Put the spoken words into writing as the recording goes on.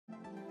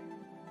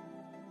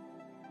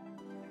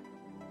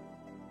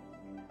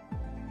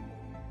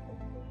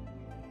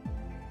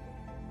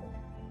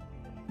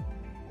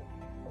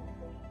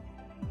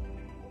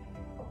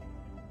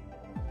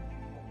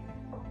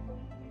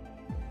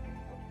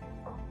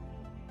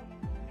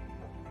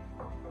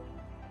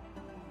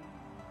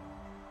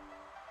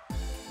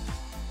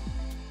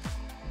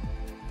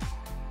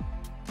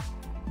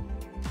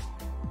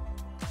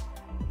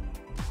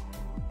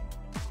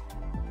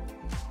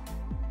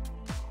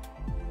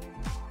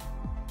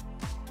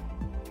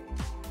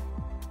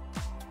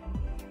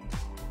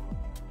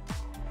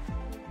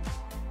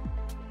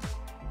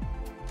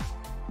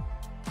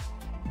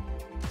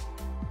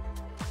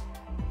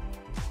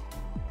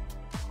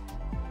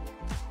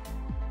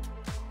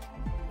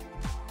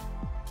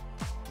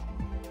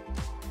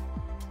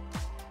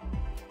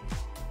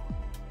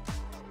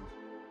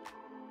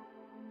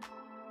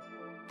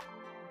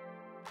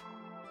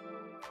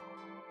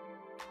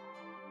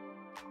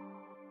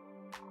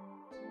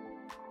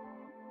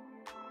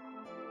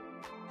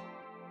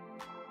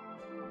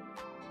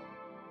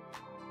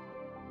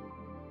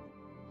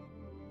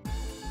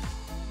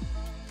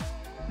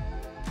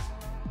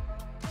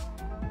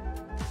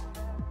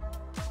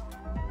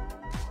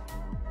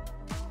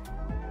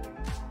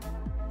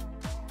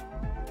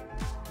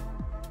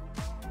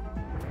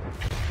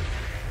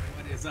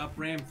is up,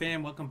 Ram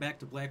fam? Welcome back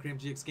to Black Ram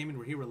GX Gaming.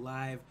 We're here, we're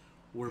live.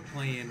 We're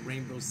playing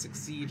Rainbow Six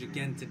Siege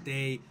again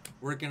today.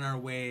 Working our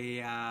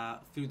way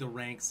through the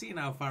ranks, seeing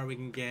how far we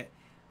can get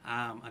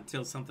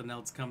until something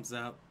else comes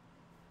up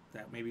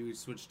that maybe we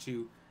switch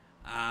to.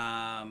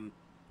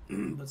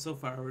 But so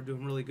far, we're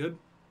doing really good.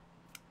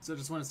 So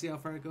just want to see how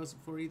far it goes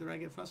before either I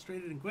get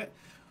frustrated and quit,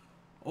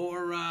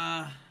 or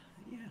yeah,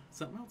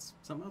 something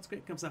else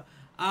great comes out.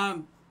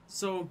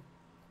 So we're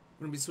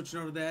gonna be switching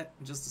over to that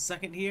in just a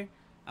second here.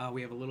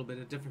 We have a little bit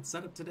of different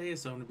setup today,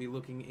 so I'm going to be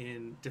looking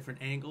in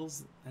different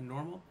angles than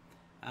normal.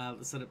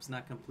 The setup's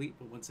not complete,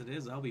 but once it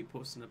is, I'll be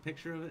posting a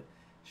picture of it,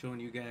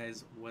 showing you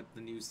guys what the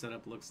new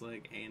setup looks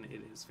like, and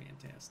it is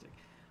fantastic.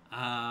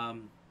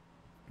 Don't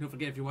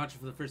forget, if you're watching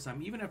for the first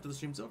time, even after the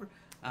stream's over,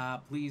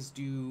 please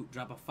do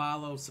drop a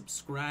follow,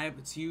 subscribe.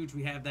 It's huge.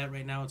 We have that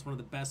right now. It's one of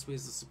the best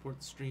ways to support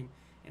the stream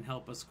and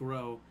help us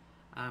grow.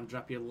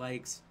 Drop your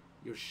likes,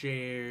 your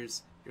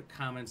shares, your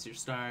comments, your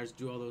stars,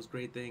 do all those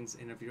great things.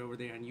 And if you're over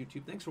there on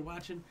YouTube, thanks for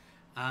watching.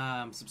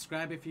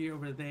 Subscribe if you're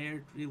over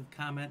there. Leave a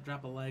comment,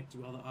 drop a like,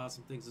 do all the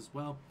awesome things as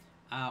well.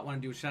 I want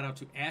to do a shout out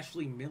to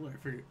Ashley Miller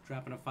for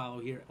dropping a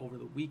follow here over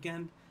the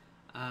weekend.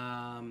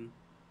 And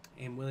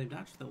William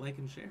Dodge for the like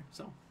and share.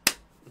 So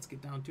let's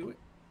get down to it.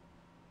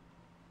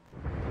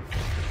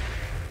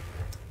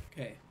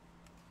 Okay.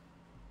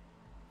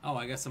 Oh,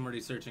 I guess I'm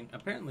already searching.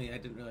 Apparently, I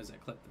didn't realize I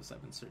clicked this.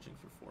 I've been searching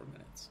for 4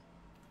 minutes.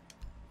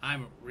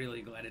 I'm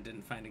really glad I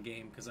didn't find a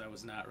game because I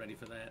was not ready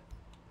for that.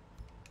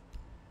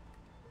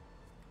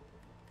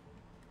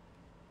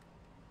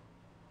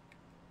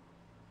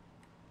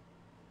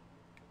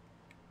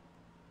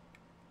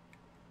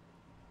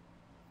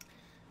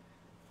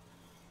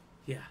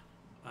 Yeah.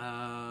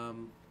 I'll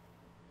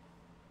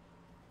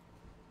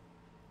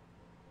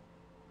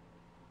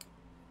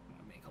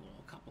make a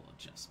couple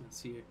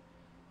adjustments here.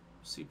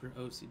 Super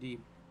OCD.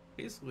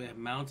 Basically, I've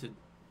mounted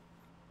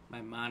my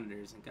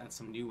monitors and got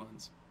some new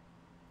ones.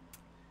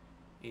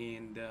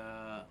 And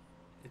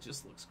it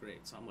just looks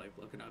great. So I'm like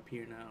looking up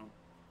here now,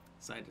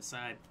 side to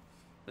side.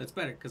 But it's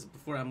better because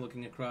before I'm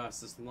looking across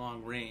this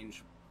long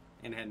range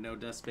and had no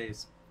desk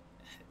space.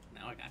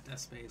 Now I got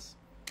desk space.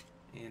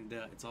 And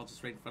it's all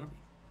just right in front of me.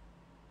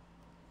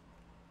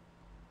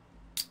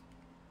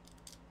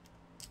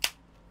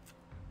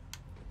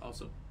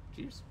 Also,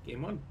 cheers.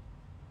 Game 1.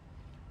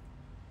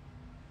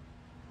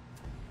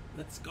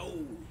 Let's go.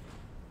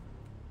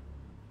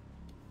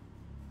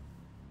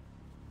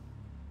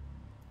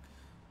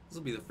 This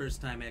will be the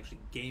first time actually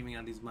gaming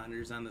on these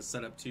monitors on the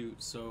setup too,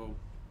 so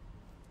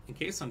in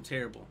case I'm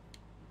terrible,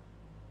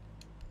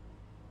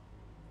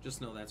 just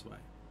know that's why.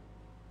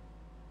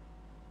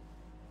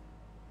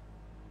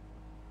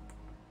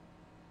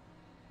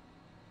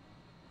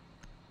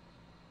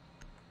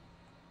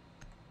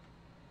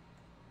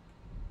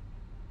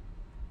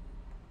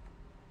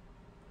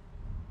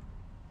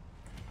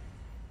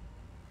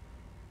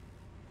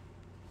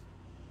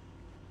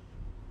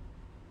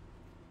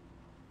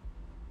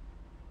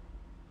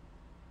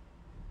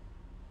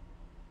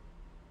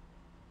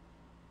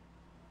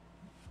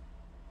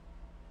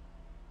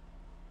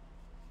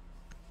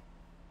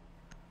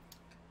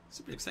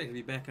 Super excited to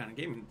be back on a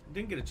game.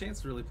 Didn't get a chance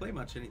to really play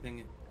much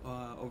anything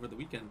over the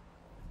weekend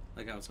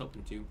like I was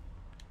hoping to.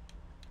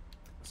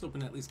 I was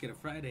hoping to at least get a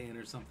Friday in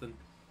or something.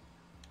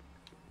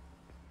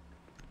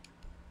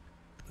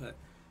 But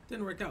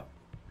didn't work out.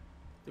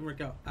 Didn't work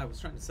out. I was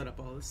trying to set up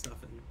all this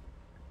stuff and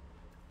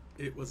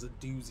it was a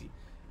doozy.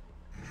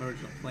 My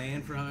original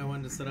plan for how I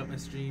wanted to set up my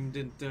stream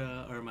didn't,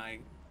 or my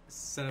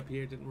setup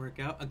here didn't work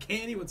out.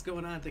 Uncanny, what's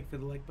going on? Thank you for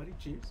the like, buddy.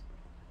 Cheers.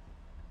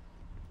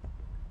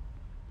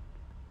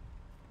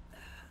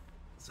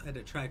 So I had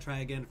to try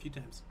again a few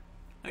times.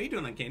 How you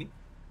doing, Uncanny?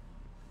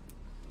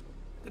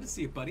 Good to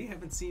see you, buddy.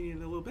 Haven't seen you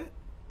in a little bit.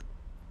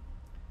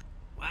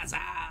 What's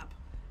up?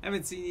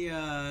 Haven't seen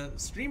you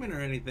streaming or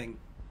anything.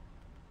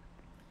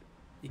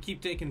 You keep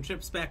taking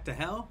trips back to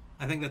hell?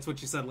 I think that's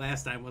what you said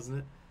last time, wasn't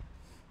it?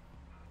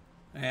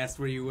 I asked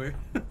where you were.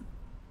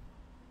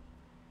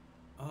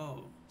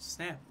 Oh,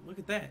 snap. Look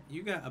at that.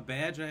 You got a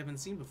badge I haven't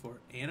seen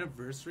before.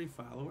 Anniversary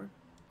follower.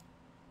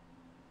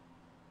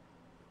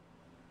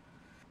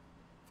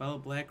 Follow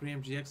Black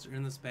Ram GX to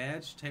earn this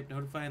badge. Type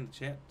notify in the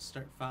chat to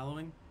start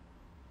following.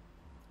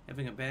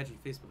 Having a badge on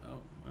Facebook.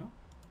 Oh, well.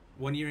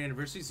 1 year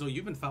anniversary. So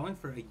you've been following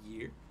for a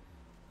year?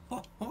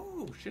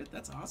 Oh, shit.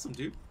 That's awesome,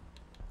 dude.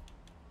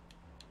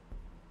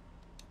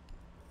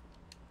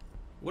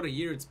 What a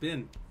year it's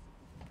been.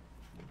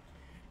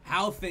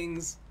 How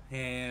things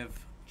have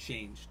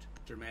changed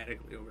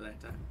dramatically over that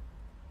time.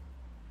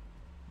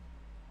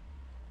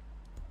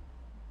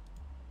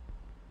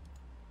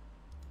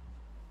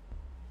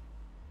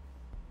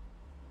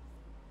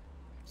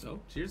 So,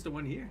 cheers to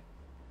 1 year.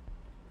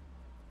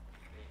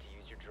 Need to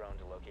use your drone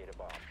to locate a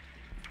bomb.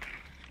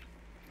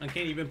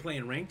 Uncanny, you been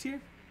playing ranked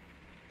here?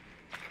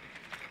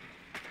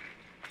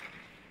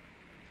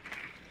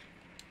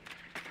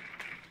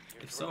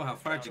 If so, how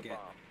far'd you get?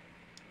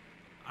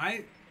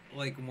 I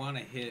like want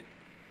to hit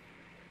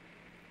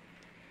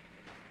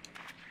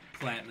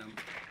platinum.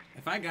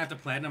 If I got to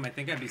platinum, I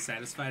think I'd be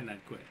satisfied and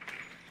I'd quit.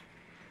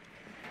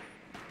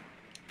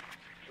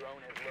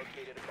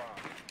 located a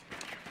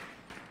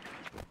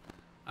bomb.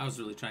 I was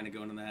really trying to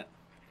go into that.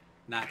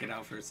 Knock it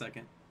out for a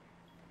second.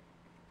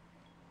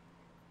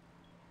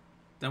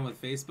 Done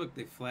with Facebook.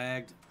 They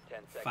flagged 10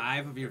 seconds.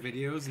 5 of your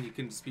videos and you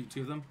can dispute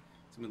 2 of them.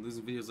 So I've been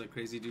losing videos like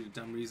crazy due to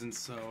dumb reasons,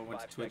 so I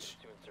went 5 to Twitch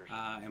seconds to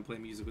insertion. and play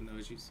music with no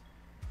issues.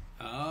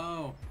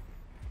 Oh,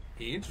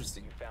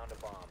 interesting. You found a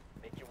bomb.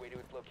 Make your way to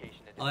its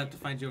location and I'll have to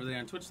defuse find you over there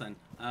on Twitch then.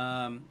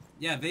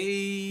 Yeah,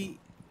 they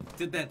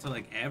did that to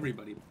like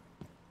everybody.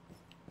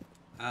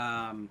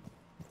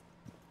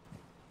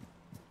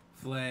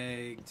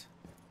 Flagged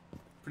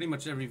pretty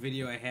much every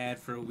video I had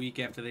for a week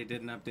after they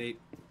did an update.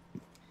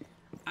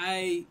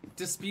 I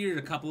disputed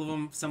a couple of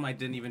them. Some I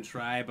didn't even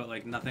try, but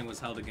like nothing was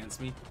held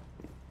against me,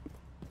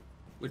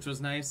 which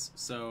was nice.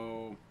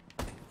 So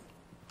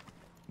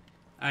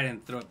I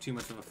didn't throw up too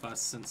much of a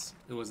fuss since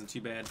it wasn't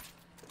too bad.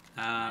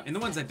 And the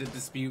ones I did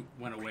dispute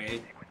went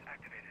away.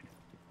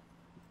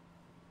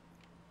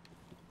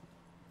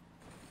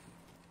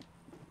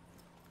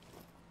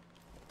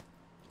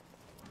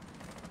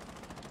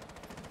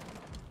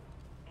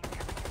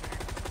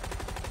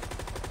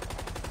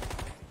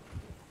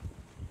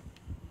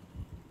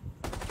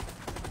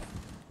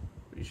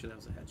 Pretty sure that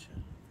was a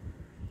headshot.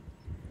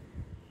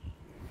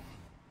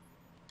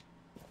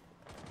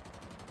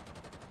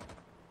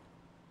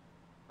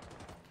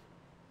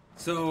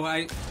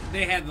 So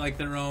they had like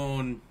their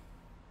own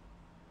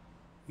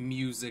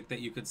music that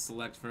you could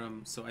select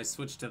from, so I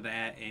switched to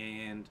that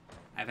and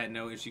I've had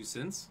no issue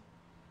since.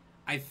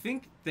 I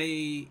think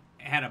they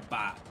had a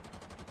bot,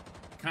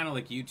 kind of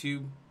like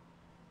YouTube,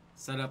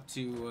 set up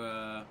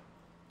to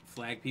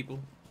flag people.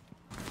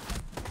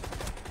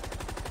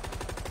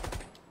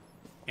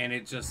 And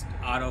it just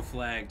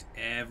auto-flagged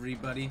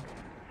everybody.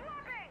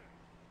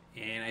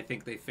 And I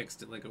think they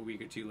fixed it like a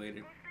week or 2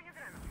 later.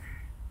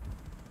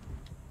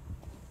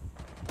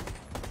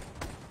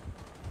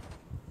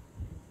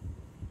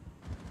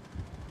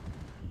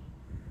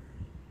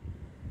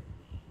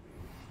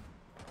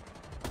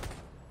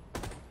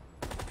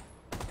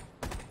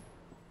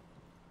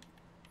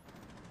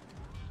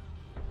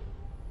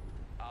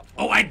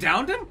 Oh, I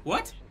downed him?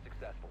 What?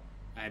 successful.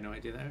 I had no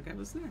idea that guy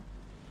was there.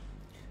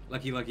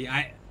 Lucky.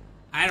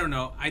 I don't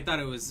know. I thought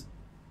it was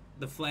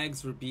the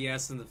flags were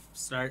BS in the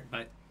start,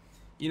 but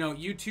you know,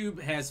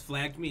 YouTube has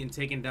flagged me and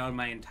taken down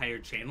my entire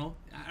channel.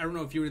 I don't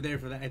know if you were there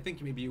for that. I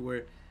think maybe you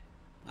were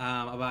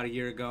about a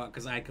year ago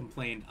because I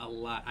complained a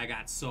lot. I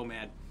got so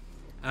mad.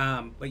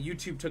 But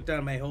YouTube took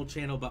down my whole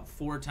channel about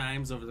 4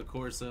 times over the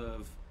course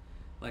of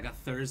like a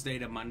Thursday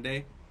to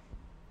Monday.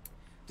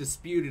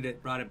 Disputed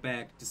it, brought it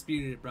back.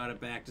 Disputed it, brought it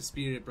back.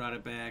 Disputed it, brought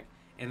it back.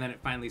 And then it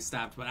finally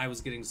stopped. But I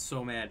was getting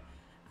so mad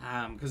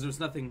because there was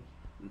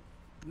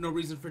no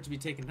reason for it to be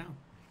taken down.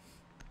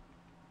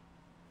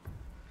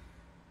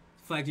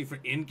 Flagged you for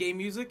in-game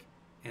music,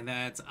 and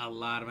that's a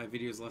lot of my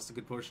videos. Lost a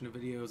good portion of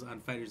videos on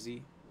Fighter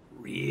Z.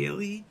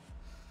 Really?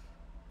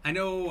 I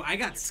know I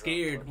got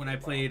scared when I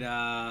played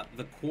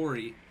The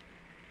Quarry.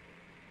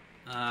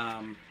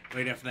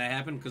 Right after that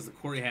happened, because The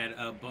Quarry had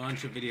a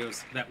bunch of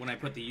videos that when I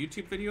put the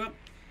YouTube video up,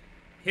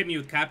 hit me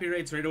with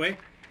copyrights right away.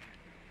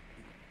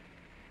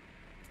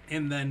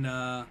 And then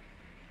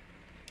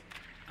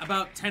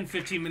about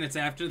 10-15 minutes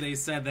after, they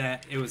said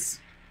that it was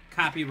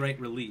copyright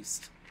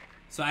released.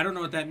 So I don't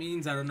know what that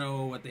means. I don't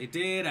know what they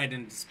did. I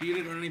didn't dispute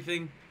it or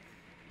anything.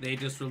 They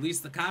just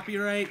released the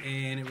copyright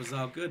and it was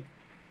all good.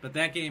 But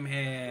that game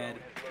had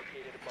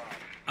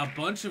a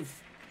bunch of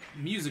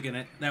music in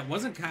it that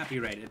wasn't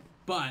copyrighted,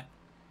 but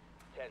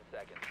 10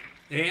 seconds.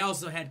 they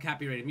also had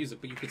copyrighted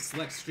music, but you could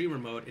select streamer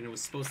mode and it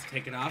was supposed to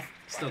take it off.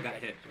 Still got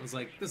hit. I was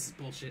like, this is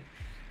bullshit.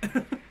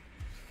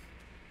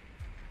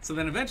 So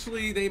then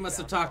eventually they must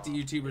have talked to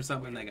YouTube or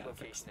something and they got it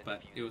fixed.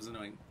 But it was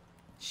annoying.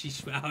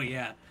 Sheesh. Oh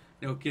yeah.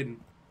 No kidding.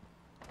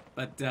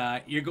 But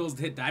your goal is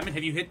to hit Diamond.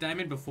 Have you hit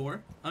Diamond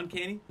before,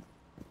 Uncanny?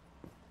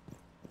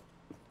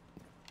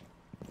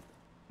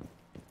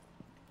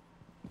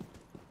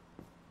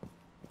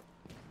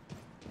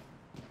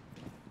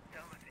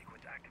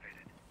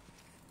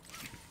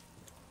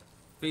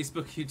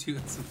 Facebook, YouTube,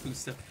 and some food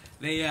stuff.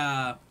 They,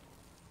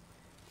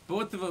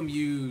 both of them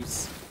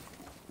use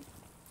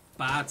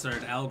bots or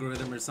an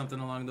algorithm or something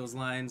along those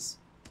lines.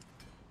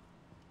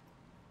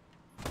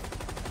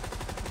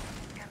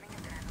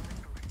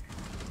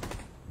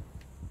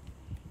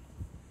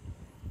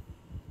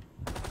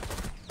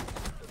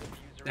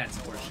 That's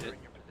horseshit.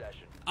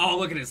 Oh,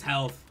 look at his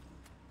health.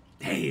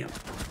 Damn.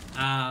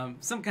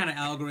 Some kind of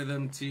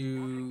algorithm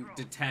to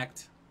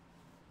detect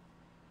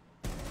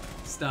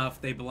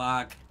stuff they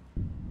block,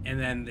 and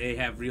then they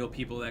have real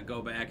people that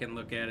go back and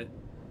look at it,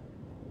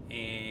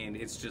 and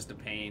it's just a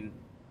pain.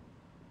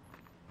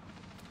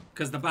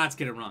 Because the bots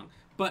get it wrong.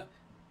 But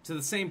to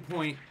the same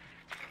point,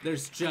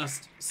 there's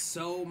just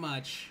so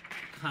much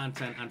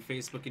content on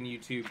Facebook and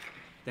YouTube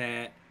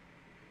that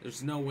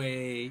there's no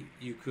way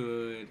you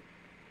could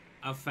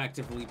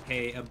effectively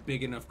pay a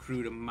big enough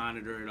crew to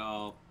monitor it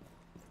all.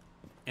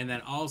 And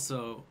then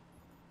also,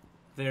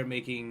 they're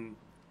making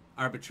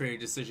arbitrary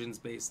decisions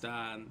based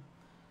on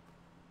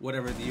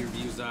whatever your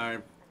views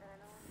are.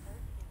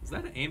 Is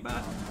that an aimbot?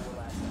 Op 4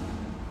 last.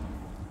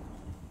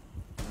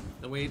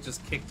 The way it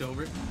just kicked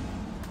over?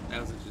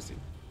 That was interesting.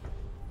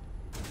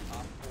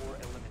 Op 4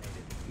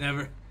 eliminated.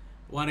 Never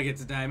want to get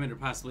to Diamond or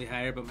possibly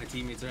higher, but my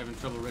teammates are having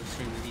trouble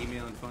registering their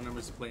email and phone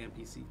numbers to play on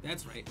PC.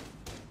 That's right.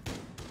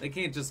 They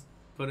can't just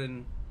put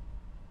in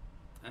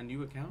a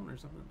new account or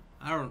something.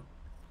 I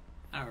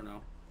don't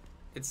know.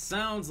 It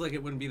sounds like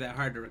it wouldn't be that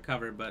hard to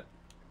recover, but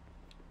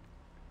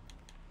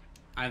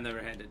I've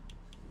never had to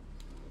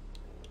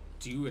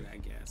do it, I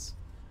guess.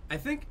 I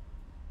can't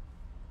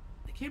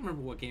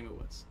remember what game it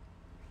was.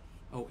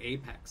 Oh,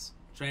 Apex.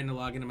 Trying to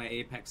log into my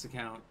Apex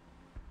account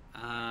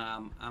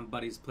on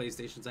Buddy's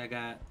PlayStations. I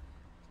got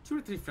 2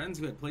 or 3 friends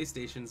who had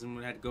PlayStations, and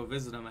when I had to go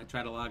visit them, I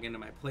tried to log into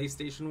my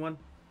PlayStation one,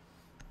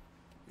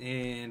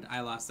 and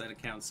I lost that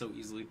account so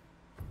easily.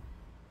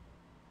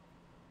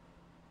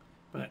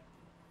 But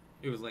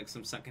it was like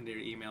some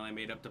secondary email I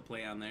made up to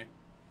play on there.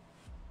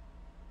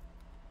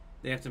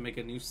 They have to make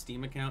a new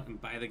Steam account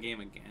and buy the game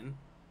again.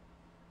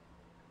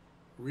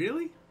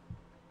 Really?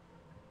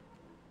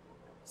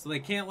 So they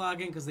can't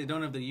log in because they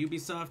don't have the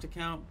Ubisoft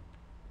account,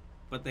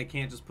 but they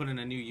can't just put in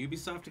a new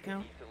Ubisoft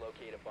account? Need to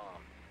locate a bomb.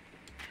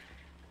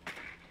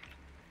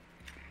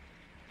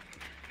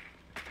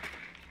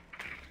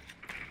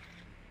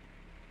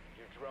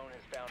 Your drone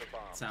has found a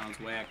bomb. Sounds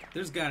whack.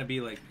 There's got to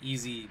be like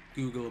easy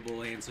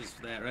Googleable answers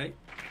for that, right?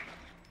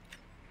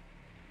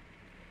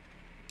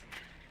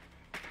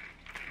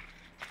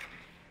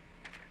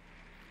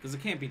 Because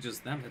it can't be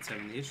just them that's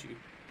having the issue.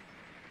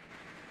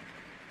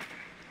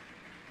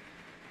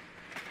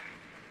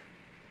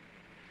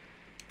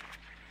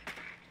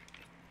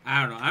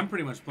 I don't know. I'm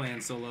pretty much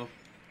playing solo,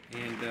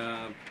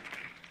 and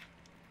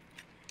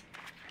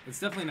it's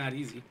definitely not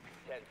easy.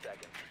 10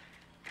 seconds.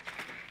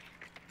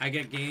 I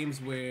get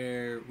games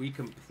where we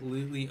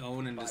completely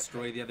own and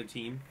destroy the other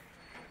team,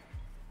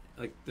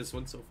 like this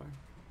one so far,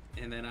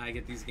 and then I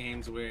get these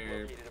games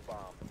where Located a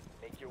bomb.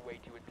 Make your way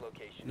to its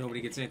location.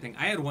 nobody gets anything.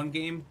 I had one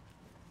game,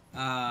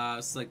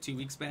 it's like 2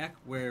 weeks back,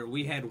 where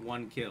we had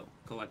 1 kill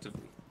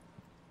collectively.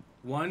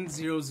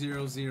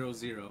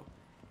 1-0-0-0-0.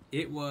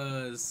 It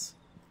was,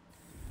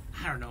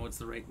 I don't know what's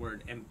the right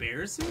word,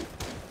 embarrassing?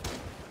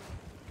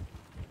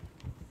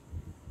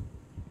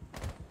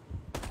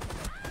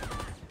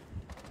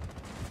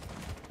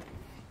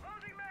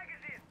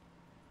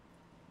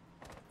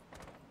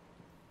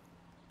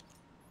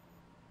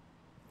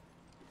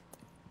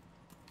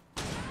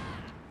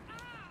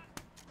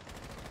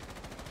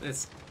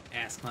 This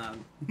ass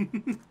clown.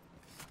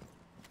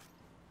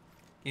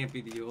 Can't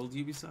be the old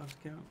Ubisoft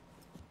account.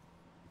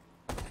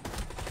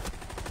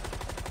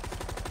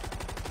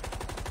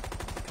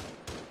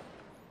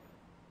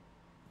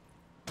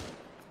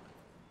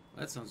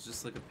 That sounds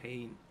just like a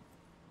pain.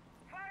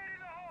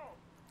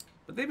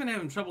 But they've been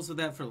having troubles with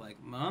that for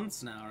like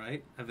months now,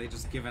 right? Have they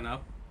just given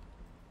up?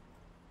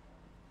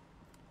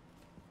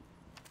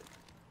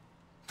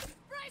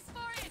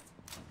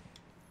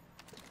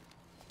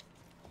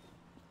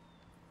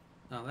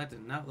 No, that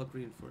did not look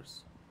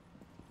reinforced.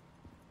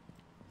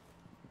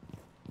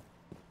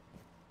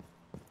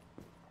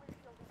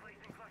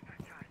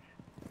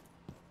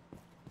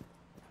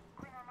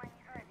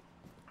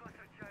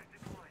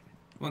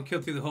 One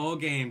kill through the whole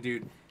game,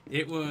 dude.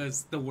 It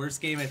was the worst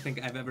game I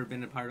think I've ever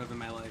been a part of in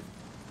my life.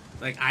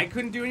 Like, I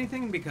couldn't do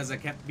anything because I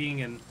kept being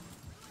in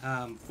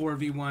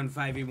 4v1,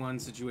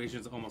 5v1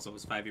 situations. Almost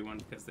always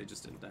 5v1 because they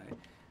just didn't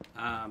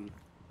die.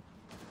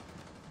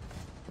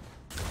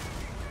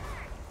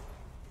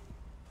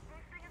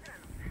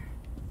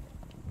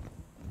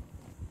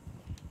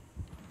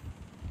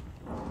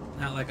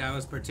 Not like I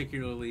was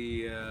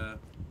particularly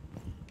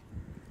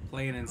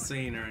playing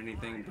insane or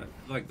anything, but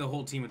like the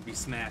whole team would be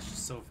smashed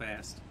so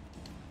fast.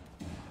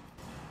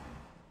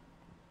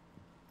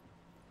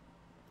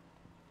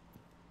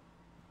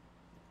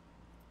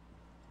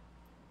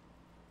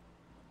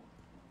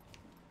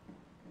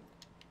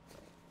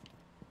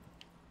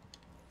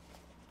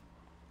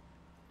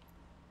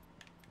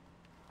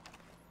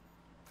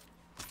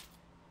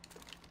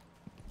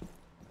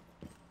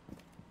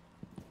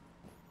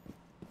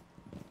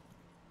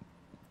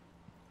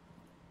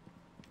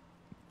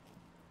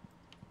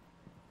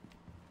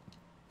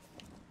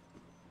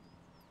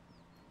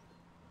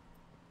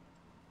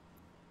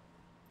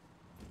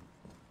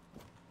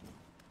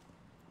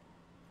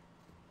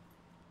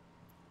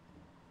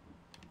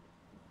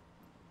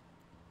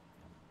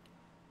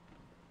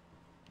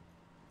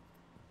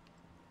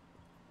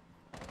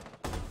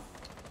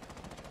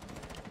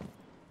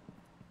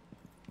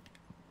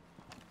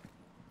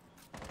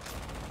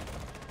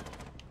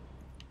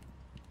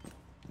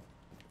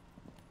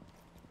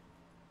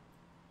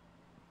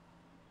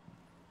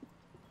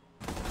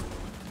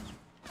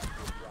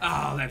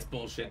 Oh, that's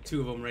bullshit.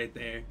 2 of them right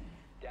there.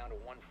 Down to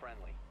 1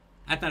 friendly.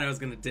 I thought I was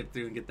going to dip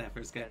through and get that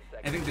first guy.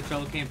 I think the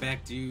trouble came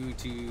back due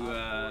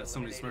to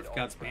somebody Smurf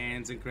Cout's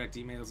bans, incorrect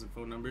emails, and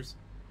phone numbers.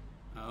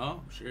 Oh,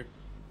 sure.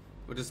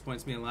 What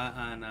disappoints me a lot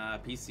on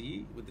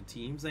PC with the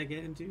teams I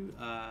get into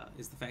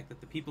is the fact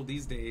that the people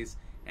these days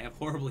have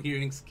horrible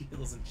hearing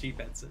skills and cheap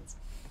headsets.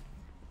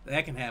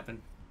 That can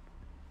happen.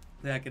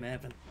 that can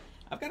happen.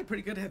 I've got a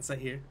pretty good headset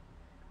here,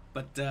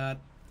 but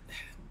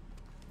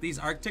these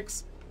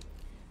Arctics,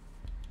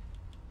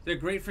 they're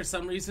great for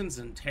some reasons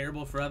and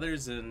terrible for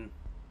others. And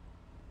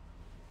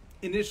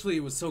initially,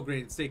 it was so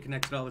great; it stayed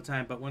connected all the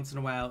time. But once in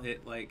a while,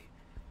 it like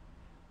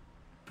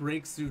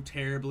breaks through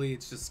terribly.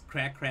 It's just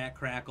crack, crack,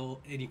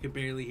 crackle, and you can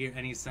barely hear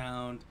any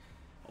sound.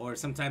 Or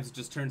sometimes it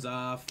just turns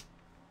off,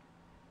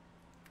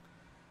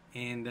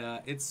 and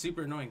it's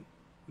super annoying.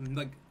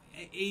 Like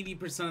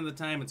 80% of the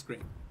time, it's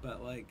great,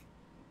 but like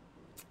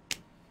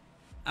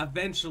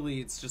eventually,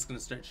 it's just gonna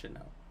start shitting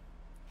out.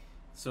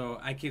 So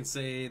I can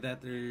say that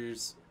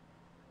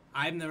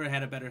I've never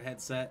had a better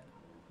headset,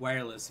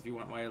 wireless, if you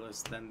want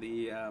wireless, than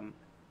the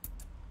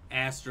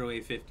Astro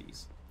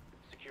A50s.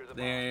 Secure the bomb.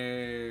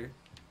 They're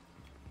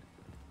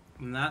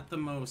not the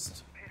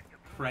most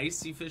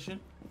price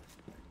efficient,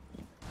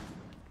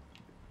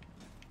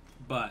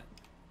 but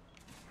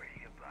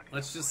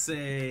let's just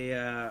say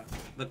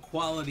the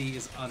quality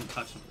is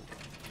untouchable.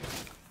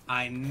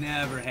 I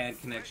never had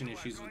connection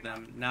issues with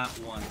them, not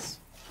once.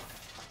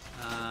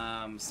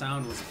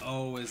 Sound was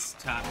always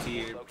top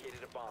tier.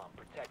 Located a bomb.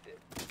 Protect it.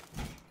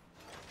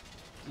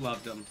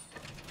 Loved them.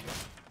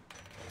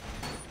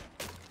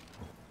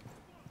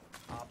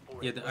 Op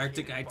 4 Yeah, the has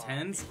Arctic located a bomb.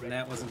 i10s, Be and ready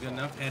that to wasn't good assault.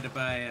 enough. Had to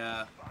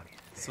buy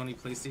Sony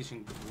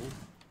PlayStation Gold.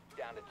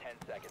 Down to 10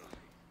 seconds.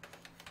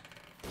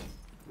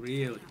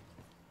 Really?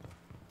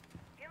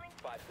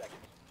 5 seconds.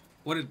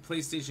 What did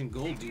PlayStation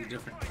Gold do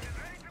different?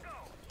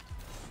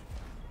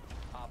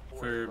 Op 4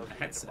 For has located a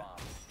headset. bomb.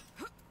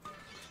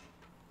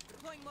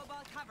 Deploying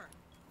mobile cover.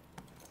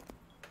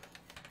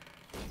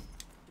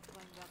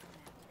 Deploying welcome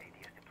mat.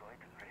 ADS deployed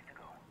and ready to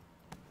go.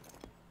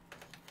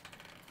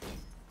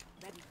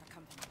 Ready for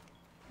company.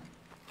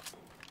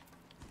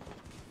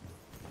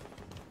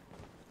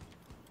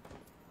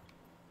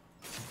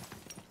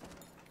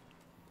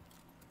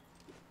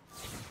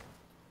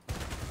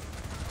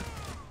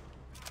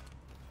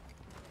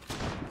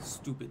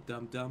 Stupid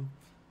dumb dumb.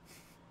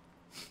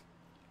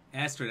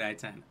 Asteroid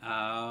i10.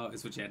 Oh,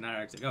 is what you had, not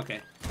Arctic.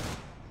 Okay.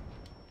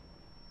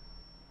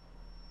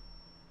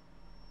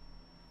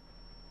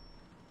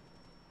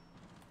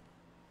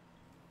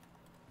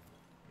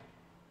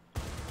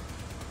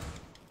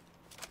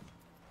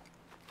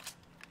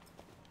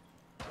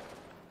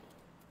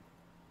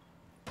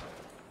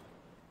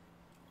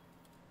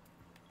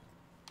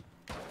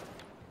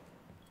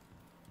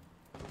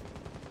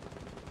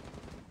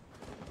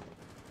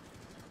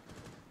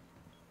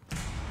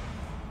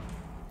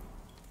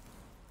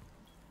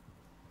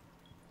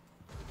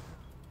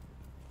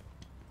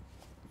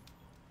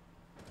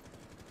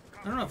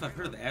 I don't know if I've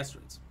heard of the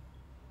asteroids.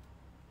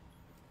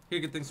 Hear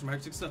good things from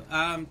Arctic stuff.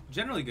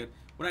 Generally good.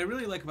 What I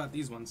really like about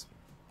these ones.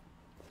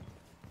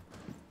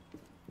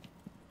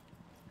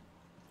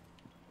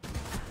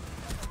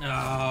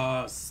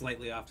 Oh,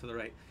 slightly off to the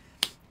right.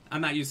 I'm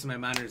not used to my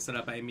monitor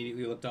setup. I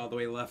immediately looked all the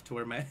way left to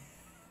where my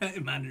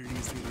monitor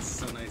used to be. This is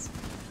so nice.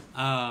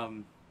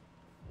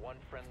 One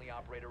friendly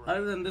operator Other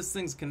remaining. than this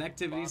thing's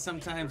connectivity,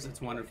 sometimes it's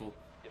wonderful.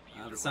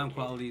 The sound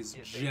quality is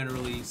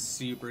generally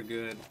super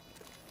good.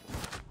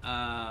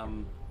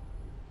 Mission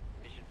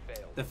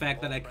failed. The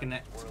fact that All I friendlies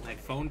connect were my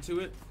eliminated. phone to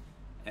it,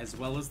 as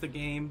well as the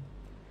game,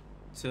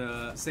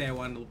 to say I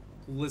want to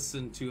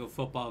listen to a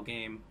football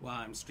game while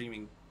I'm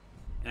streaming,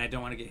 and I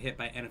don't want to get hit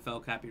by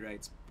NFL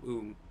copyrights.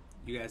 Boom.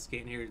 You guys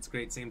can't hear it. It's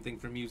great. Same thing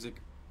for music.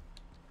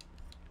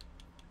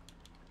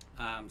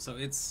 So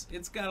it's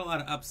got a lot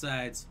of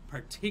upsides,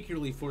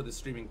 particularly for the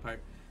streaming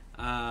part.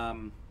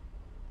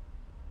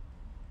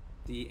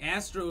 The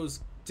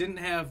Astros didn't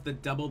have the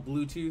double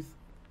Bluetooth,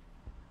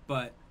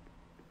 but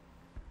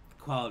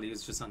the quality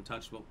is just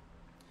untouchable.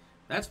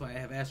 That's why I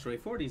have Astro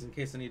A40s in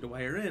case I need to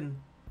wire in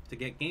to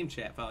get game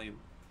chat volume,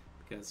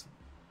 because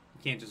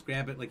you can't just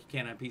grab it like you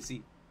can on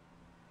PC.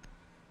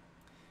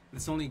 The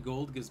Sony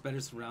Gold gives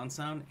better surround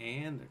sound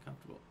and they're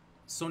comfortable.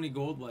 Sony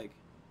Gold, like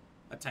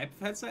a type of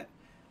headset?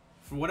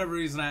 For whatever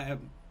reason,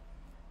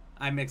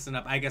 I'm mixing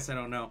up. I guess I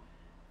don't know.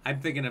 I'm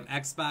thinking of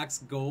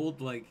Xbox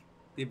Gold, like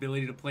the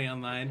ability to play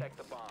online. Protect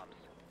the bombs.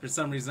 For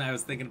some reason, I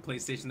was thinking of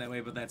PlayStation that way,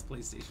 but that's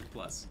PlayStation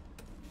Plus.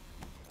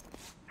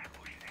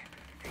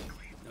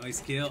 Nice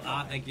kill.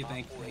 Ah, thank you,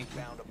 thank you, Op 4 thank has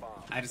you. found a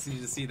bomb. I just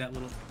need to see that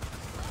little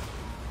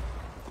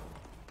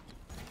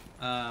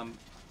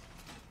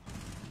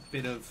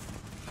bit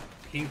of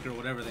pink or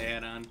whatever they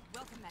had on.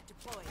 Welcome mat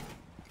deployed.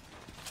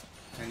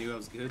 I knew I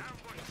was good.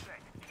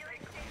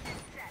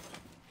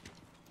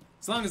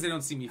 As long as they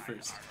don't see me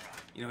first.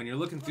 You know, when you're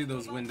looking through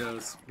those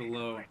windows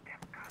below,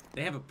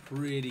 they have a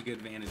pretty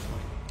good vantage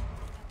point.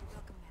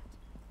 Welcome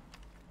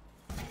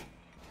mat.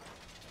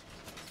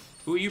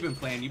 Who have you been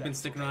playing? You've been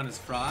sticking on as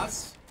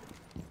Frost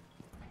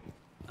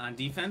on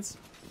defense?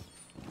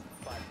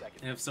 5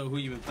 seconds. And if so, who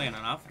you been playing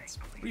on offense?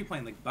 What are you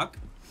playing, like Buck?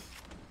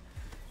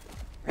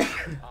 Op 4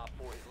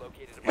 has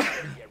located a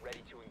bomb. Get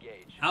ready to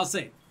engage. I'll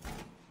say,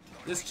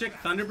 this chick,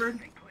 Thunderbird,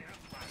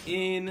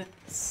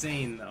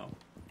 insane though.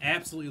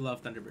 Absolutely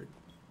love Thunderbird.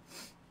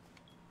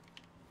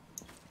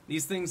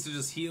 These things to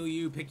just heal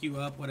you, pick you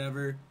up,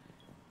 whatever.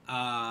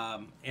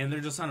 and they're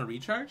just on a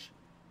recharge.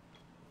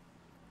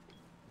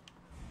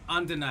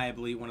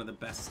 Undeniably one of the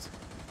best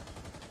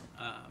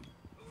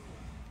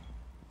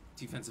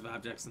defensive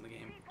objects in the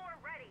game.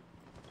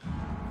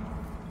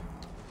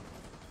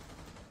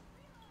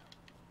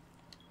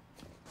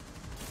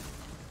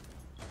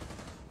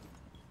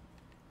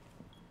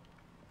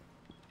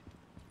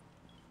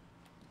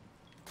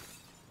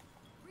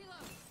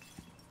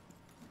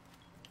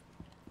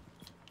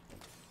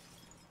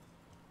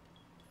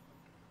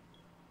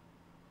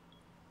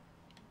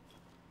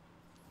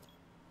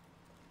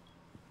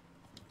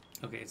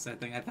 Okay, it's that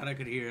thing. I thought I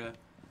could hear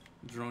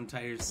drone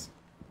tires.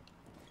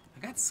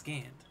 I got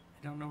scanned.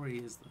 I don't know where he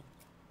is,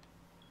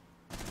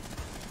 though.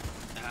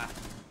 Ah.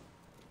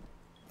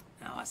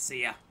 Now I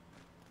see ya.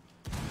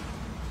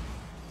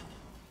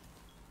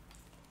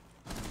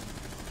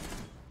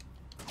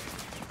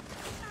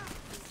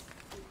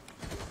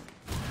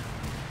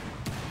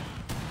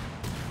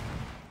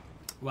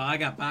 Well, I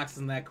got boxed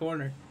in that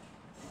corner.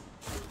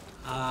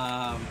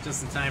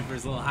 Just in time for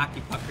his little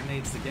hockey puck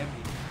grenades to get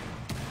me.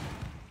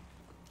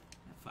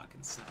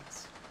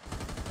 Sucks.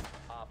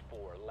 Op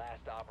 4,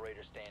 last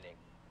operator standing.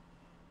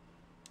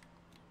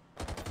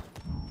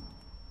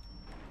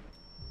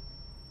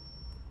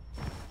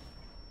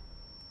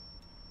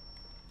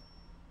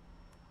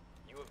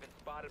 You have been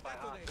spotted by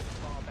hostiles.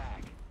 Fall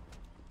back.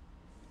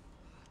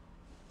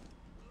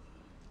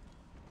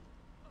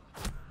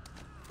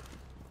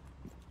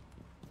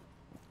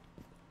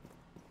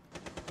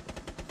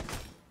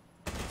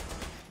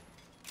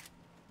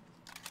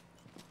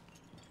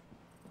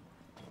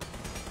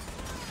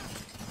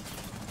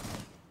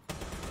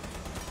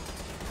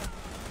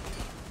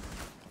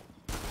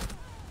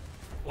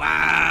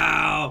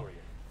 Wow!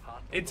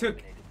 Hostile It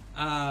took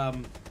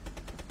eliminated.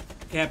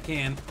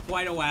 Capcan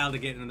quite a while to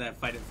get into that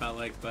fight, it felt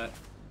like, but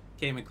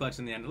came in clutch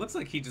in the end. It looks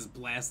like he just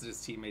blasted his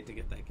teammate to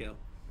get that kill.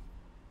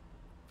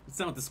 It's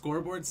not what the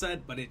scoreboard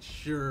said, but it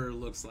sure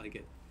looks like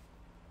it.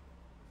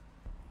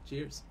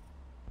 Cheers.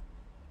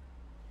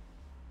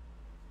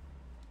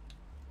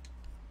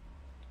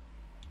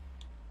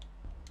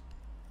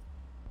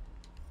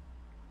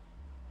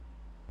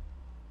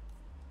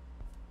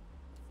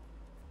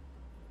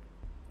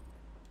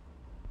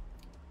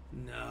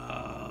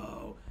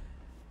 No.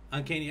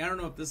 Uncanny, I don't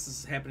know if this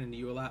is happening to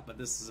you a lot, but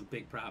this is a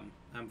big problem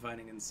I'm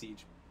finding in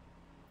Siege.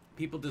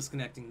 People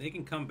disconnecting. They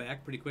can come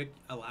back pretty quick.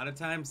 A lot of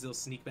times they'll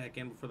sneak back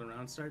in before the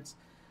round starts,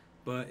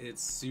 but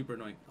it's super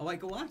annoying.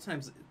 Like, a lot of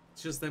times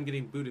it's just them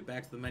getting booted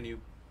back to the menu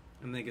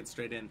and they get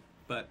straight in,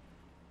 but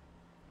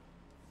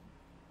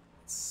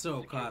it's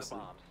so Secure the costly.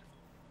 bombs.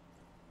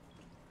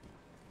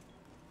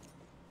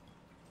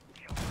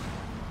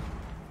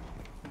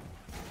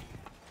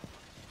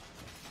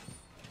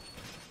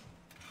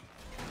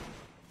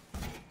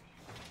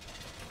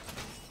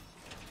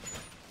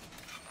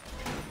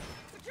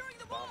 Securing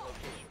the Bomb wall!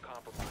 location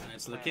compromised.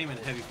 Alright, so they came in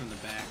heavy from the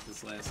back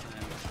this last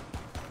time.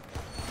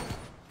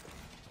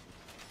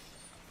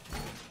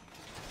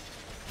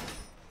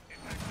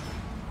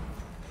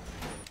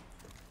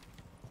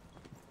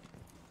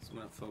 So I'm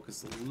gonna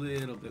focus a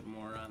little bit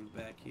more on the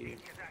back here.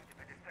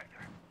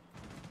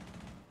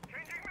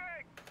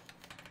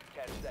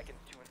 10 seconds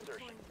to insertion.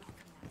 Deploying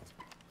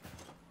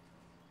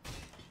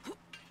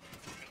welcome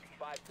mat.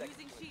 5 seconds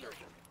Using to shield.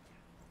 insertion.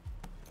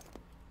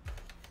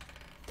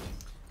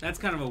 That's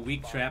kind of a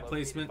weak Bomb trap located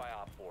placement, by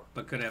Op 4.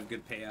 but could have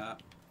good payoff.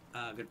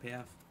 Good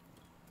payoff.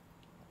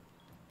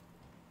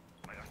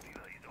 Welcome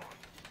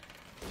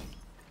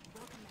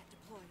mat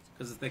deployed.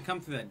 Because if they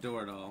come through that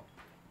door at all,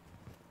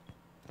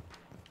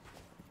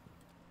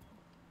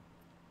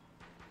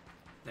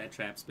 that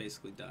trap's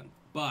basically done.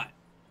 But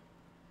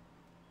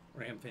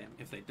Ram Fam,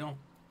 if they don't,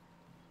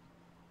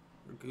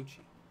 we're Gucci.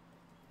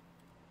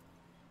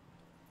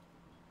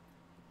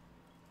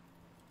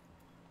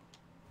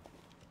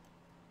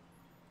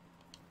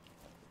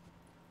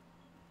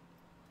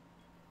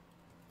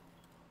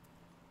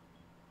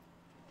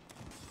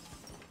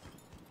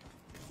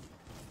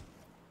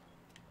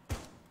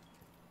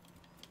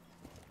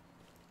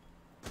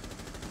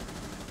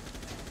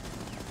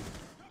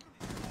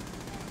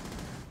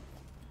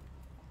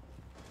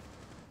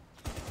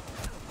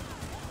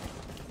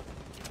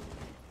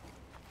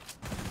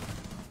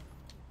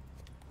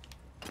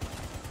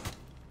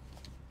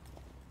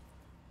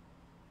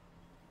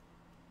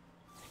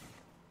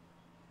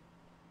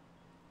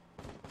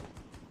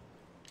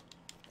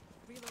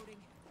 Reloading.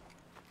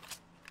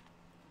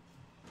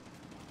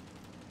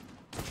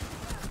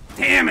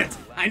 Damn it!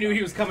 I knew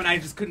he was coming. I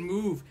just couldn't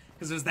move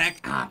because there's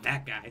that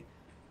guy.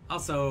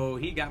 Also,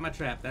 he got my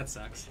trap. That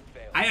sucks.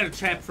 I had a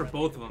trap for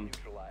both of them,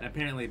 and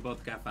apparently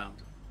both got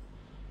found.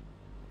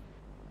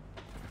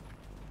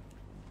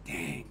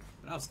 Dang!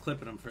 But I was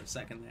clipping them for a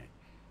second there.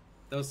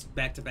 Those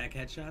back-to-back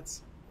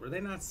headshots, were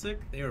they not sick?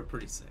 They were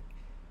pretty sick.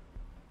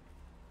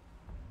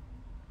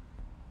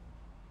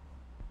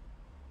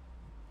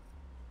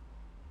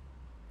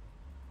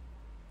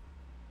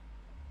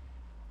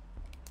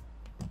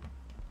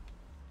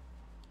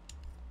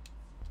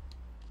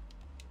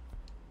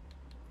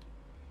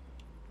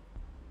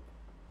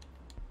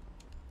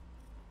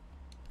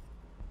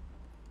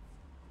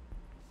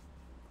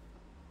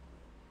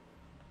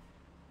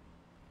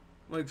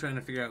 like trying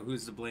to figure out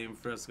who's to blame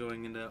for us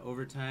going into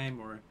overtime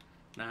or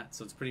not.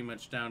 So it's pretty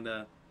much down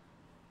to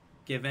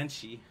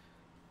Givenchy.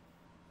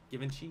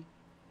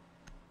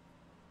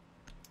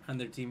 On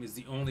their team is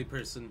the only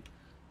person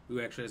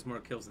who actually has more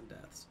kills than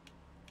deaths.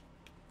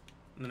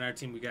 And then our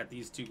team, we got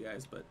these two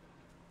guys, but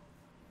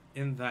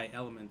in thy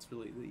elements,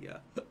 really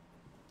the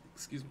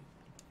excuse me,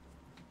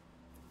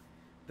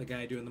 the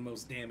guy doing the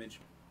most damage.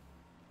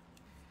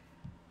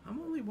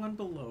 I'm only one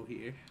below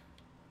here,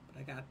 but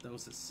I got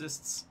those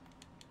assists.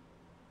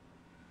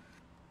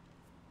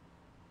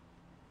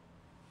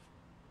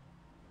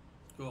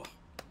 Oh,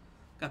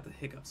 got the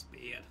hiccups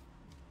bad.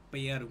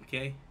 Bad,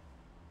 okay?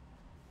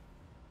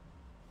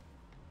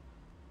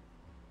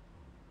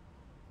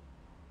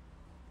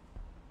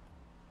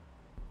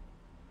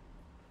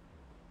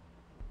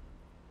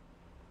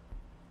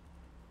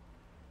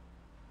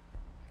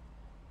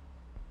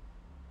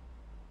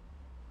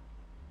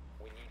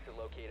 We need to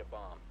locate a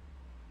bomb.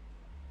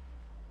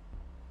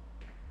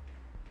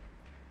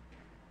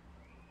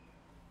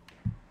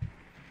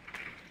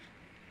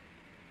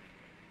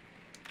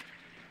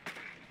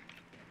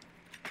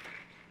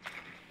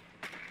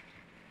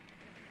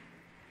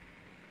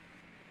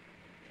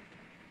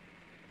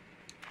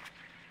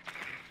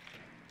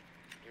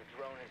 Your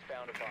drone has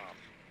found a bomb.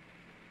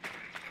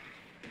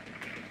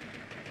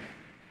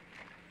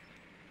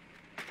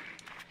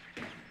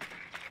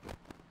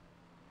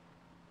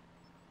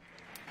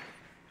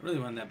 I really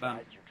wanted that bomb.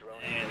 Your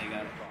drone Yeah, has they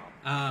got found it.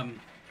 a bomb.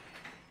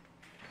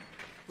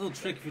 Little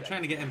trick, if you're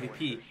trying to get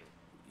MVP,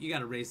 you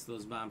gotta race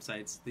those bomb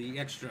sites. The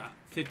extra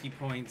 50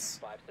 points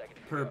 5 seconds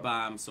to per go.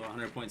 bomb, so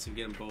 100 points if you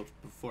get them both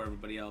before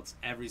everybody else.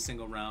 Every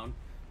single round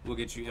will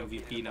get you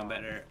MVP no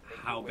matter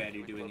how bad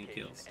you're doing in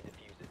kills. And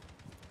defuse it.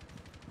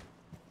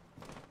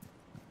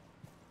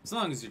 As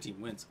long as your team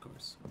wins, of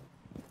course.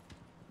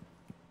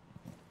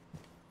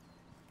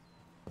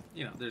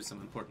 You know, there's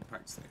some important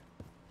parts there.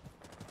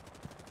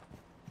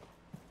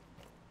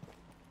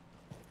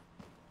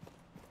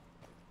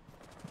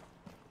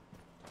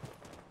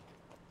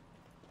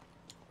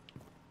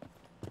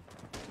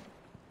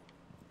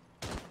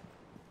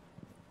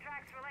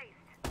 Tracks released.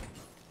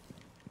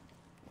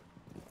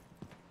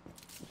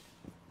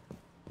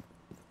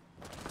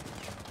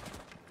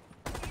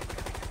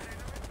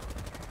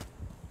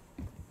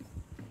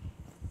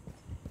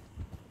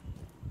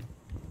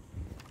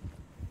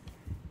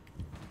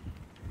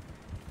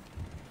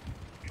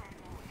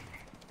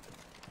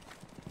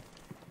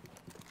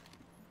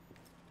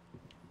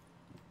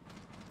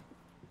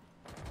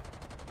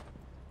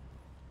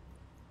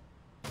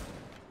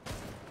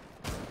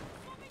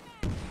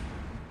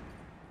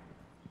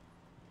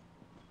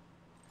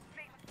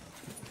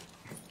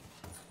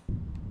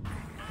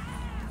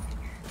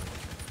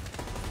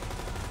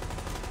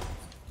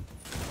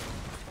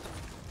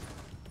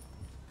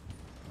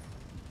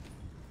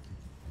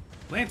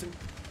 Planting.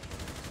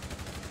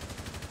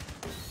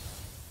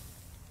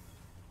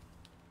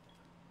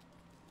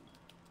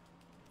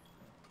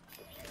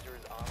 Diffuser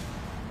is on.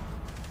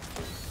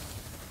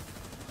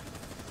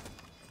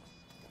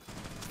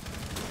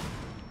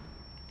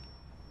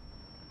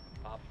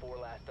 Op 4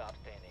 last stop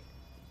standing.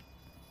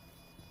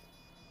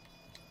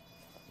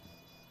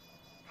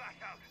 Flash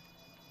out.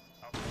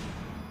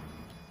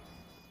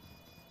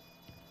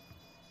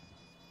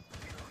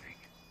 Reloading.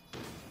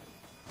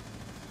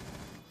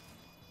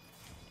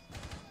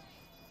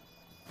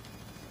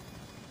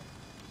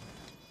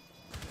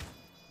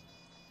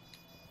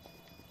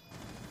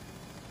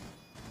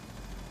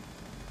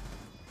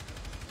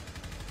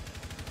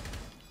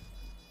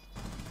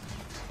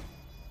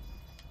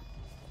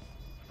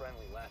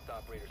 Friendly, last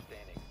operator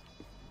standing.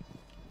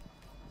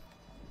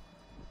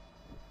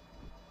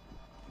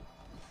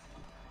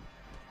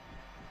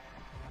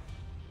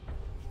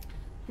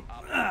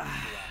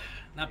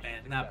 Not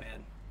bad, not bad.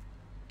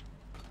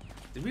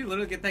 Did we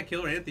literally get that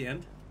kill right at the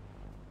end?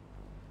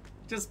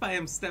 Just by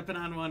him stepping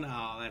on one?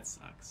 Oh, that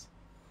sucks.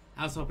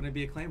 I was hoping it'd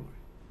be a Claymore.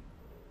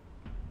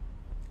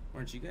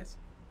 Weren't you guys?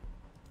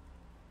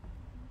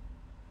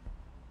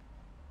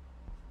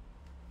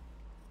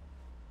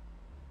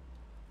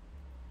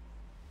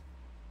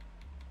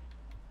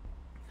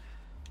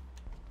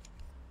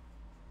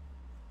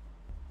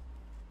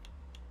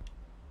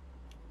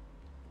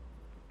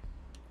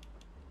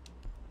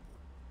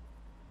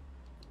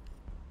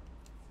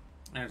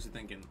 I was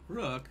thinking,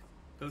 Rook,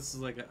 this is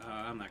like a,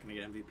 I'm not going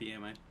to get MVP,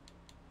 am I?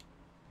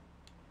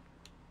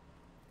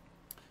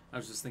 I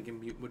was just thinking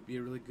Mute would be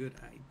a really good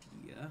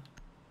idea.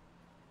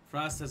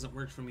 Frost hasn't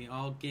worked for me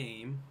all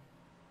game.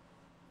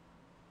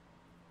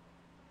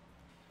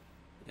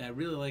 Yeah, I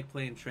really like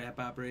playing trap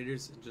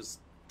operators and just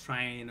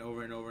trying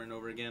over and over and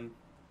over again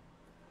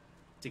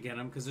to get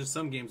them. Because there's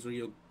some games where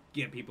you'll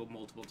get people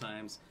multiple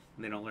times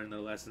and they don't learn their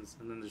lessons.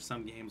 And then there's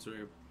some games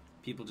where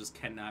people just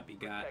cannot be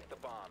got. Protect the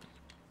bombs.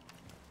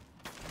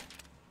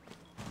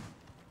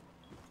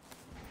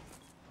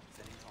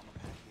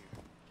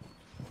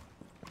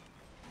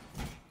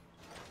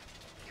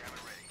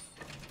 Camera ready.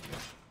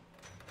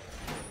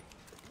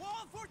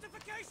 Wall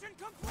fortification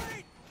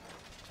complete.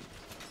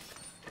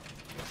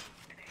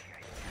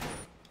 Initiate.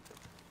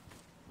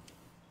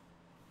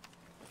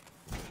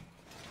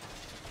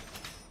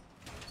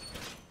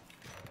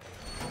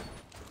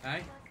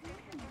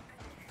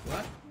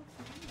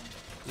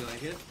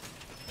 like it.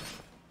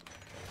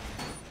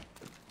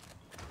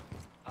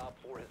 Op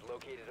 4 has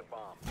located a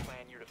bomb.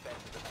 Plan your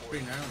defenses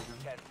Pretty accordingly. gnarly,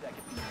 huh? 10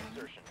 seconds to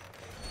insertion.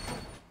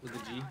 With a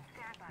G. On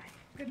standby.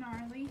 Good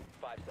gnarly.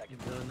 5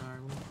 seconds. The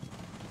gnarly.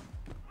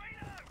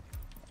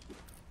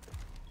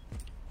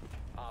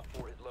 Op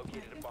 4 has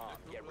located a bomb.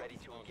 Get ready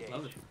to engage.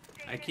 Love it.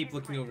 I keep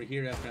looking over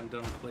here after I'm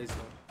done with plays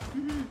though.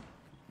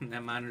 And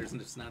that monitor's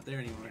just not there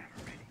anymore.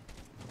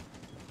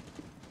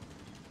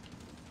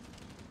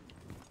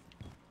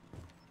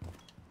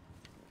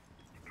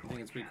 I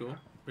think it's pretty cool.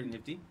 Pretty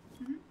nifty.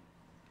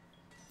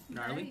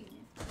 Gnarly.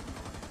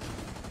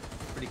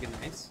 Very Pretty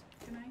good nice.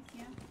 Good nice,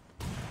 yeah.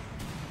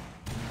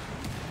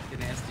 Good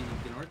nasty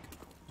Gnork.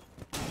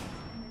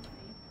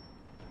 Nifty.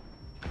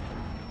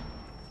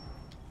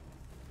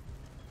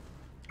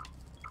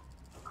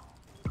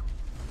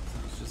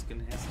 Sounds just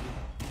good nasty.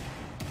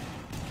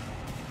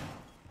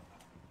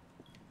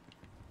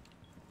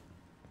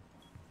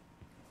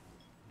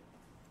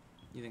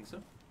 You think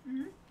so?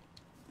 Mhm.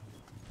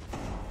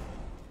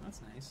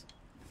 That's nice.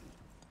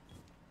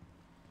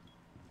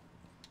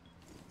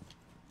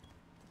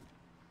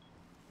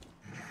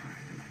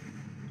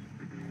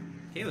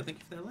 Kayla, thank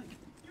you for that like.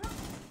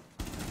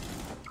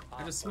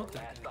 I just Op 4 smoked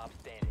that last guy. stop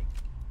standing.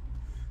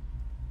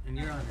 And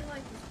you're on I it.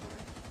 like this boy.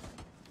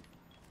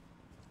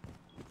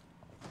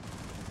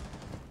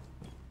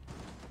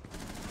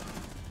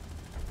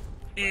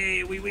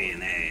 Hey, we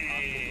win!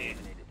 Hey!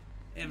 Eliminated.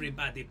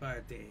 Everybody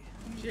party.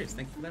 Cheers,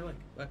 thank you for that like.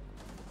 What?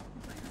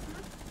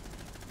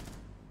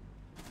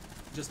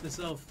 Just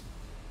myself.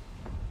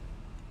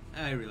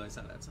 I realize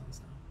how that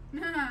sounds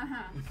now.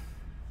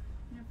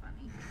 You're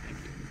funny. Thank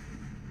you.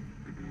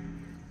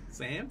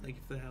 Sam, thank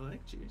you for that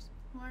like. Cheers.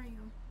 Who are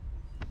you?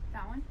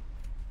 That one?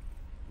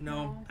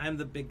 No, No. I'm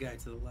the big guy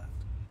to the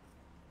left.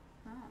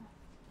 Oh.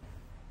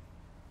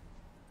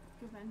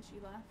 Givenchy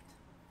left.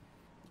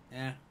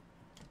 Yeah.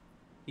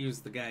 He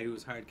was the guy who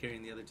was hard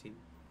carrying the other team.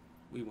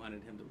 We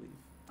wanted him to leave.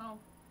 Oh.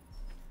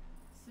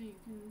 So you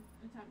can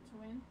attempt to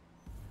win?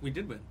 We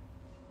did win.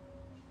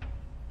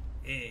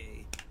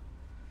 Hey.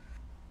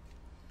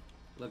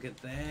 Look at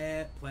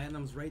that.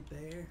 Platinum's right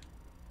there.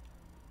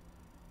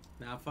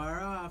 Not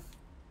far off.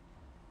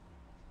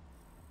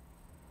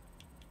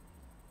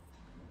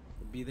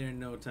 We'll be there in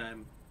no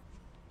time.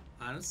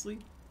 Honestly,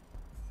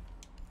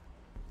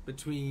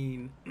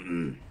 between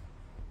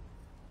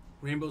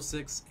Rainbow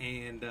Six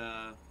and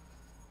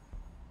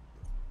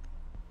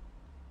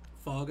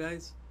Fall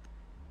Guys,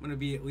 I'm gonna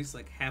be at least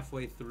like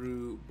halfway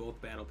through both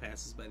battle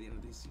passes by the end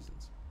of these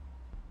seasons,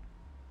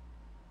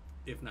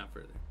 if not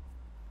further.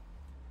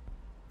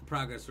 The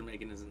progress we're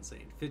making is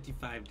insane.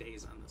 55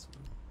 days on this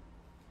one,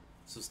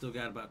 so still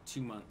got about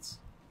 2 months.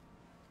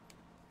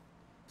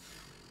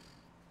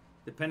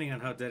 Depending on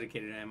how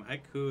dedicated I am, I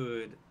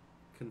could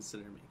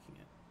consider making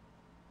it.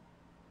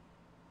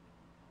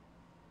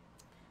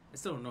 I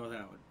still don't know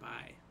that I would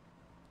buy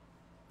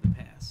the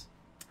pass.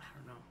 I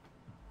don't know.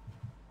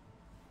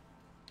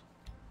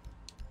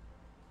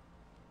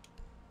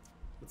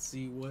 Let's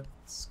see what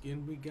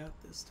skin we got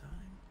this time.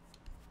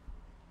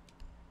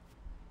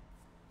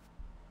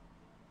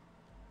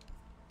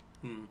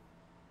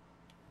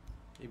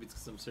 Maybe it's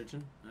because I'm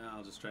searching.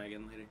 I'll just try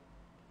again later.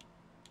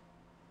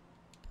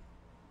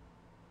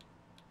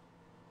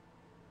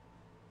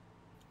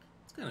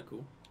 It's kind of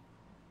cool.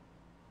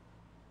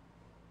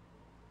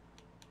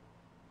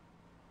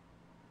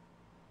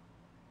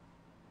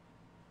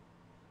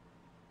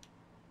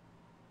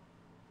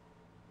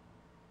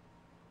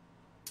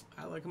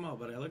 I like them all,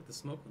 but I like the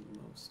smoke one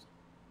the most.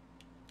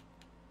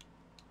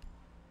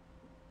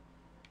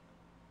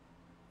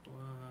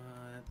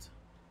 What?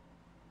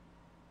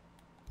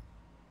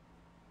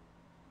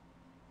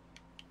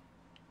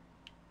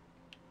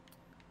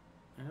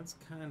 That's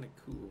kind of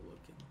cool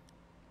looking.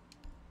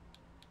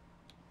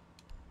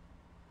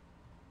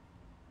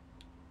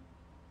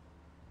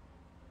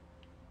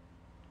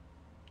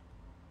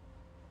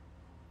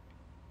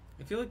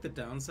 I feel like the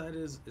downside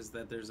is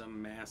that there's a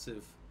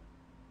massive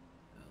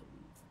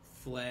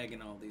flag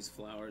and all these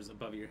flowers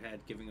above your head,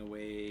 giving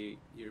away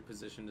your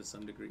position to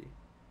some degree.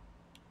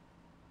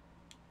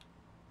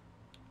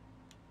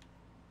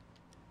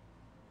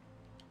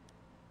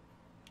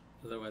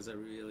 Otherwise, I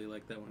really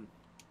like that one.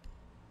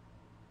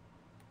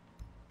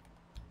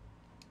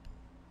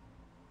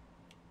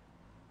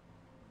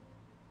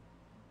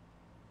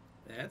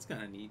 That's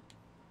kind of neat.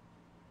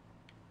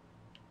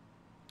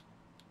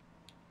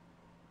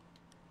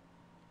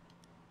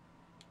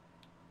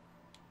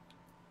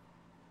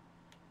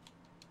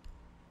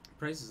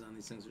 Prices on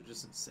these things are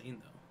just insane,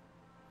 though.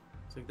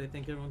 It's like they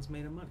think everyone's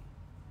made of money.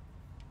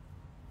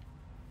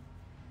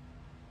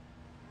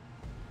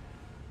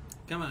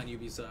 Come on,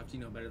 Ubisoft, you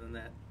know better than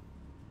that.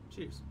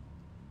 Cheers.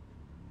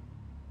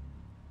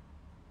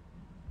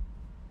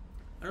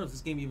 I don't know if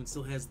this game even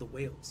still has the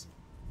whales.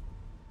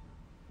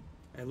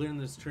 I learned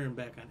this term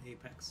back on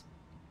Apex.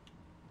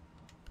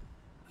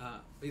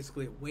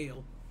 Basically, a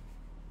whale,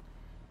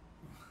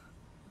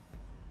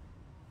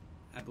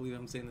 I believe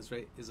I'm saying this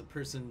right, is a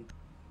person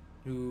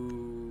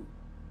who,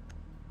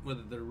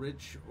 whether they're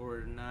rich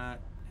or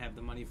not, have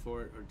the money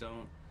for it or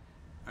don't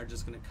are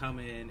just going to come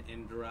in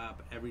and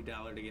drop every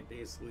dollar to get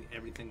basically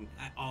everything,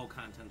 all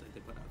content that they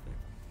put out there.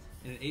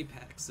 And in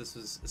Apex, this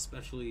was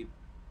especially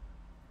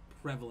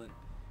prevalent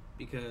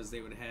because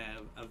they would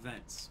have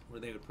events where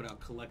they would put out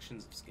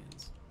collections of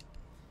skins.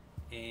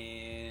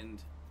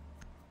 And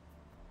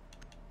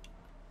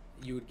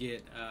you would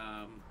get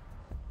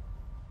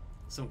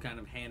some kind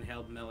of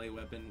handheld melee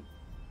weapon,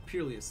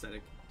 purely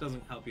aesthetic,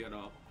 doesn't help you at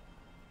all.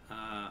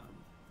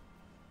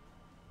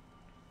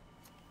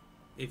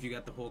 If you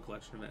got the whole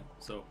collection event.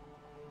 So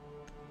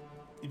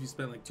if you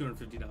spend like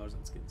 $250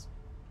 on skins.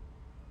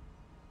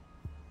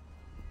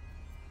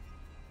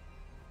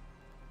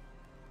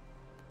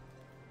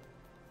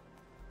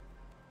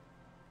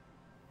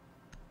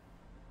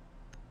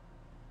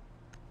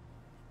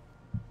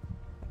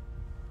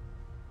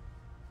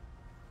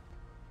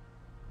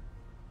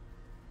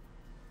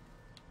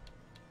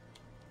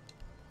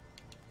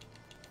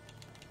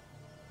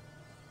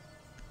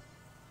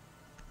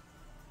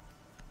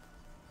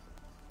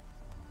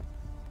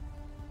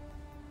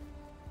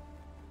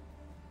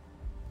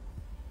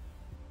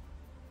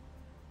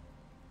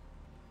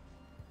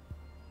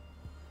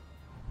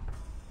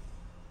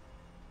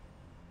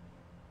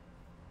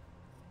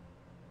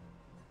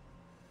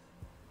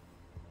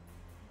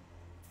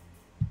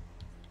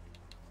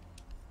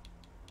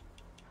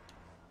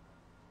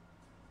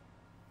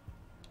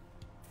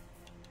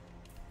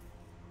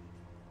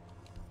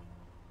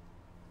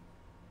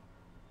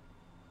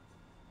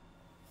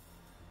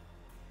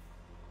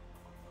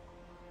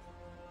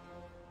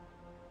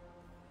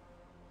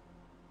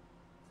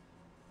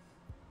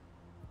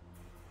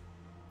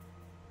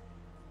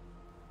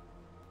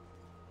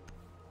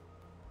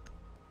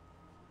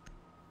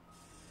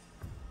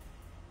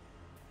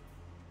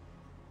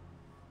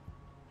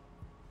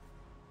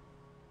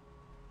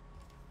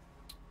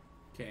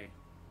 Okay.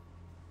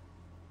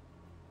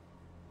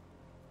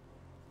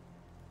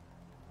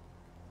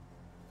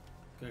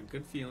 Got a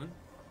good feeling.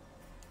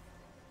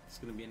 It's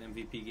gonna be an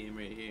MVP game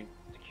right here.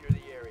 Secure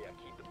the area.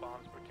 Keep the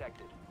bombs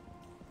protected.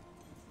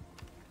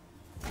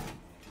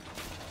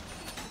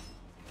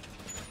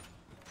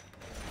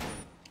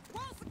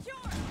 Wall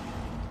secure!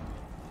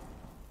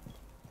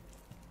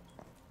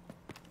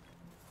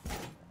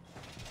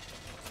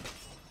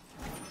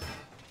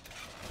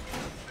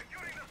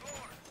 Securing the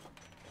floor.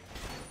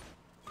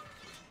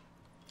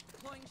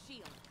 Deploying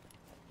shield.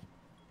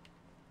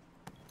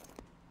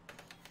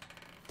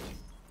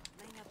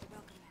 Laying out the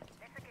welcome mat.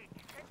 Investigate.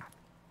 Set up.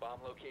 Bomb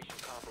location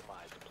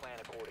compromised. Plan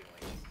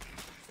accordingly.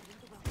 Setting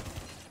the welcome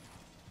mat.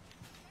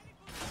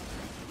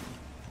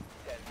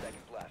 10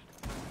 seconds left.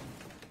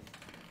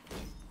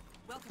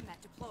 Welcome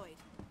mat deployed.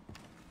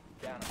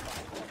 Down to 5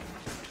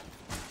 seconds.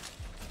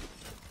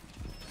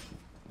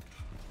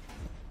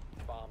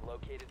 Bomb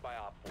located by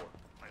Op 4.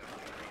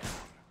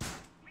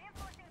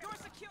 Reinforcing the Door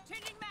secure.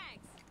 Changing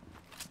mags.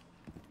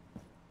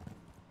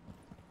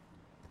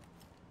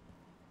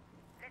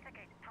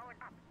 Investigate. Powered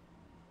up.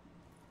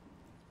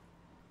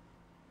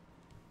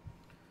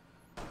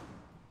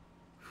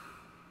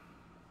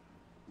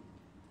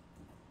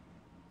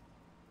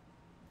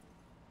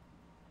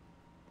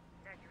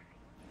 Now you see.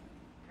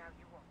 Now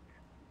you won't.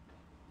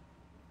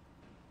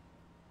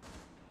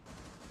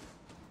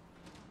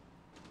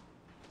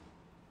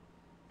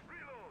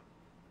 Reload.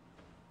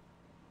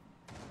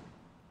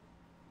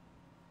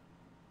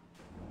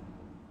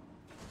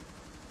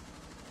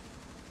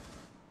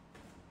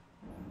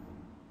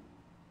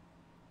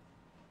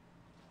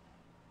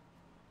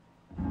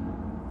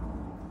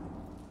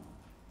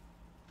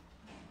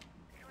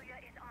 Julia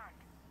is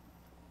armed.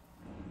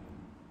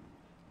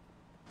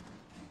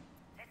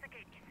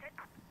 Investigate. Set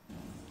up.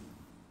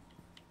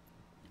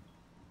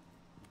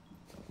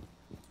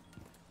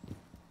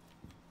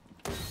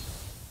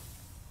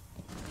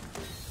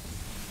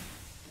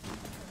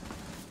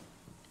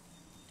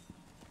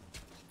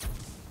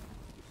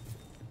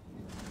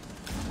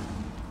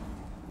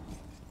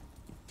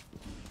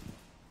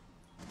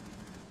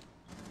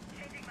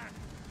 Changing map.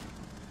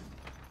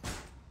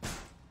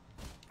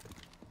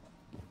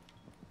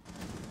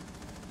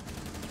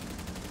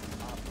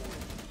 Op 4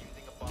 is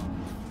defusing a bomb.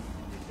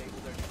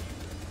 Disable their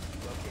diffuser.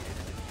 Located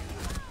a diffuser.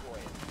 Destroy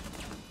it.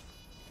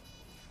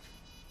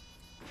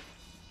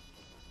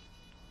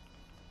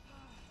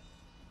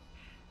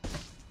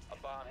 A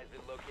bomb has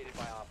been located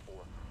by Op 4.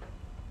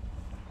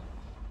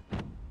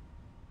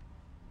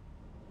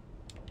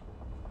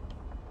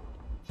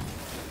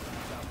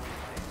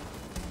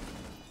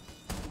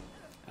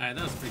 Alright,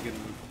 that was a pretty good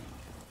move.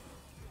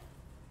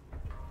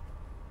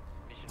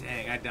 Mission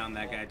Dang, I downed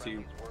that All guy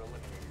too. friendlies were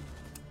eliminated.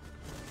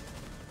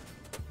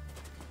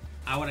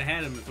 I would have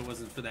had him if it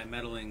wasn't for that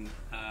meddling,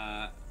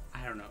 I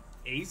don't know,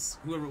 Ace?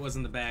 Whoever it was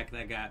in the back,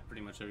 that got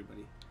pretty much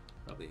everybody.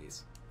 Probably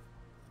Ace.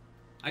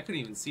 I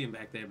couldn't even see him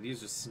back there, but he was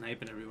just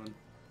sniping everyone.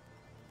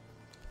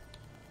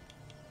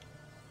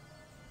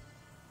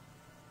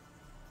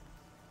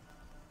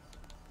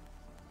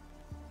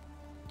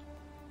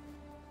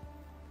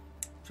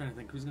 Trying to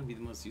think who's gonna be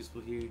the most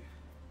useful here.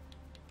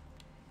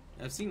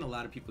 I've seen a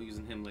lot of people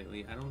using him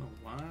lately. I don't know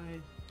why.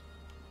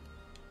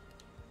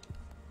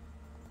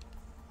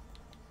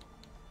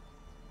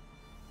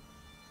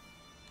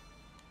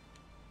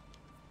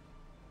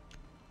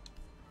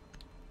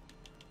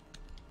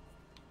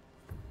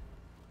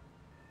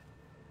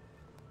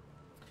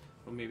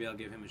 Or maybe I'll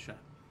give him a shot.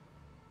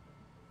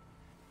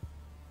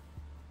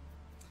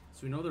 So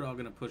we know they're all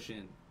gonna push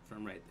in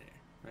from right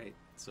there, right?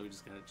 So we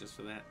just gotta adjust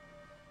for that.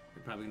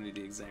 They're probably gonna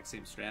do the exact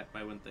same strat,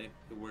 why wouldn't they?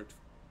 It worked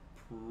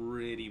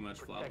pretty much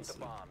Protect the flawlessly.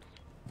 bombs.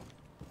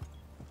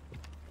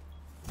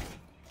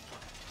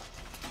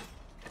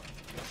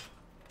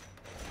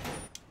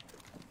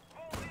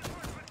 All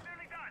reinforcements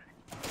nearly done.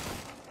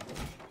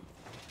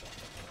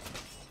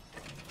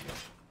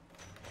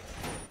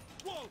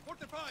 Wall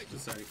fortified.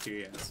 Just out of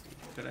curiosity.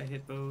 Could I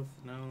hit both?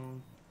 No.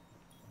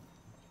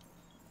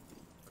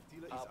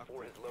 Dealer is Op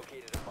 4 upgraded. has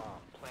located a bomb.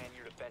 Plan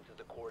your defenses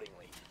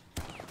accordingly.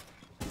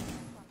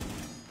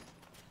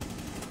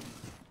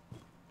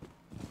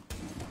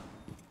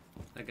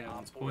 That guy Op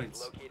wants 4 has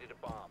points. located a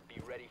bomb.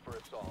 Be ready for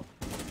assault.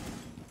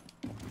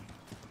 10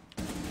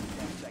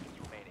 seconds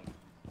remaining.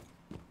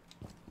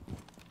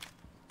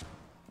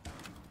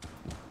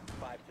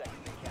 5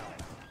 seconds and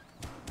counting.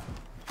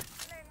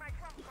 Playing my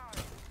trump card.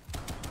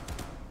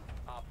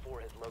 Op 4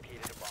 has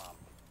located a bomb.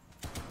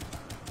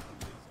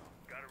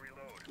 Gotta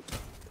reload.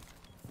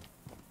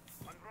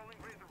 Unrolling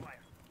razor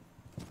wire.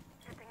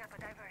 Setting up a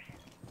diversion.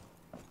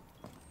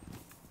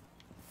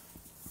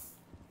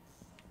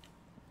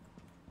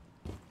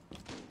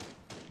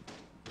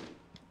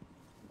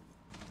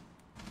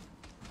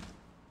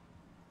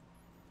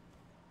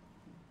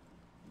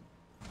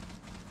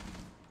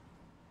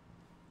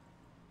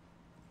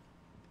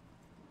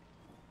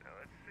 Now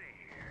let's see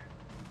here.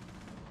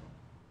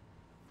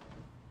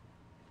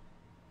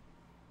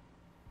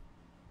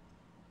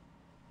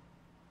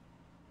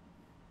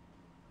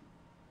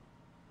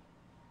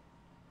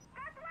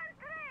 That one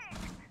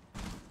trick!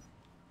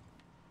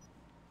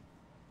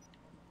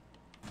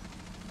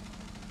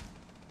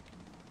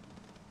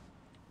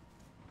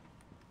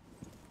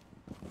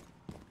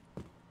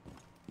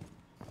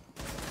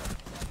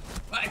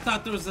 I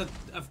thought there was a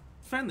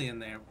friendly in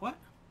there. What?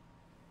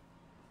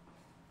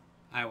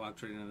 I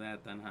walked right into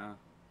that then, huh?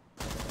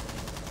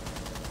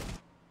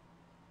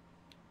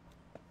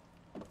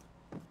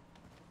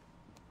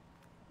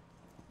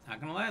 Not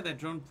gonna lie, that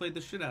drone played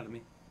the shit out of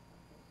me.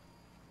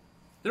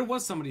 There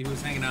was somebody who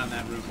was hanging out in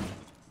that room.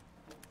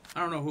 I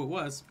don't know who it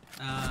was.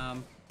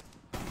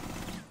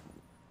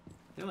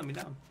 They let me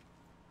down.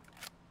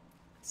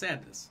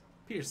 Sadness.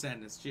 Pure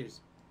sadness.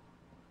 Cheers.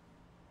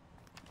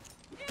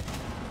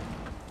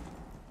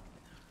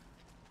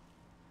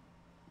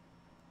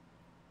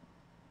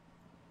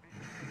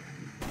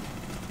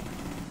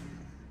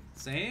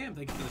 Sam,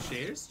 thank you for the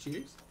shares.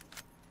 Cheers.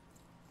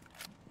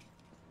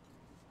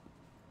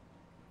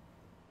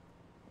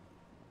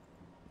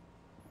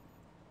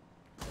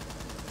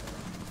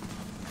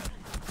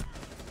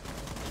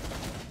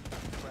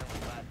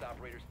 Friendly last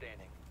operator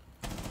standing.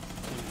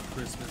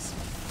 Christmas.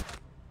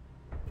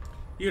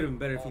 You would have been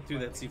better if you All threw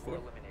that friendlies were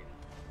C4. eliminated.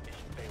 Mission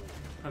failure.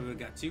 Probably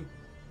would have got two.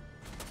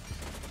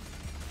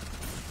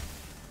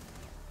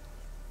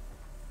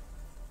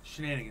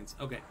 Shenanigans.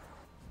 Okay.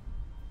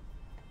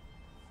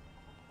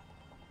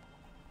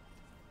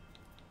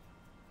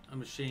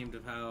 I'm ashamed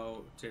of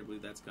how terribly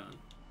that's gone.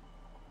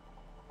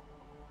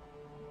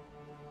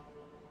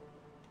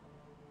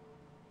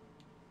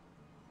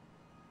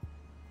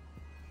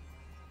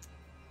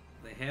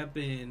 They have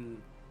been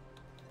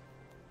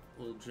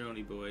little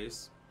Joni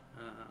boys.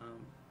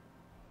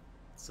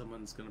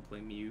 Someone's gonna play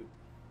mute.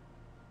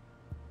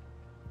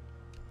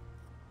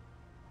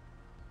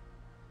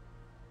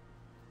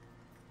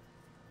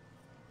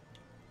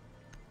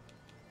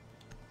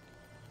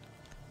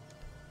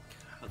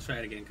 I'll try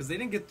it again because they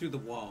didn't get through the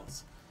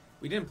walls.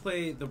 We didn't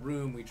play the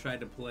room. We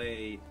tried to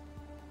play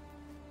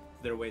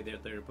their way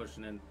that they were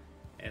pushing in,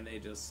 and they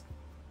just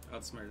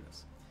outsmarted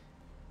us.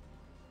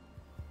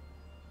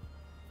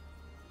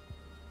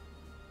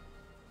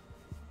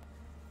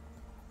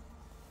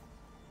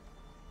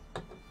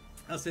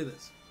 I'll say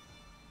this.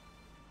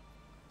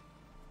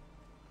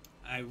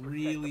 I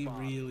really, bomb.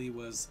 really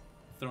was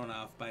thrown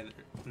off by there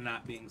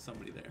not being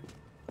somebody there.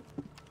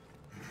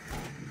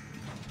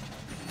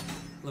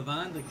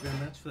 Levon, thank you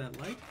very much for that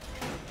like.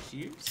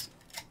 Cheers.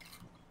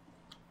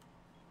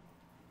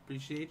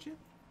 Appreciate you.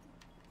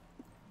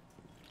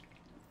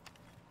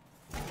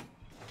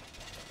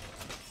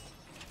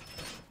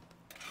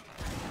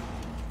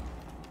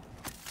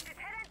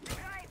 Deterrent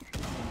deployed.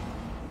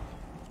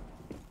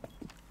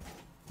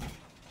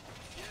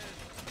 Yes,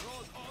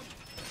 roll on.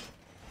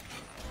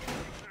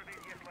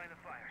 Surveillance line of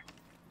fire.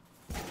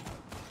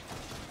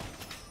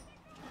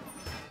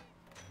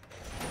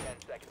 10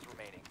 seconds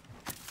remaining.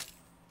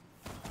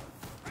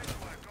 Razor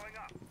wire going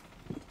up.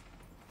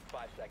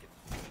 5 seconds.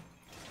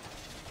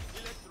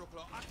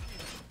 Electropro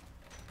active.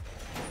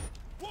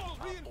 Wall Op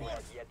 4 has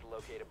reinforced. yet to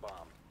locate a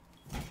bomb.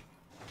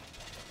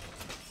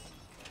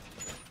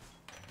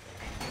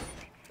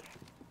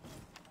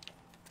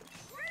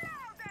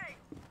 Reloading!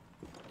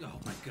 Oh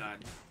my god.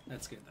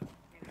 That scared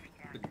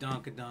the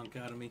donk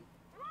out of me.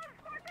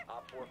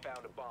 Op 4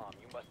 found a bomb.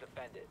 You must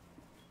defend it.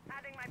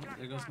 Adding my plus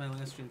There goes my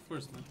last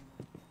reinforcement.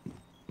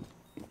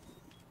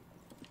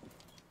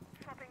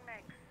 Swapping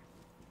mags.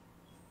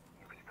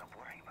 You can stop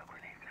worrying about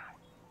grenades now.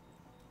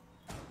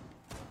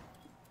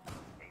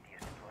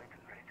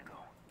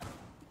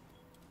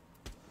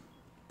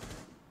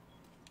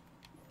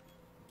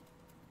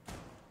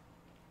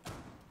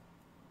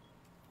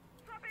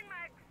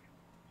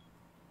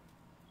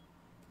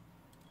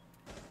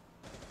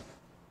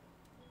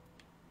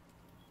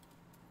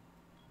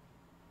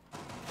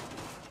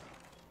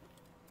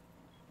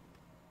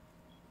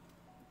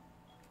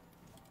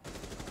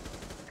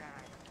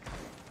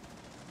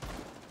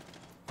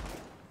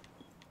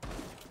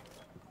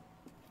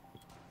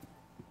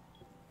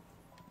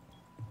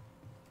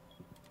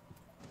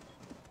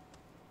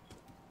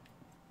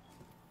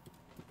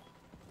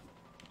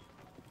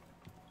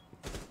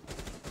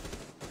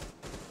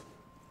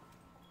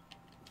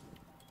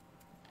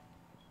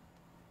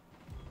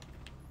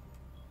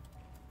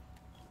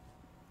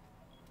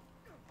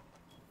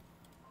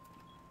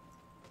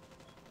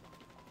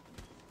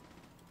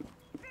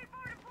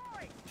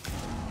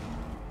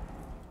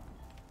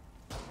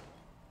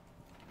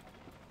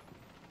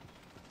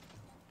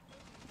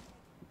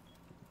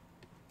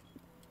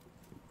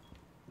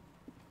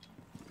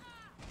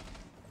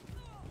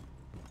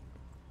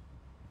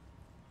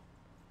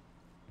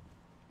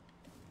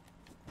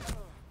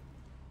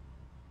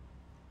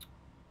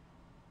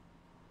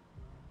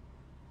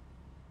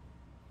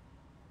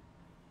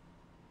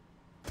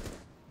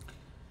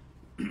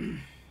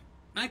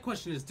 My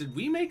question is, did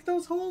we make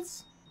those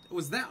holes?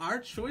 Was that our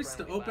choice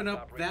to Friendly open last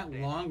up operator that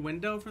standing. long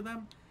window for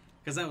them?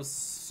 Because I was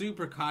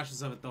super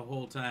cautious of it the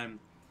whole time.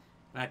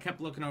 I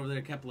kept looking over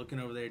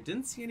there,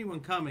 didn't see anyone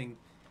coming,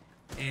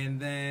 and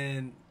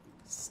then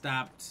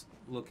stopped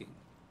looking.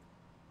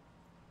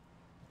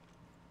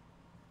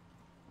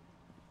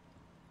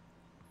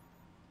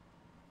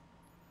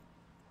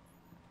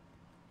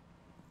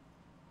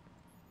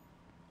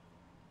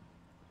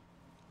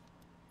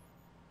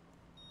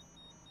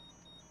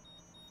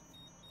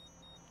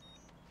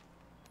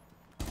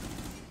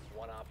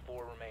 One op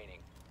 4 remaining.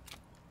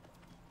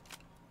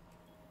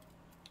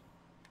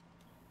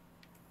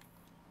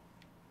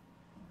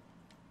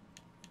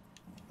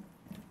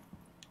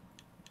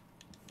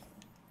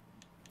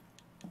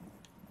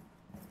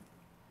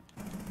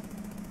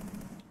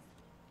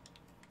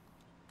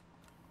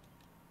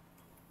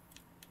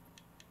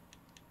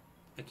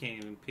 I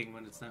can't even ping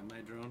when it's not my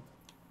drone.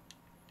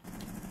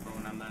 Or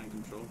when I'm not in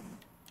control.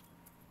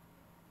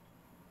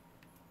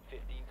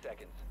 15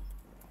 seconds.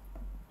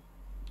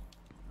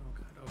 Oh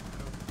god, oh god,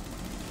 oh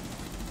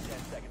god. 10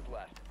 seconds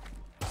left.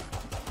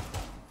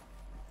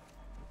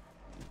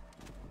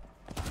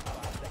 5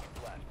 seconds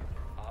left.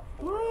 Op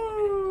 4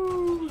 eliminated.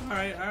 Woo!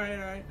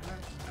 Alright.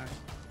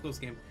 Close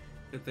game.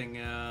 Good thing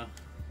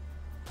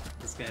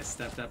this guy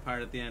stepped up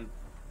hard at the end.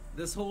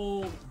 This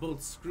hole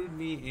both screwed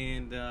me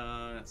and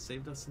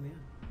saved us in the end.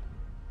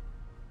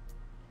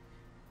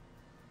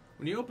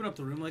 When you open up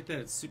the room like that,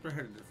 it's super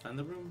hard to defend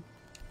the room,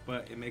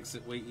 but it makes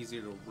it way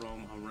easier to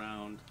roam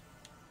around,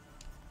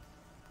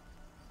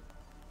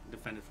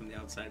 defend it from the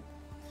outside.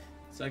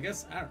 So I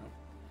guess, I don't know,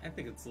 I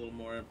think it's a little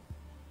more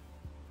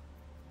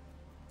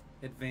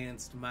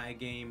advanced my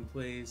game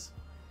plays.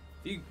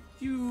 If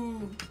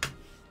you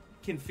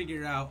can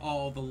figure out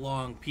all the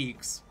long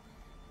peaks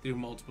through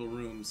multiple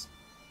rooms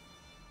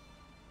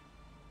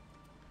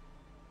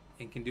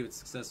and can do it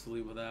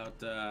successfully without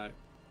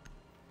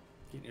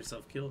getting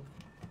yourself killed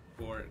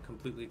or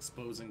completely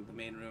exposing the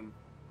main room,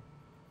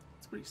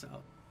 it's pretty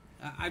solid.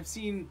 I've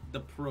seen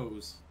the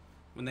pros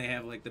when they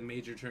have like the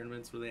major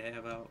tournaments where they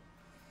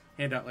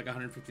hand out like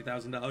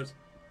 $150,000.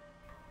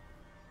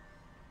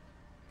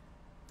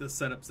 The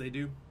setups they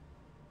do,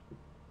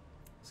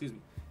 excuse me,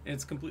 and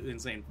it's completely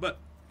insane. But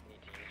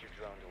Need to use your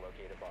drone to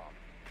locate a bomb.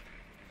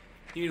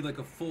 you need like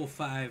a full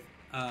 5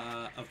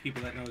 of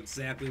people that know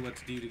exactly what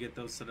to do to get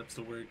those setups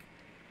to work.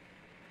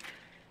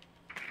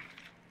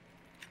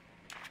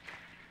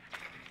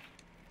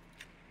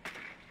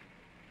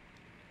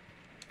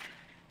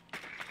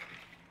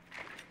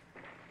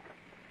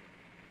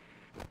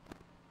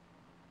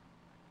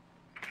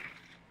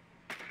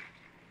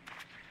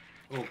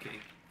 Okay,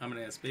 I'm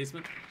gonna ask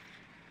basement.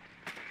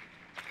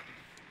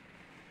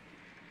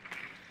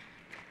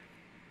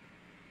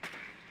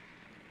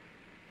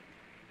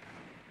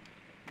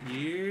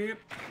 Yep.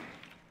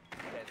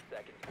 10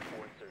 seconds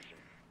before insertion.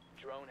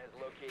 Drone has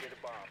located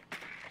a bomb.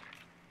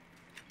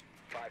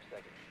 5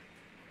 seconds.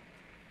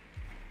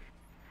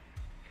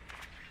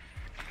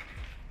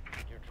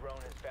 Your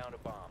drone has found a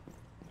bomb.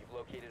 You've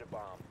located a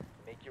bomb.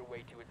 Make your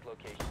way to its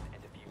location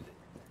and defuse it.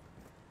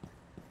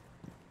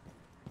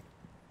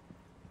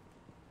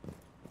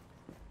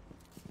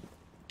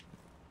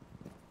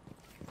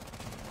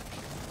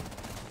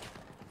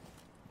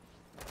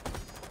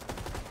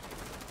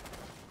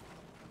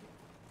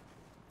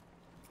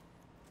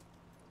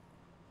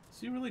 Is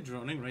he really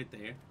droning right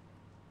there?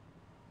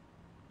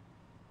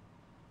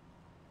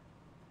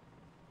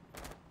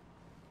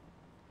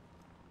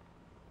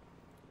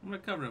 I'm gonna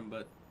cover him,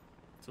 but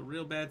it's a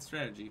real bad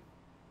strategy.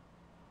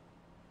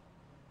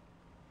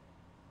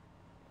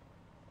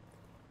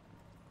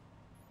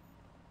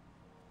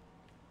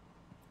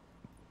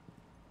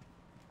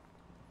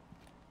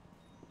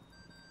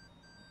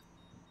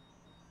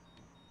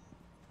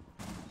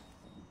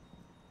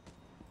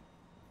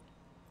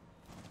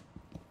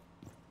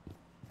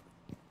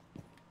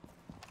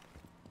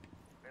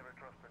 Never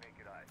trust the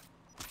naked eye.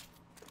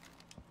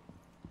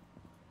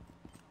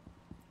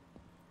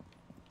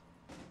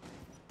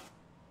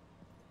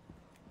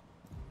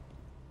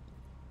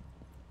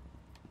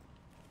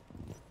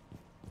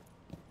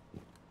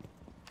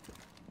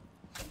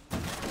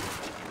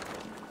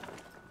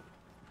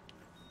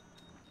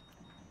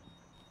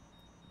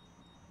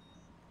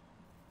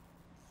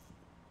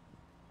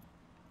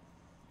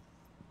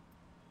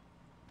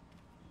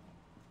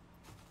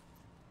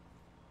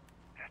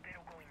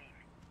 Ratero going in.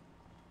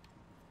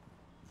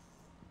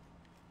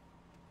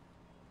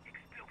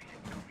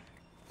 Explosion coming.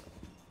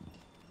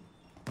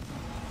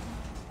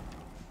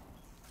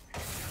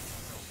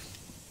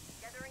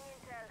 Gathering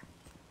intel.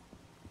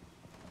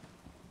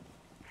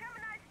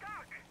 Gemini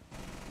Stark.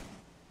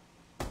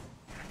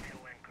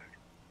 Ratero anchored.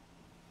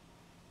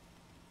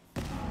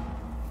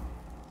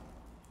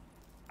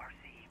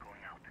 RCE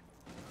going out.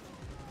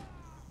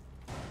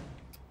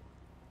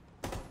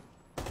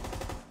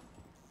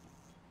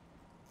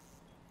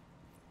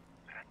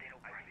 Ratero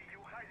I see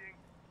you hiding.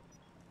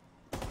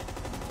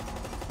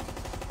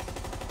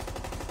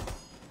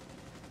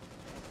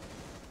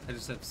 I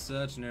just have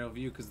such narrow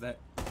view because that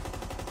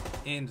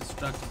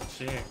Indestructible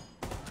chair. You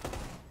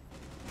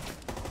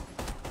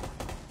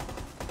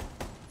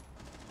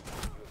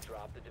have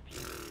dropped the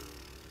diffuser.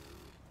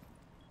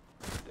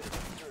 The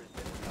diffuser has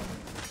been recovered.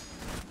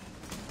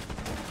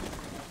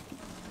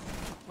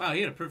 Wow,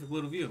 he had a perfect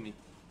little view of me.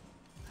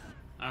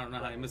 I don't know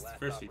how he missed the Last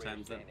first few operator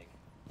times though, standing.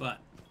 but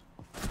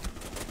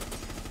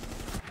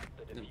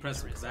The diffuser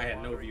impressive is because no I had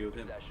no longer in view your of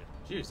him. possession.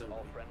 Cheers, All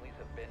everybody. friendlies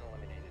have been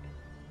eliminated.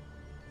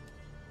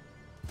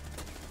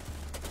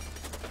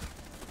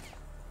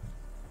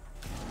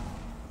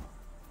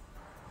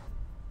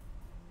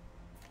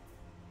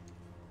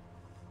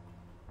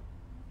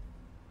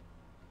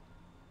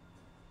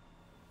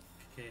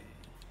 Okay.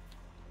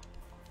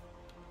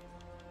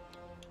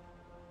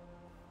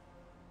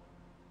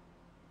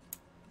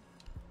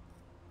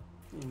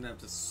 I'm gonna have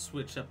to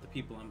switch up the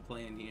people I'm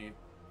playing here.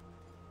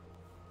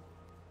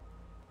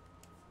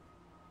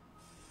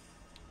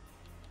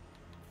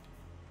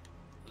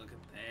 Look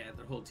at that,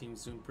 their whole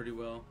team's doing pretty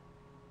well.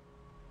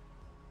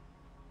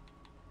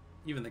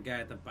 Even the guy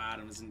at the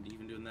bottom isn't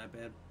even doing that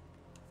bad.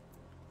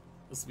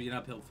 This will be an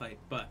uphill fight,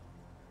 but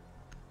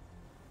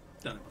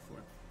done it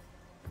before.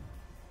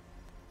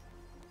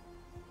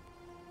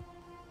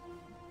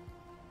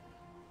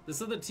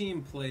 This other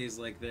team plays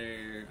like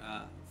their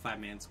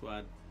five-man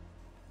squad.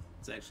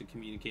 It's actually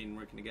communicating and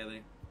working together.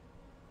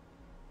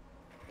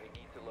 We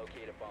need to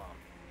locate a bomb.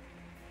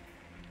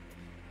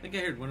 I think I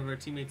heard one of our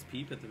teammates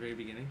peep at the very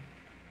beginning.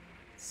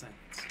 Silence.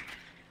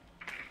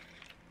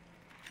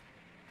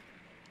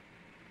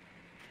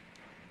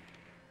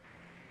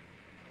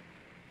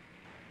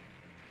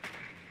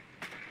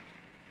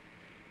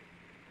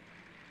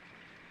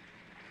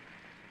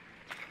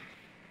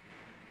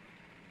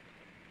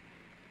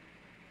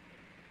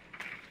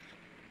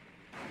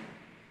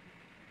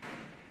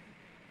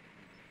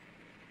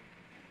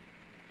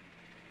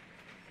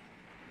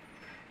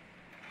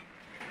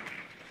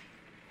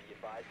 Be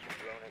advised your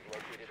drone has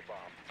located a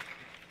bomb.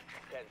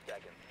 10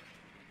 seconds.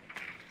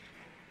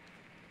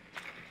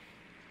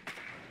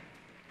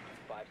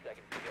 5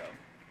 seconds to go.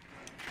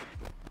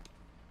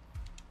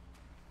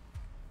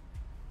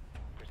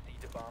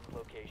 Proceed to bomb's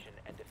location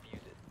and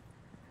defuse it.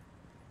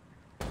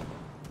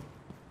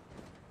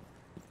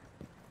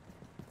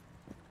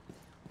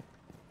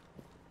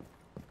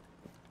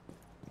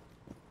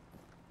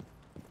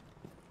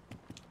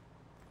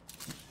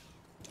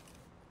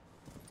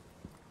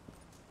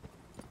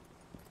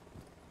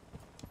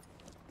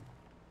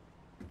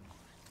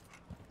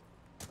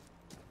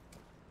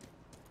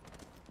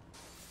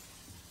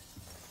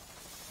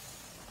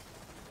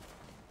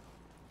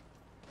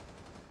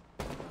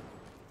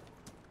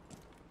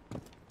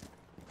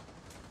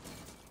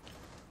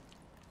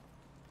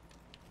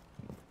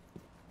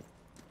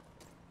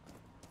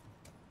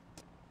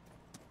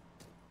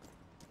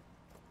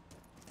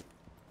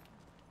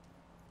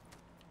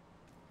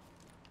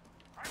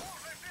 I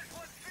won't let this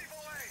one slip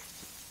away!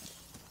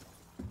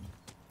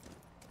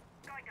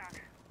 Guy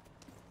dog.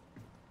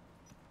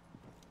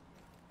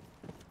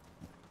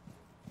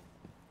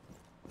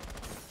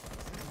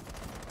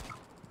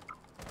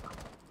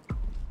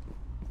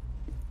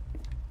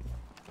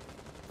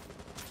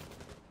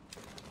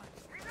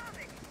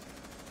 Reloading!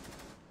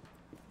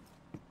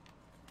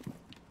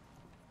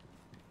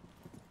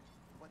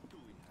 What do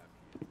we have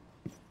here?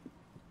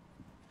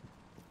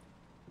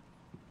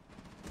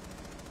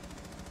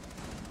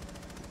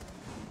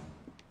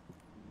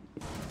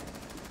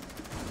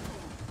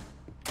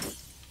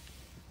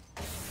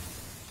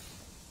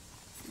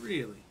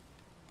 Really?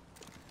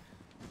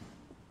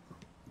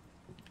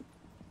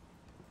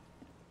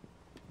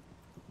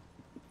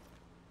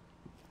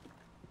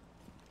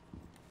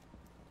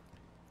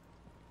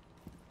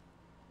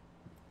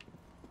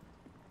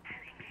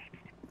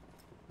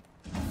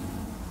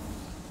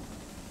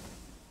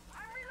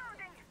 I'm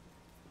reloading!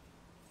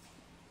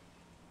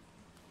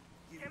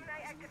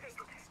 Gemini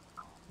activated.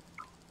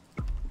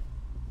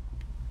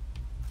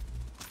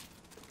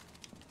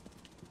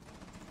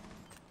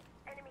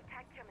 Enemy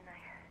tag Gemini.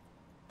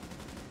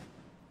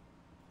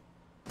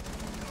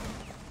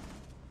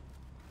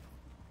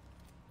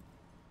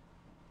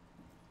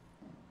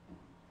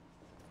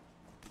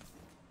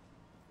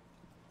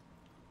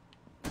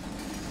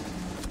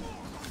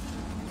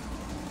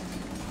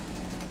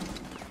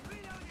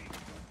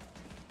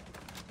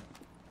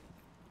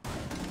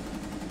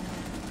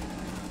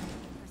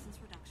 Presence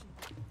reduction.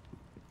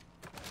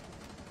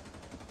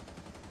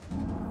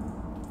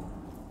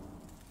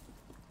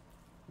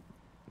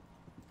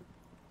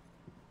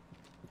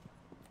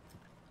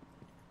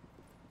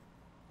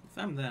 If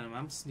I'm them,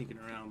 I'm sneaking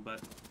around,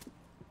 but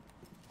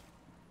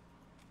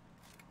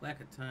lack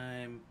of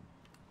time.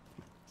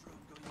 Drone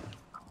going out.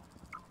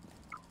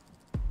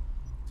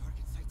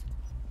 Target sighted.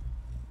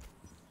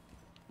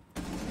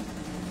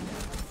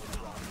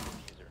 Drop the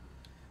diffuser.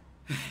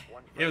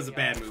 One It was a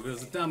friendly bad move. It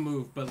was a dumb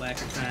move, but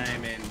lack of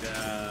time and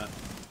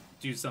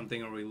do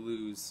something or we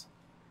lose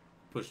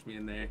pushed me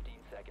in there. 15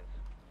 seconds.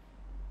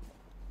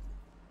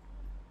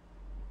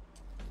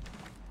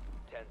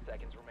 10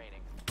 seconds remaining.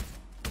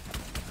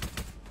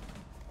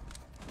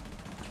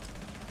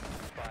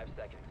 5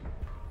 seconds.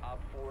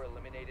 4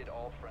 eliminated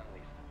all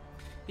friendlies.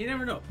 You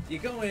never know. You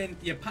go in,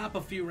 you pop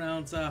a few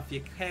rounds off,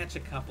 you catch a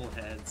couple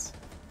heads.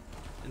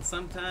 And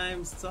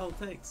sometimes it's all it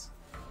takes.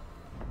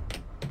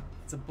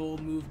 It's a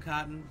bold move,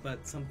 Cotton,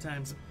 but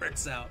sometimes it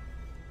works out.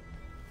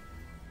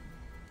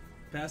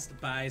 Best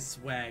Buy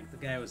swag. The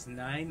guy was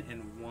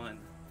 9-1.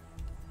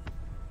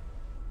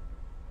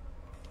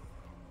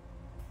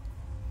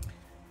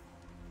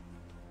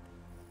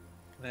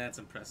 That's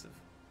impressive.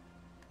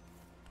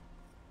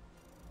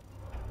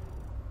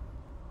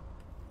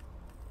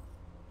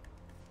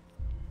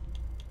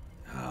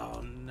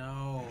 Oh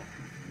no.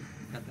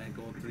 Got that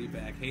gold 3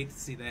 back. Hate to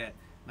see that.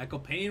 Michael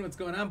Payne, what's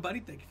going on, buddy?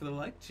 Thank you for the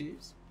like.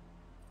 Cheers.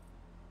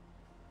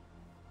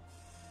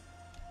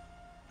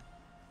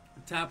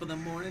 Top of the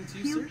morning to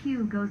you, Pew sir.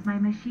 pew goes my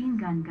machine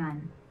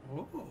gun.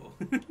 Oh.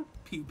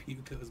 Pew pew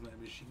goes my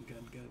machine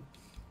gun.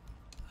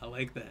 I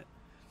like that.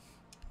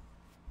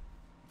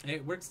 Hey,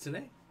 it works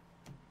today.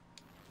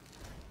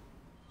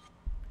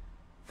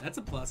 That's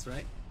a plus,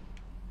 right?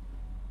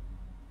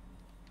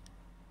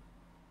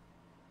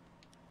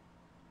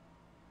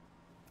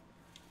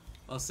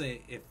 I'll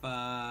say, if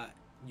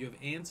you have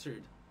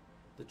answered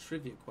the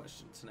trivia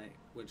question tonight,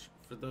 which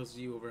for those of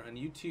you over on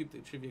YouTube, the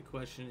trivia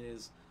question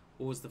is,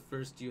 what was the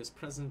first U.S.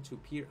 president to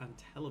appear on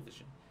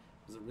television?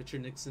 Was it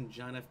Richard Nixon,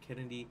 John F.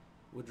 Kennedy,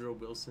 Woodrow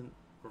Wilson,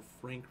 or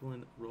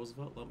Franklin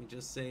Roosevelt? Let me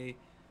just say,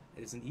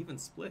 it is an even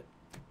split,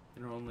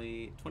 and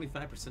only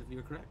 25% of you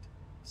are correct.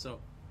 So,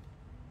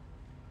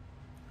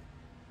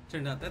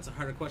 turned out that's a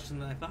harder question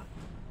than I thought.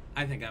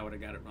 I think I would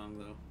have got it wrong,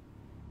 though.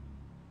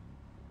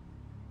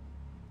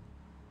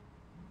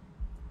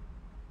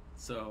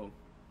 So,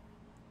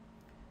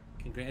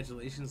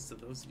 congratulations to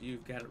those of you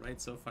who've got it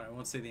right so far. I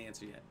won't say the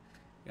answer yet.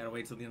 Gotta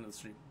wait till the end of the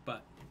stream.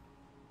 But,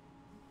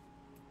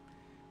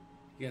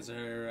 you guys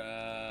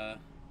are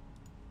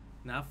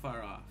not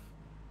far off.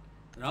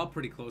 They're all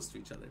pretty close to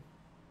each other.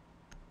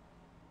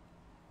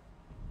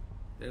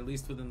 They're at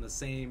least within the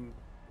same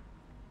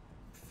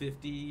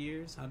 50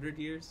 years, 100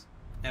 years?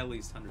 At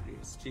least 100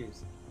 years.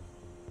 Cheers.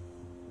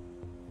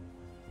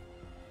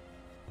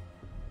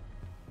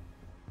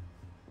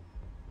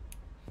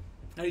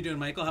 How you doing,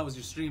 Michael? How was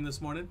your stream this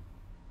morning?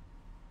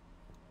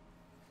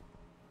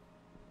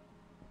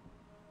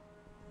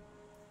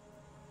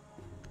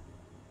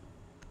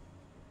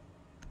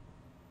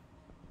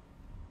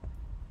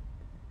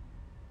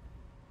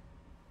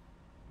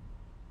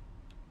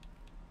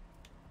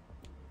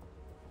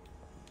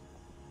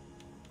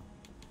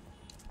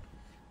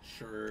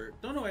 Sure.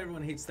 Don't know why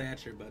everyone hates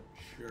Thatcher, but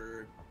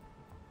sure.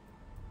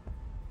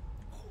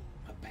 Oh,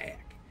 my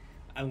back.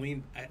 I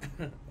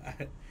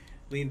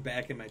leaned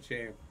back in my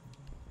chair.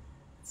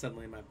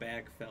 Suddenly my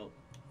back felt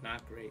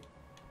not great.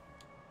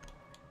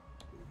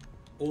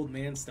 Old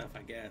man stuff,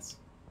 I guess.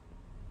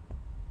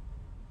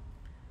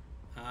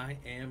 I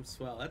am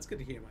swell. That's good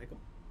to hear, Michael.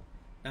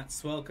 Not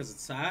swell because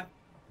it's hot?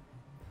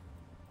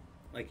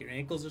 Like your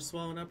ankles are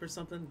swelling up or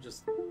something?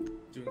 Just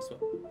doing swell.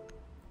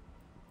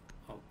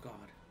 Oh, God.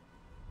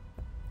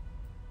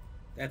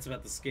 That's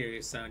about the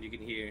scariest sound you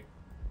can hear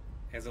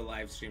as a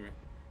live streamer.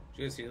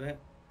 Did you guys hear that?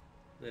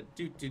 The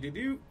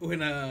do-do-do-do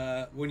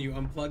when you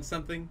unplug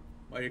something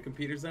while your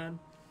computer's on.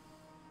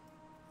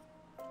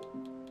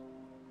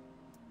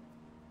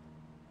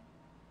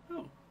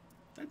 Oh,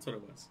 that's what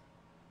it was.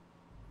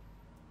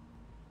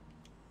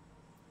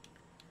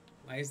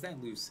 Why is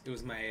that loose? It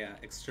was my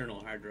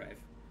external hard drive.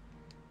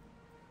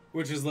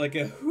 Which is like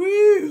a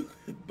whoo,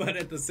 but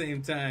at the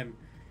same time,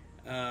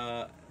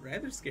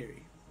 rather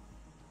scary.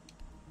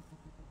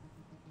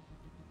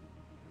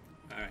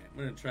 Alright, I'm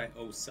gonna try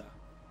OSA.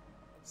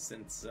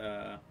 Since,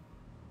 I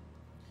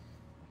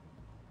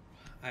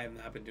have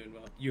not been doing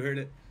well. You heard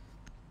it.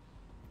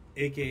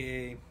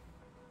 AKA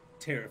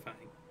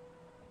terrifying.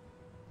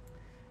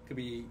 Could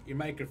be your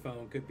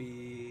microphone, could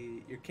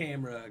be your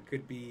camera,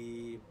 could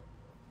be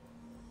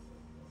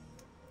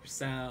your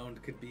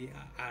sound, could be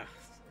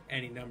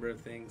any number of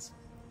things.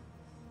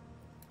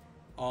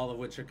 All of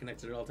which are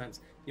connected at all times.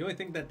 The only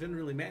thing that didn't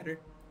really matter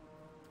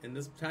in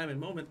this time and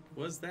moment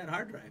was that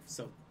hard drive.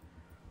 So,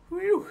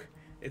 whew,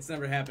 it's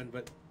never happened,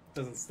 but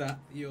doesn't stop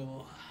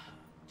your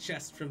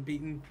chest from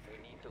beating.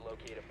 We need to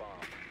locate a bomb.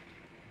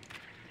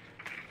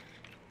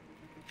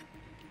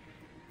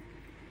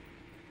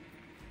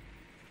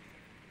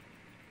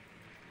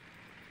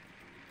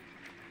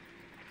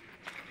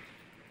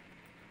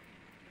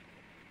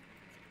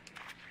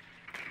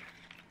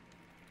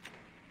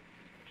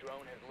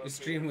 Drone has located Your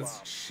stream was a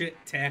bomb.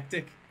 shit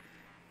tactic.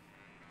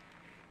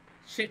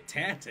 Shit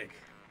tactic.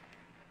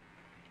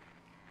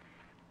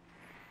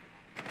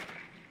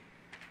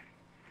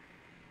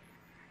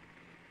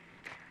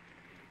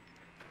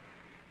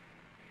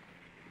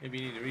 Maybe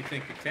you need to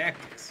rethink your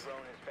tactics. Drone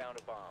has found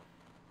a bomb.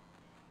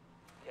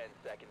 10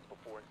 seconds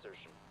before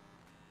insertion.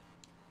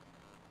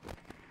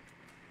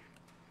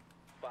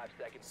 5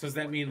 seconds. So does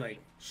that before mean like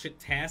insertion.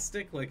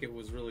 shit-tastic, like it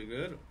was really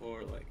good,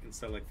 or like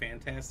instead of like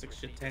fantastic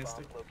Proceed to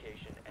shit-tastic, bomb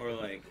location and or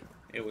defuse like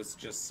it. it was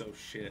just so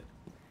shit?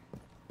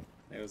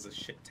 It was a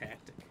shit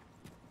tactic.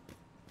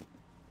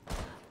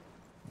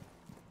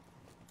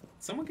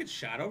 Someone get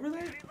shot over there?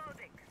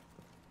 Reloading.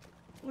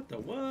 What the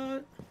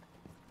what?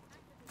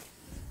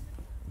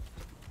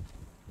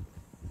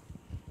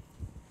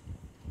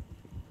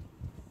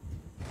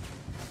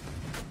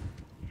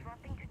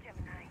 Swapping to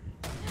Gemini.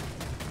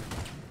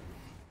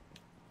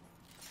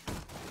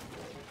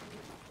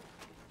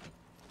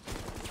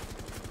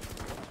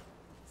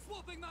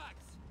 Swapping max!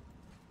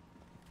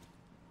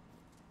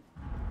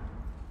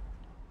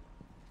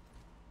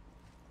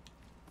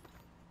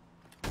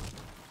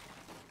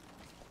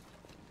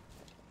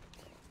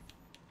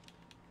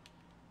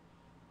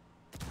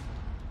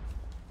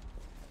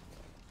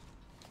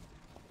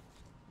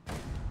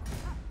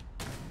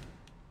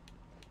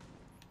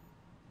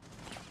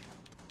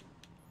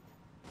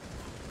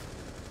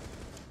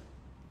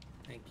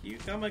 Thank you.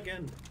 Come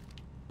again.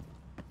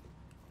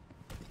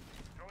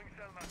 Throwing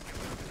Selma.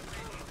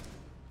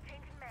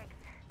 Changing mags.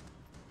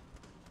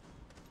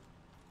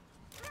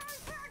 Throwing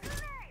frag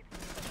grenade.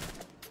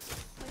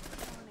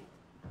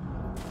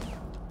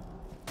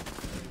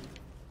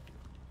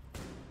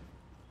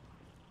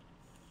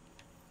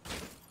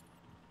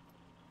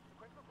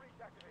 Sequential breach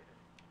activated.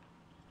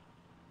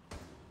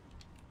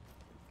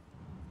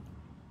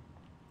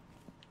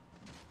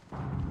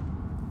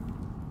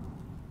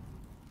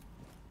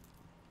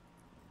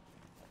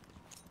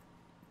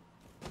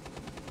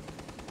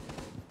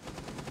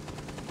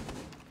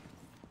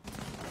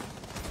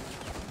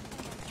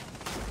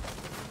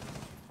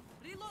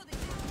 Reloading.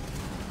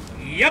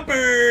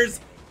 Yuppers!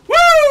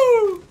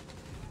 Woo!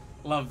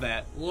 Love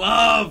that.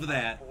 Love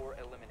that. 4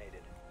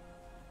 eliminated.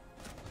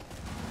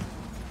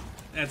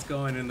 That's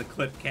going in the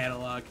clip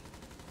catalog.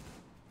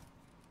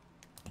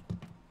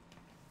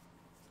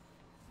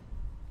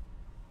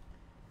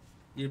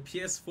 Your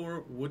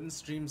PS4 wouldn't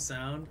stream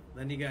sound,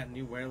 then you got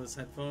new wireless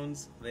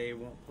headphones. They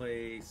won't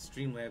play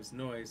Streamlabs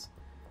noise.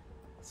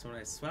 So when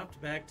I swapped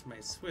back to my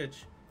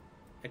Switch,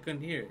 I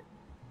couldn't hear it.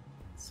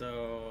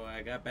 So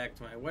I got back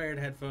to my wired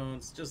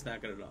headphones, just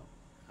not good at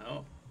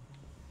all.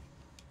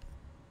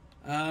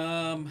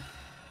 Oh.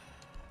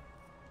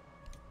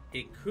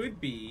 It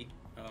could be.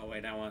 Oh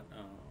wait, I want.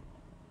 Oh.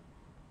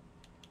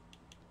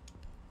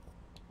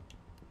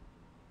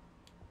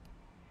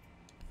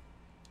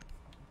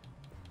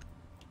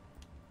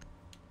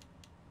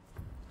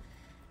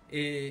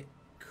 It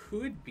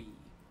could be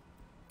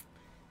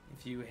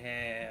if you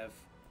have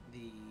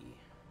the.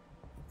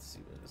 Let's see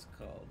what it's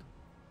called.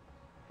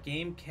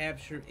 Game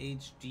Capture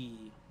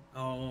HD.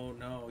 Oh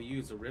no,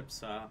 use a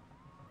ripsaw.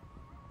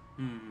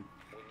 We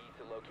need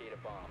to locate a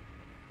bomb.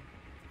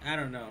 I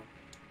don't know.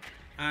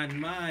 On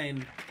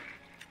mine,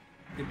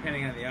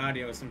 depending on the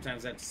audio,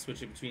 sometimes I have to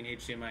switch it between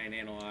HDMI and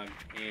analog,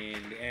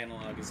 and the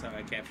analog is how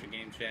I capture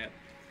game chat.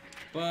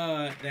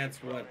 But that's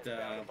Drone what has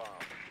found a bomb.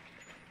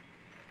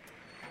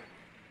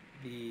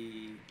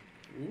 the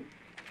ooh,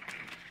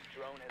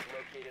 Drone has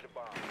located a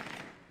bomb.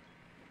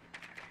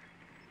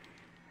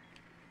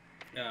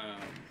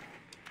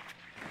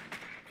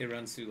 it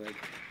runs through like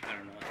I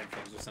don't know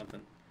headphones or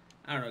something.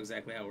 I don't know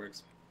exactly how it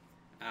works.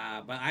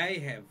 But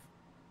I have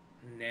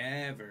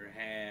never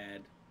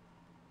had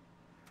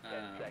 10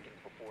 seconds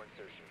before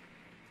insertion.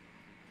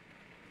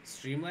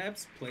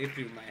 Streamlabs play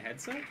through my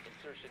headset.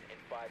 Insertion in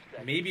 5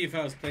 seconds. Maybe if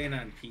I was playing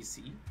on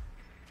PC,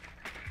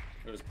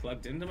 it was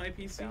plugged into my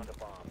PC, Found a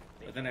bomb.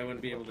 but then I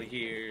wouldn't be able to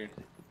hear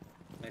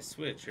my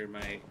Switch or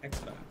my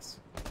Xbox.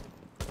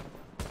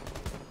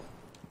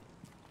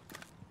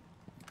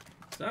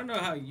 So I don't know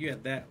how you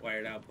had that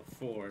wired out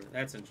before.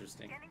 That's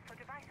interesting. Scanning for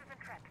devices and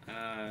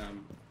traps.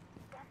 Um,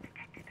 Bomb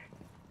detected.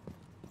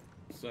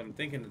 so I'm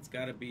thinking it's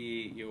got to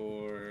be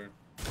your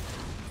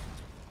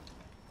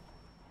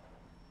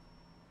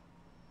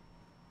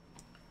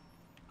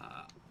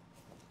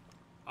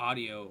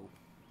audio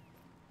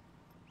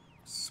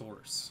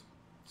source,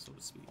 so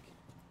to speak.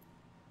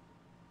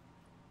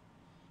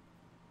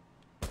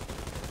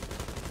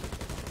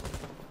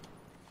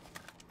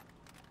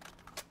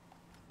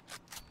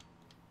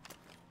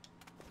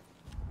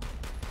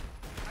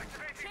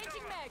 Activating Changing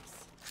Selma. mags.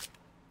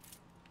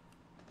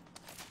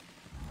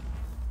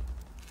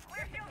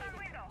 Clear shield on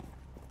window.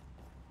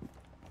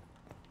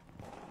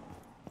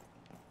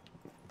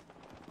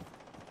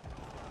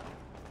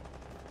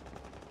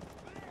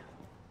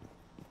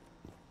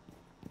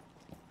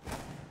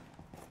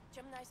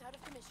 Gemini's out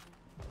of commission.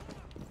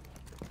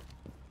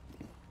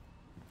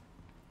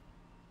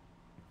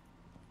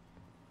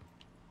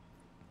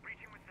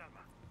 Breaching with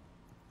Selma.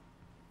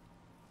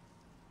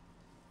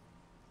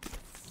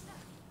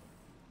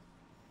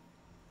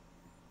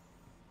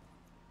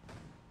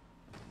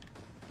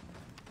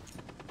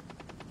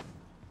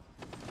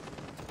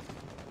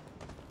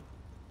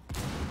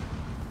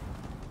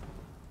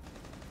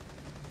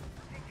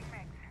 Changing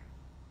mags.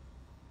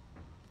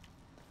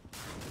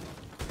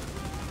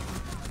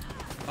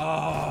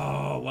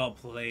 Oh, well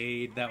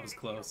played. That was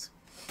close.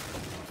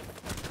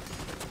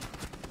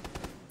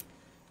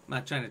 I'm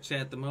not trying to chat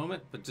at the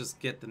moment, but just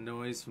get the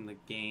noise from the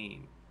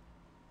game.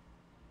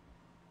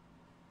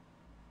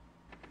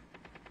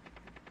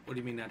 What do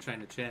you mean not trying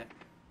to chat?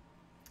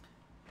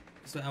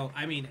 So,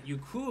 I mean, you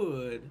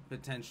could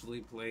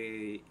potentially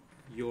play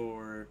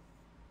your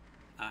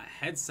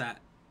headset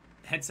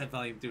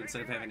volume through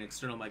instead of having an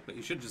external mic, but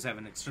you should just have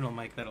an external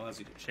mic that allows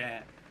you to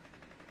chat.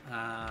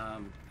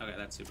 Okay,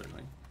 that's super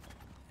annoying.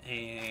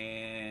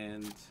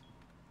 And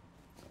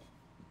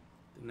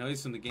the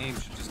noise from the game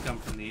should just come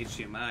from the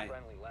HDMI.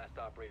 Friendly, last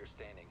operator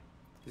standing.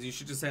 Because you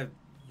should just have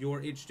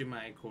your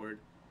HDMI cord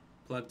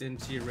plugged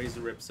into your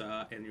Razer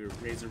Ripsaw and your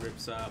Razer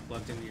Ripsaw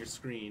plugged into your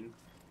screen,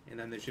 and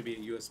then there should be a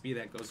USB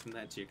that goes from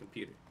that to your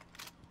computer.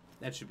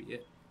 That should be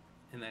it.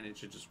 And then it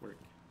should just work.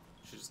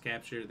 It should just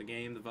capture the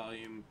game, the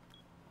volume,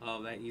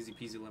 all that easy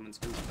peasy lemon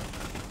squeezy.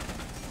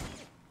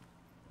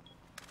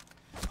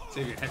 So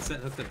if your headset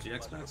hooked up to your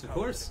Xbox, of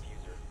course.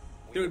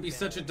 There would be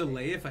such a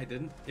delay if I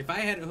didn't. If I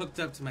had it hooked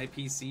up to my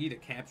PC to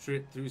capture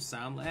it through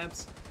Sound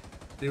Labs,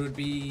 there would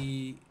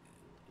be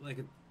like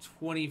a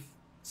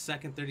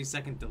 20-second,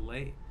 30-second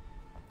delay.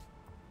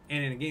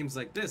 And in games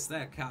like this,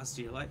 that costs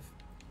you your life.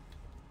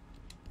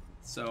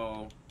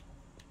 So,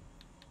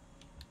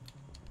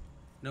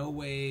 no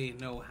way,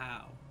 no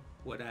how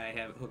would I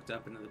have it hooked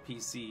up into the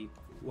PC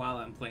while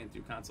I'm playing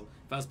through console.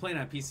 If I was playing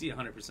on PC,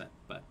 100%,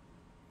 but...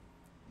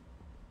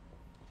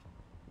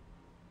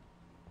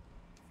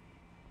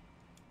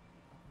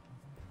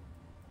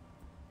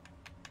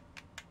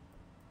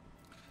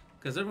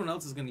 Because everyone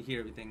else is going to hear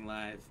everything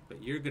live,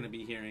 but you're going to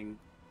be hearing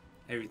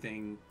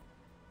everything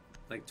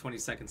like 20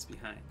 seconds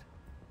behind.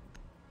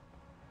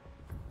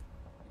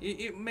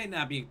 It may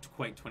not be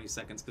quite 20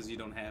 seconds because you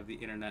don't have the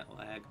internet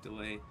lag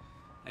delay,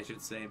 I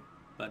should say,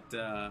 but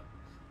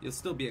you'll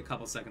still be a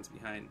couple seconds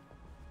behind.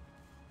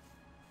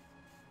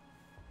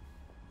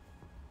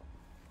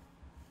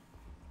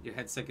 Your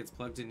headset gets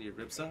plugged into your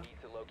Ripsaw?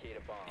 Need to locate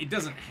a bomb. It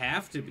doesn't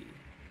have to be.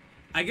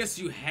 I guess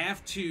you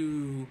have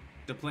to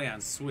play on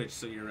Switch,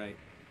 so you're right.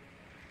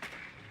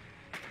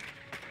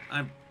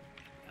 On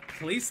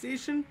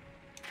PlayStation,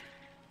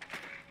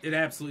 it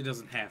absolutely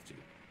doesn't have to.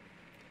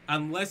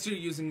 Unless you're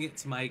using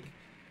its mic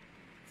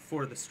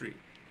for the stream.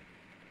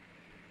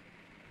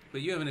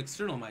 But you have an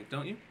external mic,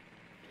 don't you?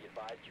 Be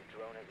advised your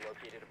drone has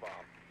located a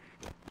bomb.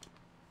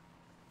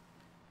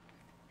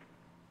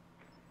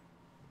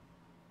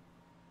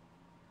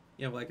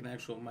 You have like an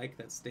actual mic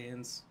that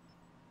stands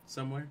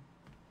somewhere?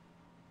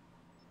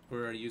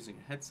 Or are you using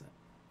a headset?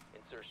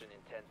 Insertion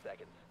in 10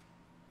 seconds.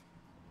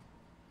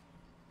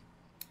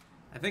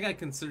 I think I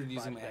considered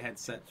using 5 my seconds.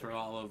 headset for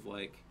all of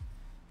like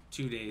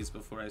 2 days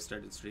before I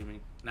started streaming.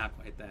 Not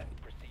quite that.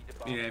 Proceed to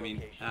bomb You know what I mean?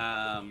 location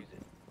and defuse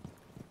it.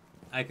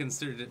 I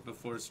considered it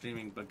before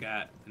streaming, but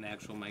got an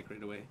actual mic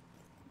right away.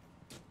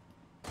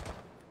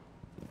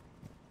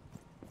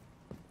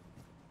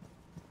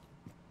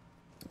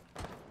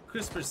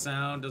 Crisper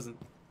sound doesn't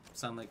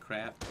sound like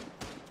crap.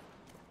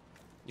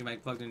 Your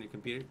mic plugged in your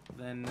computer?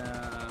 Then,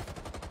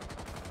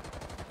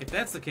 if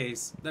that's the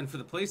case, then for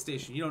the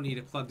PlayStation, you don't need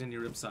it plugged in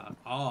your Ripsaw.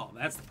 Oh,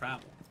 that's the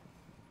problem.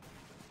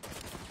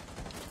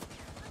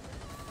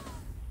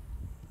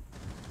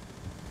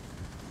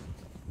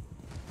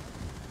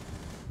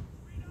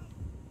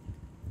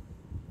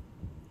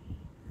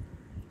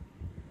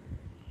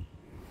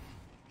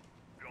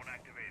 Drone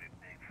activated.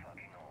 Big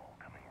fucking hole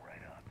coming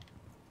right up.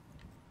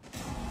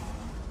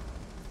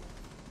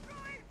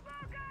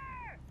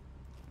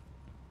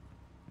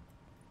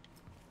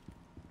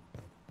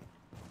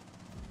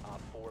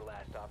 Op 4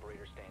 last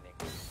operator standing.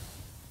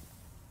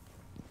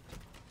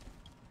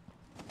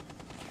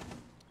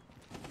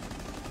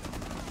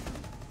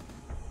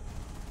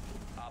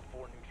 Op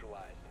 4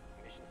 neutralized.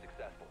 Mission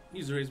successful.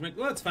 Use a Razer mic.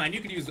 Well, that's fine.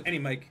 You could use any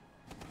mic,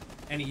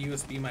 any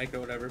USB mic or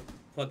whatever,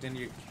 plugged into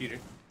your computer.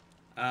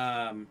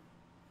 I'm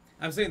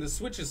saying the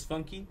Switch is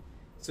funky,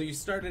 so you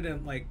started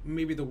in like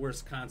maybe the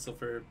worst console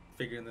for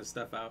figuring this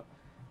stuff out.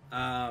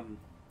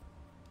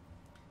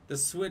 The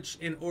Switch,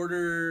 in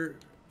order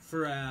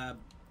for a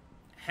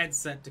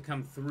headset to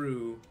come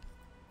through,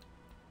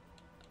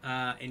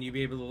 and you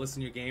be able to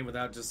listen to your game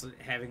without just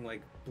having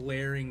like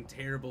blaring,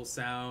 terrible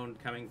sound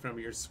coming from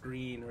your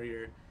screen or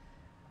your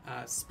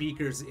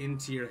speakers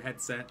into your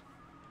headset.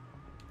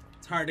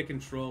 It's hard to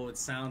control. It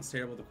sounds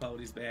terrible. The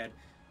quality's bad.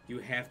 You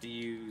have to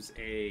use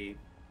a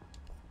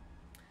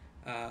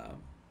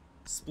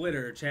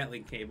splitter or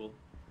chat-link cable,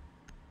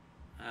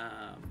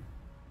 and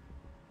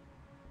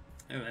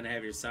then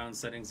have your sound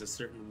settings a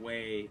certain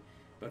way.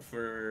 But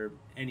for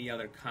any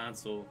other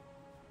console,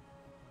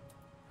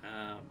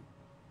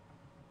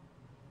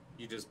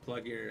 you just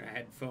plug your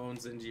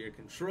headphones into your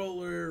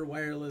controller,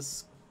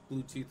 wireless,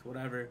 Bluetooth,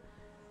 whatever.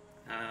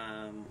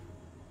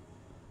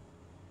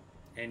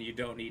 And you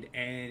don't need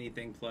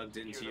anything plugged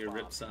into your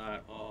Ripsaw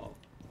at all.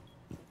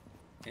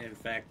 And in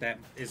fact, that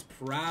is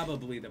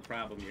probably the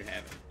problem you're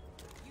having.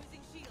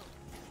 Using shield.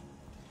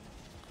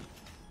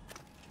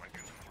 My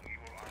beautiful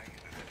evil eye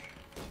is ready.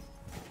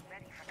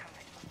 Ready for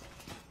combat.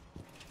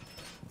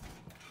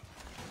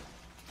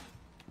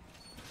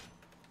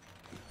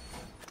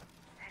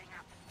 Heading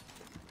up.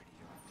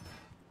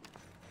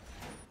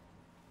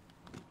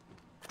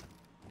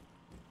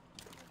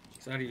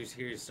 So how do you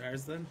hear your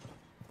stars then?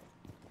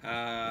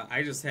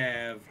 I just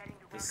have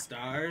the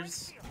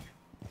stars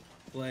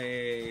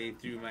play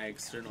through my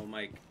external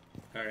mic.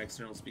 Or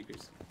external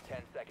speakers.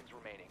 10 seconds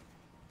remaining.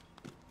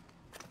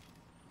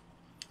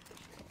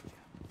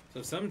 So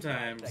 5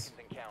 sometimes seconds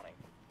and counting.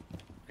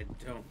 I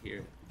don't hear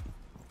it.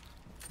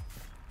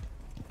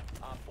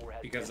 Op 4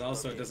 has Because yet to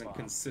also it locate a doesn't bomb.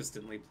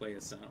 consistently play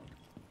a sound.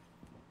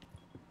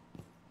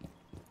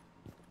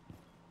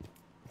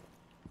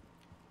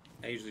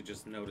 I usually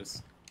just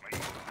notice.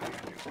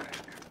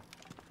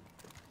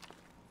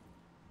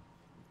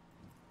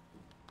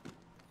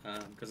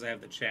 Because I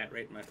have the chat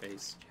right in my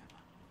face.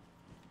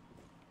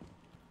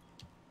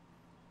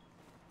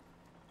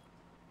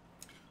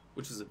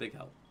 Which is a big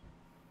help.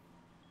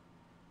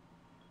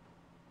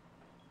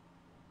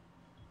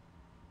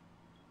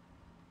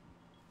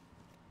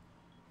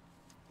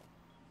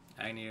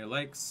 I need your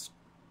likes,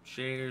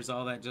 shares,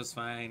 all that just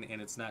fine,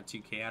 and it's not too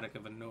chaotic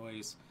of a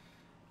noise.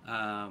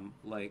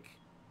 Like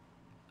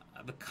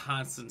the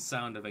constant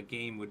sound of a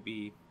game would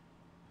be.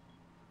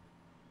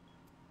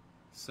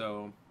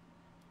 So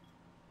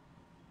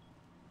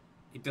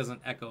it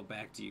doesn't echo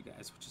back to you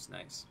guys, which is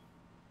nice.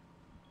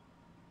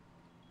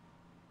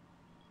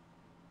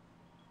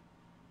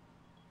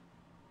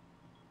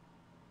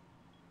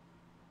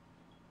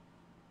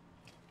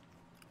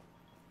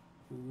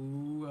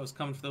 Ooh, I was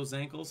coming for those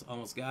ankles.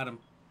 Almost got him.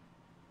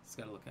 Just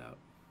gotta look out.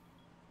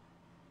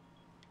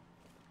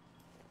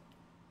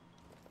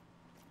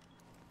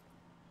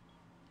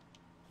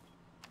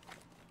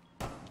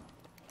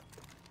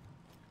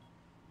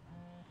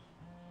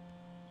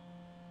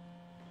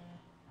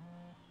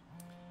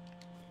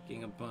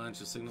 Getting a bunch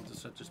of signal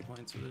disruptors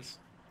points for this.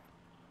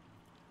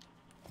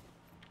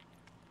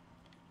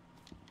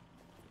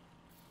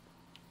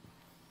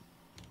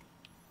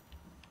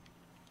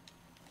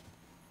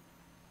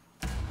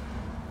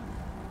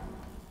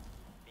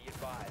 Be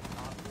advised,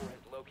 Op 4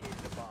 has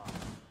located a bomb.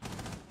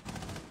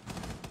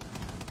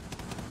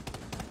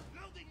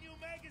 Loading new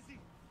magazine.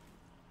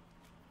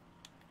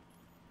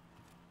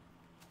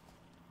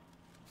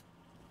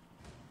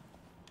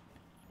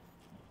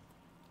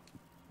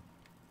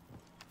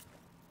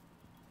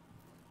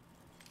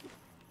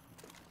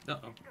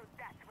 Uh-oh. So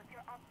that's what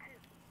you're up to.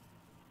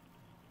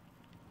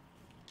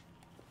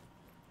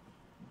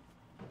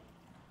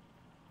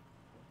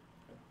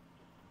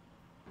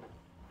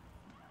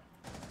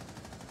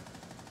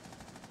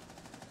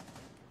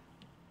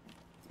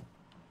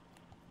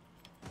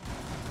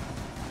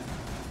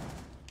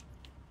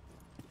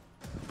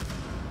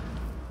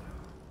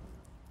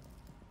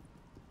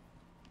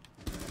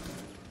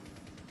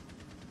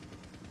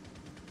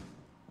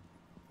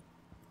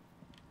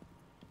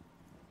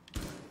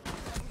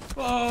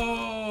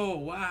 Oh,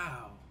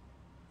 wow.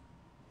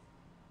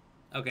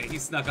 Okay, he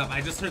snuck up. I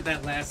just heard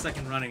that last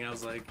second running. I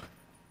was like,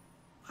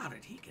 how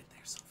did he get there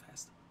so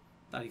fast?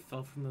 Thought he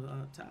fell from the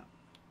top.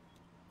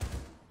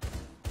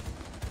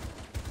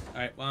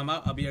 Alright, well, I'm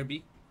out. I'll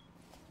BRB.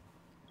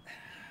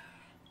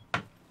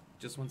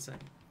 Just 1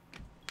 second.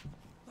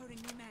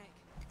 Loading new mag.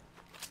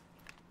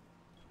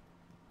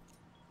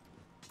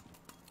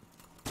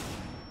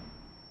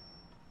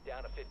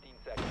 Down to 15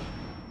 seconds.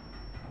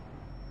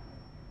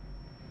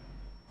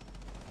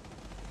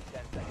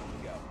 10 seconds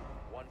to go.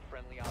 One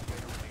friendly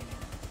operator remaining.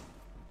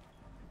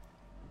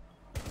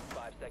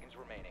 5 seconds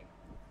remaining.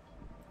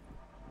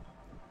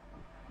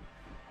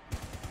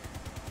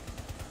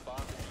 Bomb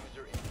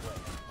diffuser in place.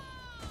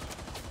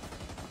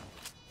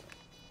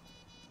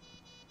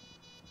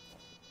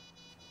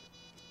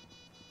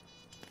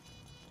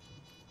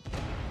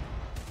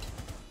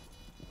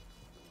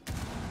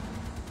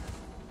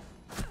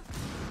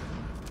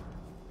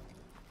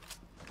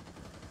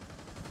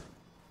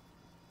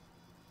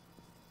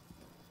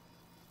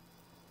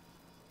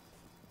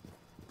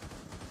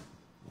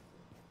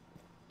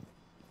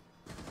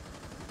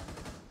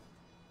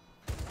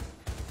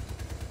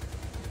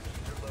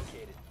 Diffuser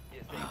located.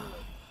 Disable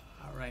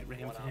it. Alright,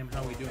 ran for him.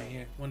 How are we doing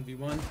here?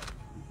 1v1?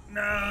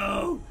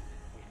 No!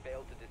 We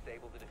failed to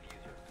disable the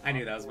diffuser. I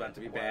knew that was about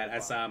to be bad. I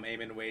saw him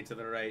aiming way to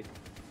the right.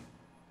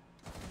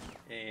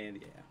 And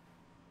yeah.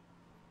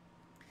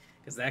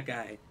 Because that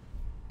guy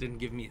didn't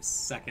give me a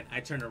second. I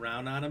turned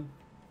around on him.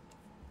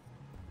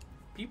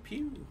 Pew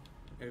pew.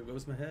 There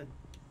goes my head.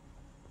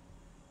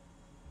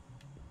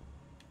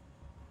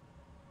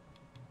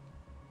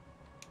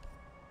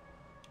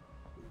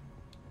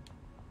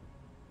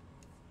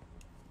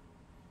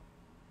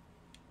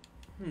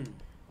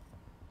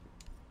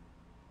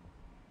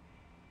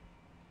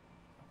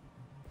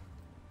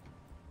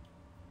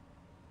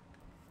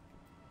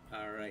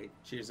 All right.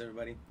 Cheers,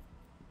 everybody.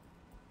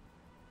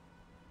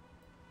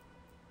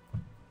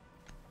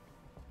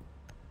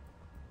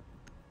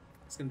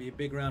 It's going to be a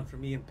big round for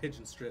me in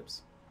pigeon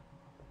strips.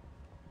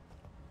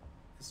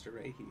 Mr.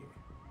 right here.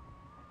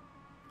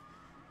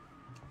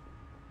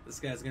 This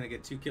guy's going to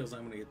get 2 kills,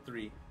 I'm going to get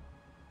 3.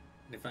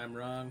 And if I'm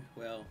wrong,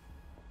 well,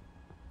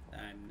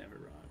 I'm never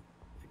wrong.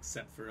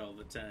 Except for all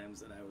the times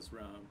that I was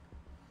wrong.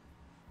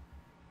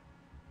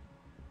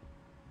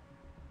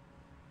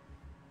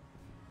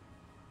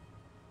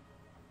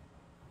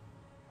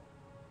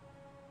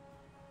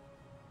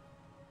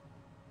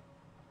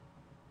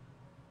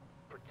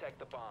 Protect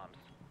the bombs.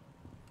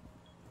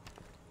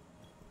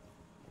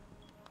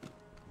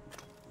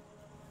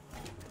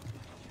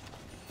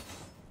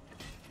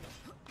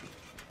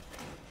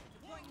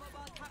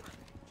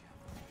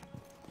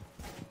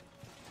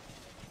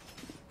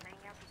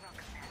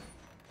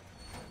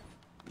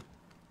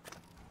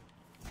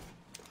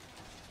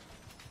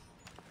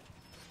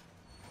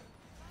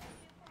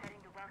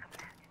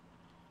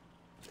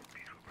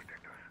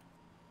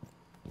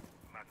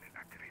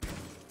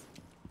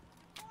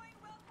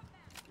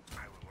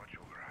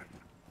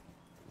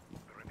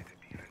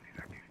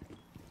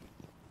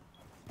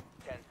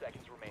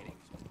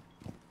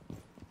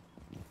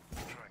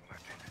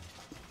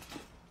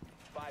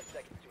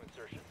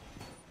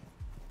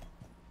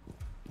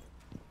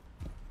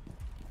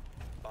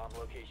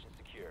 Bomb location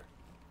secure.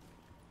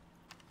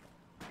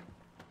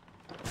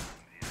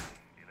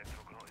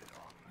 Electrical is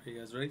on. Are you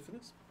guys ready for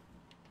this?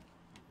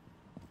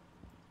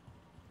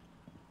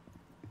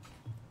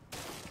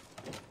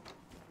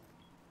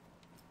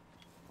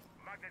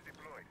 Magnet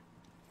deployed.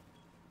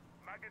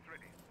 Magnets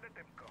ready. Let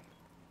them come.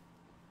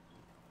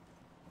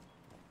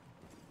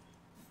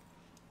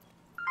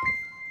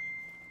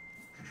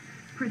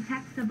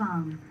 Protect the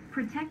bomb.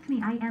 Protect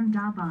me, I am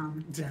da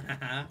bomb.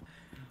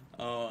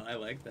 Oh, I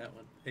like that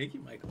one. Thank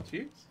you, Michael.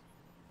 Cheers.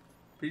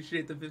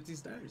 Appreciate the 50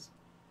 stars.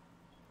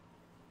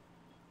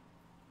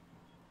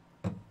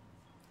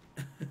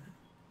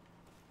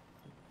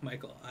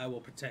 Michael, I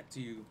will protect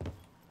you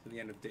to the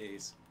end of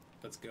days.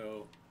 Let's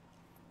go.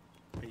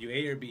 Are you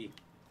A or B?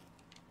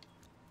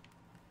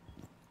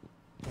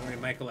 Don't worry,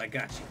 Michael, I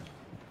got you.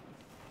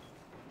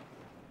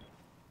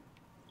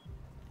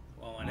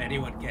 Won't let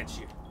anyone get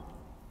you.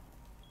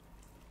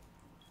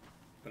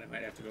 But I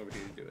might have to go over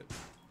here to do it.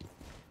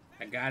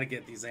 I gotta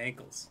get these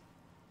ankles.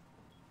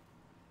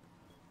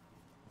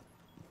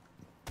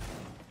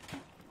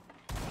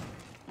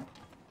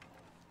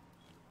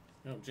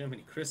 Oh,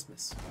 Jiminy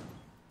Christmas.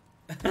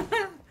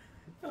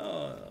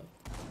 Oh,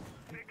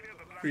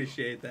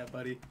 appreciate that,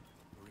 buddy.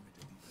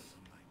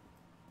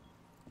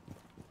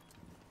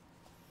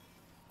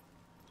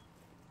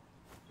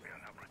 We are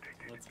now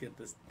protected. Let's get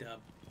this dub.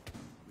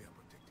 We are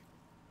protected.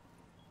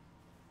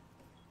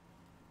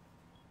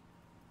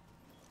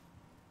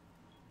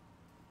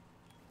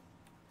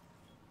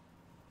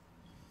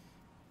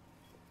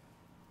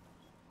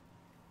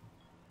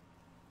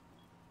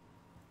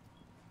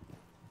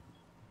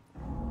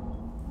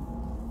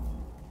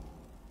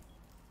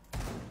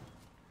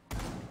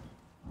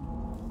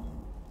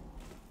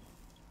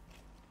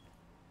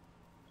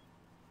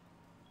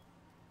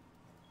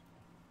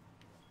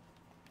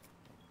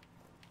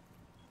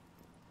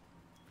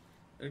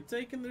 They're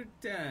taking their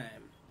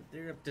time, but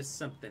they're up to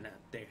something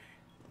out there.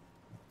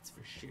 That's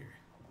for sure.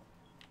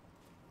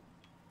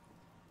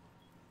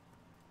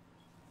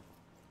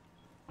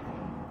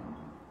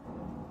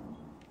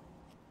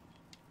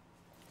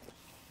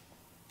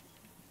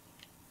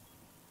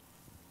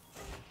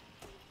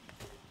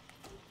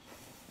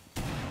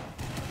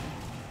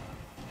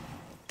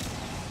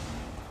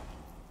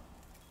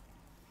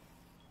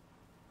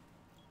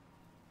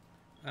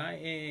 I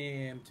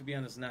am, to be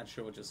honest, not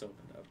sure what just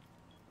opened up.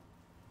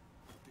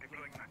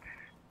 Deploying magnet.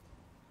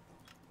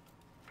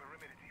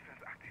 Perimeter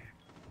defense active.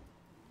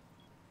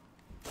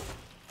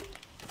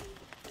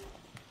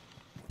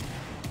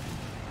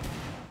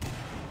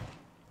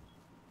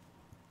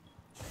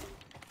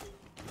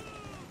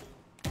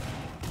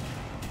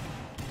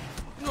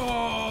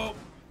 Oh!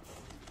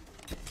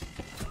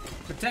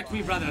 Protect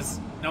me, brothers.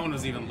 No one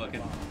was even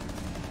looking.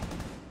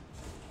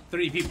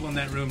 3 people in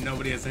that room.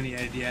 Nobody has any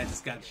idea. I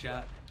just got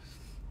shot.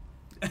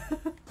 10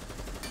 seconds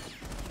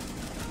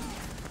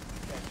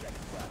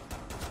left.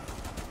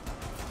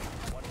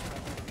 1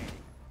 friendly remaining.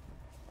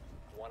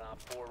 1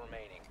 op 4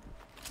 remaining.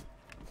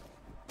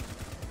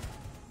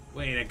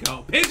 Way to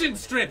go. Pigeon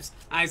strips!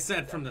 I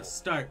said from the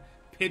start,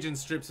 Pigeon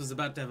strips was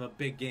about to have a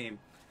big game.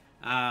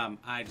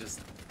 I just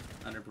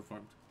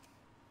underperformed.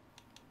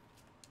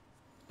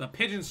 But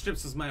Pigeon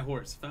strips was my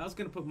horse. If I was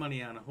going to put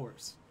money on a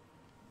horse,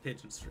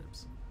 Pigeon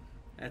strips.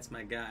 That's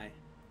my guy.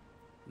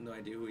 No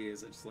idea who he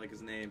is. I just like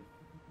his name.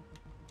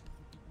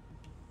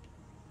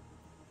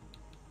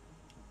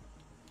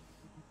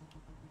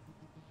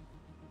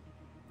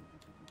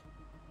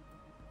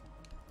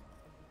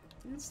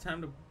 It's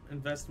time to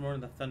invest more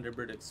in the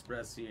Thunderbird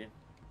Express here.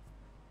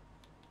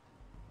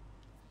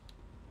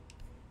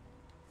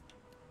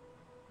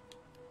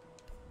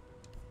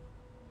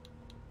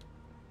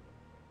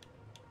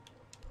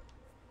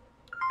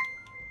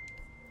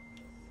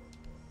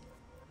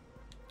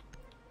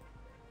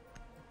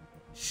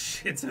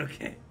 Shh, it's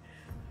okay.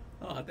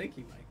 Oh, thank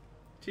you, Mike.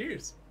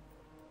 Cheers.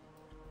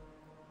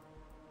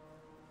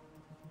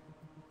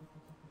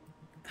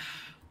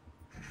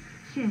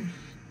 Shush.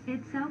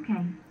 It's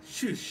okay.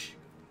 Shush.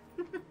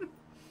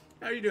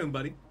 How are you doing,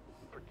 buddy?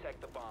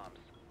 Protect the bombs.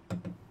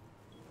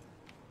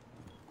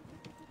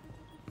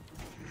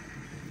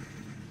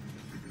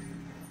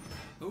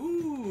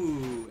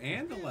 Ooh,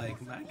 and the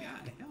like, my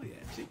guy. Hell yeah,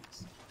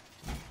 jeez.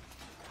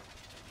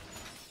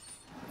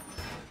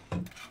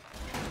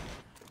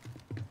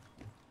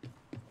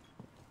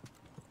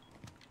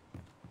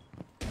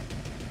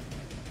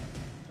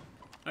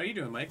 How are you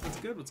doing, Mike? What's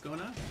good? What's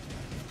going on?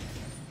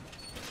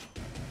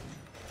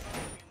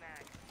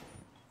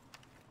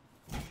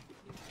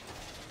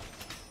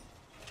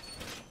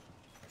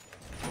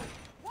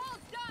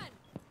 Wall's done!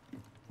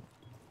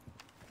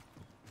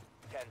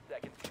 10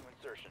 seconds to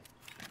insertion.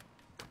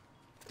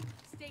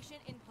 Station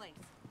in place.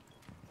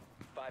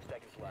 5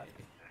 seconds left.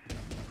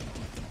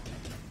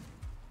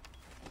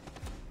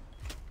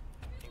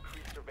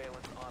 Increased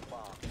surveillance on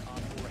bombs. On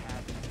 4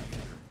 has the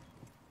user.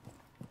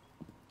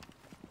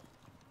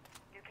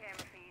 New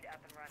camera feed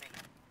up and running.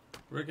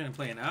 We're gonna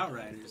play an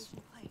Outriders.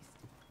 Station placed.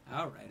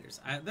 Outriders.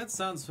 That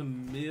sounds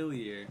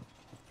familiar.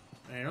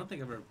 I don't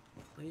think I've ever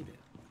played it.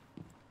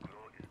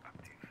 Grow is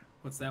active.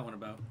 What's that one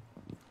about?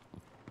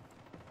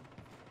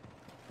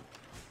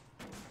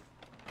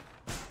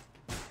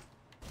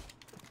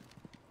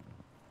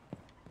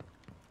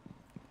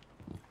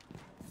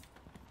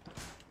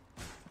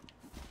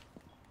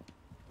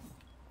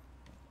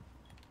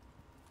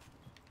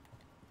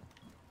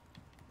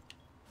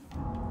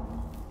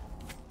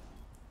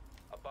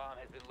 A bomb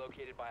has been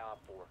located by Op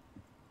 4.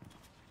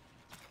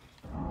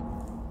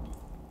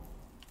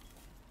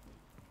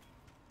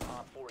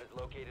 Op 4 has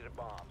located a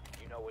bomb.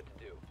 You know what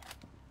to do.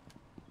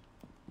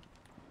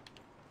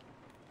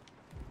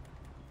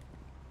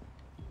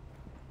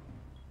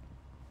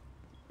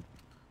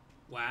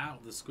 Wow,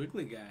 the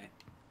squiggly guy.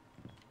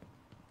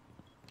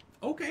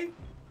 Okay.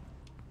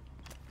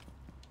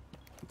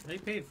 They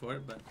paid for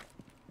it, but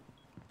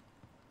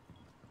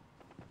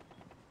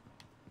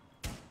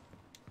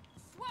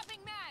Swapping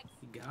mags.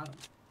 he got him.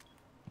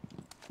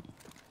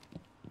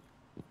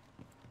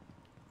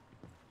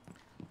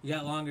 You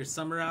got longer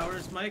summer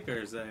hours, Mike, or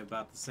is that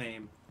about the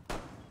same?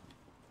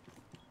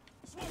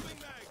 Swapping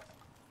mag!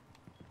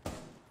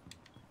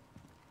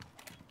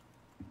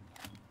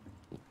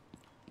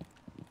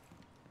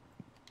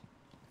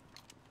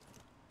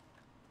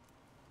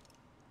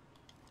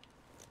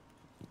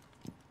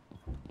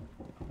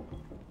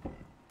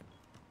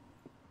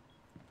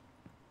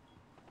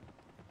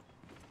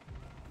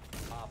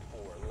 Op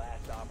 4,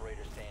 last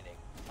operator standing.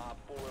 Op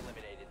 4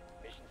 eliminated.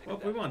 Mission Well,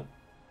 successful. we won.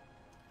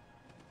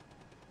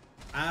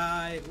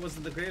 I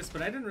wasn't the greatest,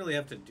 but I didn't really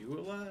have to do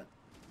a lot.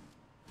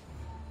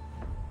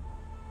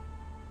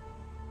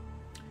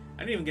 I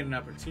didn't even get an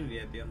opportunity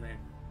at the end there.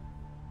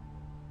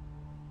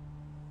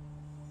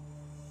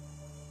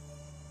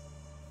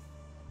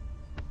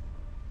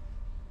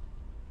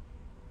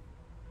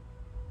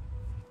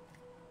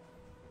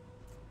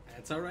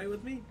 That's alright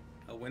with me.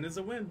 A win is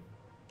a win.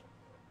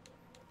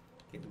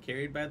 Getting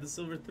carried by the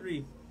Silver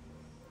 3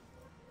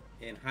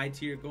 in high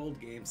tier gold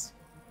games.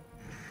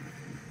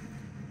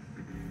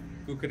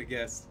 Who could have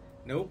guessed?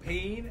 No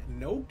pain,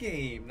 no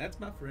game. That's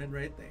my friend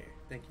right there.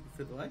 Thank you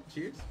for the like.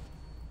 Cheers.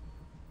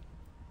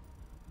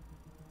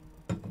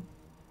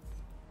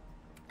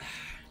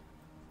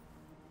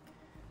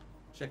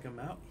 Check him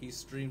out. He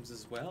streams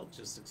as well,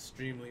 just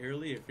extremely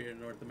early if you're in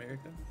North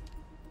America.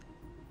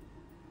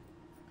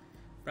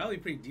 Probably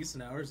pretty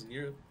decent hours in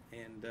Europe.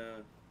 And,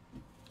 yeah,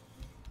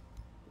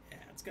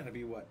 it's gotta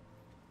be what?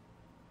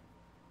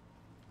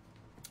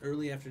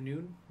 Early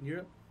afternoon in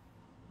Europe?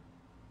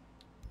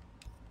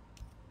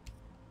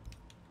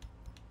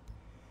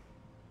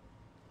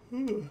 I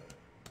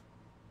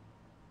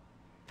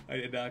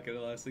did not get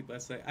a lot of sleep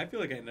last night. I feel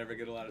like I never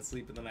get a lot of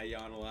sleep, and then I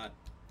yawn a lot,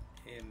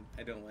 and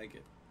I don't like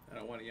it. I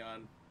don't want to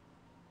yawn.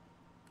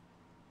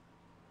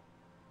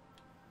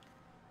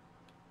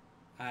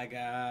 I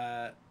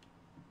got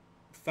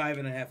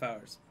 5.5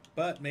 hours,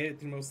 but made it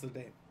through most of the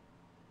day.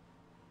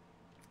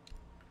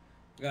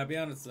 Gotta be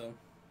honest though,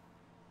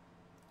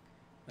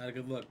 not a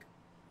good look.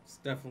 It's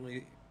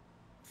definitely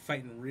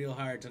fighting real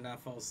hard to not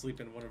fall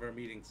asleep in one of our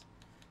meetings.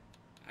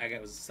 I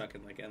was stuck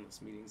in like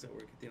endless meetings at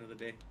work at the end of the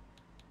day.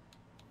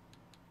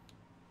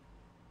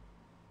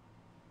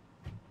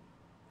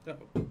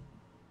 Uh-oh.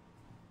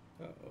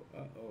 Uh-oh,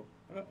 uh-oh,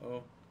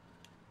 uh-oh.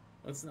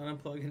 Let's not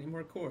unplug any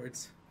more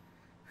cords.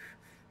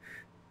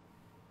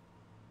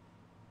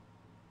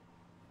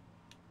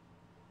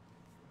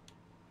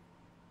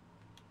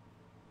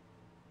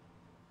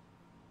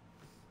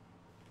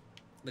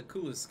 The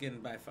coolest skin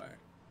by far.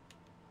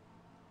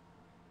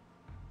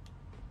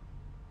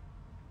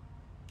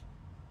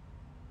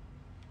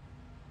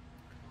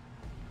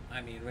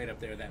 I mean, right up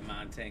there, that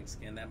Montang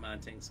skin. That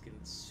Montang skin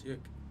is sick.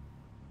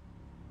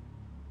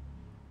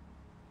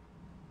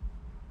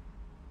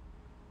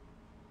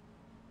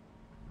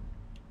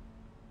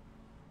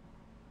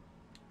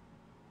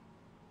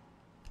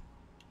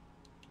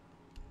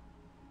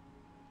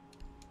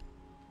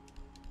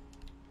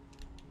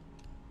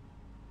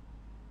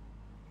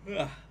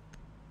 Ugh.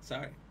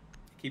 Sorry.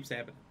 It keeps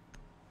happening.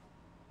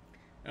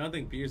 I don't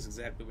think beer's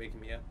exactly waking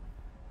me up.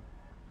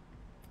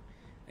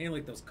 I ain't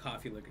like those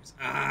coffee liquors.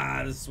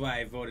 Ah, this is why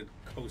I voted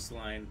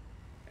Coastline.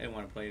 I didn't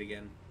want to play it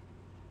again.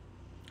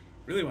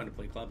 Really wanted to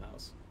play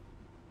Clubhouse.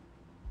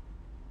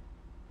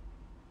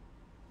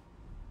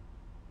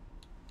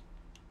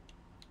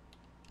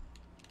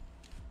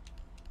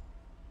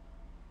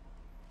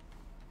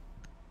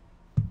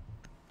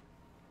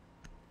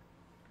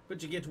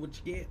 But you get what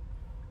you get.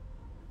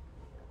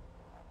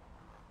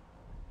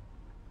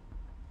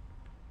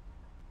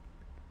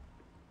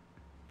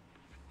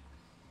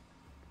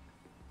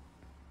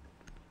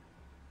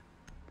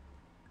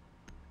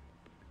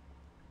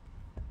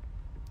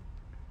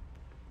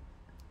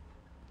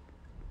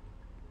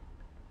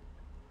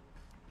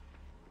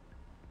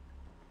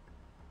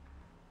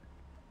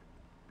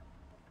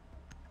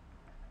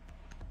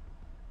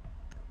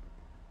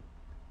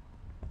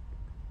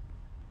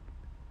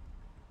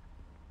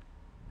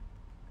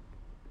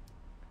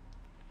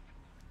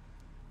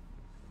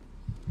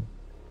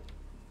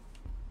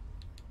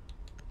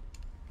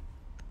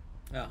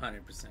 A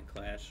 100%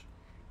 Clash.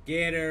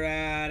 Get her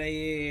out of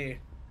here.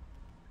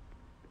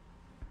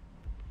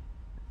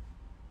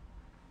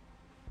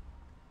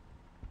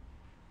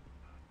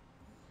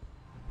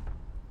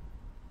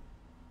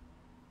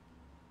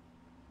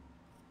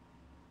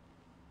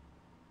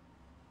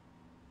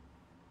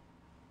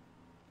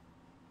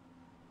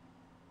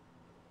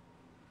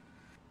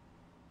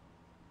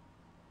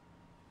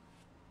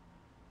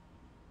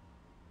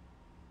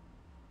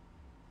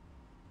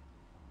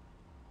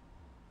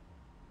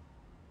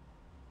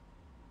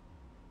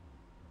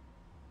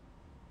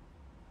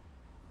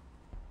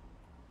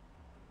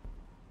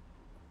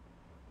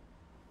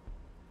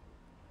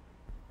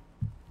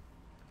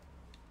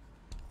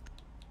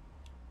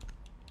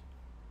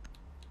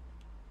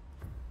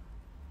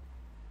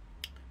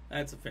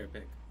 That's a fair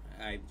pick.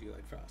 I do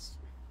like Frost.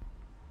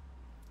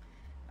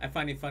 I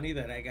find it funny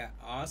that I got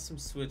awesome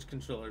Switch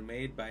controller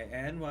made by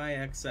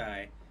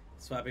NYXI,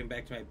 swapping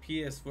back to my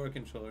PS4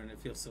 controller, and it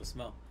feels so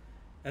small.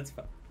 That's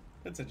fun.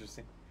 That's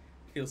interesting.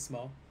 Feels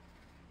small.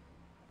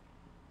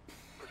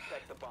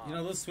 Protect the bomb. You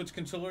know, those Switch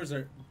controllers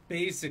are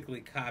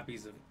basically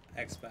copies of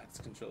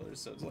Xbox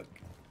controllers, so it's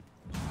like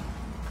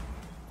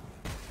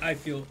I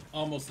feel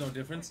almost no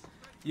difference.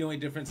 The only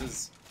difference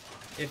is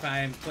if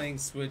I'm playing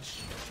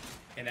Switch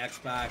and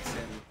Xbox,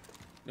 and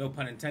no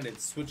pun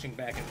intended, switching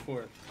back and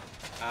forth,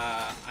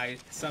 I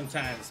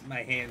sometimes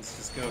my hands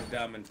just go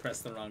dumb and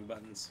press the wrong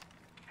buttons.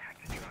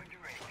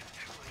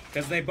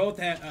 Because they both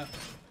have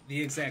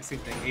the exact same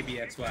thing,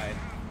 ABXY,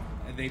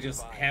 and they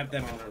just have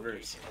them in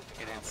reverse,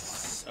 and it's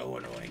so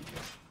annoying.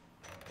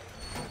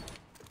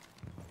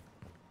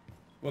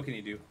 What can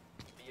you do?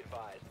 Be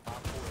advised,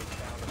 Op 4 has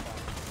found a bomb.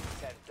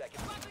 10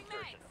 seconds to Swapping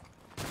insertion.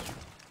 mags.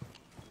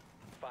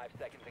 5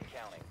 seconds and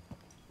counting.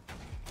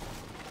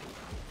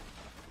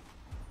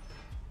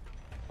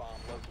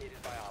 Bomb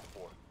located by Op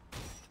 4.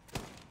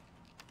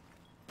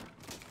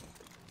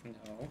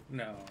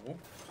 No.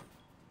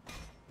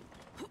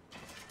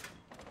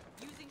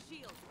 Using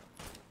shield.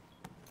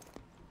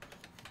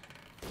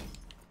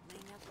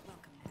 Laying out the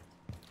welcome mat.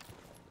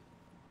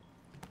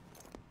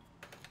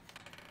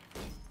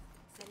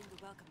 Setting the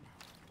welcome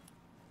mat.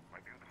 My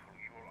beautiful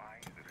evil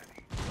eye is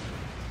ready.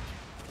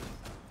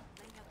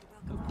 Laying out the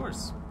welcome Of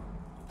course.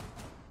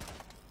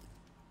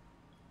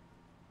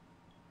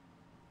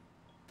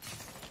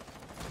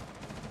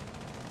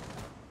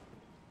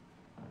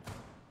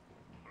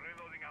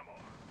 Reloading ammo.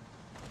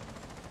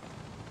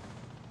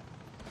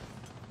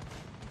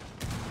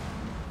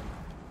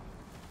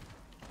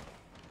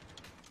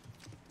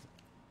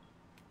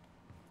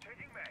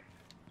 Changing mags.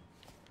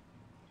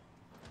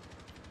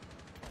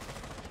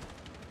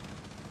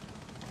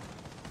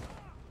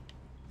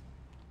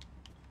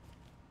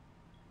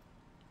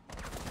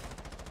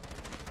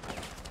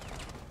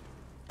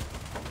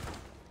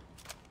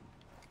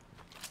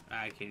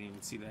 I can't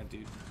even see that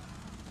dude.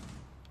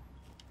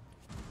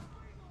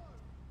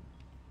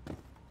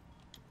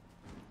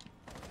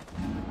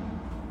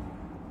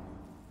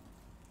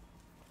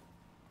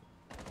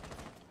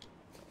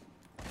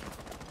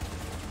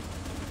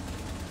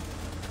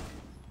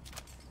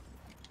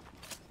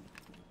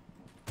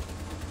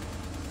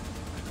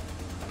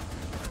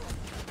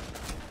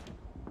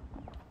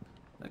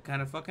 That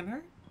kind of fucking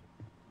hurt.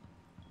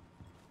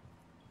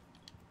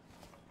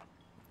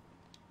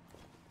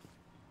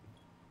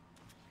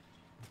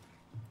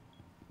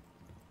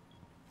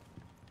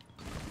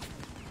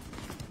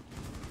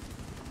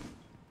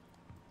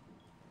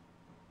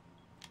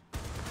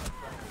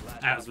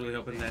 I was really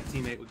hoping that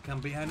teammate would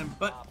come behind him,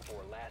 but Op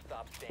 4, last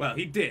stop standing. well,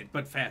 he did,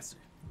 but faster.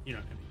 You know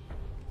what I mean.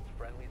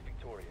 Friendly's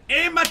victorious.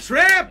 Aim my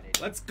trap!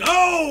 Let's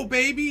go,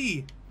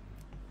 baby!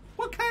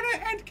 What kind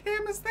of end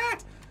cam is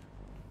that?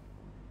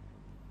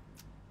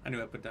 I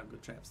knew I put down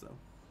good traps, though.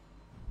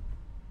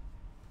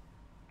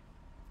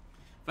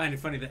 Find it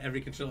funny that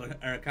every controller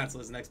or console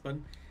has an X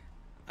button.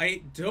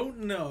 I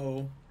don't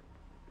know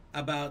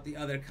about the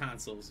other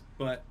consoles,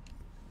 but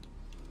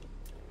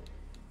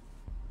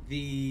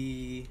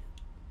the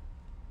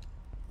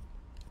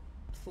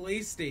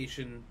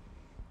PlayStation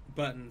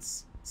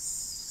buttons,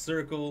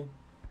 circle,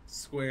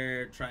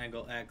 square,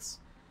 triangle, X.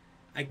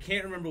 I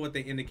can't remember what they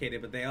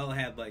indicated, but they all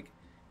had like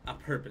a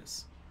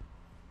purpose.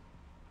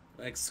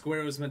 Like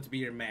square was meant to be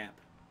your map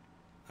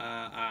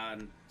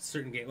on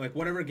certain games, like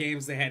whatever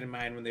games they had in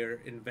mind when they were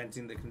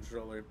inventing the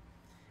controller.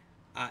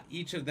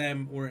 Each of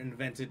them were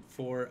invented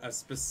for a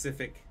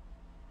specific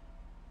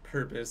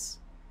purpose.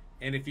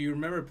 And if you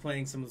remember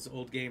playing some of those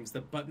old games,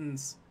 the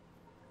buttons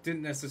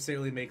didn't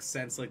necessarily make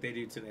sense like they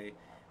do today.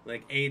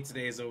 Like A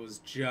today is always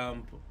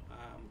jump,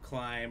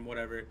 climb,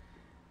 whatever.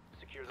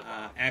 Secure the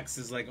bomb. X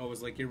is like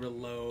always like your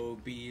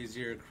reload. B is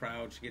your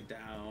crouch, get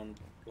down.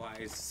 Y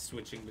is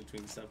switching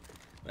between stuff.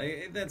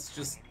 Like that's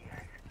just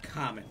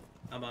common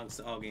amongst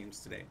all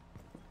games today.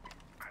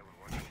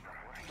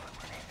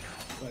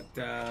 But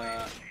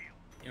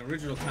in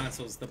original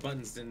consoles, the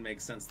buttons didn't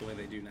make sense the way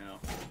they do now.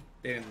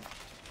 They didn't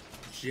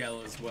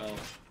gel as well.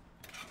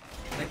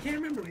 I can't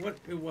remember what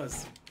it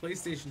was.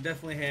 PlayStation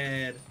definitely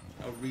had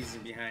a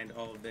reason behind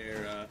all of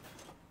their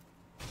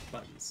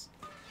buttons.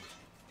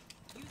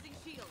 Using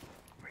shield.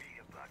 Ready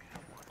to block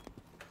someone.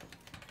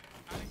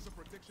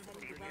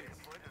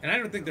 And I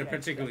don't think they're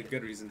particularly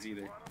good reasons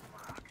either.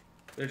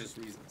 They're just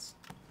reasons.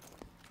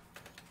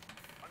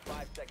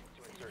 5 seconds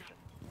to insertion.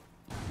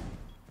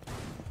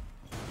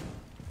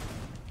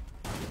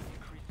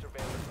 Increased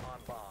surveillance on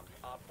bombs.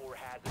 Op 4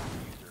 has a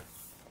user.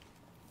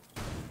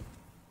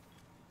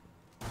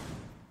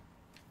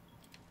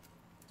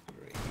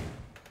 Great.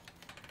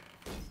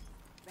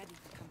 Ready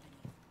for company.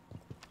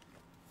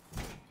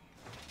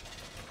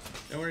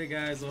 Don't worry,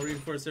 guys. I'll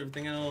reinforce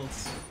everything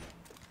else.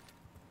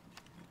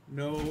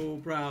 No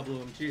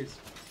problem. Cheers.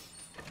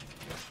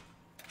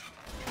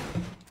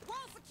 Wall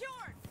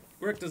secured.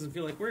 Work doesn't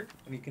feel like work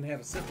when you can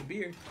have a sip of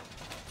beer.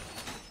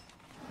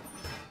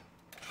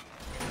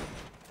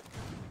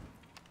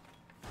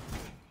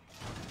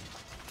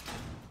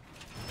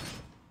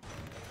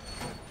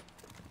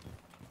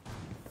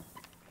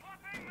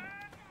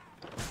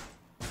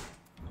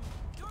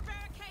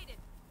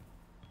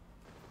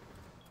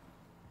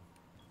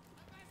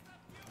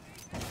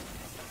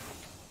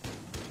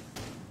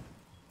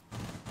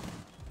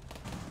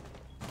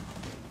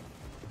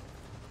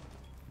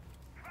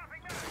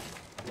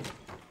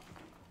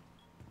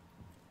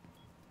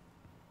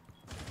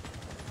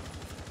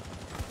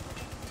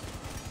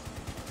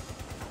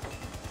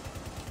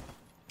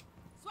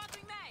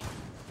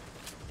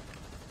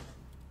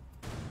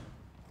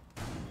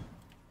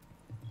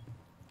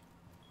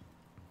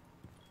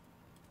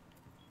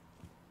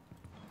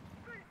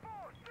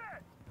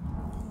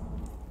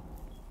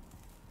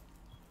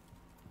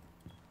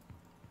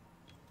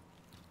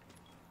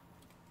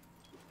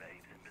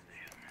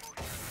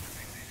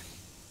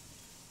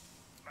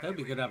 That'd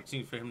be a good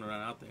opportunity for him to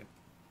run out there.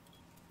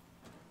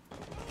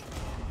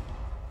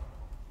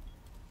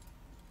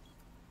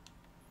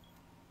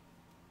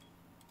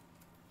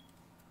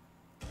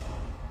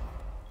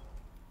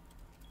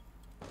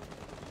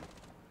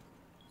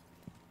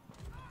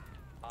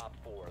 Op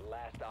 4,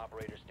 last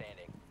operator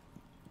standing.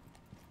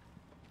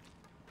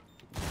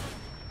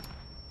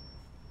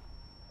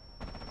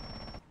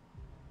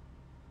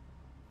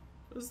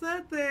 Was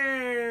that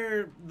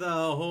there the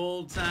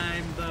whole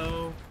time,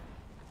 though?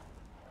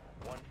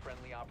 One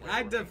friendly operator I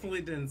remaining.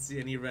 definitely didn't see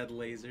any red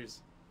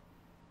lasers.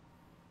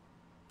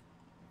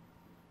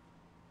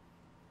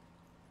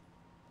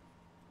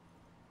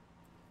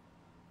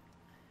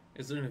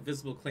 Is there an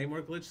invisible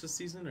claymore glitch this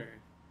season, or?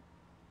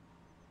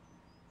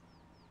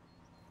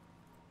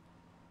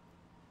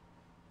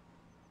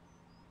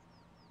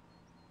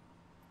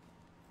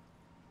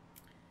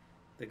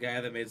 The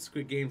guy that made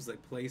Squid Games like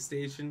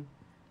PlayStation.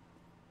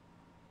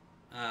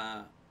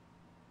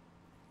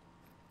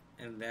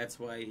 And that's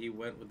why he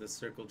went with the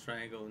circle,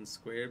 triangle, and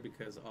square,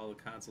 because all the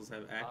consoles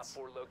have Op X.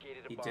 4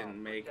 located a He bomb.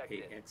 didn't make Protect a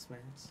it.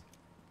 X-Max.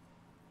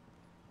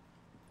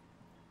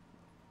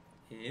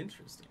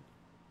 Interesting.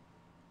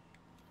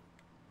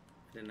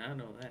 I did not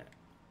know that.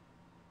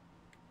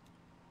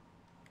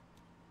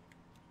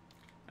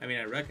 I mean,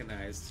 I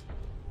recognized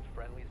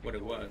Friendlies what it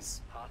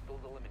victorious. was.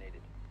 Hostiles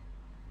eliminated.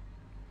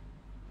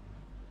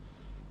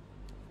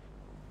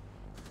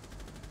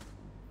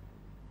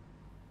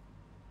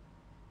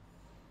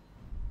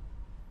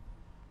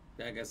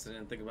 I guess I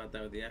didn't think about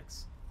that with the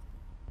X.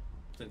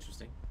 It's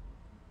interesting.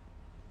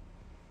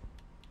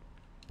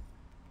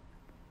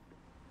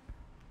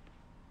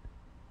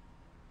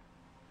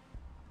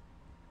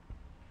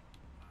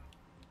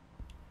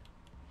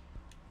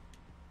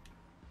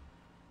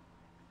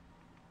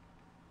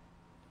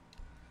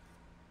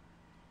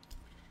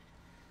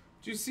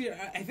 Do you see?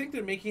 I think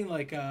they're making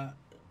like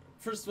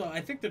first of all,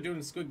 I think they're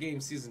doing Squid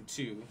Game season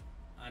 2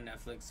 on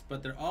Netflix,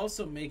 but they're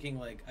also making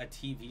like a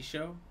TV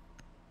show,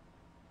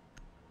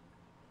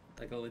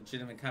 like a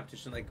legitimate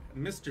competition, like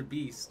Mr.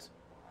 Beast.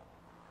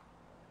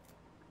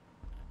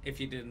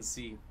 If you didn't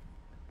see,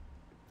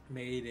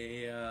 made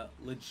a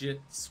legit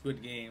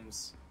Squid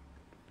Games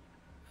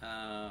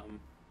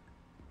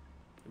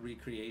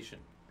recreation,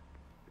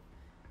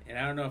 and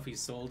I don't know if he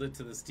sold it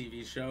to this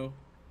TV show,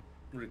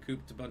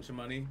 recouped a bunch of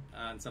money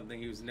on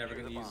something he was never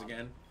going to use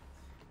again.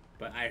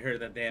 But I heard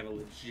that they have a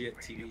legit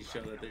TV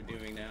show that they're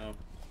doing now.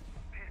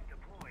 Pin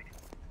deployed.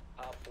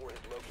 Op 4 has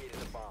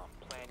located a bomb.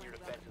 Plan your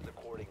defenses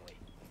accordingly.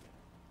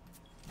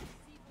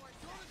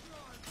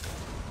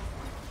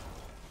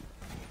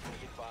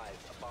 Be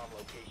advised, a bomb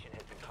location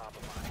has been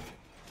compromised.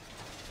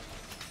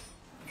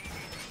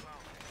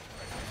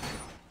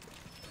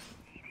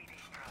 EDD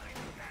prime.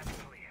 That's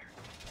clear.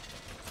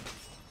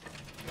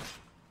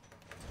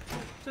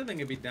 So I think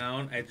it'd be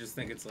down. I just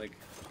think it's like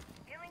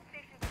Healing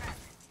station present.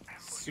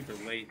 super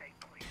late. Stay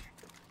clear.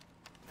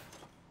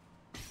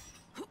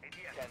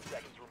 10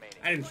 seconds remaining.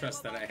 I didn't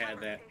trust that I had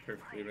that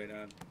perfectly right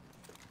on.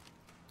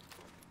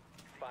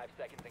 5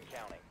 seconds and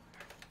counting.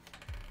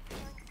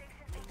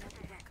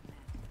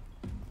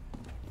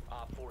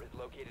 Op 4 has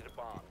located a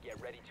bomb. Get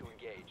ready to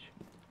engage.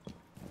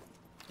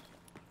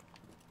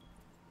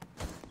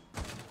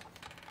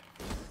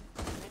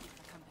 Ready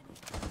for company.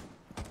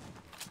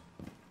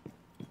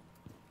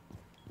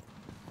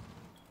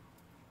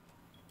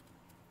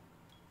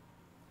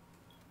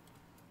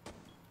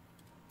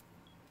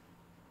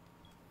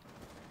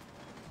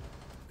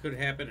 Could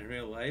happen in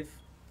real life.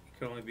 It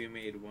could only be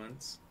made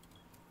once.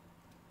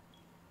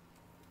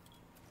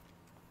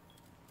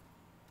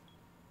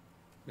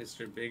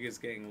 Mr. Big is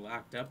getting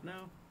locked up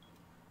now?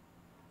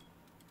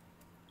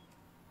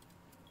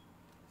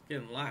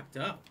 Getting locked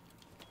up?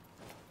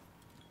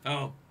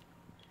 Oh.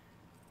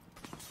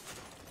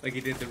 Like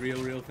he did the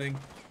real thing?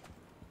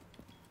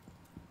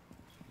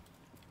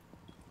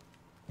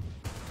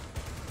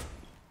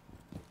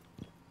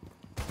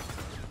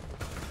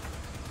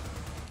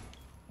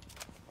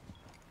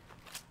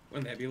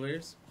 Wouldn't that be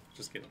hilarious?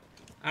 Just kidding.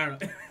 I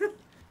don't know.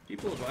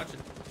 People would watch it.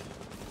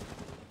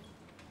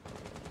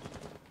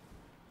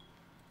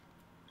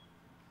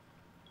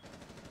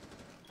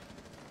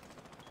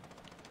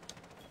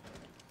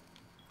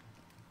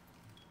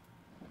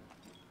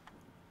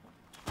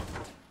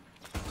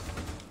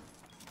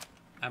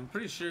 I'm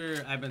pretty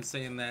sure I've been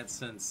saying that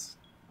since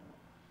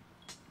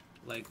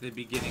like the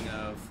beginning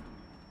of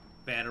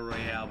Battle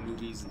Royale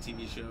movies and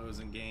TV shows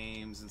and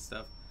games and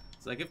stuff.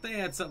 It's like if they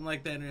had something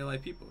like that in real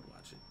life, people would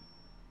watch it.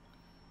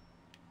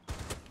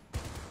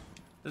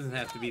 Doesn't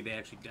have to be they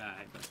actually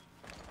die, but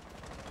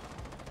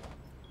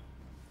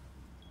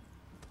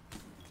I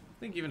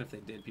think even if they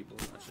did, people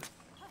would watch it.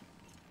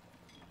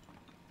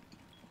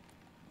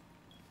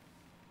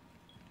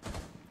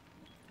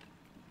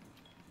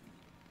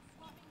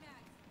 Swapping mags.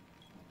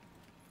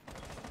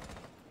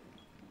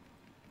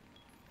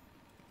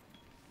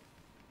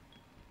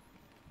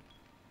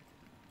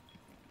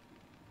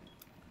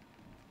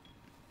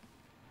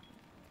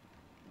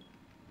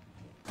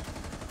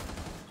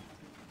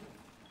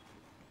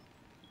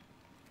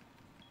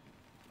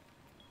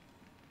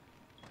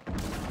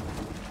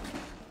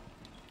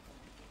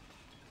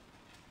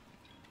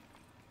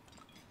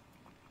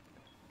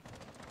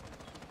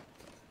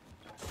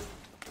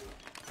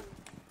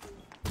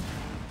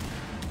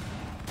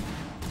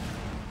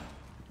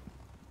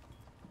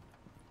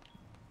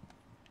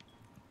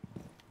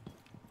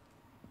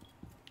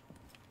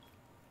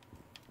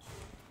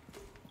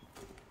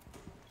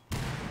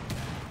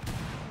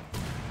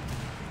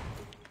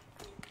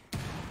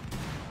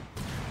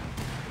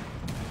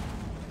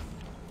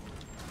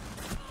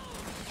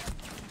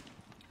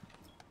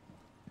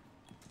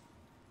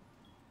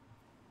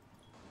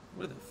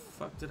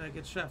 fuck did I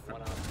get shot from?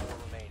 1 Op 4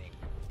 remaining.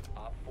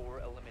 Op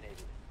 4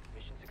 eliminated.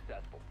 Mission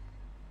successful.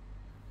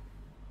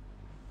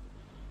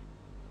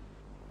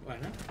 Why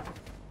not?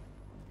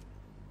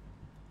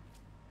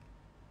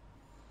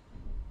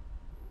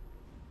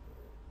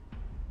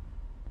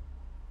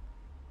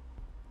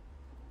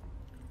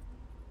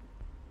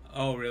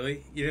 Oh,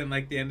 really? You didn't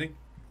like the ending?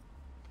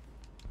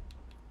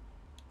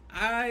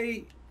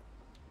 I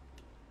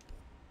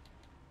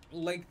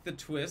liked the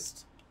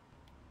twist.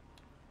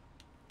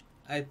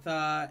 I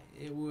thought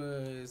it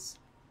was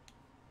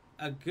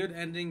a good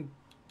ending,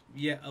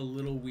 yet a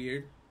little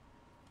weird.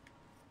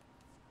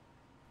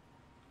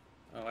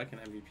 Oh, I can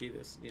MVP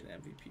this. Need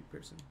an MVP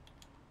person.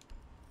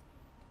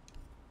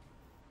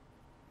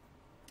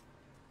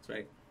 That's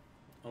right.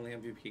 Only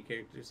MVP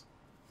characters.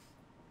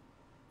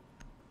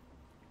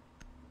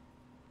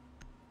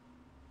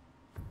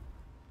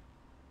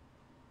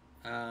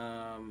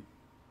 I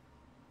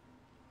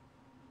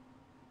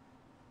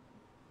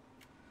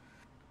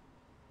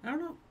don't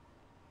know.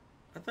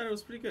 I thought it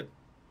was pretty good.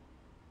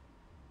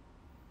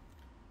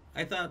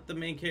 I thought the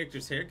main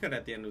character's haircut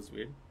at the end was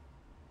weird.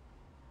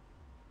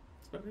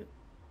 That's about it.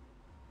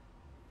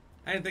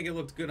 I didn't think it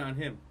looked good on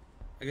him.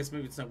 I guess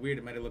maybe it's not weird.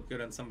 It might have looked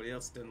good on somebody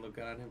else. It didn't look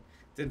good on him.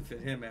 It didn't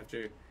fit him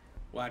after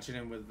watching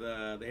him with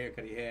the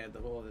haircut he had the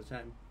whole other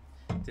time.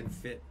 It didn't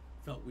fit.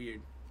 Felt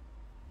weird.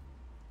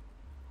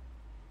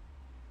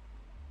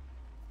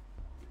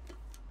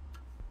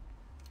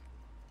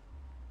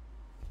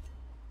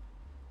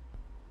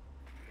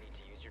 Need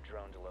to use your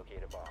drone to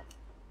locate a bomb.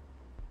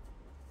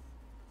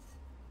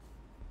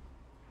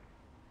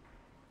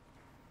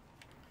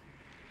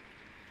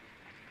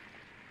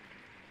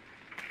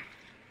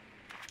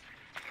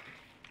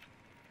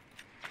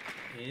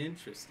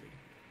 Interesting.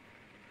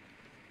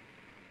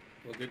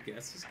 Well, good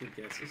guesses, good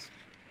guesses.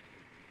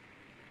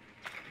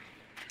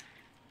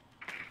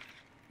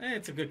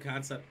 It's a good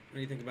concept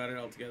when you think about it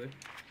all together. Be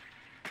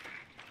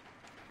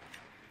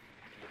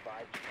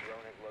advised your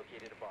drone has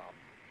located a bomb.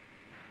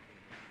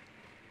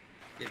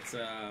 It's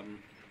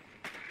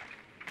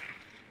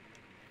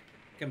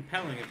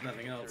compelling if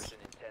nothing else. Insertion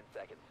in 10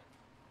 seconds.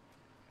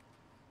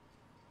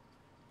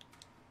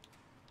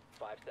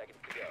 5 seconds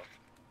to go.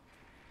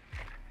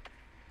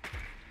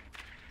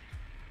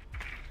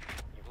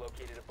 You've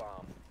located a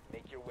bomb.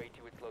 Make your way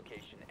to its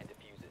location and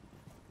defuse it.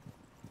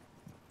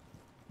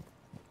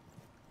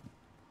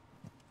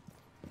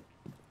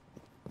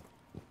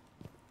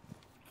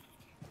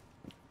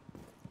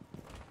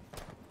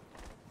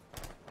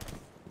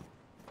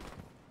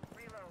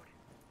 Reload.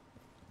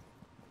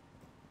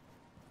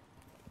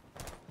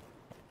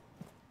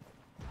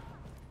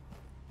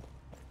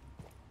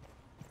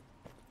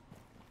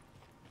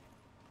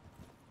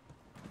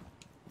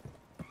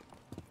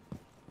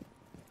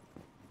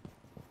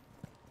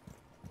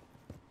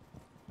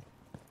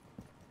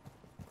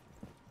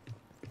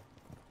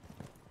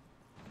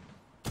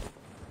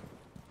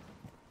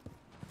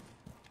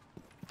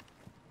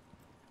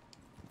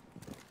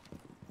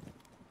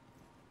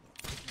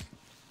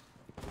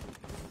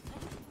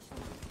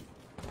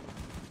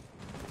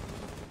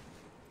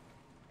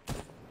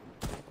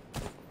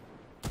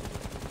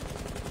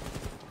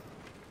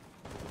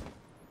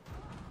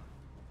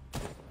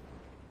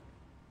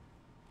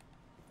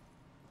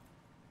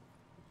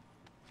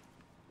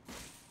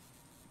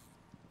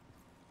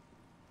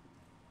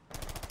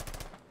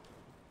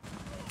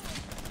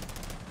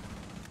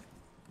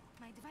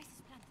 My device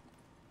is planted.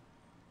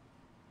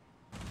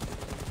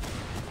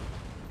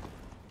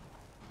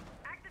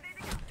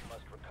 Activating. You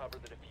must recover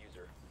the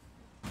diffuser.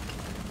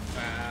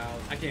 Wow,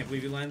 I can't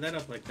believe you lined that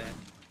up like that.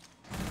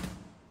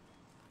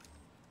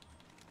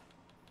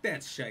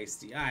 That's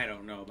shiesty. I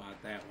don't know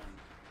about that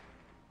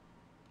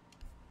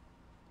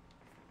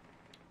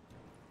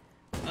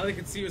one. All I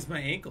could see was my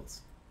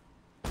ankles.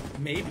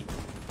 Maybe.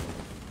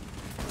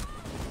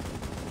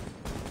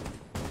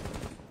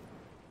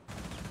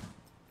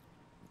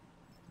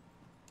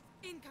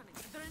 Incoming.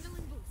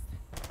 Adrenaline boost.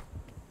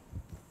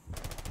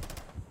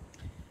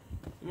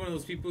 I'm one of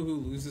those people who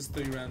loses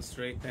 3 rounds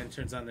straight, then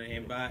turns on their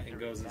aimbot and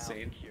goes Now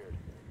insane. secured.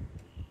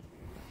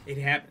 It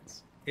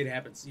happens. It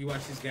happens. You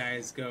watch these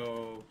guys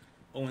go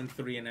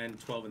 0-3 and then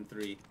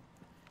 12-3,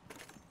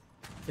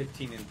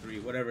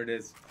 15-3, whatever it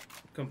is,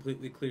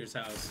 completely clears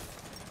house.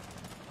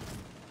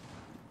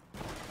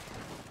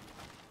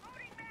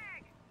 Loading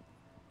mag.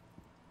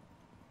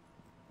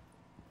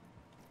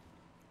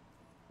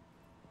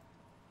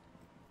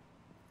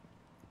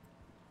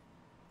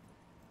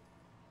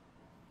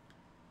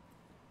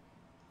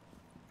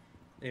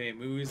 They made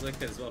movies like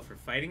that as well for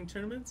fighting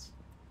tournaments.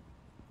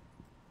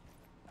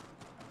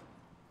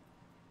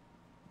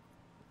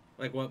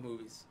 Like what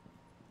movies?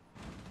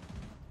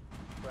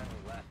 Friendly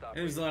last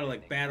There's a lot of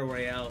like operator battle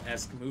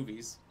royale-esque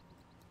movies.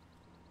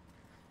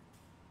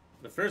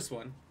 The first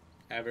one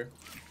ever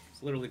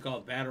was literally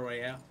called Battle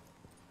Royale.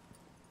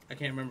 I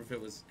can't remember if it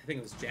was, I think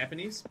it was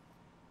Japanese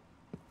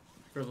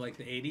from like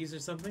the 80s or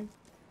something.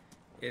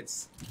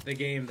 It's the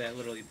game that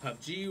literally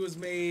PUBG was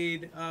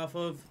made off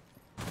of.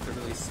 That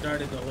really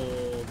started the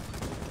whole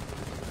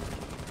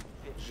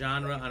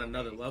genre on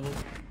another level.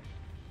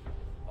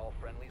 All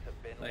friendlies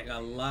have been Like a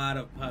lot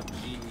of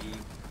PUBG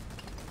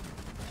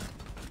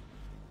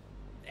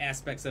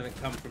aspects of it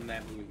come from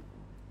that movie.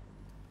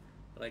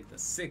 Like the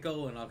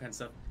sickle and all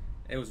kinds of stuff.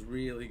 It was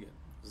really good.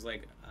 It was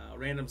like a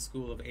random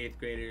school of 8th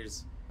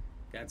graders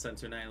got sent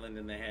to an island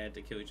and they had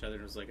to kill each other.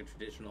 It was like a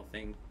traditional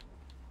thing.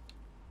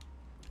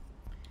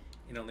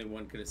 And only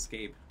one could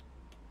escape.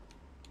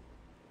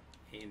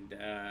 And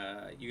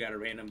you got a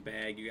random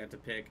bag you got to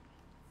pick.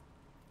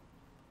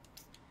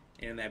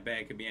 And that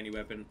bag could be any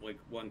weapon. Like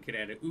one kid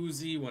had a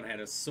Uzi, one had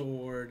a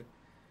sword.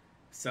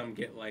 Some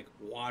get like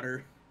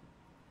water.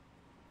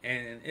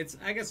 And it's,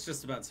 I guess,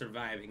 just about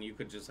surviving. You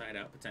could just hide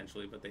out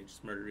potentially, but they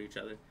just murder each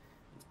other.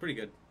 It's pretty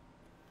good.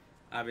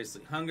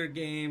 Obviously, Hunger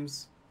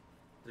Games.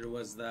 There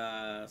was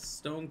the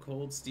Stone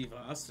Cold Steve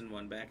Austin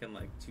one back in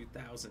like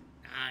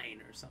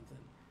 2009 or something.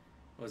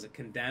 Was it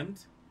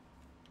Condemned?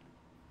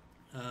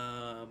 If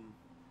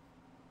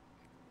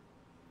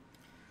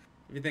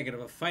you're thinking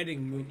of a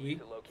fighting movie,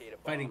 to locate a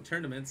bomb. fighting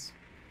tournaments,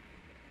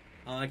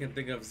 all I can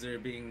think of is there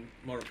being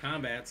Mortal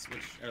Kombats,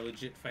 which are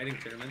legit fighting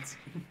tournaments.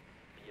 Be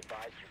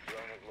advised your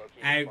drone has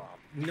located I a bomb.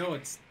 know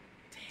it's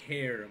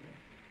terrible,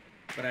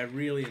 but I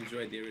really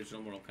enjoyed the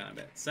original Mortal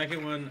Kombat.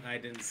 Second one, I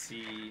didn't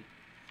see,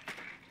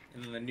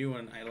 and then the new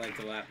one I liked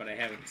a lot, but I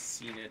haven't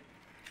seen it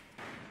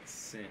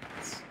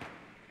since.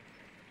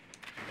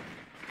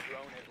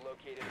 Drone has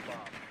located a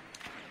bomb.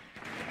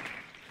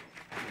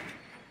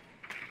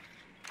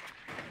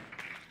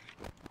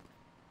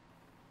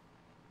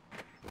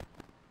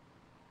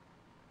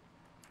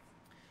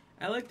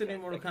 I like the new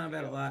Mortal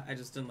Kombat a lot, I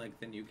just didn't like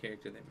the new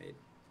character they made.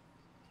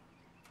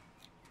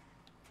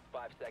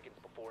 5 seconds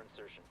before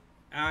insertion.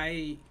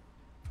 I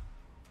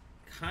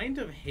kind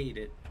of hate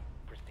it.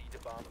 Proceed to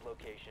bomb's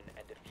location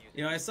and defuse it.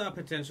 You know, I saw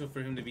potential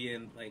for him to be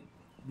in, like,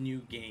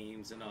 new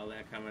games and all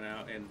that coming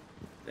out, and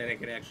that I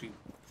could actually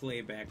play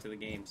back to the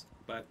games.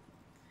 But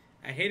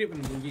I hate it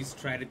when movies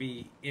try to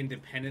be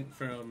independent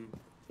from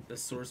the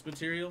source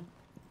material.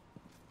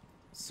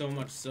 So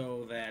much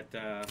so that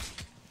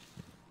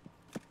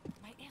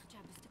My air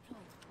jab is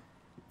deployed.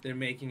 they're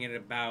making it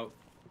about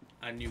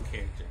a new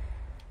character.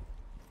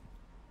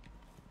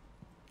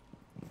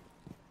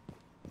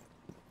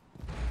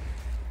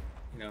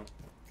 You know,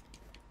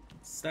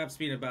 stops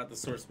being about the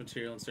source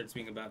material and starts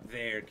being about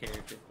their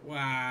character.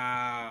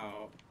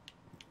 Wow.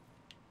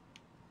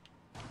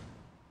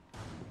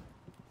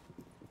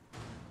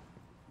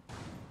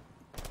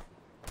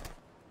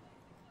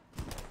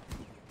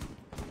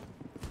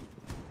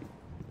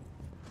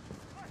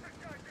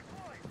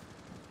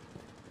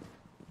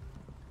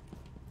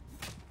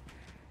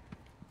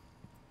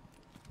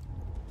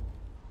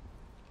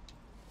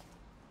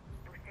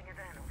 Boosting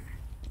Adrenaline.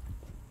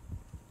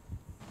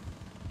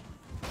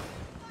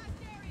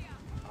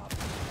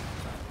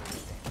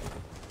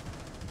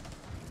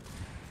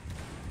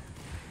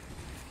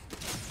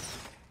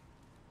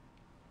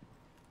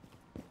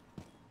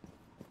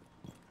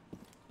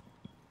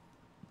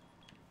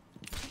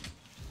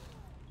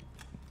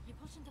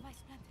 Repulsion device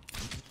planted.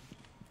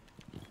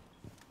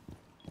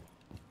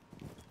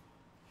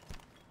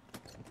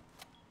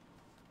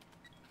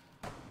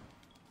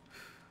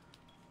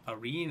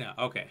 Arena.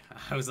 Okay.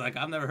 I was like,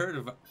 I've never heard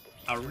of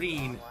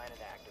Arena. Online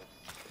and active.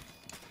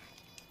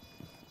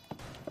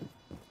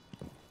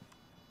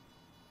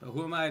 But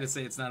who am I to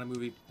say it's not a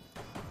movie?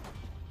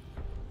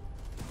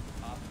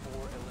 Op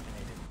 4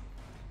 eliminated.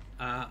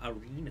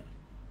 Arena.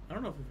 I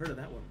don't know if I've heard of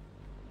that one.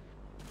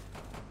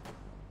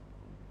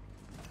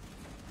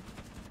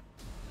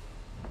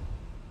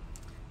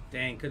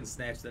 Dang, couldn't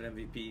snatch that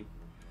MVP.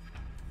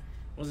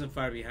 Wasn't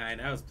far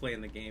behind. I was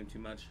playing the game too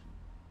much.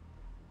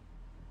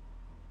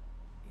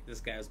 This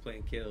guy was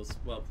playing kills.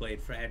 Well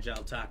played.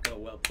 Fragile Taco.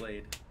 Well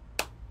played.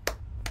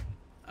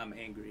 I'm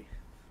angry.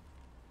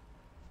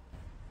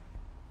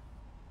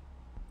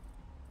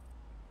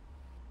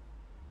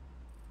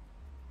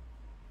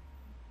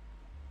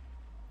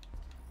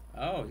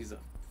 Oh, he's a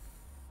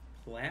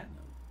platinum.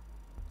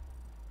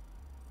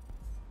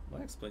 Well,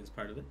 that explains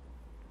part of it.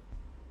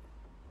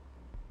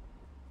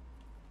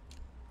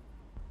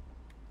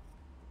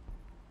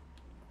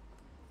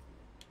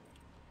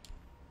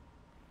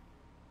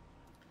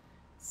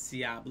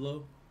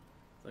 Diablo.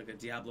 It's like a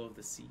Diablo of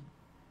the sea.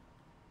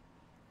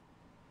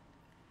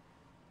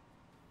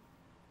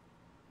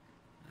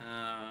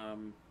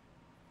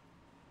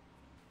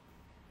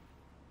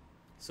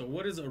 So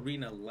what is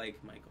Arena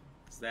like, Michael?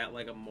 Is that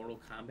like a Mortal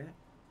Kombat?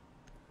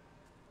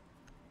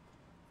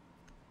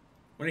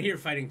 When I hear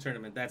fighting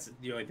tournament, that's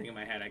the only thing in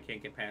my head. I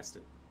can't get past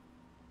it.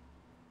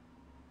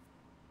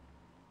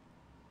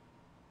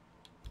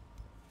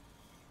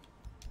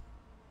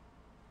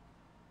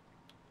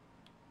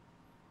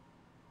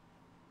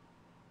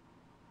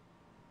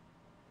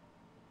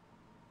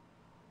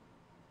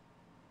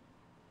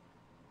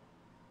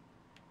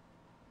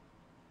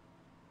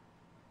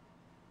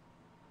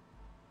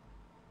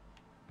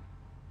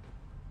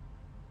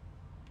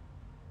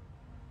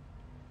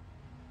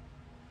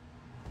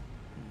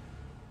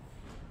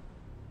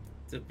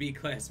 It's a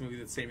B-class movie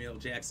with Samuel L.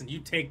 Jackson. You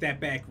take that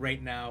back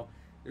right now.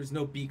 There's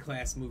no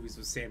B-class movies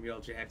with Samuel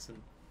L.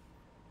 Jackson.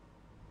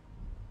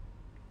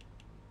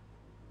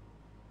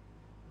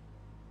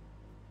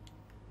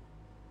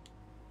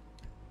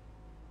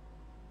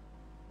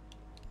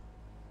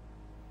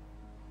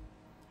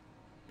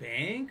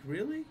 Bank?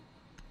 Really?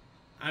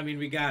 I mean,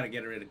 we gotta get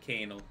rid of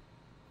Kano.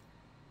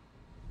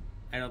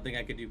 I don't think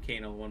I could do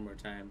Kano one more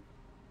time.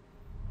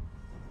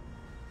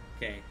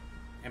 Okay.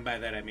 And by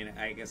that I mean,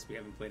 I guess we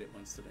haven't played it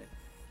once today.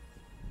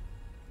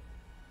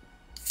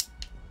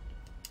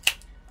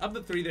 Of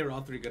the three, they were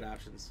all three good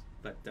options.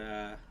 But,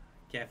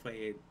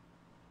 Cafe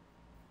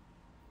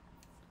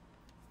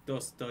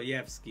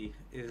Dostoevsky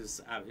is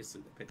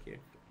obviously the pick here.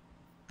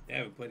 I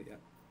haven't played it yet.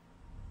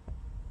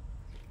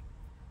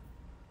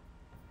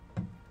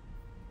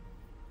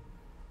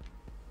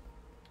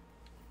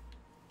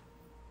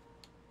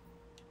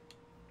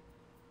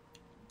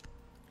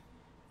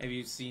 Have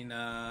you seen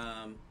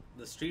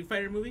the Street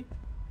Fighter movie,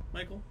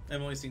 Michael?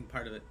 I've only seen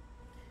part of it.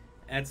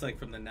 That's like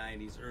from the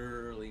 90s,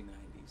 early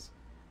 90s.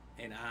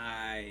 And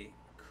I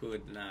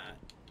could not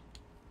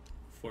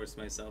force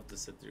myself to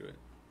sit through it.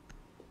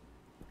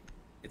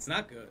 It's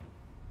not good.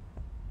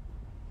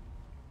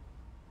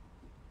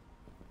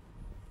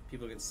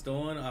 People get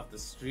stolen off the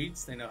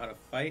streets. They know how to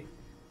fight.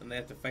 And they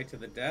have to fight to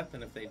the death.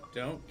 And if they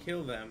don't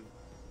kill them,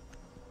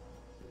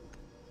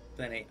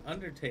 then a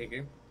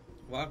Undertaker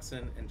walks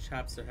in and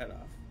chops their head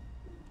off.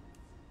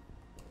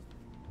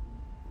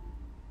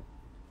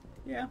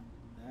 Yeah,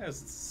 that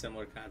was a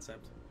similar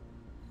concept.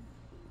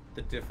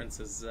 The difference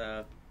is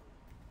the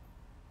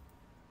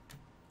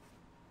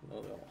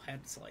little head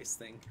slice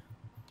thing.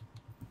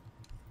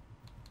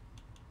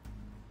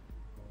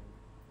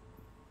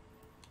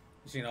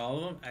 You seen all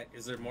of them?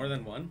 Is there more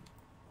than one?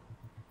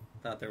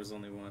 Thought there was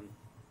only one.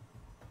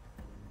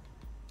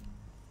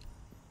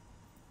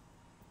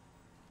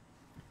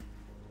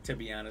 To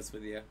be honest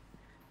with you,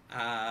 I'm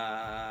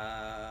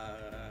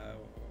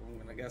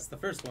gonna guess the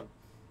first one.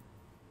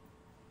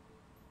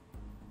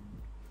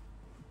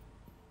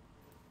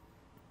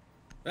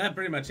 That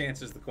pretty much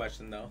answers the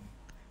question, though.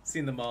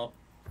 Seen them all.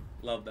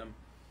 Love them.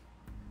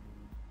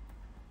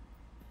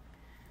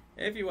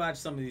 If you watch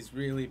some of these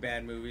really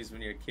bad movies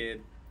when you're a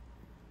kid,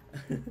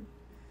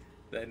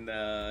 then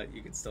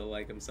you can still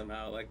like them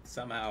somehow. Like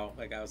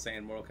I was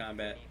saying, Mortal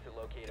Kombat.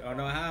 Don't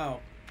know how.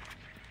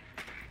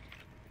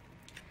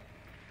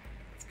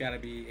 It's got to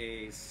be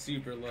a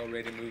super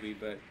low-rated movie,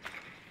 but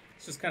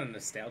it's just kind of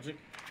nostalgic.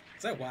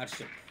 Because I watched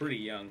it pretty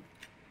young.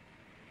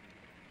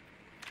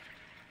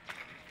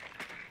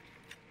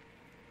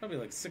 Probably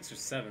like 6 or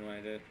 7 when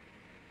I did.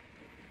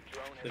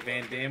 The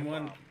Van Damme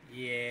one?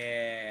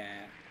 Yeah.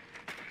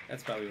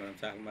 That's probably what I'm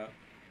talking about.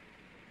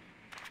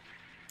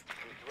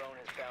 Your drone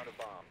has found a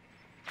bomb.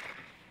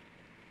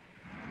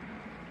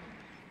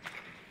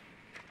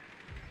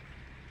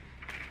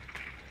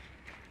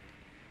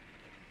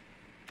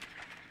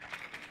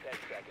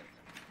 Seconds.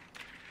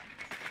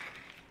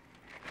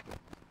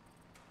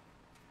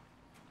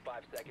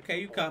 5 seconds. Okay,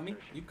 you caught me.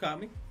 You caught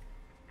me.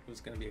 It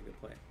was going to be a good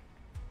play.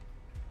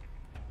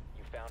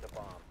 You found a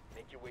bomb.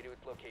 Make your way to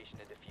its location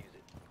and defuse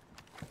it.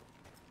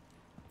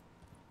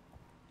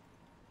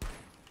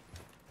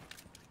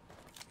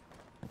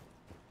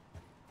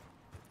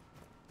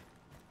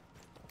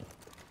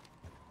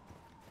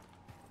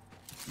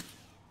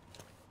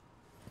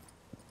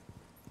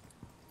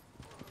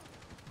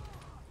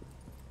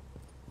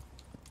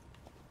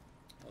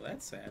 Well,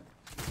 that's sad.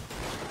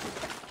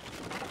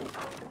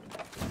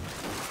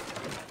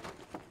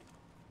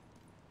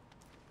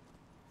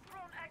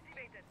 Drone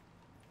activated.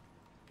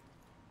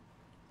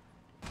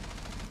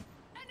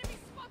 Enemy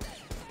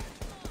spotted!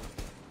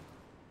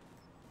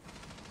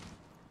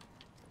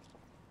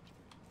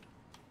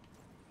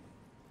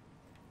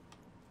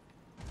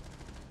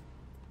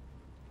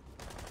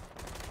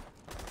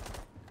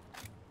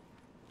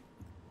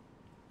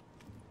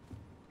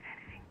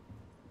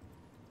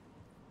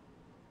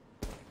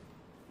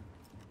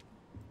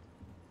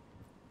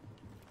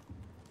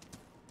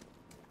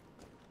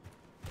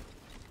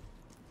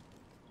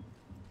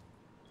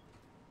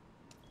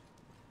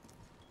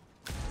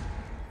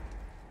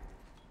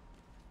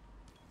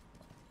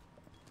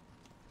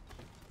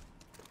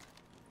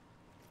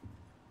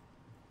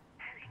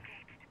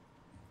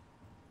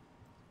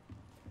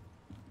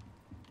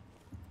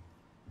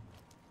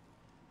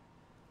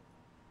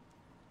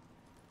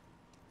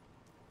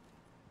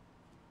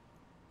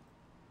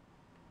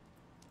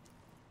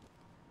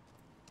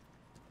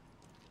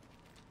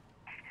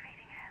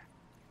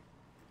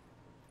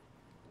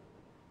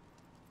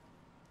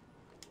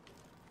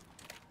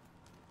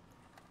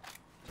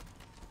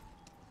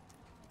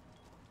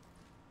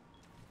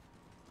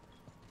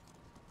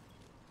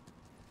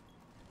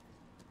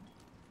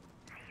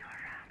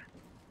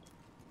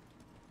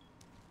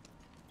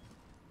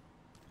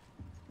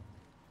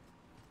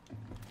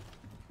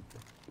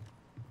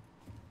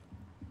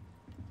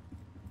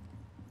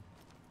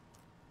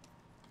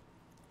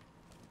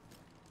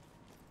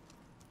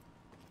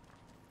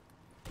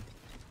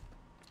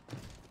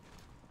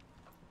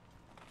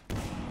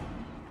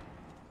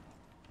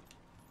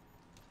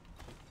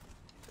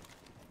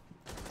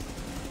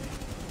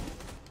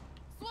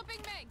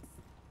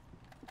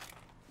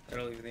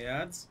 Early in the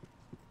odds.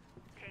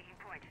 Taking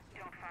point.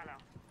 Don't follow.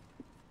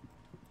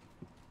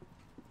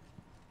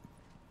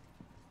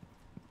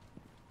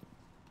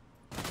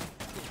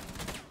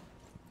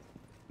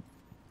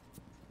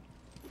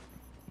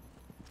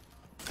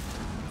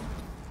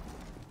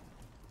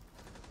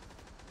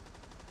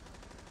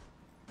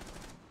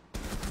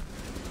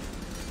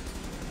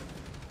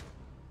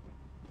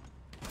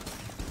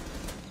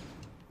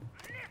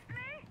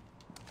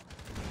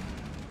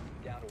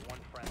 Down to one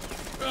friendly.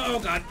 Oh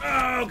god.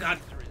 Oh god.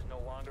 Diffuser is no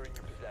longer in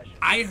your possession.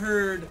 I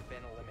heard You've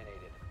been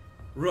eliminated.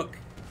 Rook.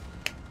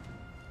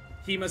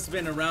 He must have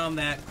been around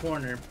that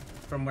corner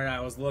from where I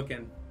was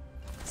looking.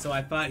 So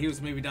I thought he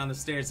was maybe down the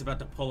stairs about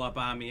to pull up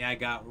on me. I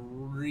got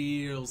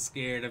real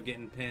scared of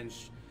getting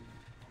pinched.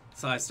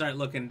 So I start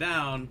looking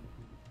down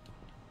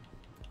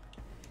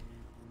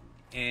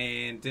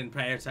and didn't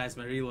prioritize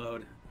my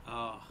reload.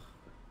 Oh,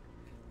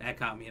 that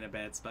caught me in a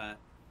bad spot.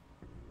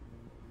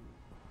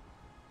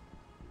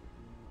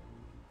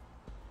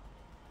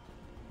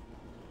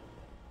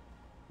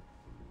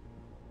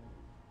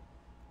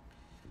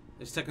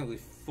 There's technically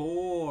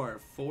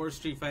four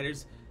Street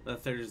Fighters, but the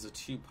third is a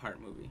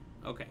two-part movie.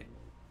 Okay.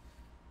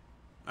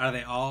 Are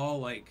they all,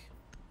 like,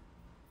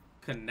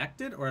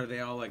 connected, or are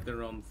they all, like,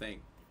 their own thing?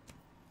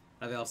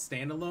 Are they all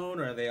standalone,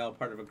 or are they all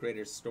part of a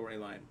greater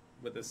storyline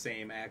with the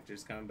same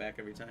actors coming back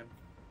every time?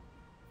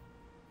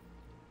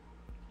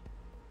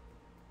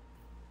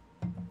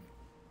 You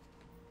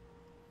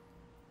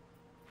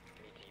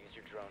need to use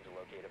your drone to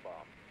locate a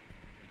bomb.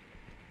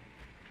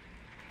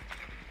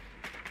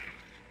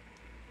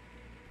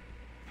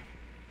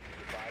 Be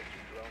advised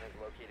your drone has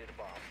located a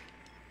bomb.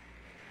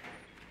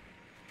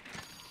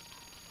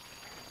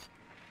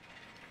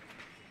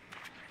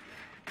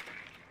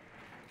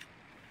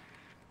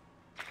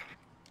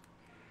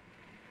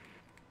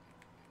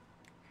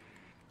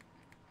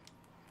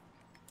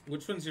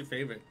 Which one's your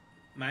favorite?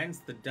 Mine's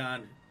the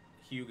Don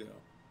Hugo.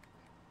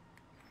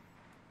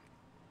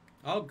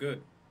 All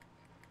good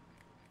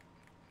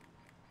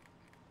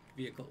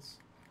vehicles.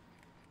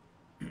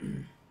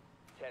 10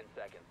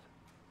 seconds.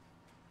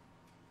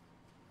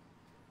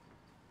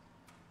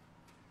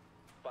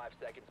 5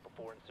 seconds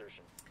before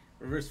insertion.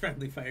 Reverse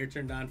friendly fire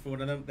turned on for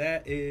one of them.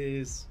 That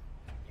is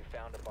You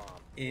found a bomb.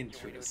 Make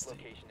your way to its interesting.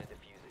 location and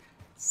defuse it.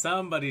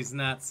 Somebody's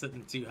not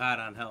sitting too hot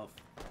on health.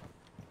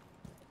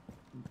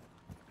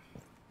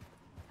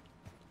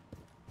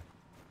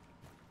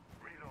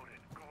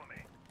 Reloaded. Cover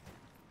me.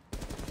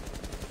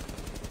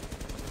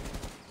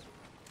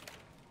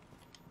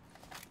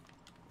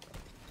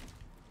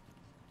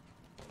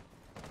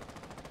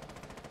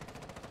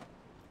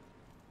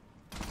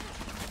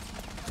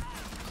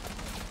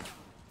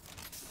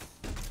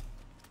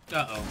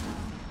 Uh-oh.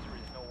 Diffuser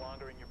is no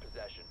longer in your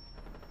possession.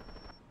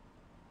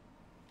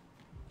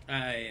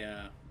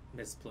 I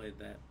misplayed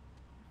that.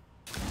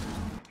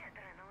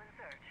 Adrenaline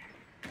surge.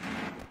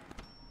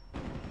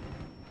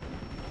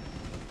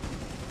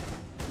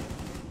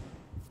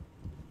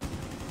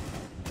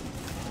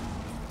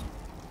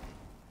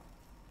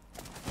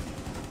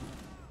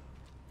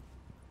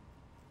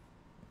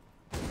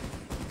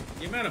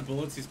 The amount of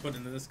bullets he's put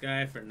into this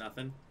guy for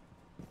nothing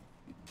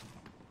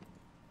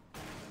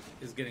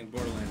is getting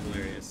borderline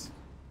hilarious.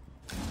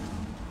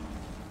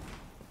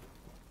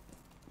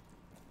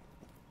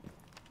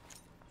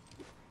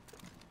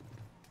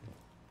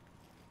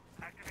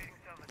 Activating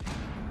cell machine.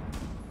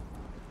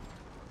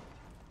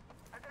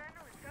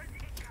 Adrenaline surge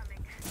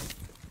incoming.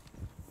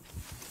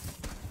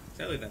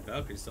 Sadly, that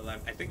Valkyrie's still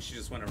alive. I think she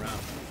just went around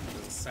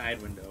the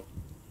side window.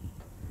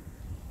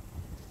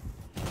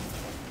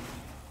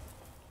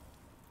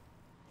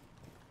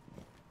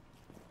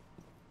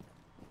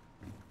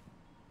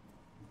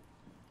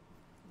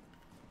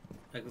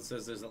 Michael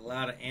says there's a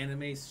lot of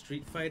anime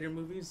Street Fighter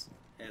movies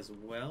as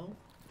well.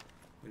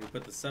 When you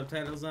put the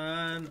subtitles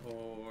on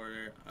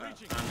or on,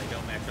 they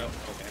don't match up.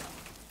 Okay.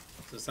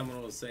 So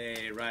someone will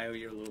say, Ryo,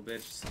 you're a little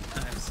bitch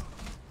sometimes.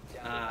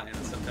 And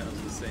the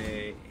subtitles will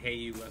say, hey,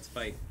 you, let's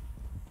fight.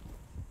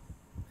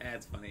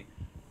 That's funny.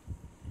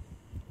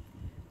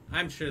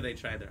 I'm sure they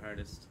tried their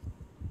hardest.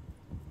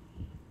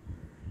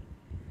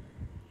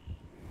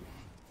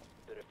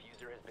 The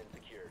diffuser has been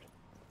secured.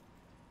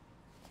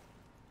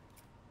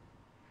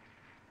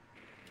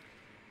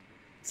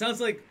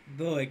 Sounds like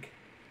the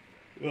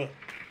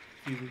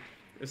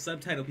the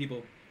subtitle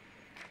people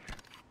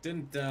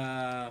didn't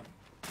didn't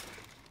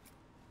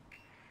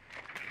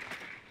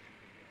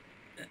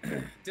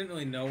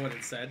really know what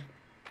it said.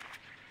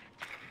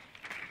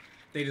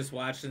 They just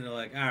watched and they're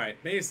like, all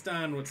right, based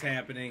on what's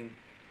happening,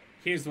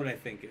 here's what I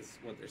think is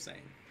what they're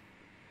saying.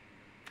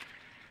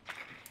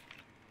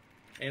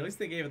 Hey, at least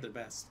they gave it their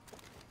best.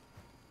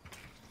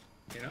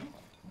 You know?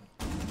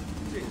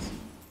 Jeez.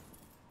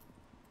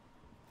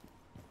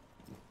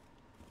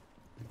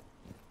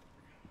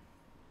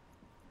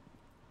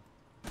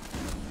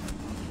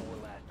 4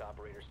 last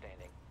operator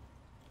standing.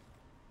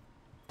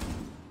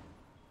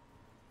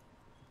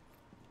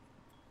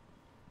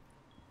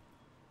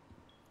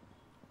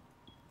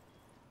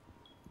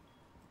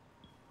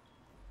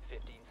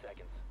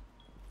 Seconds.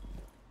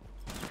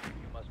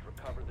 You must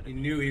You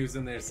knew he was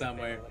in there You've been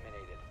somewhere.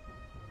 eliminated.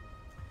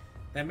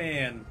 That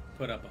man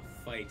put up a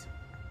fight.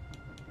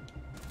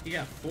 He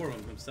got 4 of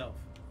them himself.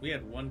 We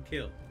had 1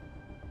 kill.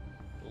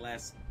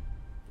 The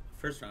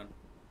first round.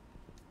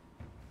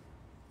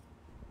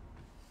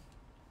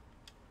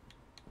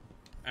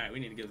 Alright, we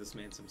need to give this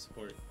man some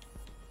support.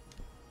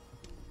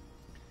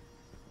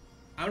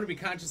 I'm going to be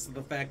conscious of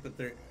the fact that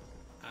they're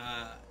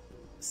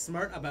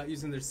smart about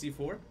using their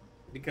C4,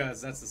 because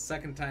that's the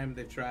second time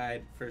they've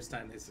tried. First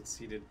time they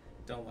succeeded.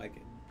 Don't like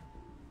it.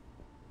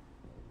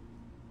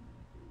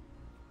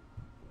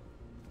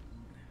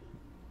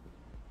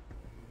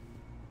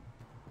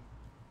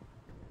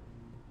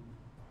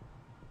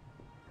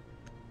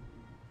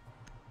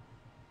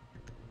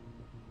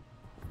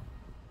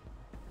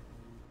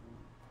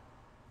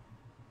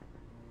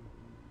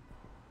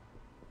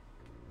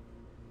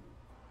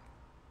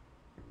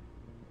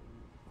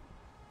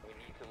 We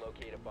need to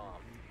locate a bomb.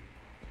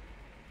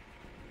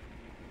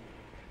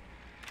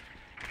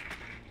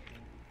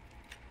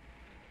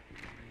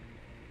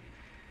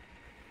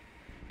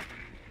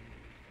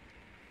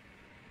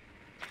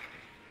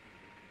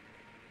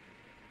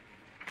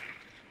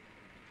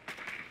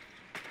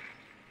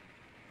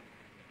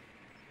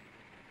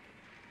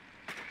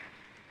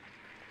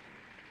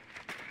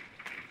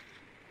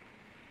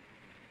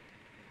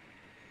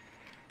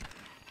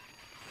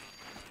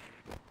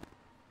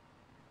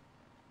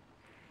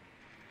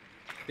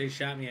 They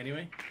shot me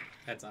anyway?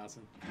 That's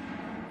awesome.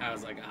 I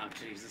was like, oh,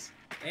 Jesus.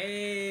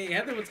 Hey,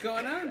 Heather, what's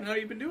going on? How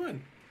you been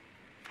doing?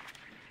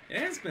 It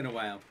has been a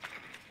while.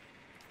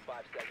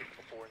 5 seconds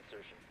before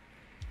insertion.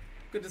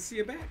 Good to see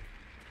you back.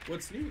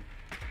 What's new? Your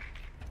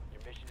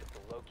mission is to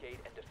locate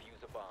and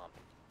defuse a bomb.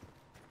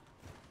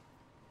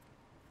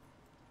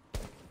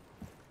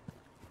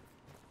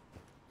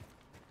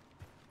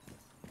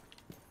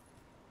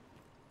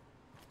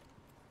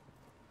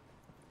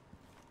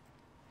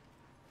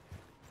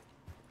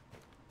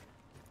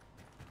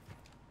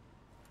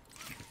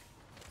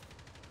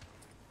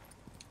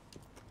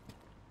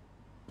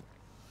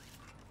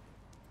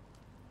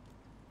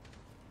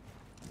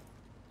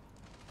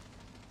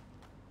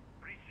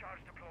 Breach charge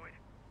deployed.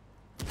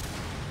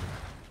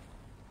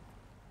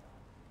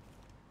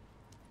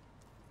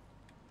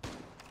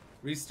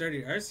 Restart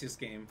your Arceus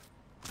game.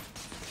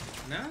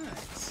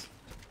 Nice.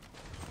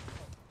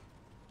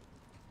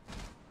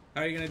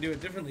 How are you going to do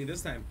it differently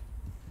this time?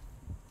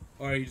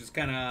 Or are you just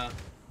kind of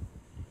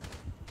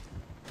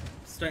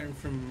starting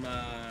from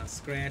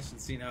scratch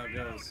and seeing how it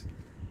goes?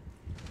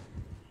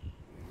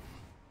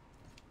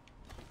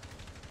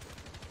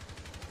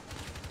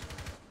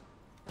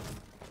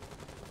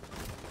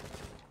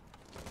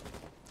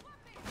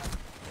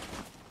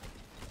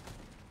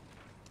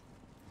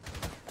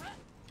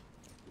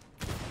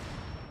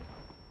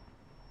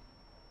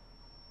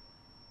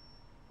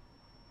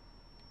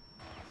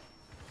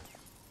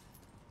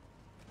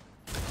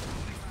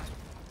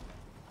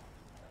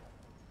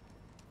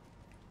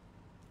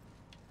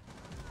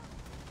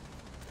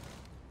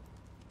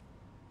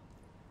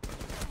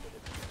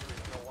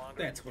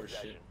 That's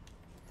horseshit.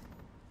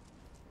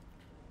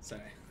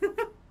 Sorry.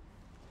 It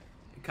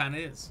kind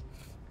of is.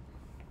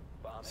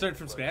 Bomb Start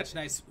from exploded.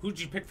 scratch. Nice. Who'd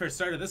you pick for a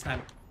starter this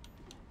time?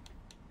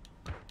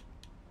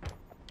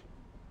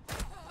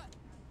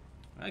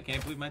 I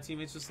can't believe my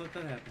teammates just let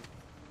that happen.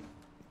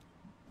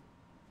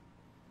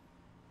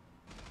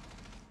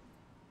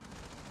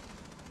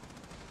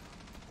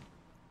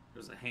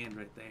 There's a hand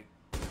right there.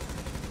 Down to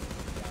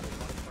 1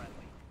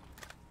 friendly.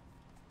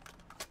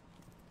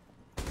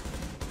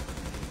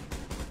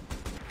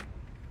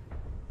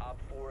 Op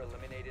 4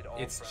 eliminated all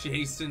It's friendly.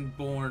 Jason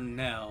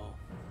Bournell.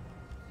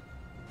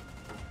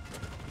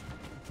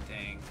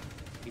 Dang.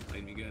 He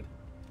played me good.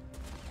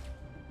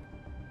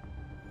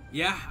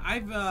 Yeah,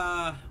 I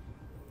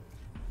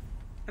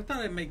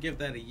thought I might give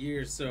that a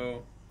year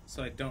so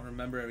I don't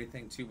remember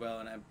everything too well,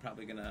 and I'm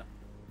probably gonna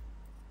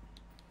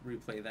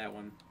replay that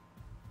one.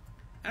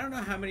 I don't know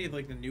how many of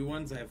like the new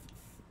ones I've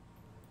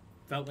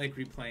felt like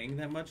replaying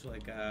that much.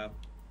 Like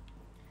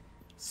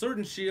Sword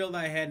and Shield,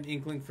 I had an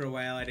inkling for a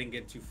while. I didn't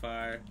get too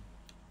far.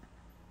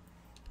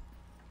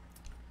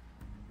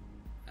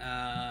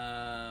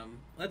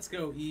 Let's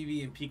go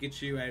Eevee and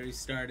Pikachu. I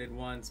restarted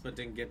once, but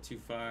didn't get too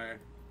far.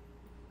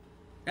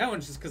 That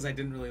one's just because I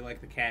didn't really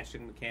like the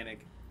catching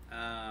mechanic,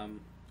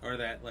 or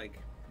that like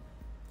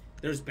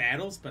there's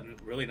battles, but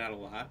really not a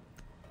lot.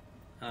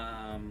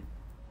 But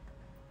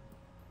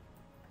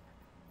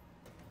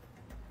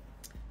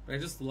I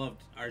just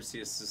loved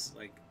Arceus'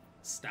 like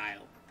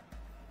style,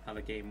 how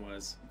the game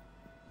was.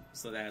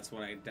 So that's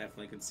what I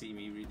definitely could see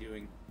me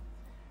redoing.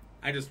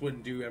 I just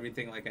wouldn't do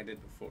everything like I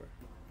did before.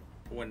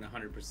 I wouldn't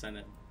 100%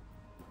 it.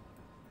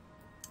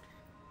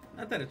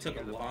 Not that it took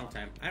a long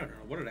time. I don't know.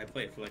 What did I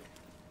play it for, like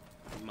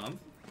a month?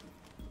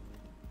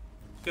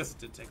 Guess it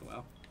did take a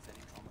while.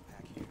 Sending trauma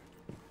pack here.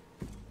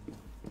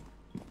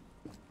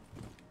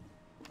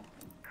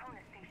 Kona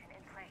station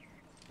in place.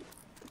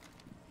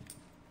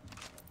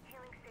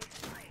 Healing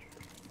station placed.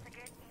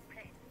 Again in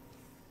place.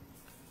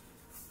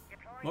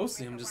 Deploying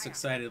Mostly I'm missile just ramp.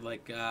 excited,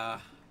 like,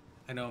 I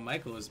I know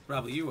Michael is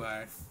probably you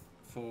are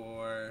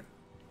for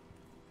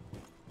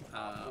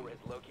Op 4 has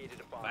located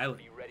a bomb. Violet.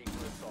 Be ready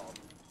for assault.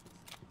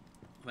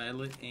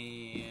 Violet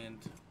and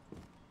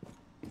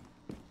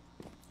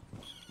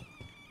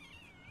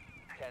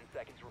 10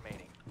 seconds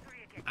remaining.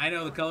 I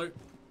know the color.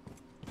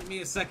 Give me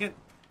a second.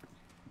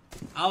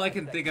 All I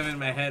can think of in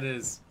my head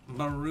is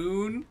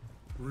maroon,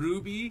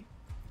 ruby.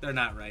 They're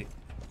not right.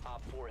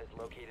 Op 4 has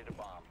located a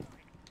bomb.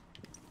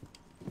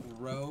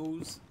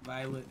 Rose,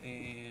 violet,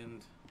 and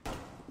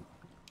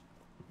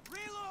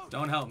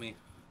don't help me.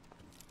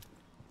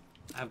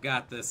 I've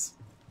got this.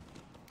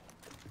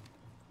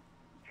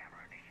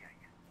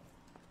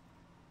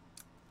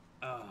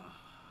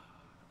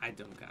 I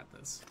don't got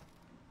this.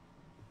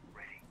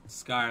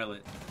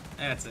 Scarlet.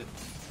 That's it.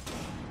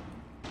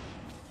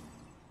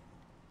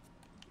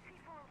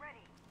 C4 ready.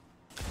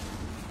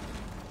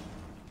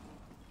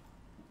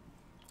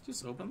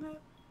 Just open that.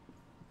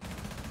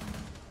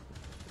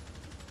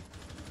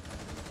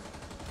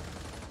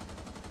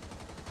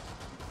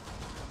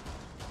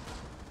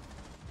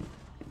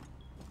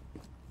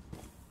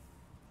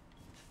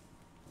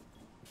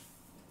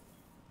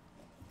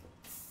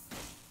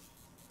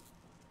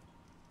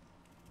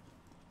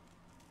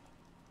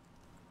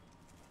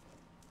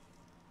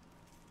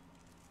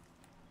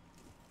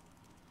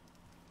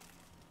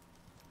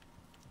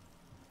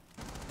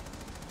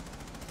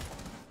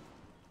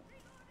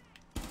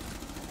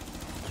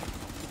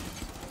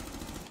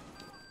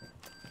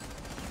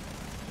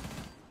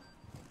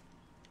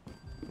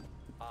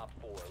 Op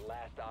 4,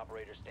 last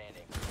operator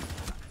standing.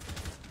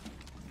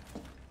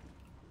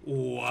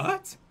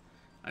 What?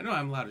 I know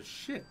I'm loud as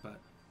shit, but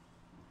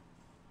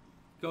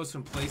goes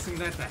from placing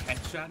that to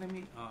headshotting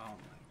me. Oh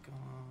my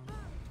god!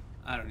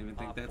 I don't even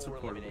think Op that's 4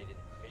 reportable. eliminated.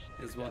 Mission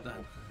It's well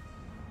successful. done.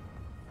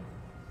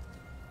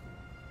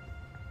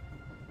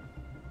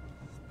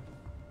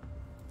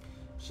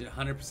 Should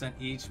 100%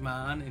 each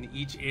mon in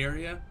each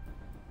area,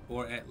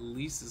 or at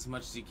least as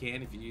much as you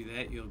can. If you do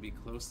that, you'll be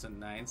close to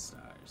 9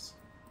 stars.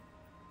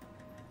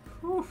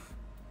 Whew.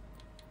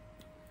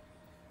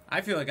 I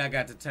feel like I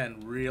got to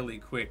 10 really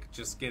quick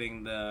just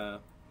getting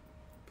the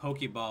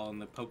Pokeball and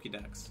the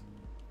Pokédex.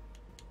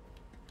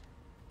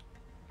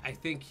 I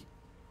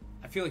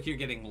feel like you're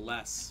getting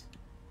less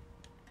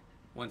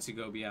once you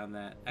go beyond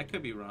that. I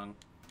could be wrong.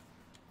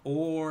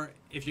 Or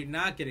if you're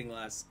not getting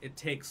less, it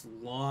takes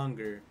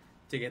longer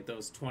to get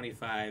those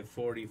 25,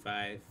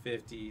 45,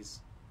 50s.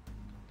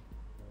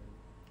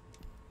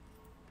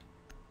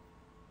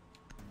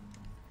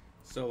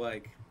 So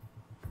like,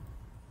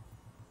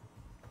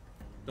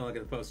 don't look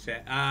at the post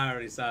chat. I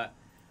already saw it.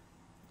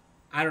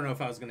 I don't know if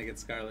I was gonna get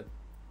Scarlet.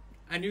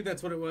 I knew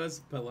that's what it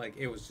was, but like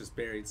it was just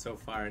buried so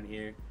far in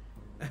here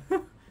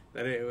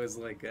that it was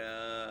like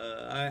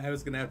I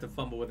was gonna have to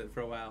fumble with it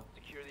for a while.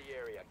 Secure the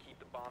area. Keep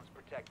the bombs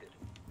protected.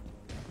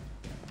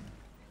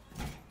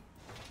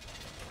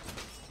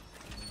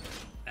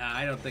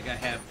 I don't think I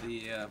have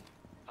the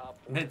Op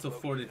 4 mental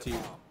has located a fortitude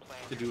bomb. Plan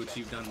to do what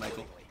you've done,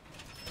 Michael. accordingly.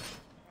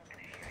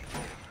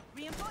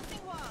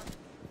 Reinforcing wall.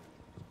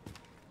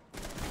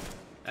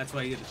 That's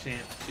why you get the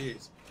chance.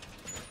 Cheers.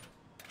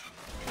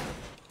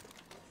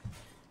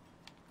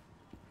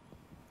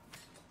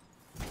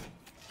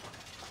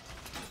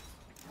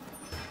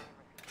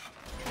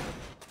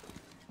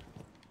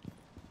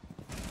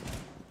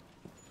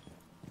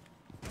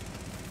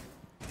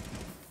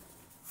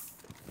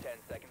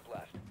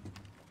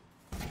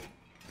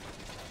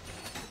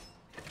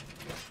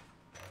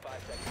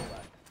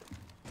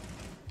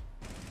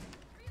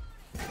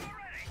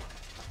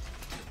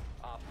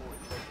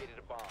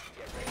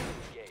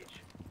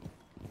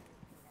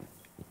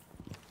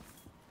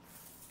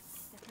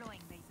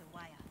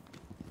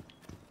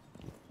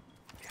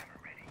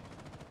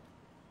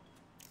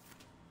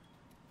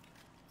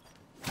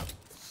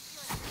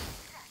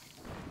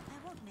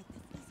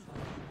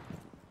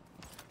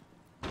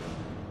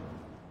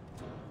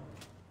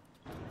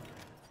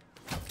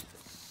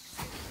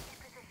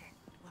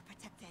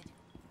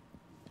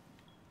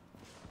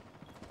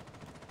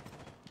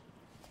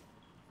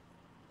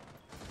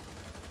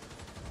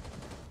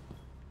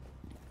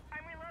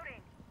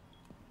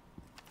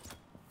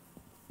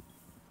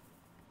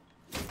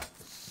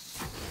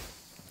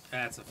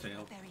 That's a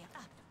fail. Barrier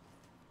up.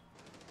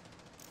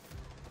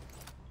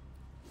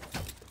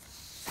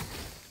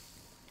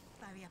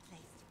 Barrier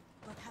placed.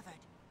 We're covered.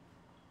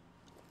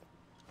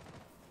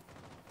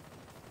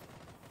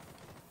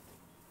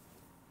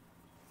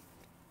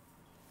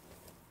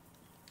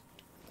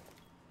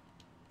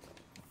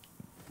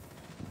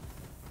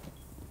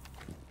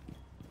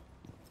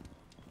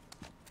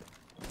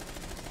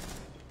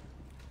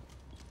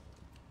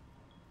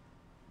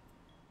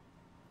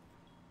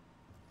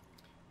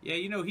 Yeah,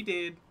 you know he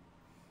did.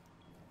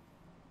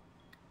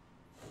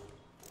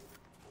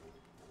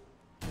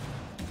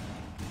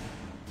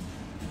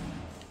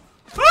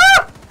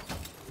 Ah!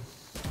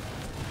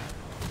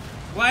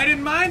 Why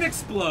didn't mine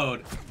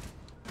explode?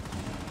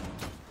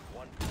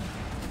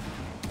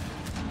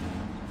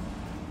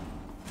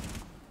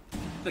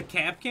 The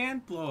cap can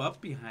blow up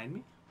behind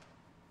me?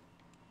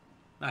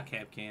 Not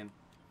cap can.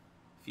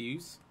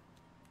 Fuse.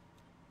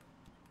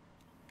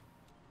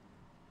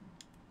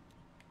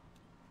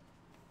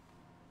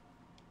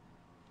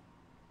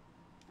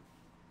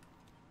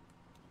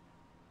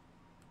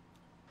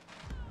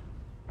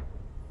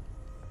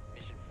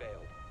 Mission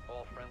failed.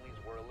 All friendlies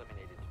were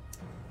eliminated.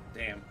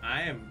 Damn,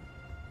 I am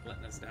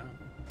letting us down.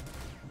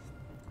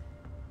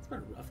 It's been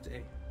a rough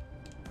day.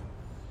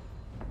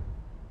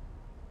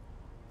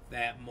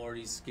 That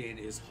Morty skin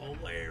is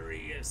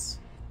hilarious.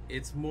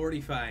 It's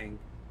mortifying.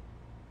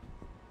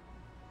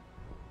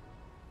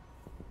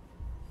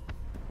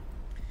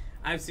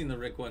 I've seen the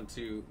Rick one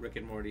too, Rick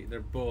and Morty. They're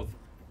both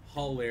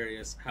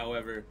hilarious.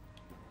 However,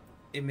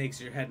 it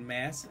makes your head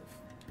massive.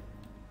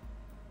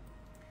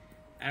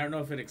 I don't know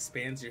if it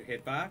expands your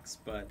hitbox,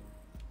 but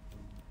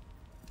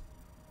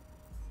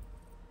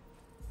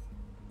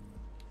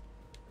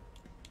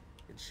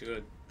it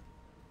should.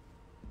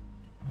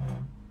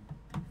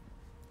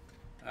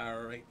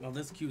 Alright, well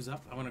this queue's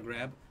up. I want to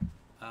grab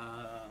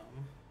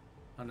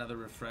another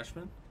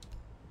refreshment.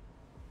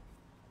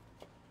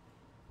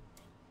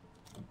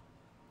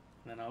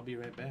 And I'll be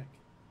right back.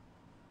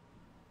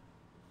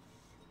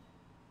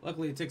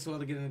 Luckily it takes a while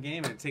to get in the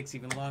game, and it takes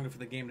even longer for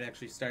the game to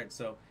actually start,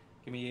 so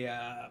give me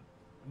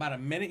about a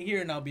minute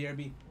here and I'll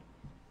BRB.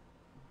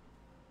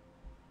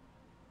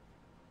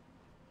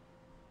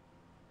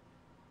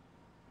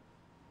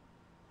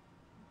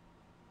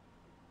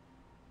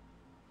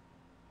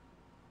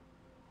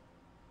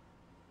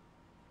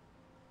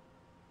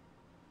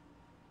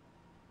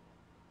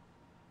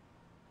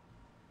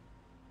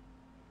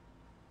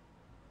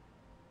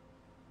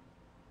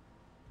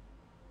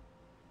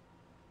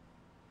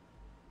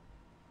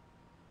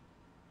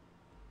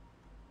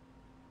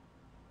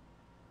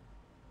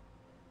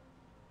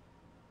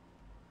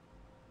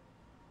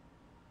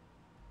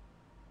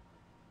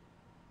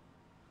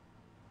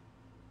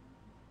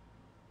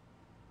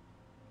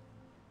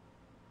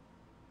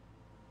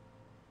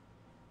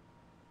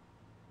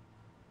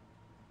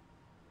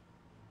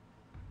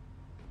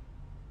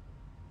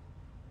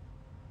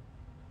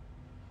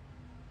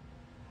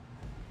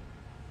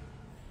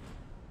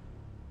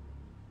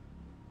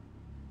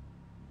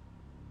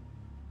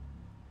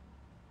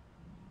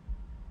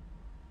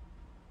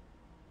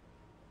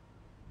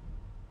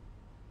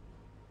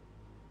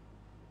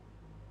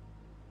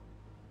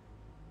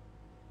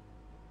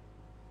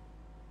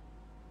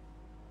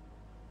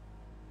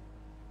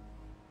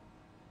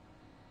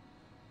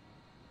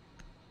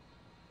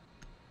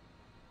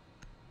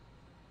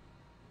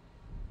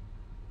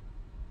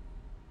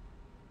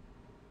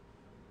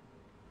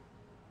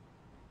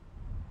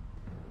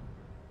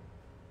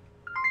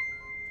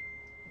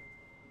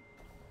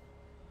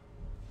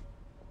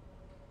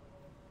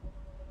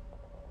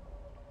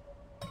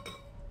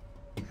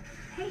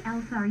 Hey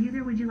Elsa, are you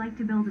there? Would you like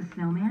to build a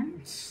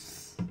snowman?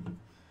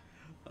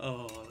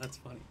 Oh, that's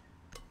funny.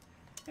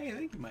 Hey,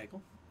 thank you,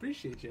 Michael.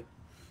 Appreciate you.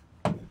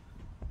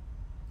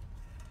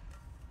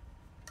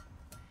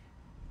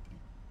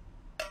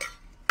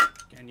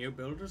 Can you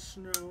build a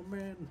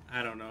snowman?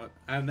 I don't know.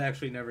 I've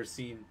actually never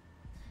seen,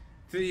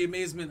 to the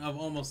amazement of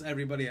almost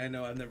everybody I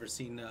know, I've never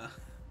seen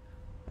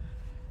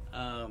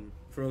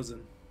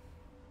Frozen.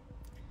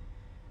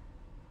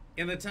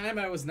 In the time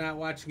I was not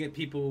watching it,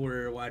 people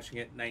were watching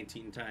it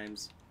 19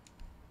 times.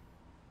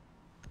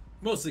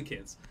 Mostly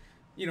kids.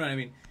 You know what I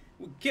mean?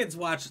 Kids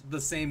watch the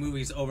same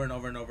movies over and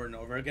over and over and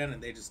over again,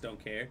 and they just don't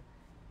care.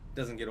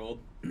 Doesn't get old.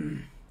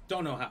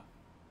 Don't know how.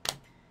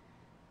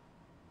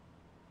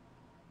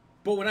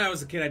 But when I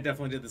was a kid, I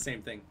definitely did the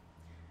same thing.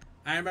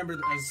 I remember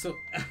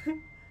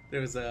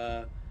there was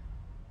a...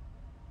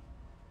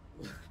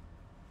 Is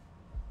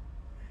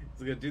it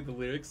gonna do the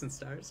lyrics and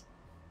stars?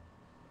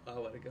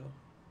 I'll let it go.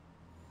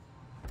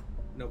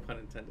 No pun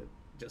intended.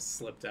 Just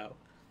slipped out.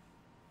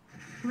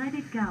 Let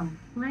it go.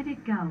 Let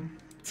it go.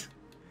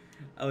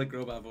 I like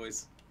robot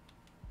voice.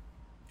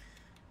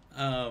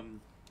 It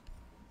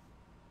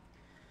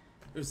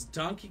was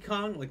Donkey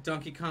Kong, like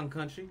Donkey Kong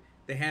Country.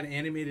 They had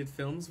animated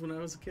films when I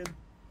was a kid.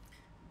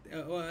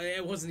 Well,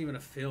 it wasn't even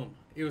a film.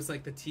 It was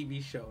like the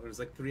TV show. It was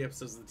like 3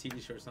 episodes of the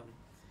TV show or something.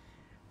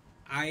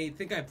 I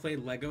think I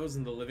played Legos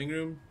in the living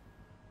room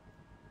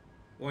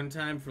one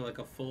time for like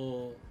a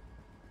full...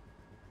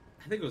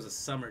 I think it was a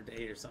summer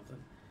day or something.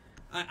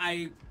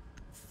 I,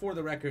 for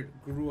the record,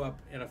 grew up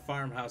in a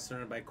farmhouse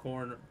surrounded by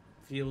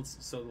cornfields,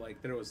 so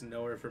like there was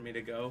nowhere for me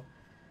to go.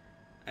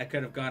 I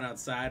could have gone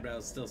outside, but I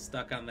was still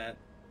stuck on that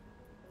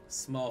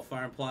small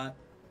farm plot.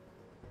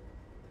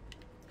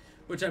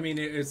 Which, I mean,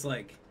 it's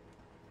like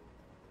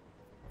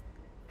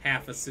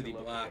half a city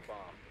block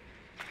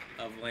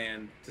of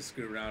land to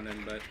screw around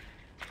in, but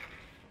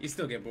you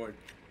still get bored.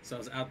 So I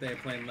was out there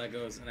playing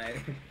Legos, and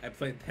I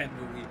played that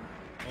movie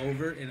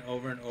over and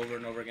over and over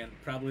and over again,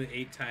 probably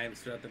 8 times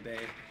throughout the day.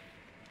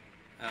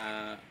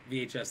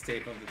 VHS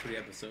tape of the 3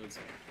 episodes.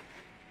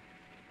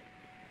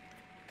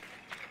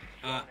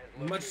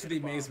 Much to the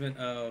amazement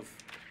of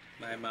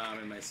my mom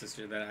and my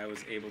sister that I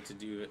was able to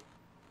do it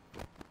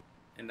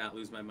and not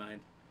lose my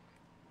mind.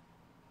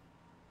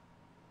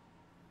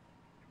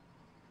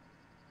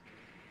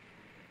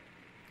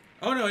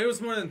 Oh no, it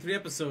was more than 3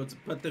 episodes,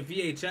 but the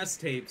VHS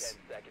 10 tapes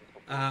seconds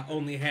before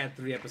only had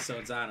 3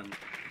 episodes on them,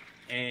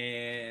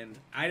 and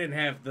I didn't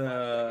have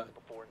the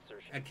before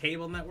insertion. a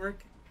cable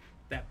network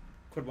that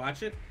could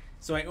watch it,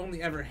 so I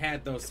only ever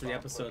had those 3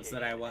 episodes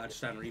that I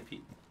watched on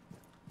repeat.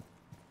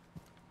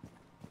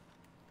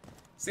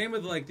 Same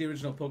with like the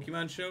original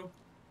Pokemon show.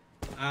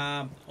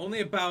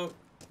 Only about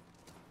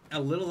a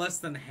little less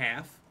than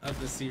half of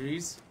the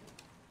series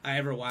I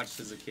ever watched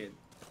as a kid.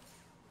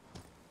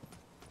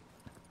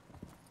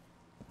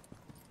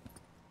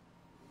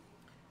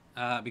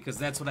 Because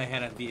that's what I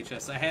had on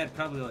VHS. I had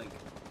probably like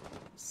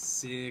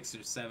 6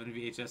 or 7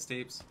 VHS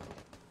tapes,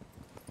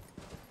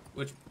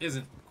 which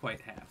isn't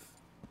quite half.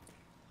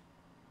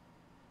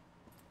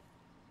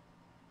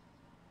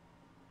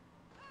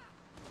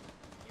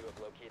 You have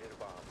located a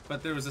bomb.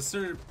 But there was a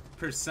certain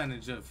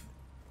percentage of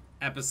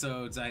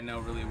episodes I know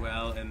really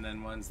well, and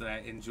then ones that I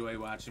enjoy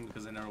watching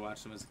because I never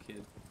watched them as a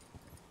kid.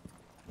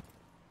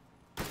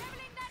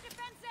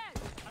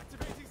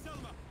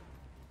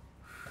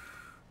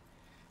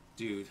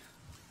 Dude.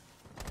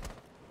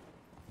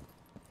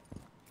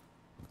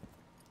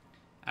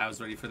 I was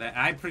ready for that.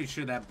 I'm pretty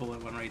sure that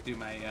bullet went right through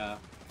my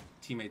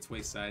teammate's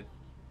waist side.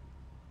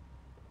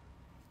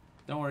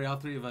 Don't worry, all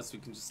 3 of us, we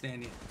can just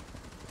stand you.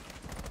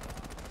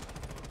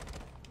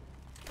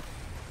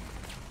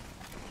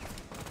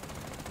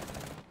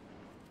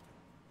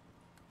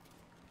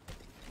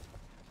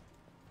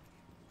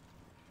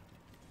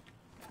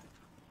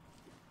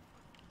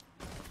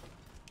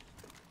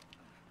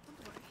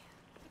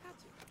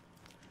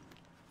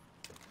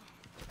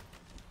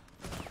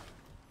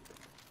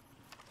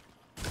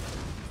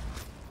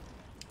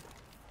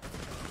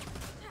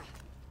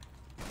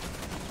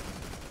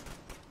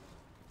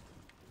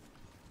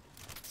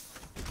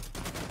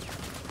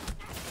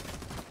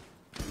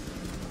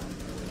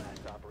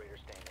 Last operator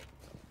standing.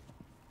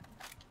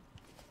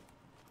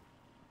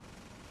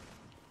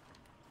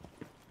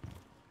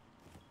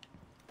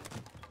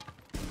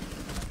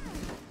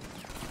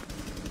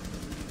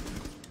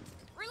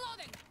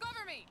 Reloading!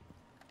 Cover me!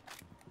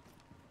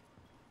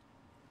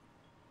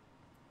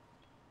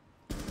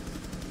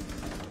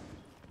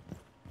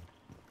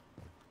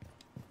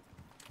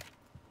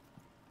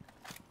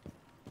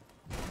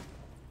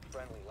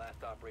 Friendly,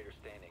 last operator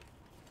standing.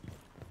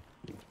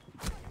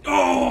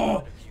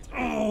 Oh!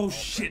 Oh,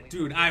 shit,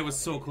 dude. I was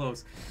so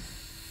close.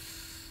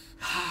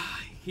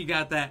 He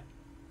got that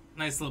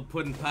nice little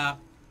pudding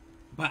pop.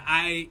 But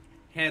I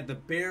had the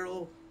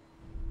barrel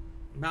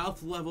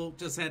mouth level,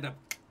 just had to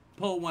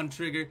pull one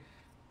trigger.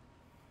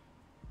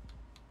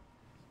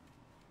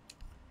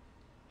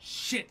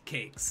 Shit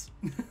cakes.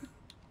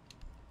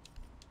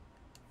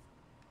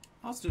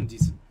 I was doing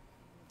decent.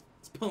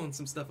 It's pulling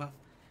some stuff off.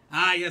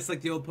 Ah, yes,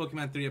 like the old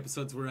Pokemon 3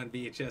 episodes were on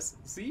VHS.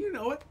 See, you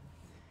know it.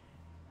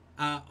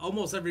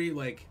 Almost every,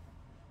 like,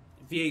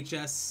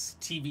 VHS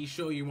TV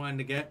show you wanted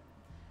to get.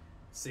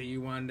 Say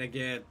you wanted to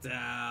get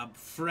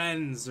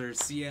Friends or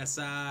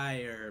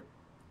CSI or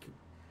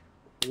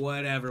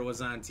whatever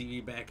was on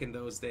TV back in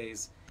those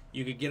days.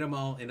 You could get them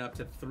all in up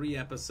to 3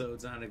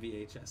 episodes on a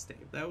VHS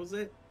tape. That was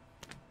it.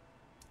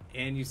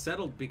 And you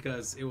settled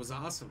because it was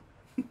awesome.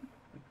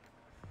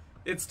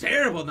 It's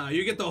terrible now.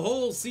 You get the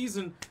whole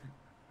season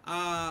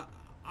on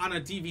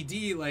a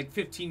DVD like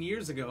 15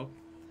 years ago.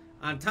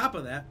 On top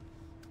of that,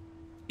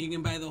 you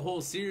can buy the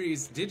whole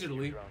series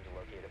digitally Drone to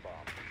locate a bomb.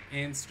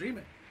 and stream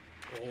it.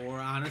 Or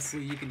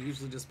honestly, you can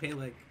usually just pay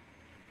like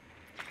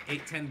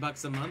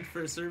 $8-10 a month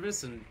for a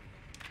service and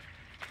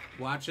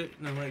watch it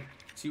in like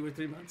 2 or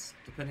 3 months,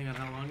 depending on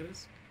how long it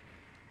is.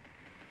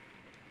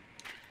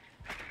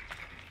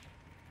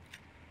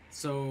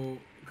 So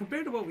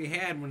compared to what we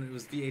had when it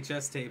was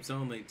VHS tapes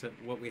only to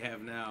what we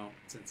have now,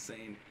 it's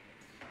insane.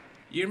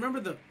 You remember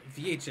the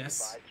VHS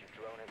Advise your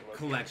drone has located a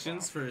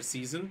collections bomb. for a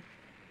season?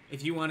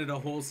 If you wanted a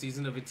whole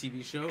season of a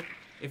TV show,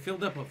 it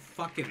filled up a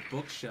fucking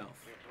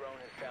bookshelf. Your drone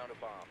has found a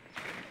bomb.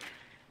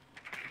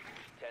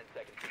 10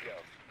 seconds to go.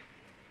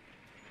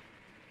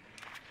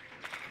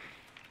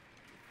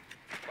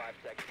 5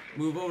 seconds. to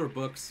Move over,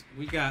 books.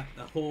 We got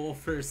the whole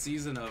first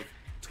season of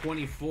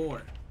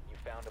 24. You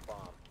found a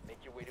bomb.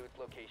 Make your way to its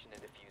location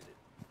and defuse it.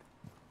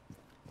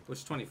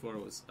 Which 24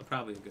 was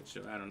probably a good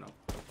show. I don't know.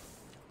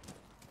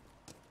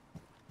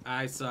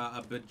 I saw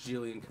a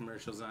bajillion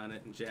commercials on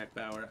it and Jack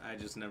Bauer. I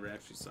just never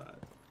actually saw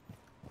it.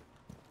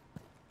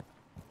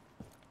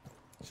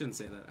 Shouldn't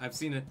say that. I've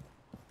seen it.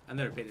 I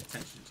never paid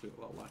attention to it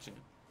while watching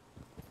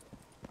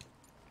it.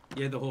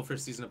 You had the whole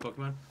first season of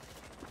Pokemon?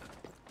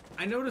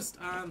 I noticed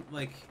on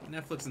like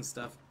Netflix and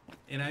stuff,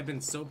 and I've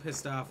been so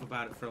pissed off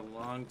about it for a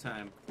long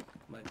time.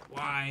 I'm like,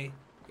 why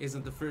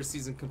isn't the first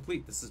season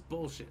complete? This is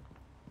bullshit.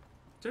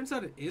 Turns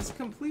out it is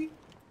complete,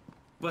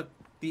 but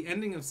the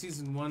ending of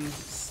season 1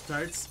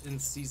 starts in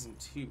season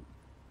 2.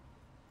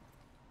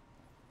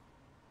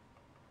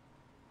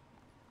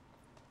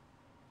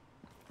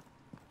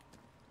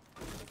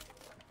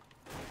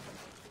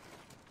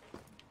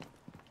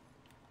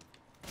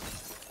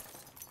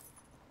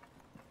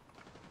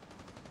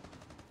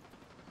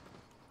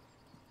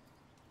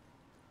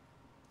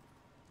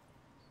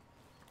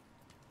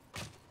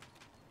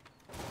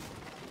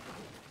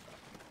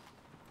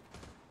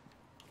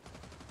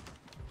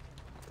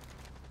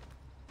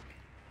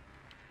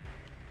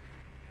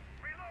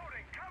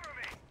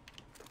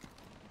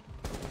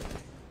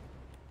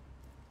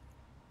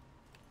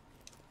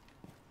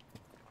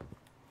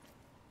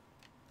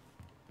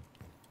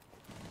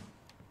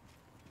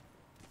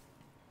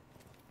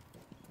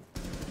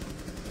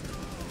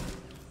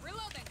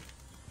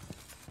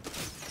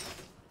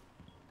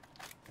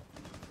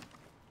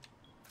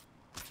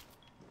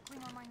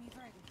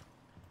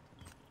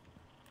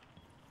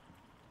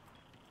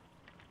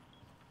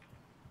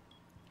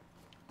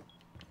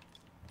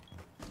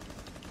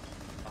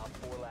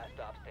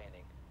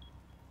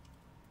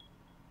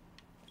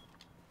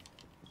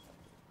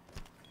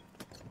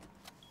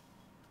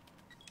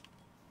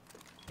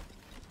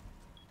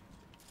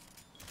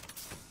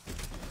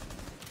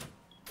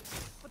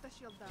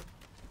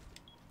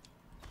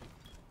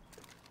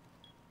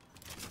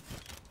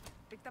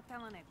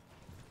 Telling it.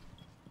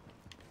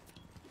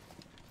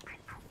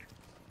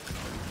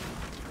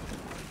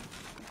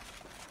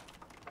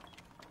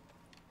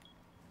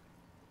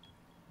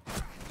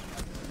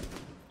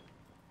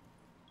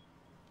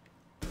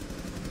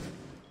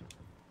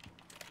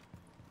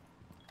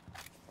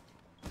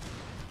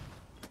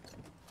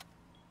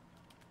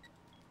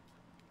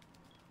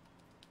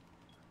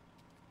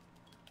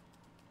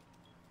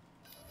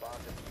 Bomb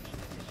diffusion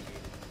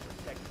initiated.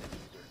 Protect the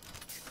diffuser.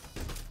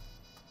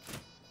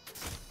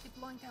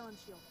 Deploying Talon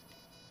shield.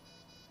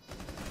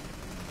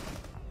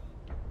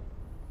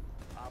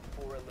 Op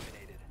 4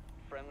 eliminated.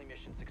 Friendly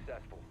mission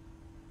successful.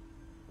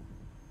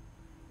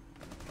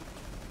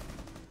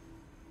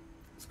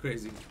 It's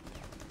crazy.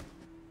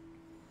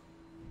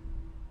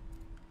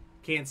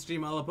 Can't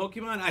stream all of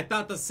Pokemon? I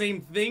thought the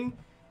same thing,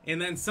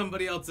 and then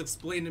somebody else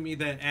explained to me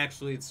that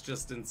actually it's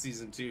just in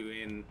Season 2,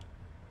 and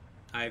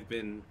I've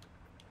been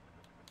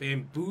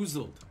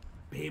bamboozled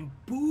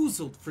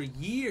for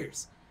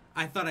years.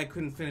 I thought I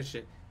couldn't finish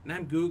it, and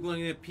I'm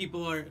Googling it.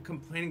 People are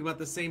complaining about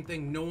the same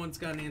thing. No one's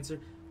got an answer.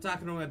 I'm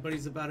talking to my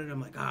buddies about it.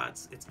 I'm like,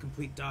 it's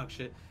complete dog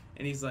shit.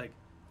 And he's like,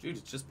 dude,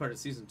 it's just part of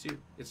Season 2.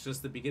 It's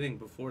just the beginning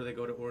before they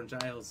go to Orange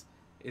Isles,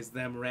 is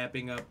them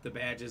wrapping up the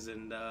badges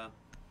and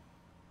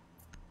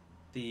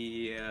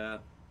the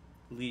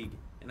league.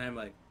 And I'm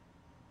like,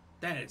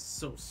 that is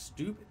so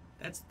stupid.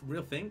 That's the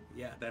real thing?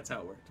 Yeah, that's how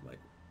it worked. I'm like,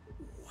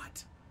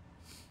 what?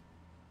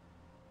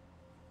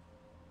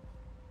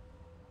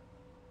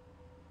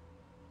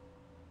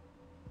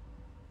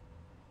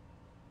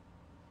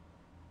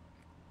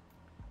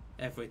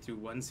 Halfway through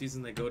one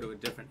season, they go to a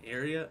different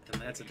area, and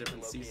that's a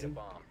different Locate a season.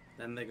 bomb.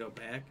 Then they go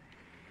back.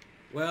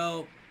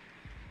 Well,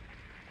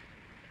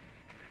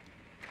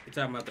 you're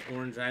talking about the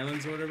Orange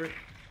Islands or whatever?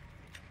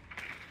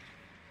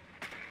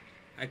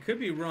 I could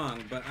be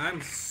wrong, but I'm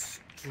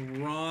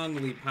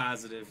strongly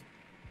positive,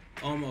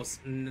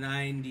 almost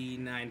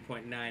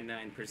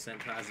 99.99%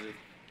 positive,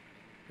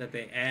 that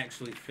they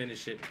actually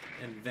finish it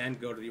and then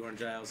go to the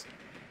Orange Isles.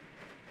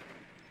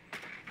 Be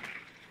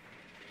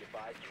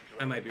advised your I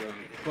drone might be wrong,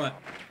 located a but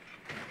bomb.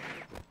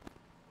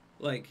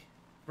 like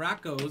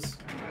Brock goes,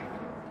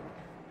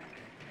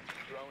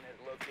 Drone has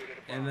located a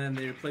bomb. and then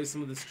they replace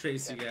him with this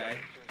Tracy 10 guy,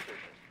 seconds to insertion.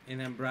 and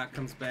then Brock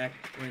comes back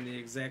wearing the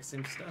exact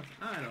same stuff.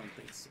 I don't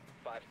think so.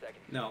 5 seconds.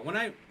 No, when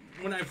I've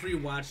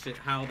rewatched it,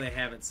 how they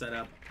have it set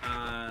up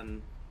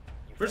on.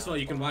 First of all,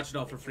 you can watch it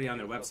all for free on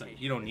their website.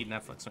 You don't need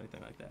Netflix or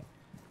anything like that.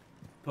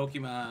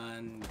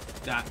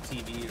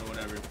 Pokemon.tv or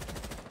whatever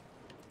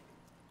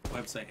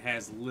website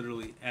has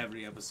literally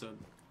every episode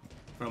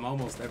from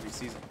almost every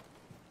season.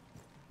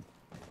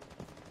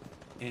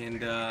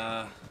 And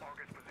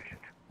Target's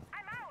positioned.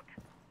 I'm out.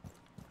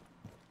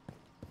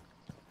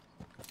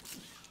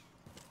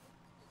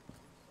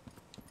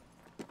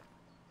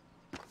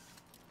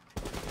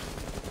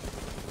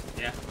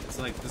 yeah, it's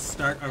like the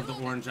start of the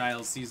Orange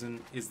Isles season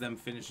is them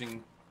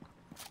finishing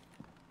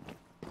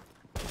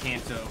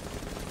Kanto.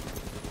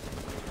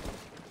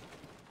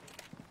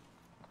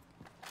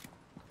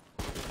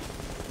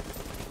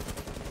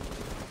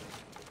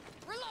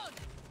 Reload!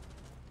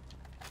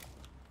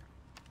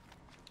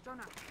 Drone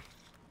out.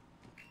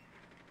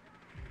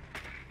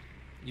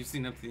 You've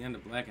seen up to the end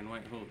of Black and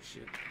White. Holy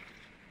shit.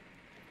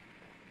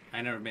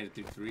 I never made it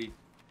through 3.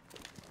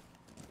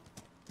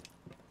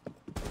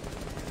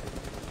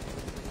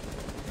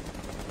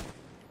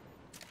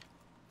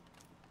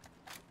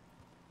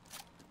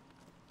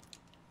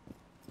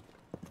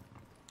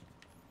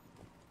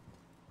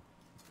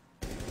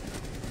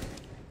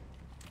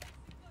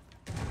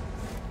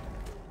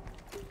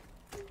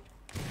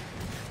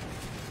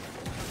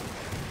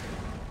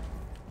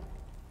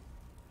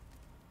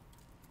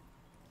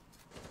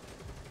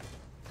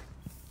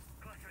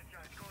 Cluster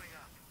charge going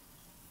up.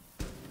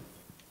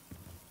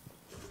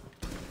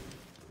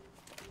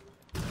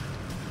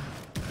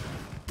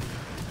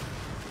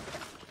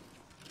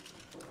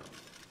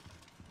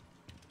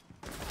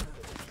 The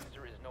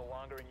diffuser is no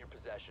longer in your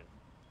possession.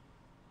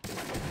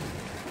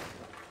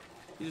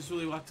 You just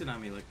really walked in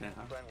on me like that,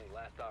 huh? Friendly,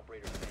 last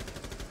operator standing.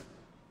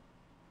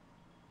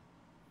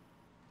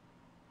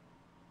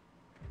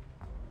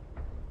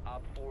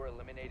 Op 4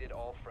 eliminated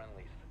all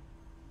friendlies.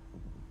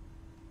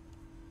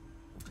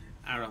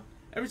 I don't know.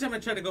 Every time I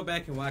try to go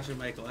back and watch it,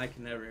 Michael, I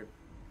can never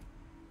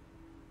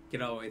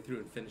get all the way through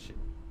and finish it.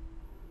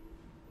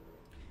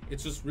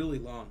 It's just really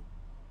long.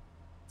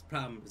 The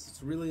problem is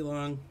it's really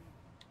long.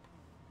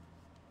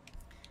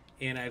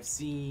 And I've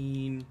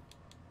seen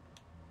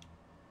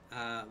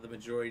the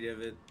majority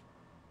of it.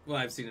 Well,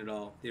 I've seen it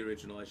all. The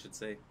original, I should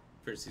say.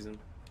 First season.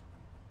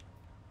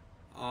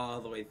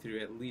 All the way through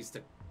at least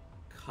a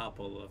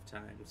couple of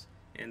times.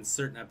 And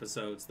certain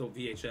episodes, the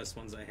VHS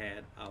ones I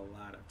had, a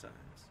lot of times.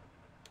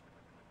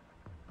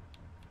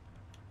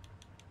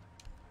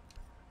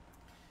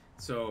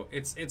 So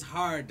it's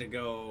hard to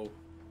go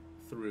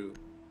through.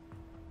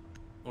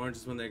 Orange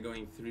is when they're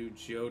going through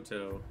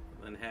Johto,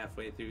 and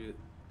halfway through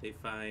they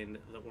find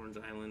the Orange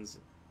Islands,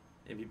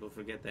 and people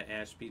forget that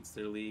Ash beats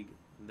their league,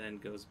 then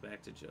goes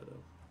back to Johto.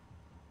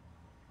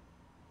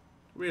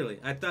 Really?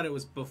 I thought it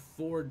was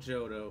before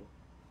Johto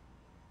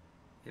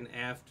and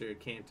after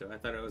Kanto. I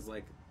thought it was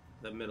like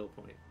the middle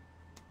point.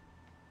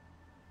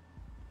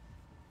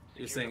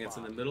 You're Secure saying the it's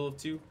in the bomb. middle of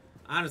 2?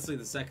 Honestly,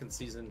 the second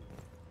season,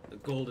 the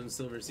gold and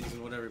silver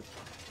season, whatever.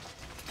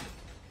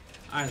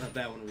 I thought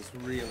that one was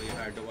really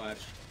hard to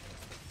watch.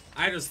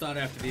 I just thought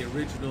after the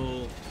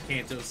original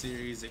Kanto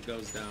series, it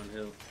goes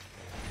downhill.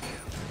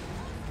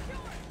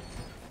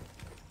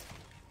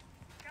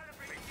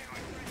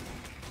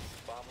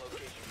 Bomb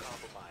location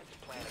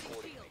compromised. Plan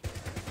accordingly.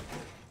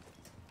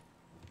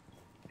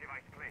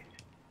 Device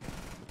placed.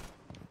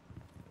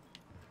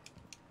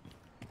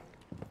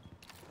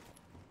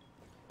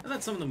 I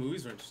thought some of the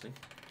movies were interesting.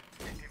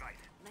 Device.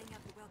 Laying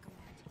out the welcome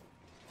mat.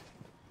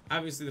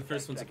 Obviously, the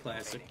first 10 one's a seconds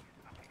classic.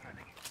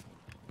 remaining.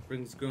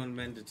 Brings grown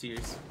men to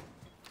tears.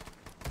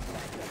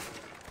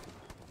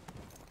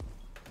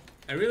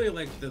 I really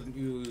liked the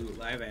new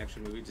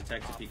live-action movie,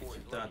 Detective Op 4 Pikachu.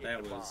 is Thought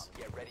that locating a bomb. was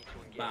Get ready to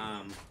engage.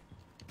 bomb.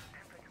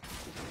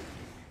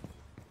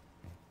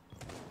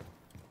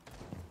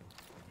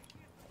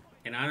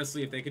 And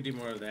honestly, if they could do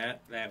more of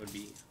that, that would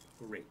be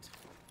great.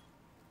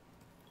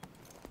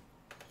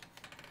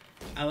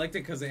 I liked it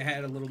because it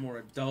had a little more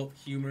adult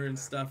humor and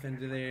stuff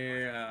into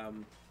there.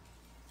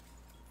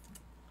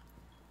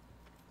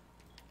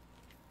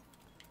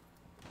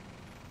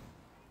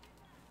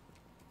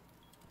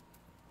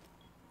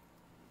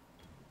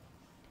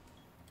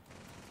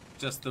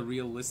 Just the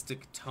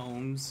realistic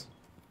tones.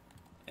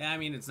 I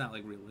mean, it's not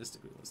like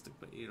realistic,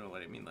 but you know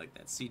what I mean. Like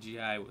that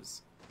CGI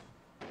was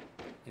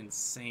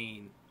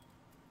insane.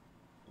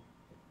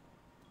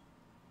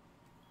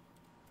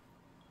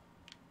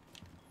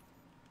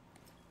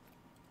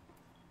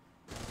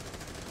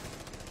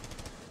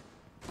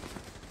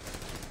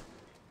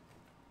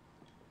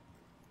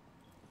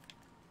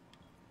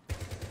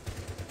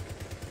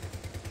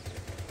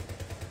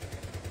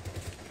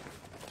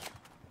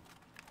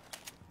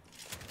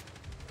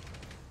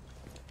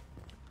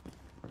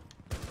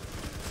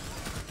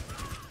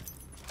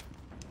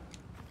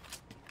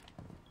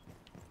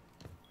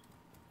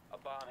 A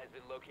bomb has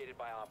been located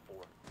by Op 4.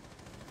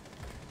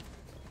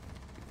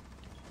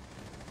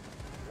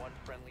 One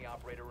friendly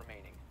operator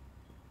remaining.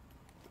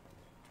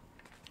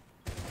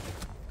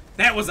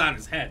 That was on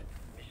his head.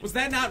 Was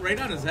that not right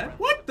on his head?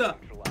 What the?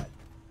 Neutralized.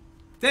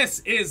 This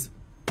is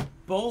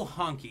bull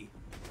honky.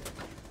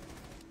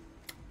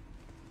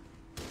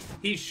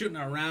 He's shooting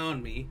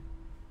around me.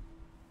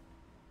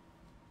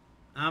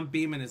 I'm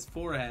beaming his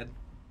forehead.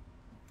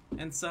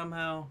 And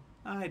somehow,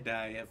 I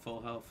die at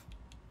full health.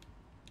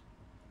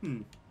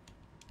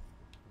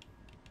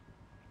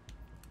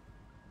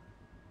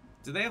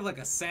 Do they have like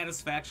a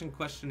satisfaction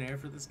questionnaire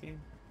for this game?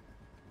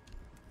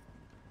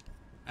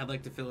 I'd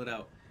like to fill it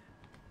out.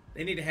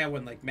 They need to have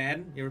one like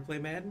Madden. You ever play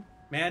Madden?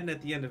 Madden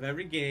at the end of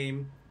every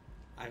game,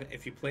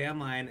 if you play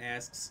online,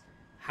 asks,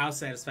 how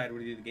satisfied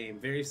were you with the game?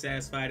 Very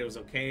satisfied, it was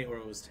okay, or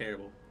it was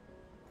terrible.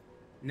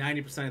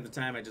 90% of the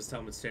time, I just tell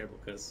them it's terrible,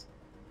 because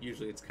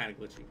usually it's kind of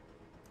glitchy.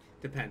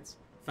 Depends.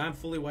 If I'm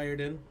fully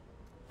wired in,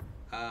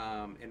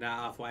 and not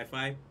off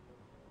Wi-Fi,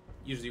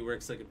 usually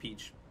works like a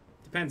peach.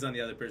 Depends on the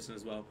other person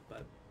as well, but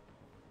if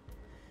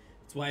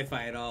it's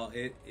Wi-Fi at all,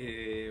 it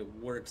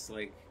works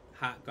like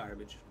hot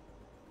garbage.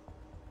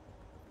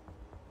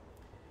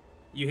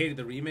 You hated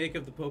the remake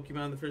of the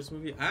Pokemon, the first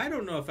movie? I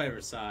don't know if I ever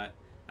saw it.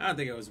 I don't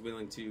think I was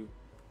willing to.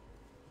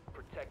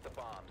 Protect the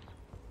bombs.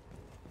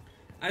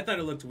 I thought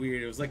it looked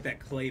weird. It was like that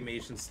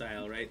claymation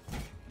style, right?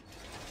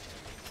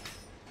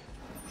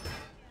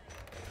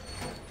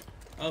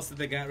 Also,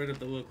 they got rid of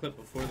the little clip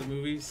before the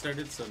movie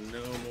started, so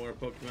no more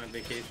Pokemon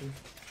Vacation.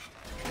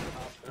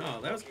 Oh,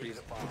 that was pretty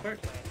cool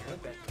part. Plan your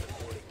defenses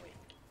accordingly.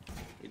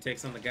 He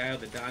takes on the guy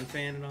with the Don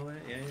fan and all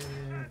that. Yeah, yeah,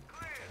 yeah.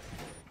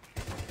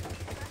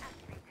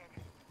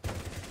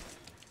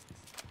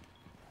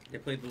 They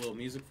played the little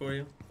music for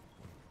you.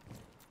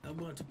 I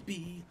want to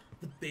be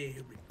the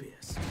very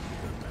best.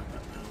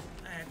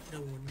 I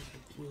know what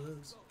it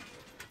was.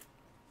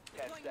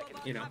 10 seconds.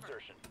 You know.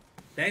 Insertion.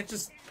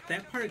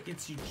 That part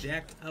gets you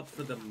jacked up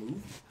for the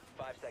move.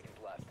 5 seconds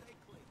left.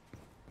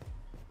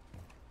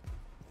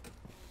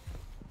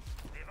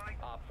 Device.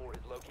 Op 4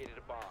 has located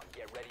a bomb.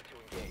 Get ready to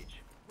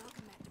engage.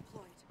 Welcome mat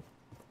deployed.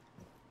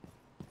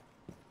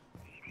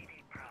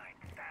 EDD prime.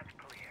 Stats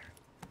clear.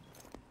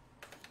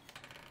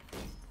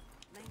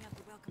 Laying out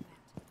the welcome mat.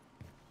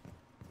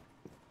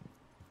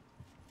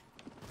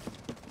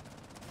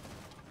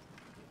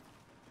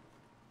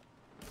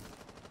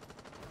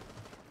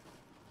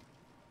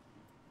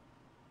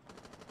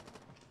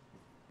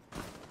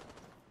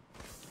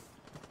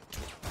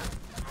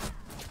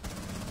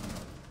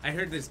 I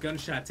heard this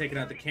gunshot taking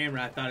out the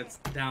camera. I thought it's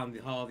down the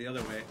hall the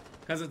other way.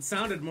 Because it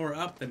sounded more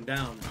up than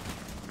down.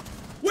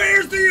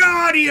 Where's the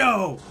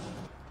audio?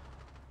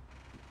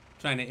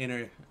 Trying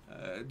to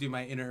do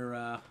my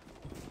inner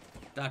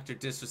Dr.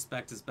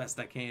 Disrespect as best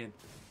I can.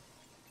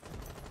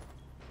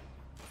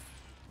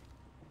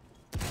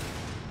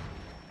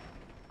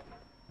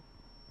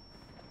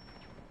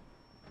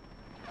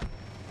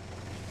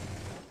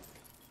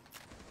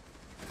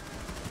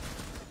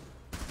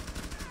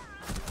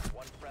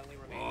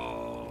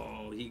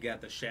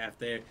 got the shaft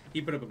there.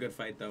 He put up a good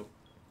fight, though.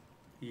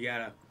 You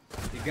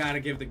gotta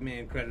give the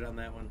man credit on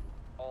that one.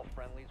 All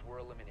friendlies were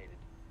eliminated.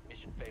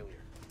 Mission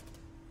failure.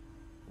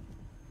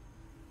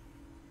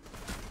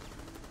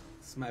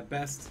 It's my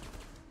best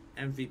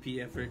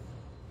MVP effort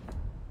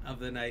of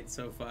the night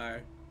so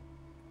far.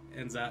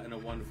 Ends out in a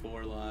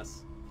 1-4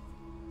 loss.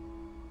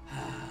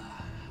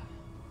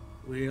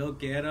 We'll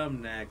get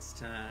them next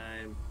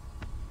time.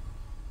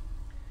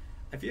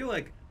 I feel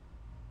like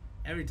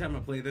every time I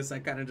play this, I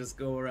kind of just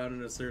go around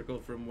in a circle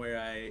from where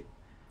I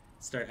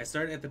start. I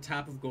start at the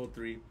top of gold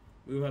 3,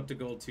 move up to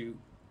gold 2,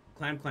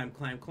 climb, climb,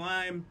 climb,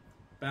 climb,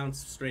 bounce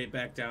straight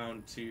back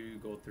down to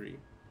gold 3.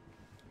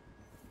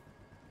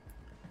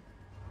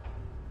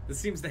 This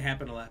seems to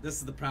happen a lot. This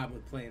is the problem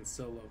with playing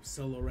solo.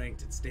 Solo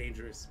ranked, it's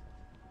dangerous.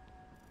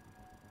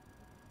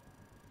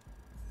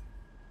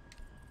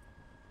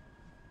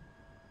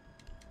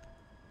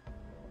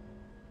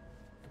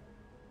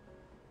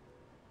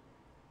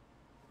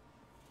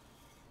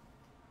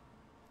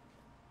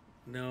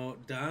 No,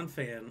 Don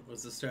Fan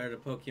was the star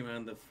of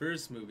Pokemon, the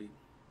first movie.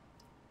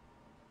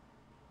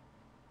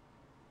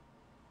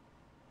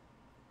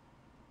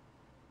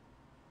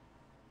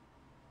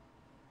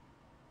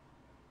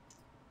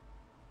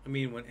 I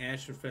mean, when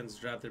Ash and friends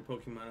drop their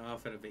Pokemon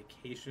off at a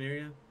vacation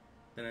area,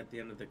 then at the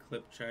end of the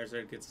clip,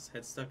 Charizard gets his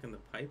head stuck in the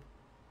pipe.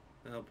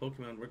 Now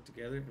Pokemon work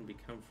together and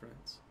become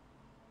friends.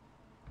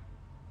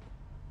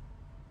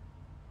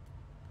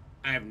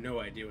 I have no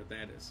idea what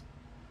that is.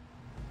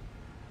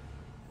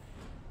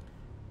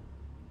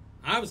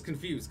 I was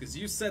confused because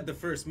you said the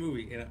first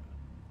movie, and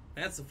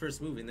that's the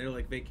first movie, and they're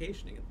like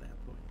vacationing at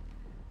that point.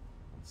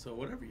 So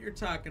whatever you're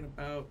talking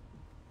about,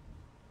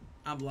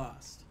 I'm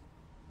lost.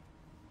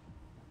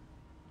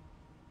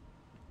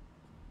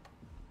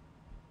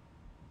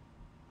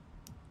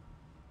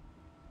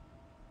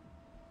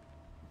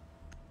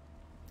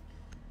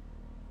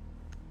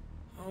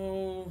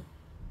 Oh.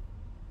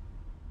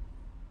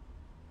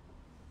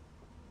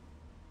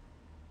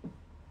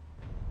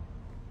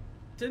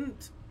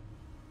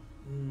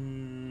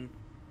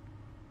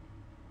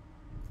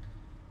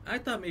 I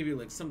thought maybe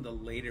like some of the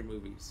later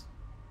movies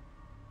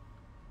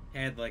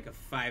had like a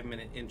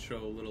 5-minute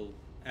intro little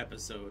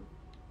episode.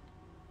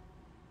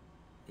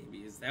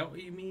 Maybe is that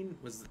what you mean?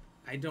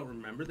 I don't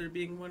remember there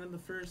being one in the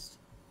first.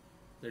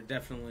 There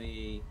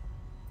definitely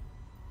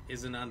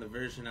isn't on the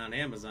version on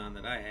Amazon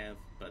that I have,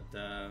 but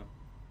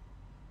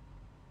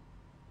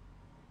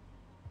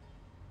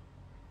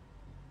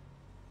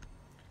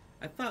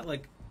I thought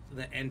like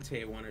the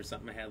Entei one or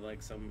something had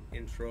like some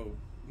intro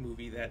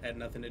movie that had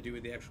nothing to do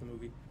with the actual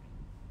movie.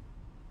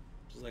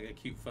 Just like a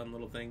cute, fun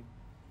little thing.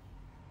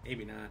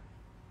 Maybe not.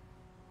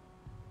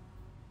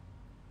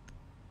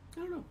 I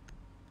don't know.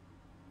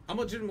 I'm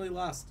legitimately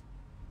lost.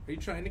 Are you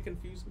trying to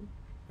confuse me,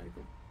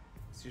 Michael?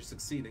 So you're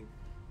succeeding.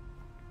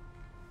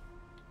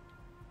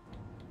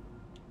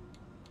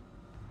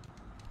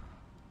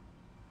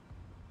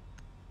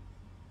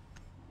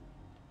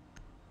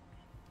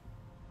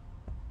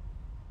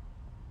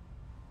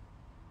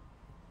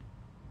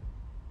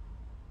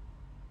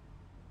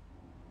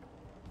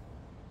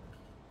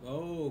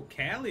 Oh,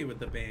 Callie with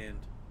the band.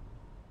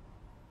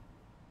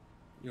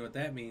 You know what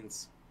that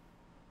means?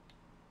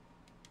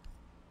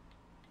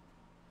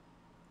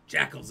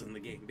 Jackal's in the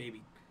game,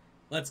 baby.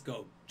 Let's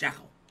go,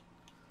 Jackal.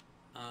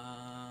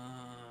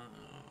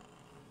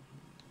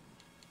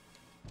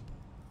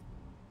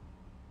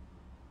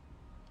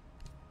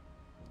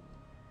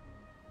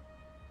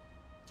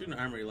 Doing an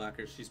armory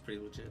locker, she's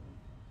pretty legit.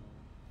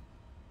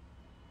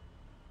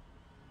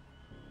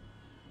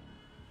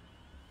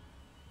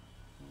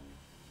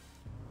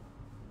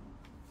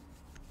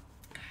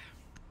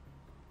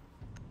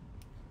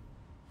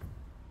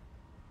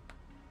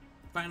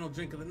 Final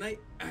drink of the night.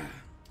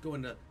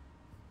 Going to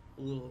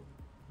a little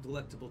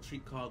delectable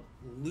treat called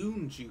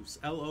Loon Juice.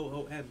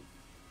 Loon.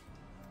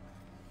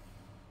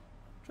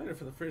 Tried it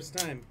for the first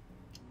time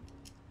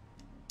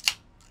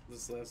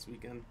this last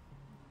weekend,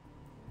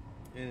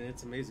 and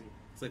it's amazing.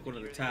 It's like one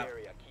of the top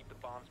Keep the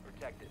bombs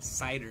protected.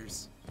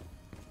 ciders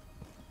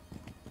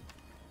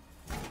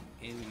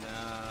in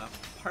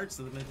parts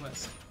of the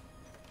Midwest.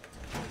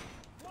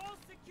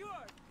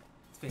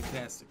 It's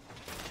fantastic.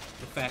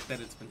 The fact that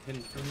it's been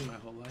hidden from me my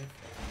whole life,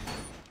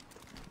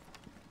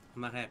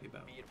 I'm not happy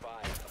about. Be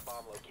advised, a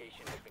bomb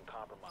location has been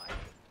compromised.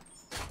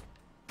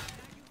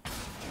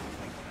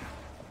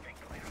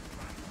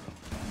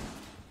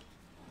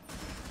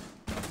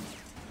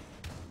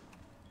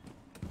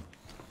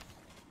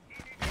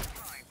 Easy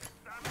time.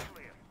 Stand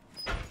clear.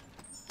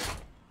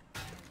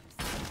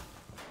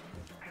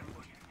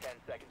 10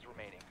 seconds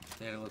remaining.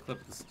 They had a little clip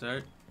at the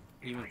start.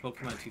 Even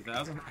Pokemon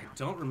 2000. I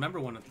don't remember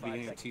one at the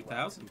beginning of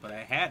 2000, but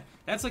I had.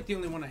 That's like the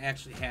only one I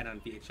actually had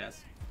on VHS.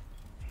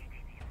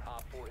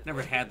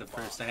 Never had the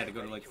first. I had to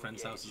go to like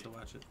friends' houses to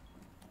watch it.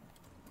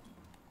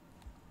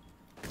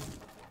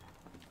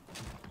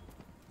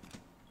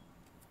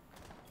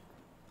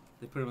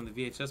 They put them on the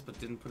VHS, but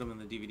didn't put them on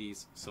the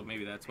DVDs. So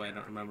maybe that's why I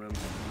don't remember them.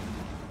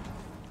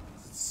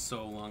 It's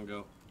so long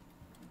ago.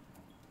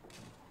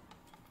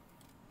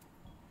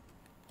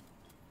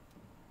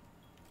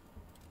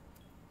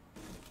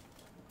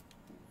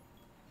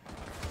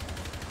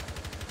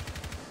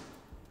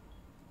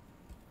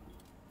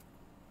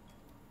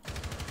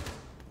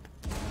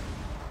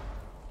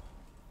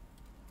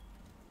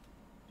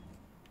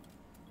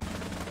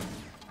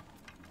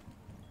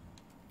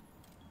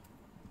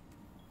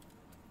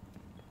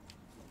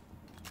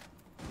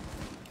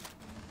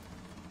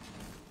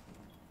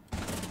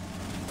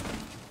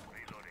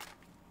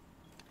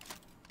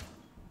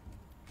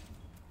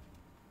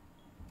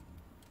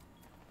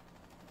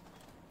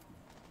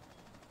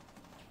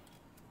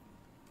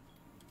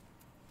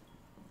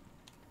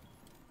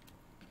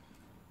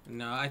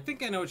 No, I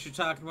think I know what you're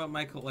talking about,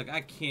 Michael. Like, I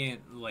can't,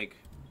 like,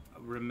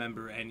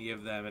 remember any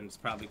of them, and it's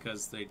probably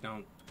because they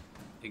don't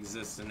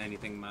exist in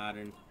anything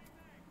modern.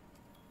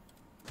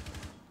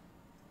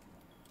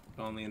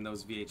 Only in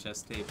those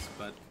VHS tapes,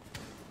 but...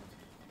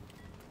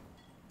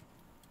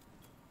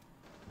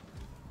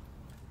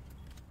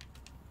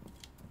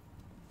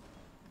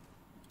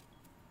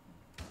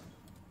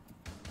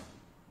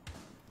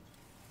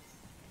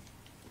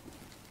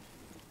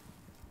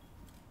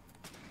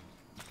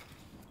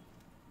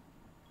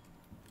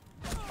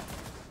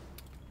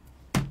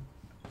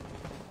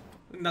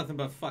 Nothing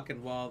but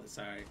fucking wall.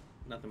 Sorry.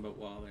 Nothing but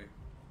wall there.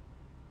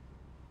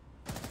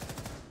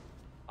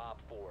 Op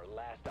 4,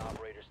 last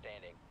operator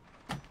standing.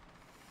 I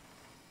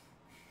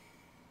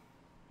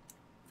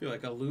feel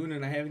like a loon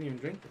and I haven't even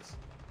drank this.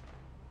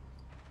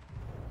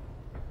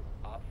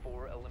 Op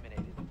 4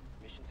 eliminated.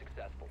 Mission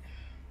successful.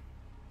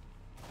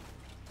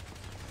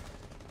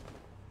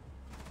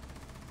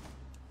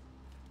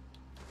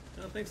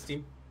 Oh, thanks,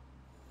 team.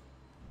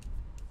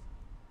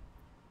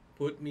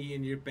 Put me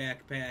in your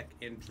backpack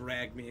and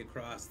drag me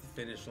across the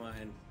finish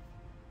line.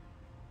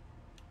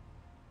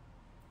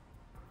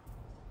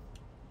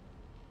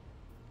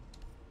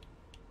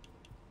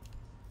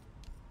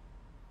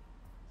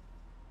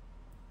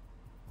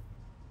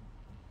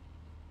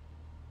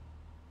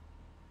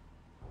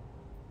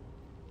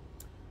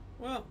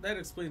 Well, that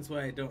explains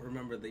why I don't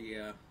remember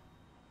the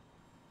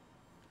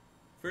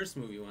first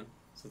movie one,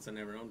 since I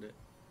never owned it.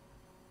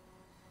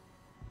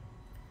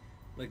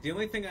 Like, the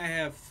only thing I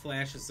have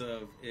flashes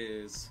of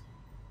is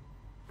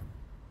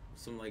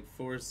some, like,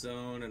 Force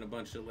Zone and a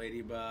bunch of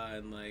Ladybug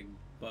and, like,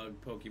 bug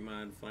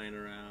Pokemon flying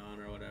around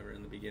or whatever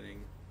in the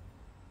beginning.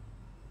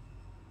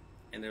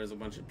 And there was a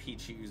bunch of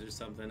Pichus or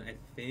something. I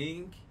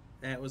think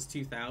that was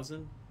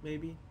 2000,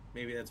 maybe?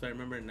 Maybe that's what I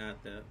remember,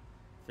 not the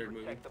third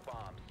movie. Protect the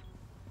bombs.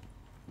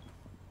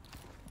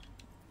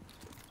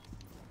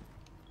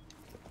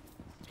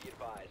 Be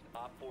advised,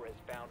 Op 4 has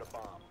found a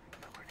bomb.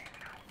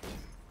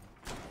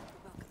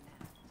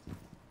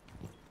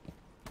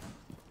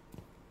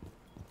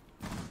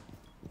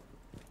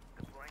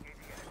 Deploying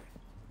ADS.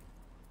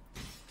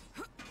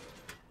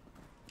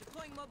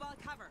 Deploying mobile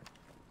cover.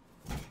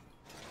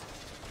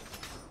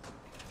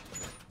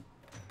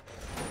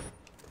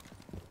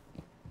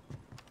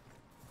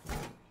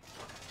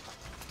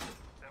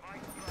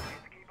 Device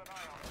deployed. Keep an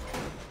eye on.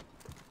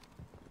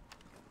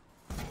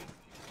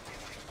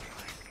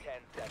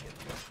 10 seconds.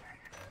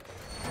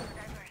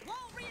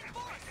 Wall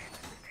reinforced.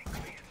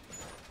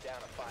 Down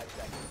to 5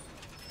 seconds.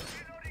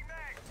 Reloading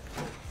mag.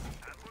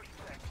 Ambush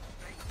set.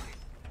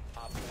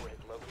 Op 4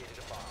 has located a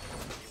bomb.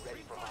 Be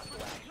ready for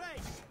hostile action.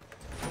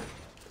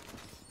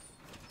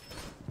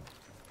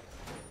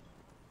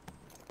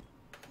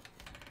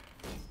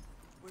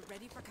 We're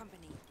ready for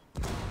company.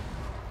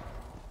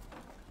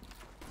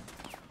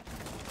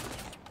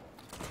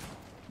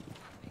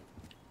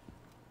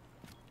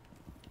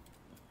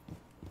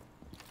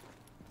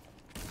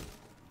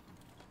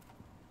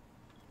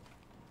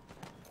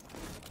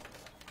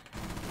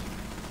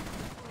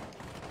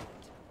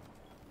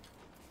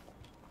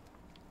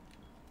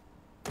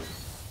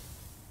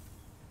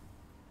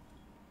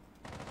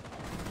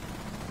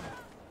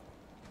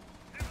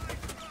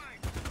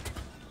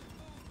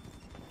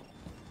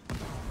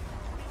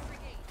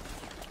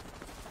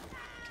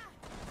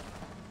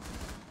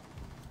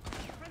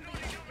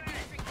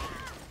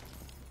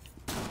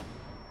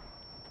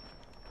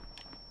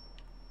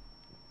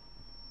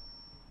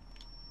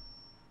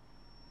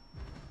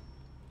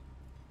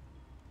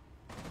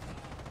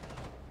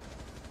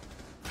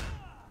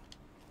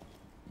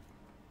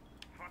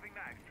 Swapping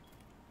mags.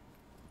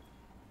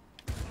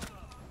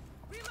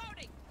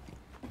 Reloading.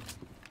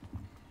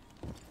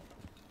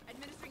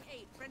 Administering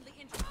aid. Friendly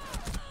injury.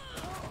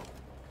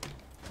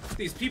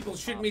 These people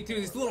shoot me through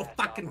these little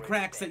fucking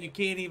cracks that you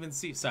can't even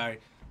see. Sorry.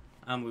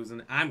 I'm losing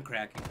it. I'm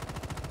cracking.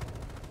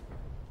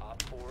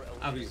 Op 4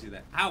 eliminated. Obviously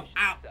that. Ow,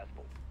 ow!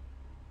 Successful.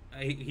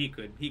 He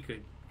could,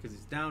 because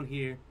he's down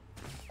here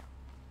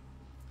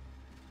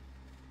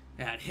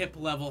at hip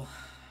level.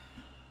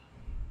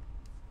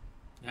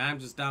 And I'm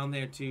just down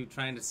there too,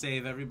 trying to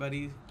save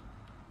everybody.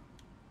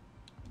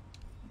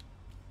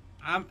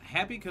 I'm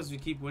happy because we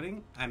keep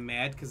winning. I'm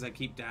mad because I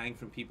keep dying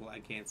from people I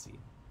can't see.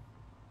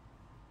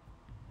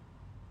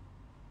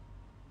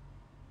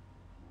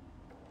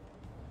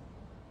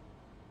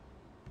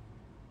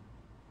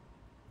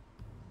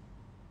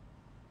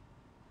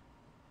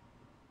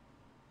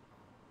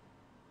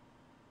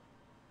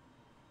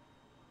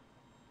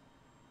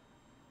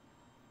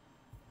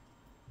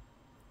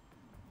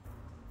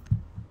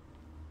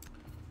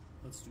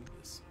 Let's do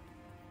this.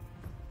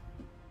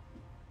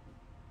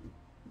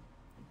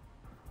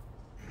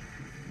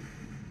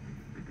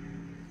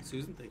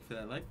 Susan, thank you for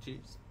that like.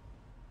 Cheers.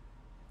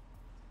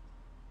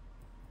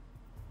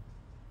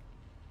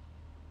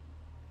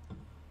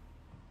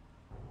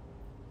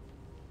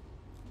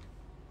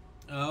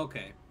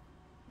 Okay.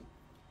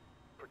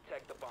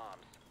 Protect the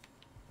bombs.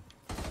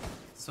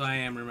 So I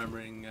am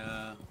remembering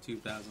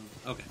 2000.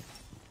 Okay.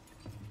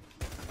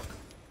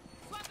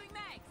 Swapping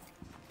mags.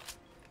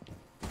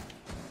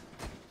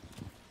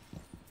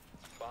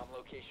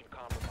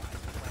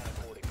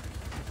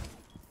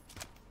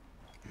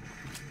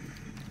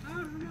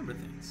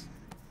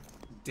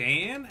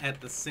 Dan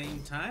at the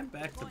same time,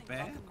 back to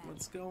back.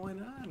 What's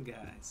going on,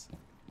 guys?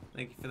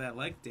 Thank you for that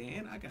like,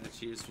 Dan. I got a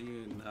cheers for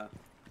you in the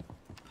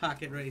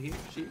pocket right here.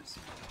 Cheers.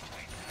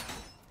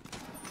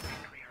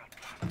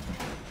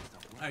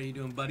 How are you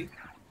doing, buddy? 10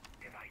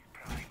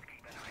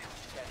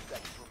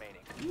 seconds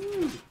remaining.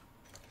 Woo.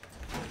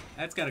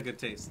 That's got a good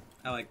taste.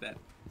 I like that.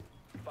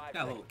 5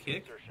 Got a little seconds to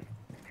kick. insertion.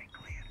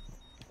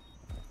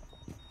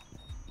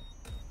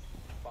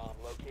 Bomb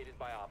located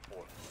by Op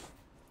 4.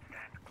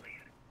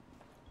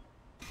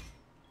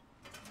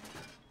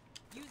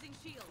 Using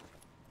shield.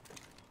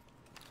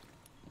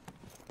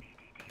 Laying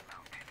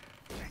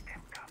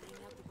out the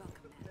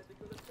welcome mat.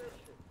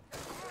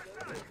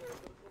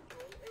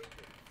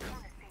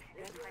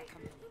 Ready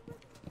for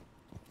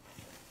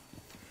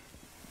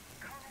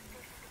company.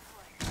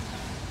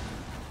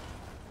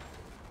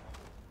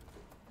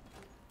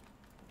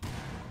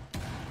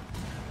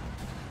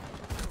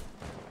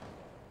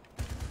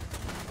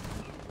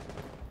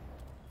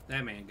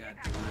 That man got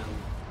drilled.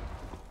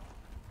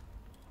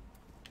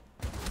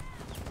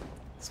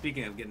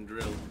 Speaking of getting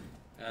drilled,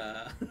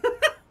 that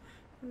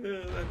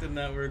did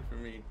not work for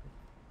me.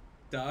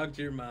 Dogged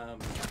your mom.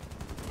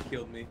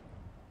 Killed me.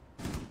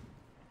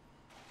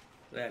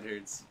 That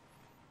hurts.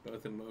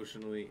 Both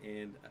emotionally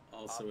and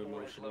also Op 4 has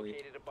emotionally.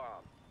 located a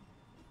bomb.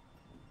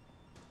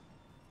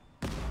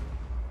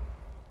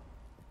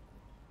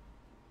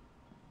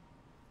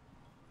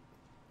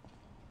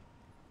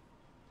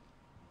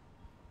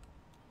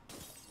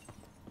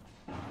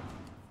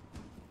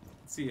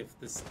 Let's see if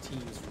this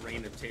team's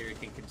reign of terror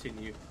can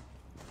continue.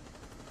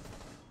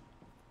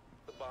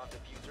 The bomb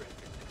diffuser has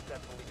been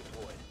successfully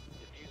deployed.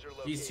 Diffuser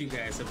located. These two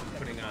guys have been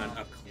putting on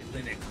a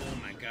clinic. Oh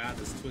my god,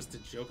 this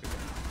Twisted Joker guy.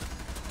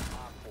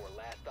 Op 4,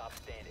 last stop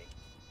standing.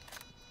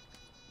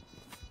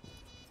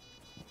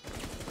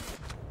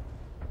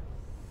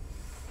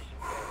 Mission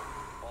failed.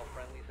 All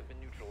friendlies have been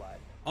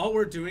neutralized. All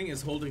we're doing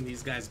is holding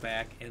these guys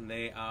back, and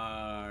they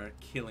are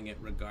killing it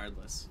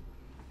regardless.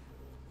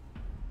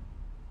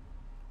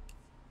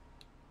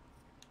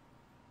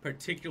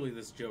 Particularly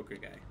this Joker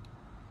guy.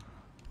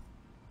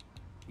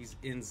 He's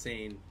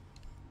insane.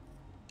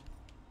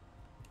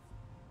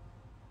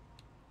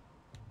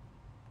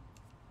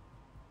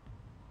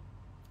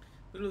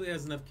 Literally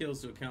has enough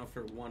kills to account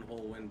for one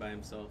whole win by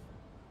himself.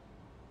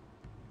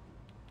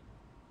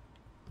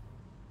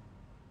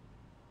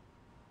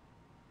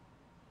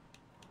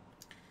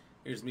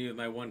 Here's me with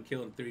my 1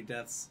 kill and 3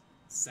 deaths.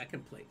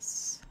 Second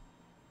place.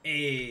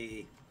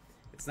 Hey,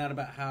 it's not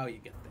about how you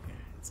get there.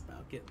 It's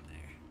about getting there.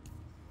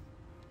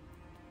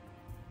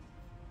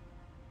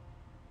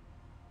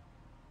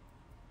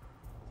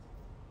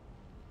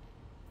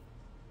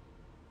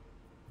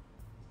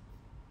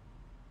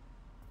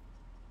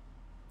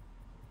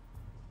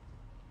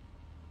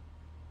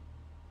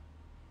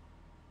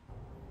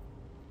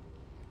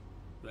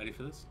 Ready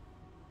for this?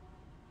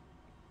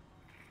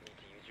 Need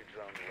to use your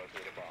drone to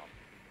locate a bomb.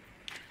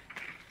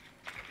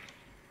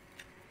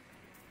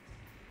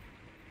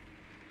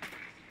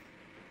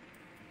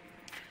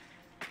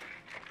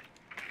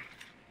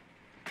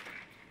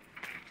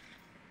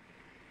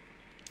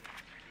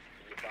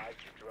 Be advised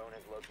your drone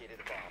has located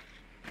a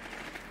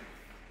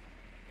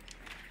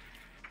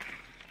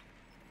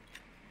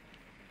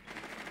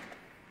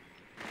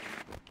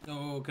bomb.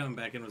 Oh, coming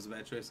back in was a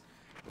bad choice.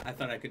 I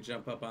thought I could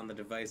jump up on the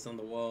device on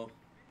the wall.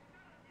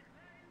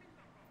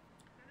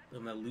 The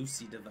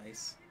Melusi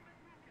device.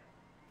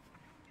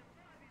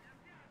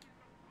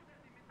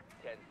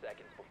 10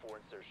 seconds before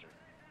insertion.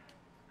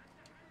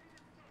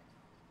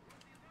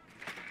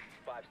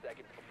 5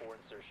 seconds before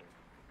insertion.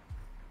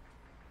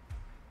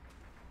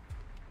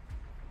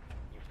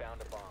 You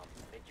found a bomb.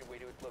 Make your way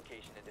to its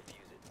location and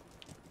defuse it.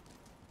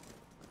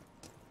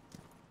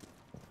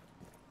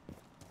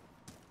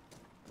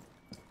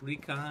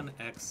 Recon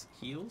X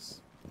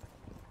heals.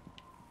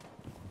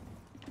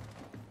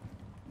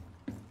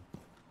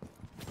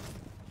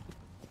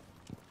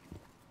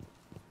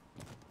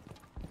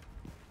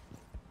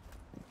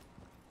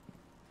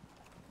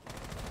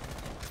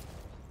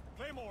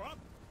 Claymore up.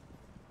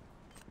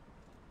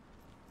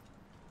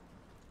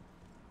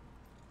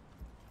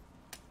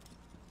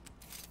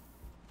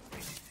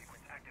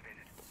 Sequence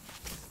activated.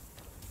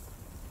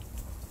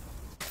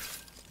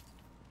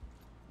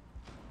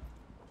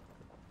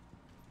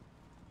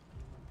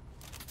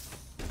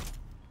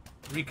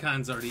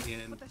 Recon's already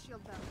in. Put the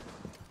shield down.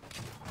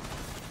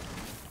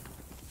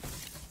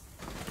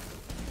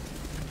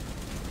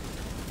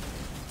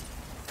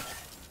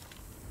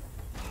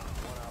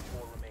 One Op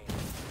 4 remaining.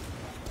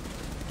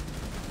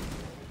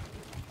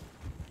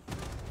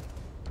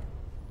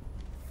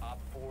 Op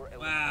 4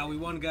 Wow, we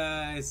won,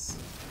 guys.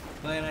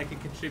 Glad I could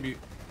contribute.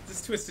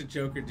 This Twisted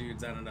Joker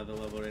dude's on another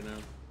level right now.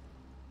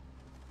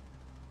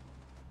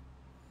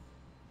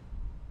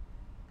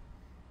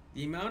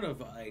 The amount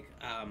of, like,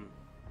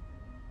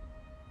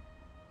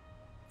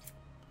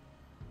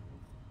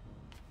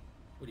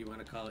 what do you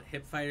want to call it?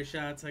 Hip fire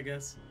shots, I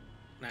guess?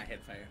 Not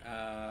hip fire.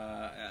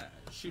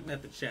 Shooting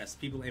at the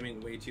chest. People aiming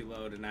way too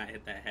low to not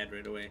hit that head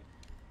right away.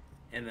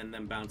 And then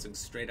them bouncing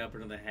straight up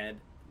into the head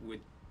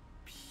with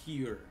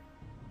pure,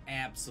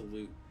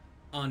 absolute,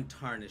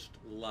 untarnished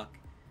luck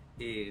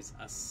is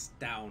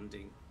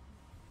astounding.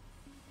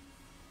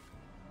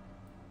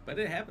 But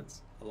it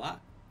happens a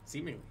lot,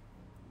 seemingly.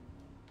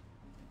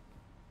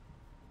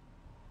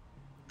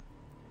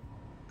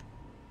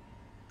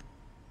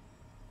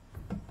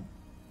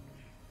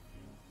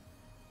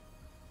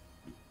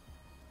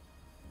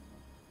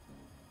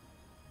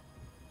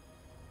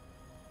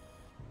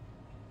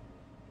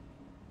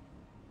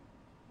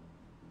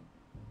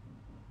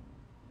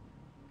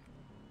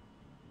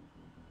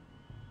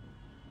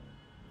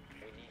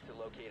 We need to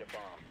locate a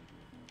bomb.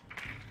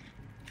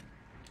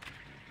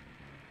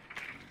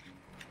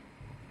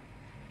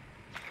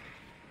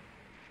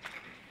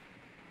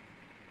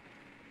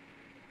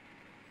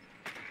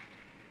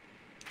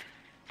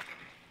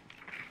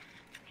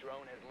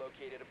 Drone has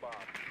located a bomb.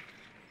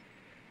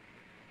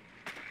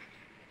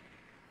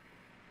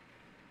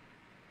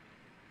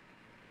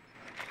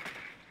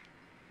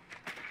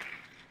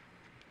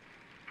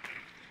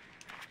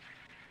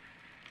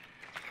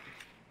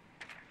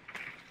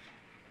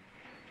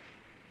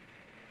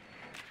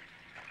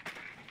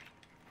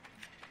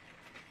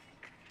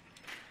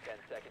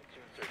 Seconds to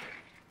insertion.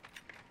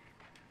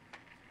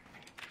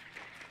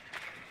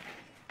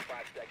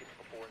 5 seconds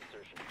before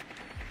insertion.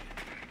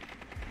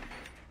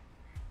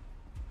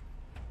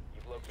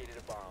 You've located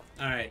a bomb.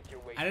 All right, Make your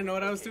way I didn't know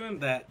what I was to the doing,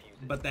 location that, and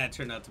defuse it. but that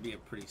turned out to be a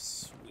pretty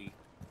sweet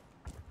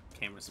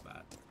camera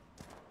spot.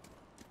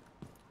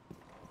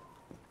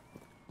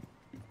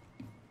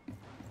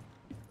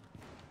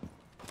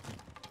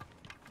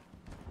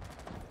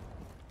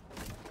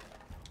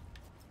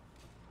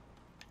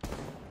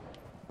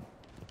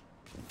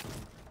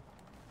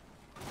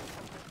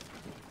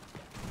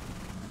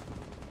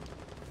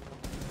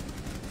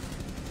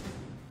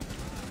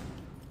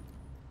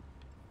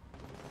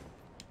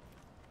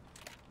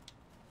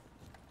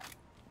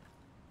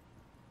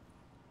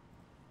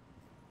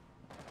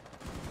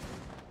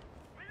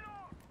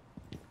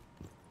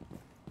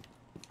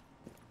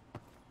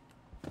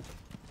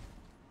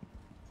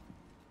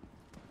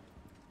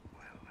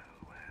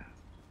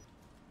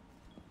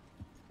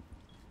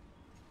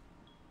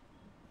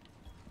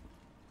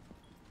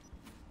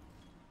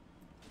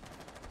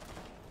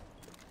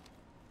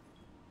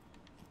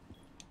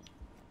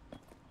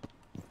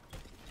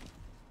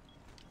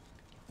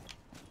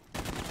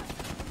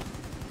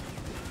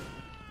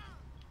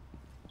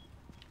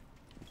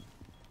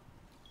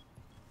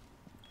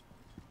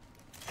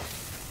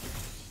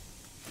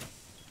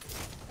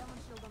 Someone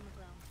shield on the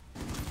ground.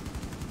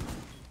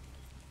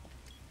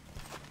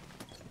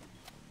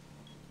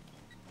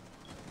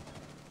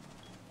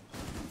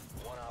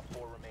 One Op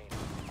 4 remaining.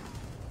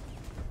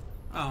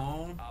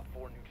 Oh, Op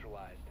 4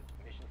 neutralized.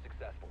 Mission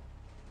successful.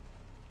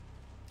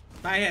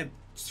 if I had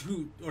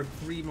 2 or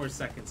 3 more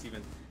seconds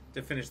even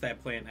to finish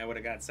that plant, I would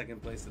have got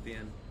second place at the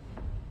end.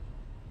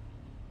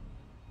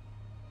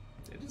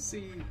 Did you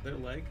see their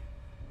leg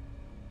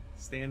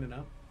standing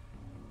up?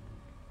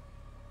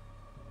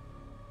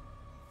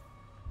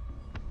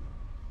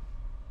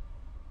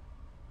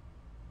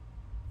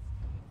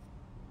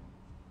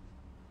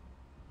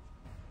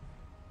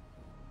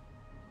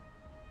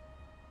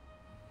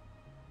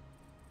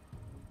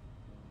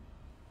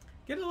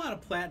 Get a lot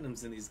of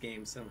platinums in these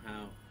games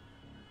somehow.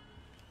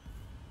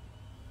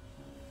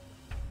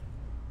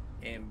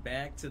 And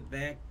back to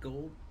that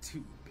gold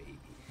too, baby.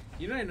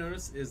 You know what I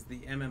noticed is the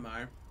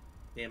MMR,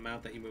 the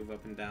amount that you move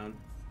up and down.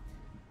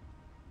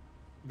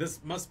 This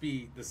must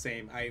be the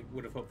same. I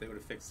would have hoped they would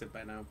have fixed it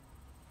by now.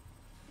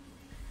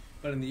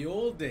 But in the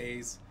old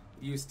days,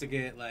 you used to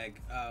get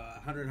like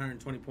 100,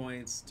 120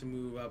 points to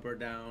move up or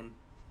down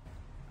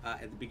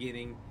at the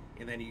beginning,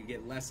 and then you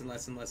get less and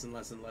less and less and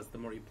less and less the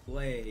more you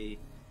play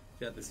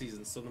throughout the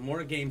season. So the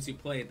more games you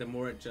play, the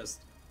more it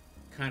just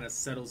kind of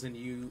settles into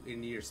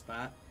your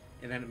spot,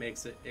 and then it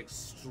makes it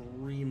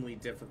extremely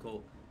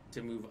difficult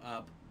to move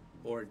up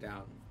or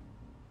down.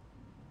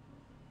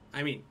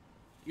 I mean,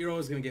 you're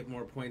always going to get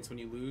more points when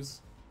you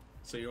lose,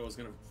 so you're always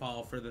going to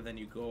fall further than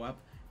you go up,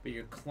 but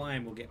your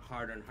climb will get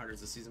harder and harder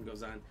as the season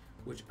goes on,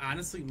 which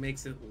honestly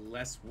makes it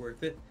less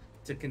worth it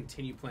to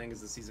continue playing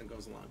as the season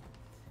goes along.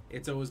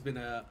 It's always been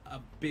a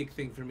big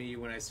thing for me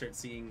when I start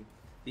seeing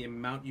the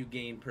amount you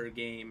gain per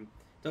game.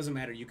 Doesn't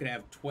matter, you could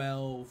have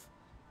 12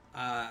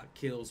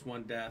 kills,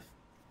 1 death,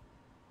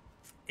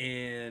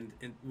 and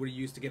where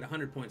you used to get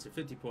 100 points or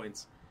 50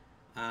 points,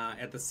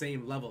 at the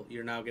same level,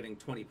 you're now getting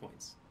 20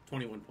 points,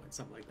 21 points,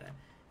 something like that.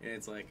 And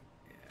it's like,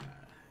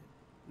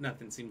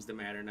 nothing seems to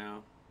matter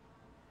now.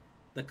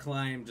 The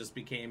climb just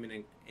became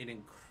an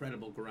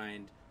incredible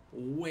grind,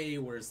 way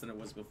worse than it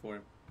was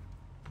before.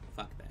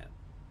 Fuck that.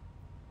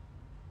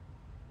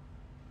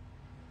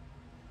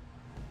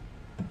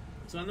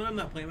 So I know I'm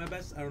not playing my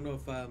best. I don't know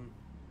if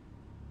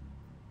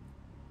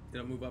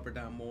it'll move up or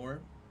down more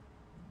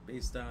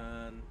based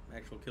on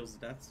actual kills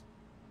and deaths.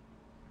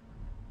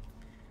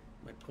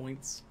 My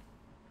points.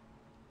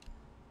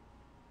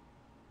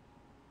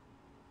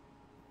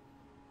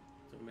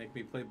 Don't make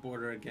me play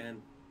border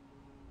again.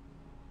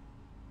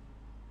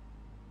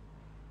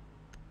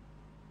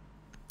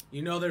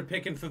 You know they're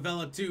picking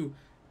Favela too.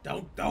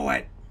 Don't do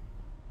it.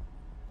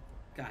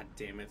 God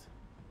damn it.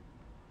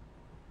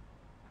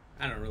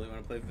 I don't really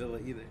want to play Villa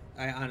either.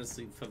 I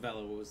honestly,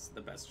 Favela was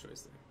the best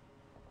choice there.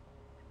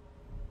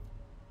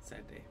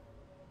 Sad day.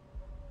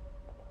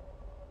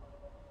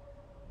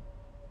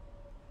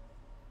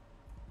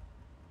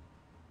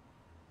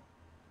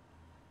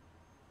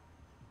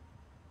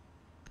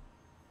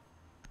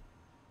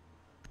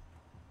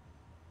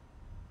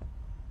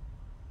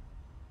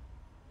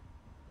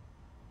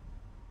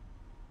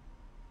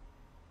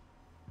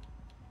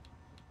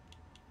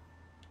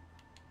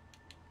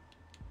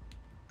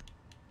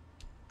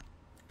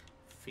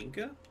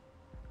 Finka?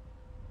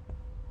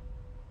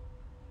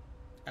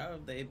 How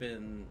have they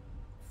been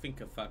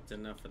Finka fucked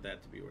enough for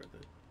that to be worth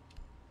it?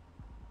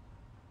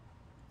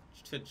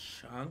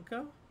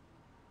 Tachanka?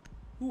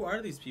 Who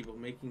are these people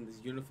making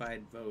these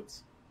unified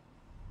votes?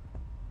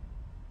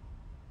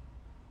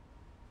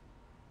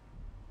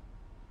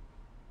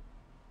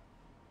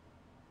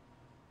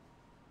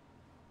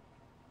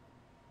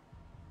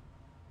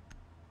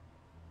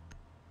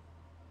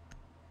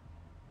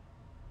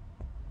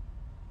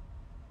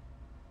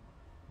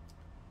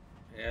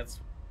 Yeah, it's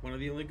one of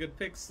the only good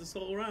picks this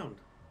whole round.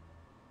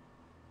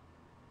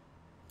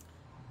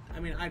 I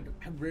mean, I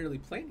rarely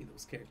play any of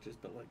those characters,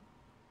 but like,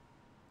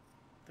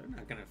 they're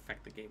not gonna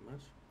affect the game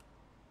much.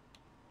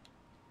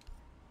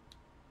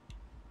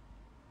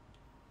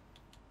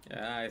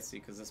 Yeah, I see,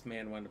 because this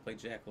man wanted to play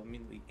Jackal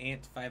immediately.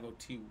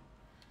 Ant502 is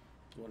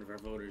one of our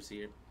voters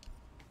here.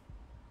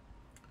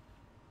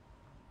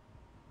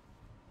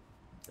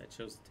 That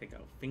chose to take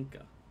out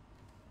Finka.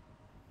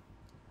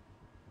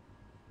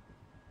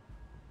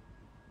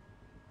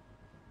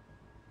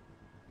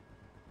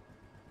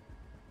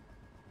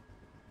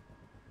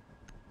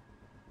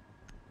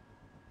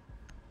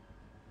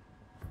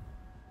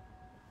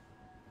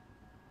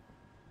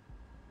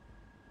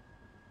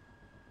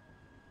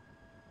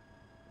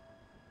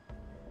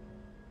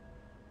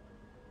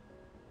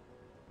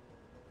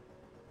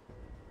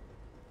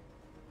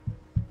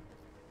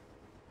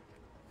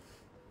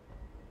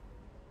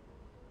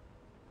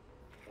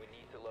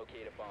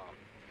 Locate a bomb.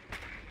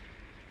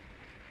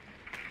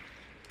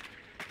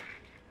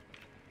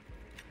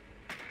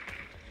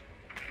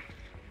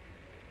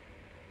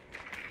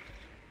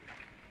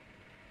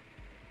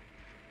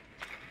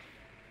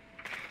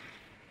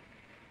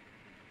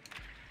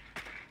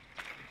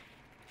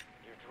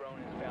 Your drone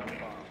has found a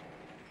bomb.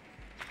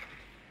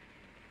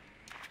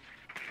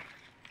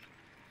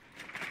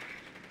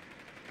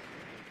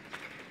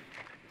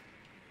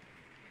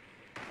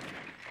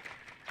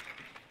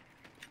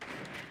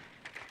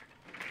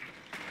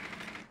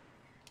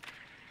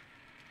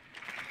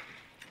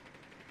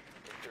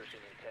 Insertion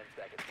in 10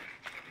 seconds.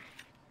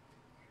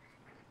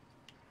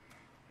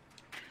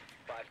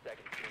 5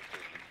 seconds to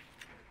insertion.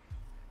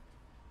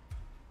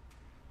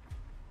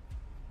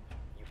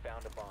 You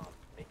found a bomb.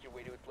 Make your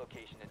way to its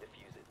location and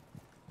defuse it.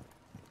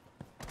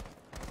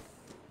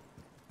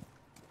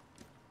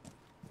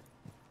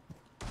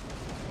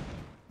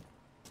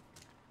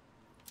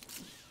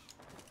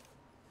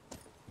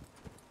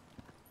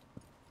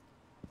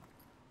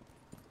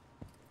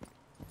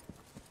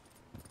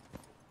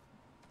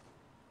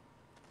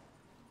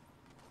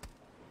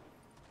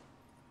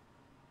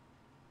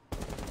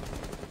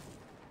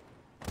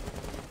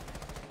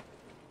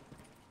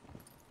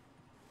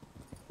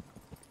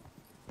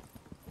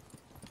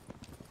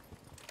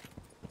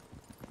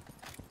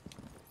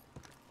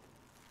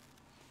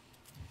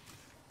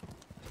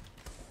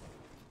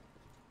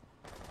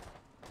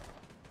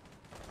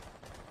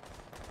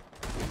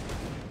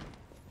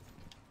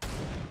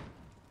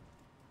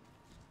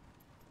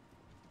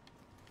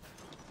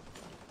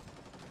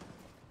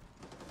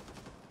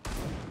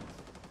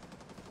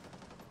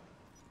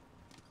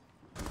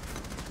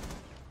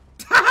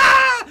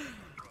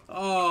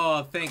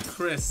 Oh, thank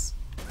Chris.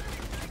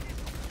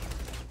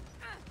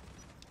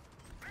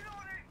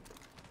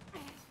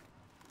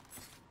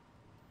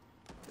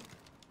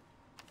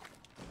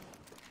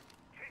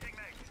 Chasing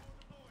Meg.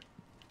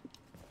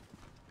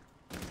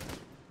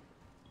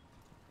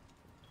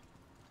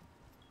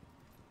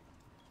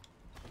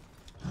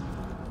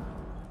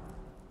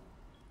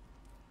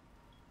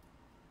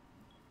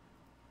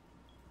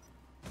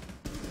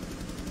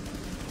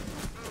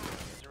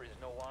 User is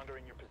no longer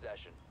in your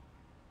possession.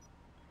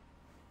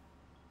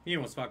 He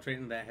almost walked right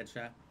into that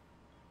headshot.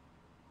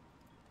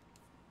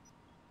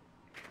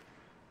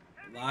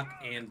 Lock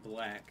and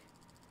Black.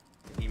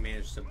 And he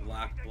managed to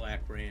block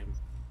Black Ram.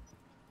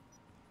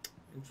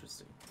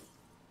 Interesting.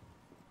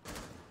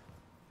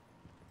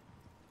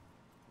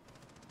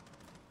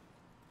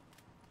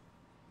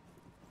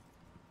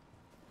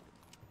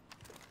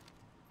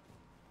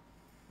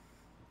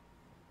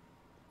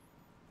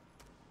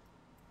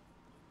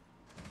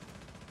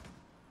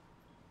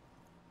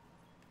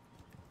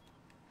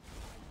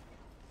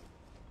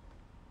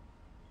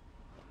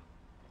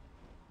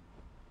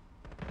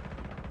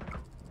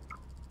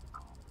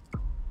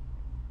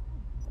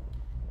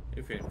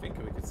 If you think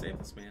we could save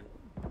this man.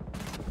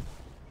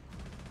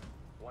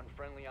 One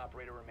friendly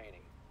operator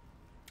remaining.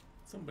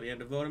 Somebody had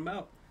to vote him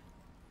out.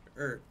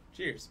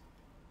 Cheers.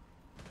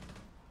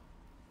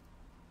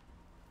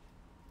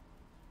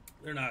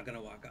 They're not gonna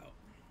walk out.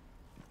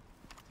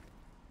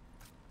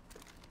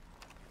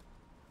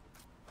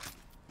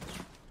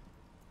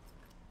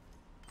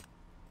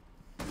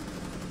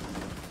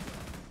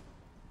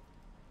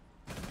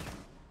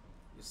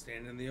 You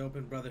stand in the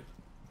open, brother.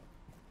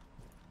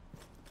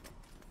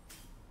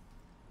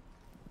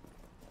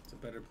 It's a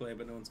better play,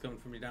 but no one's coming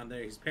from you down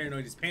there. He's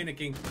paranoid, he's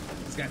panicking.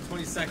 He's got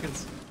 20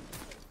 seconds.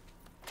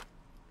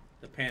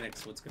 The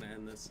panic's what's gonna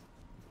end this.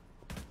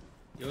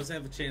 You always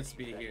have a chance to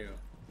be a hero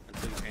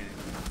until you panic.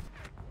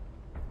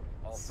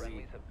 All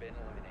friendlies have been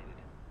eliminated.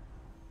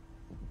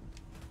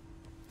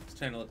 He's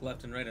trying to look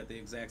left and right at the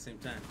exact same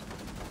time.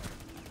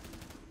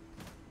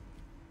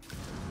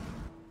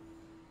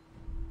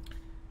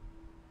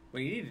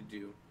 What you need to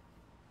do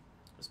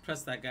is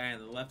press that guy on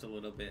the left a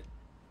little bit,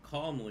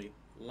 calmly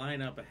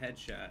line up a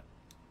headshot,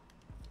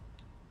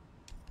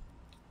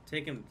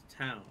 take him to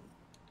town,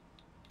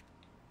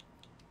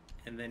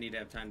 and then you'd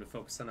have time to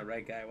focus on the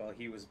right guy while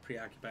he was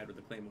preoccupied with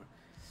the claymore.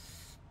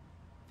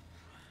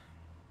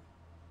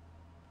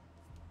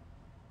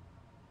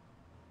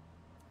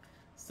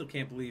 Still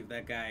can't believe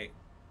that guy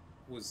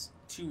was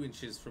 2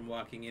 inches from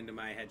walking into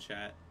my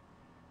headshot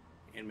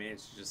and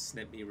managed to just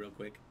snip me real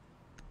quick.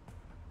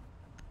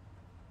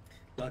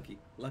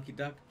 Lucky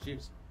duck.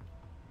 Cheers.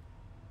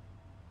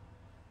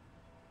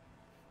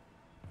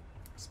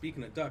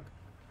 Speaking of duck,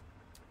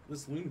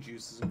 this loom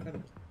juice is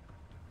incredible.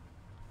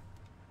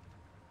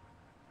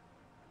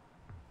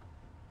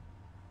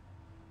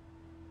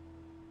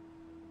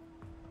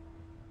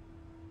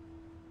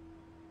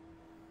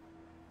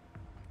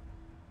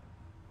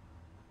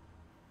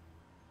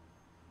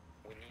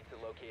 We need to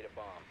locate a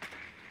bomb.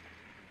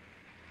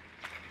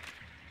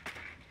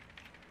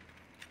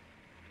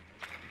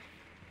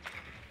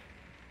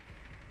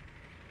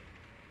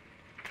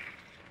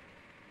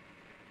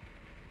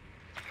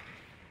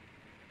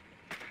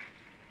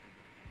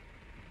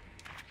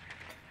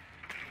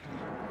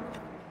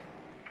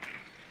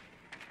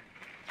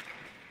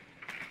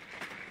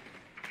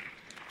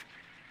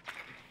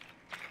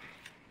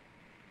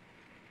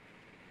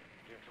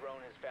 Your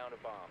drone has found a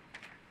bomb.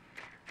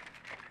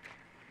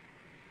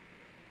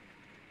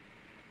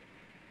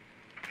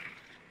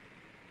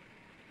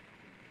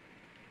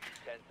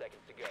 Ten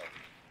seconds to go.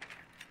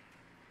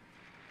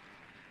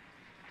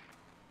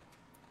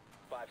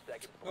 5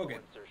 seconds before Okay.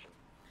 insertion.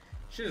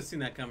 Should have seen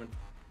that coming.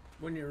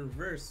 When you're in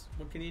reverse,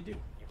 what can you do?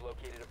 You've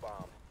located a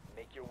bomb.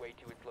 Make your way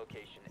to its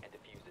location and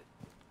defuse it.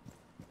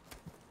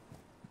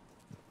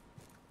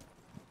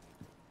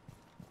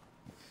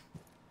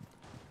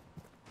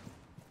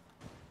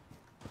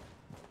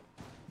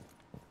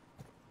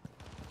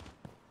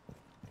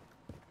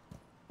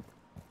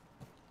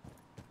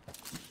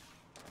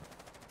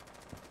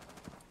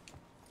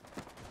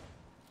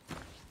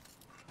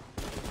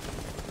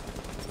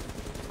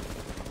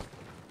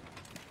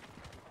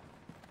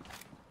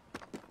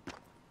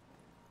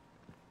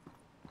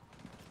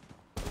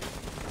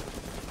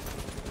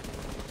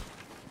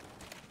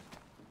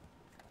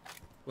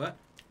 What?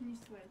 Can you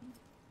swear them?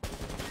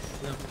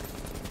 No.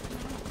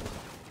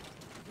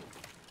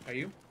 Are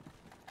you?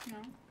 No.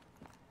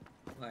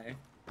 Why?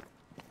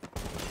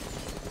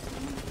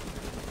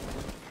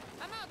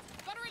 I'm out.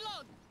 Gotta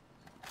reload.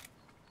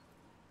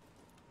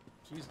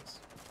 Jesus.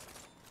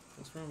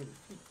 What's wrong with your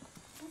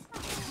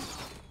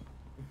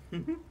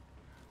feet?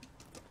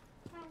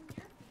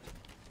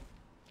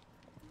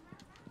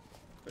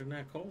 They're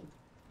not cold.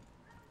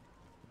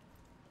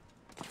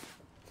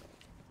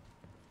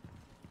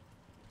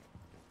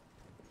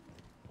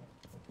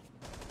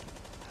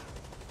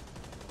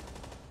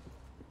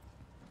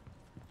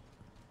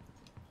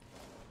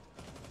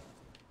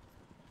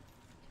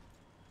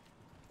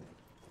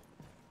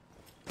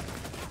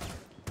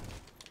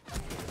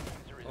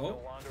 User is Oh.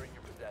 no longer in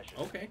your possession.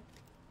 Okay.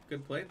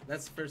 Good play.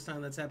 That's the first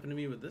time that's happened to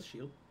me with this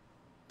shield.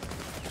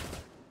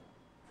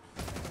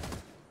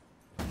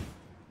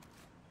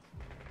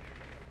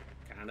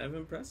 Kind of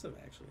impressive,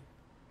 actually.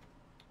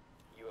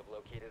 You have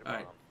located a All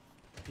bomb.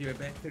 right. Be right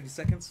back. 30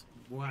 seconds.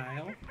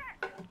 While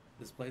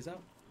this plays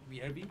out.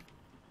 BRB.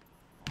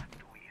 What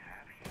do we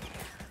have here?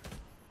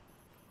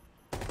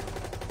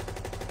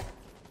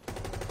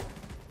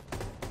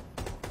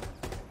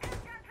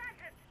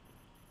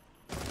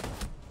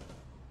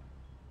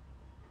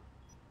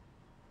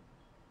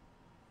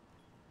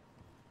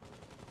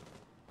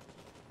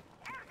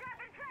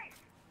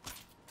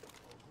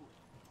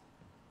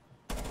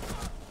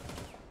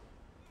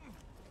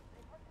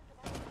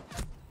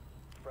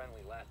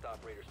 Friendly, last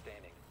operator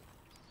standing.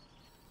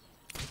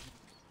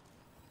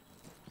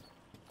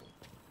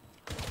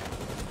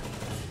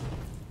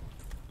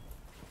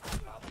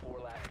 Op 4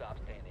 last stop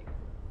standing.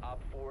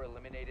 Op 4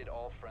 eliminated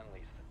all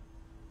friendlies.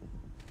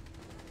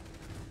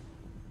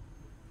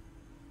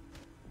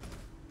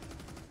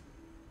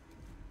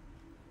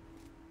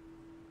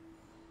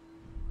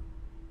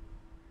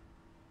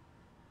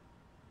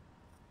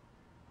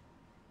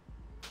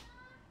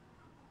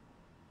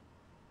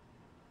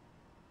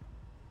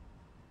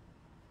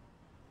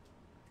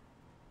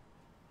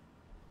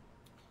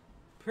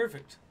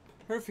 Perfect.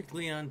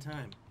 Perfectly on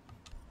time.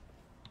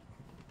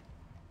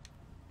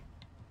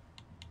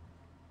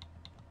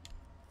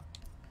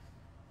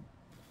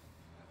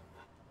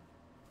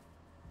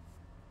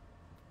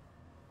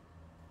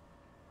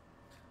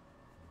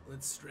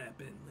 Let's strap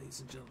in, ladies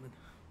and gentlemen.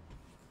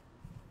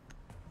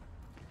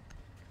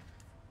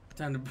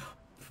 Time to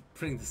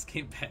bring this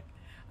game back.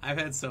 I've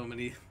had so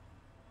many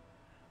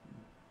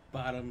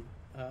bottom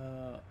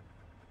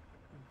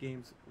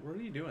games. What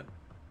are you doing?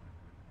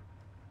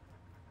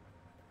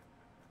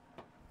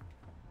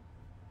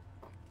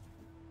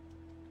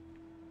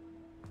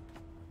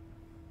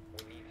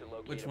 We need to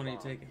locate Which a one are you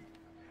bomb. taking?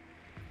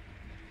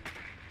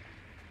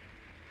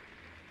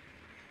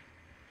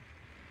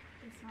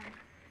 This one.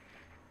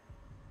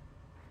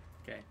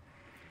 Okay.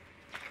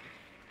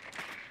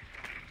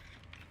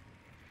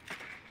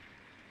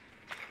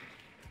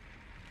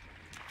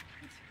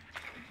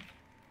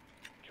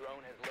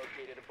 Drone has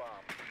located a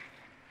bomb.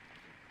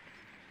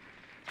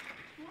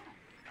 What?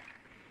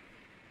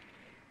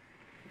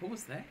 What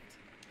was that?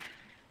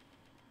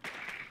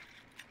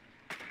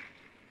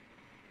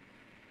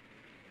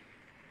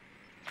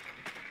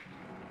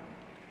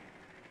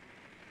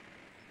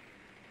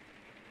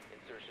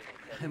 Insertion in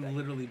 10 I'm seconds.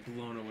 literally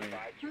blown away.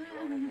 Advise your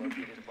drone has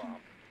located a bomb.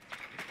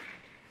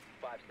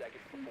 5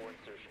 seconds before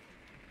insertion.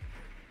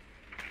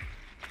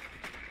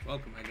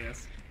 Welcome, I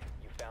guess.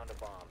 You found a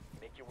bomb.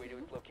 Make your way to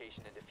its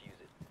location and defuse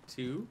it.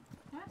 2?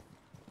 What?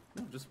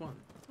 No, just 1.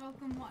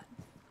 Welcome what?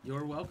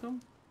 You're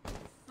welcome?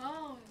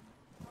 Oh.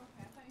 Okay,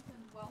 I thought you said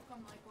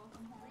welcome, like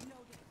welcome home.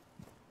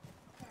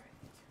 Sorry.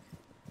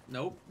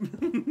 Nope.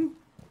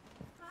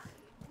 Hi.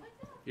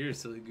 What's up? You're a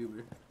silly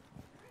goober.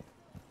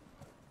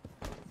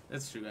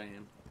 That's true, I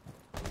am.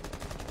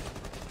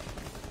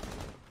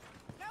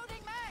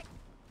 Loading mag!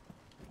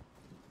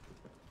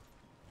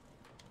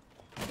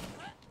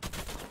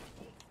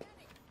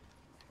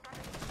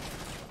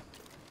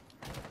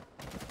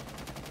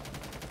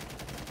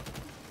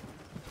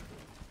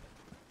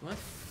 What?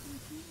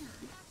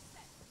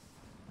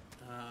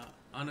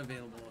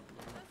 Unavailable at the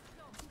moment.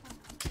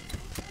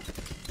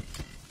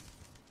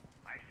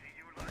 I see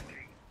you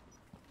lurking. Is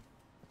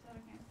that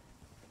okay?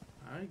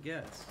 I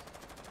guess.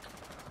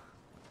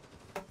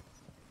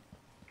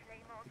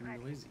 Claymore You're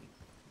noisy.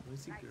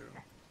 Noisy girl. I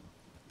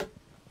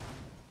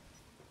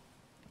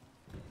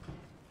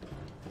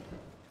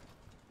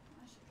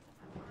should put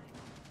that line.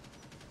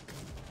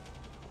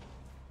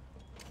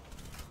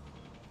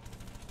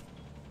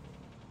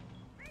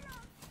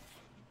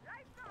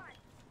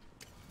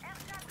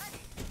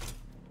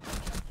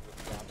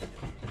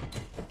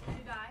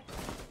 You die?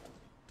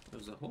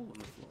 There's a hole in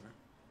the floor.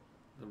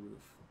 The roof.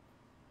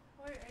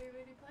 What are you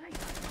really playing?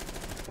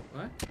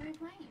 What? What are you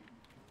playing?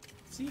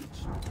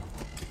 Siege.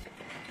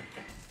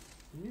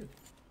 New.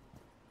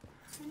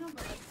 I know,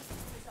 but like,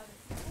 there's other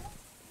people.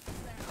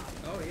 They're not.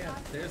 Oh yeah,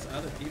 there's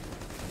other people.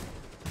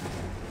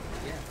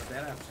 Yeah, but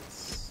that option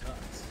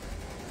sucks.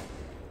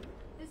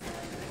 Is the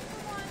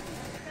one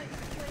that you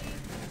played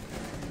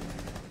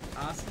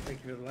Awesome. Thank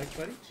you for the like,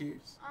 buddy.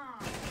 Cheers. a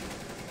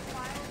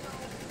while ago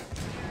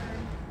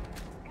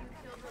where you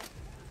killed the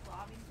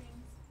blobby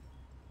things?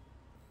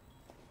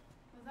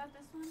 Was that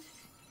this one?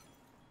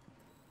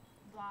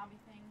 Blobby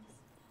things.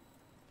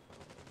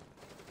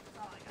 That's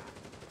all I got.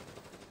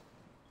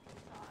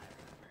 That's all I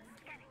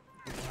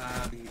remember.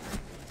 Blobby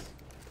things.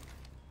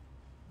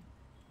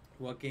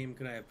 What game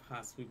could I have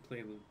possibly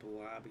played with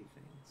blobby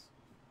things?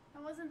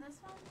 That wasn't this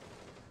one?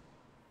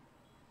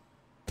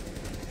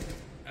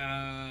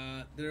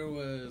 There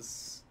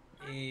was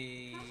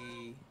a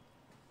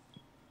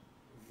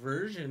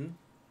version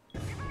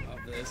of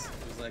this. It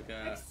was like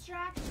a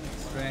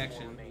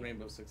Extraction,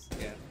 Rainbow Six.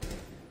 Yeah.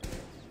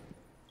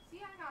 See,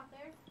 I got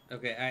there.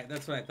 Okay,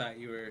 that's what I thought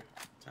you were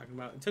talking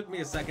about. It took me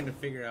a second to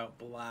figure out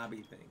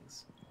blobby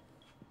things.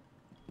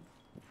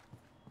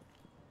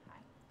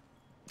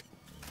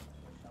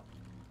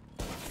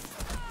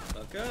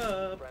 Look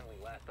up. Friendly,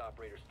 last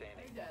operator Are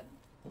standing. you dead?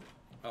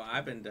 Oh,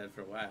 I've been dead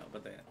for a while,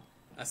 but the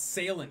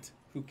assailant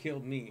who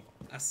killed me,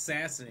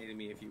 assassinated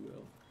me, if you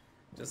will,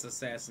 just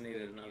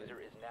assassinated another. User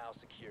is now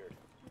secured.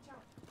 Watch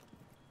out.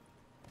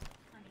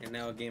 And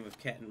now a game of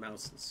cat and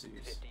mouse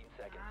ensues. 15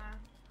 seconds. Ah,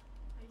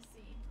 I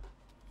see.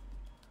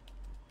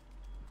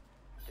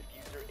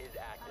 Diffuser is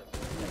active.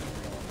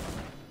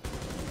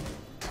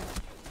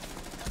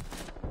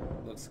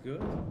 Looks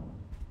good. I do thank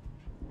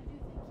you.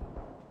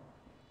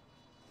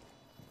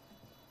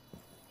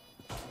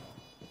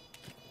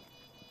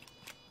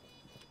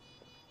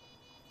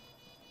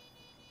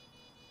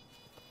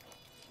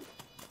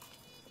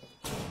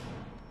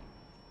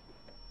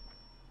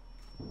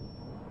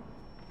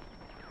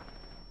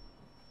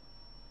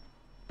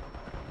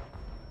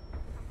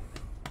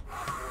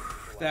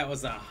 That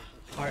was a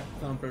heart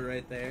thumper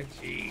right there.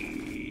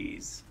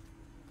 Jeez.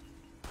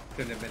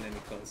 Couldn't have been any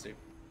closer.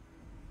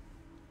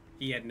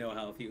 He had no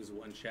health. He was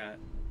one shot.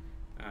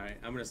 Alright,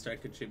 I'm going to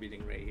start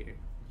contributing right here.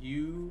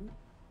 You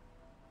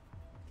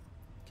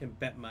can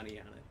bet money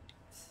on it.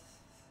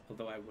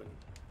 Although I wouldn't.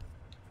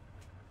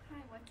 Hi,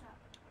 what's up?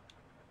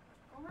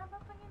 Go rub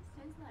up against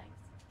his legs.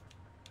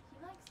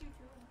 likes you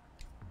too.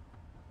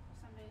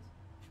 Some days.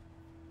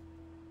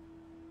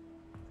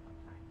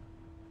 Fine.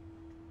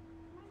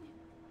 Come on in.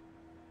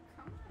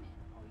 Come on in.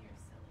 Oh, you're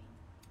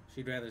silly.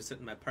 She'd rather sit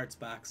in my parts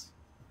box.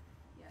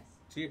 Yes.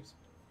 Cheers.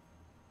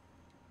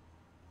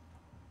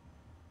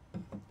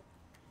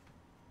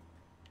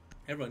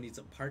 Everyone needs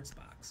a parts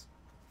box.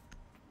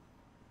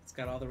 It's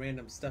got all the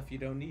random stuff you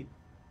don't need.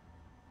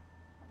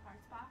 A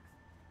parts box.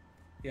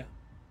 Yeah.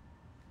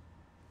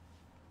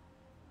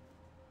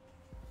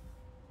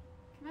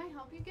 Can I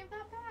help you give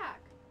that back?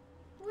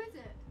 Who is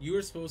it? You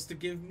were supposed to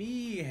give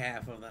me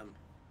half of them.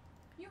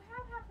 You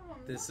have half of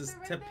them. This Look, is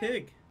they're to right there.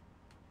 pig.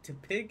 To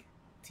pig?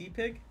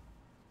 T-pig?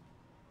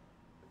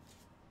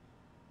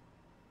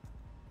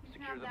 You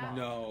Secure have the that. bomb.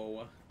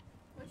 No.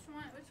 Which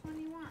one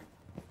do you want?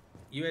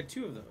 You had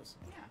two of those.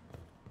 Yeah.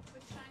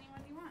 Which shiny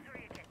one do you want?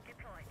 Surya kit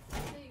deployed.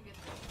 There you go.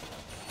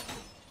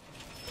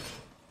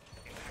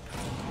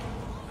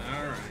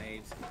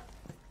 Alright.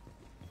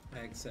 I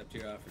accept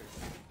your offer.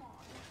 Aw,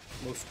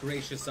 Most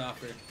gracious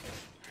offer.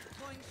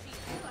 Deploying shield.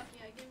 you're lucky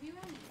I give you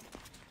any.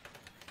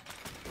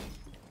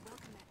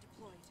 Welcome at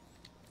deployed.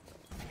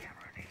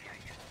 Camera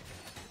initiated.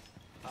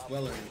 Op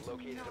well 4 earned.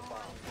 located a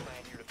bomb.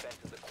 Plan your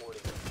defenses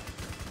accordingly.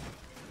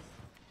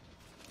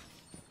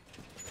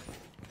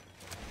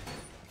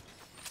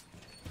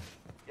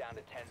 Down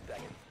to 10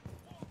 seconds.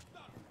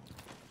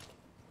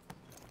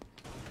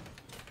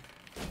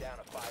 Down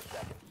to 5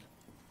 seconds.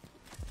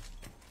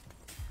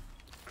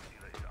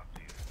 Relays up to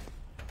you.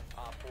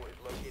 Op 4 has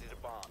located a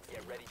bomb.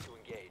 Get ready to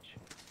engage.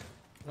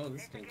 Oh,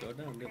 this didn't go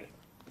down, did it?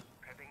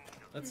 Prepping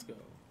needle. Let's go.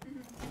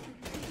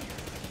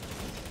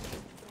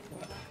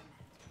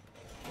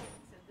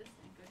 Said this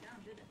didn't go down,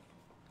 did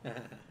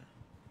it?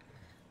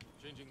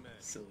 Changing mag.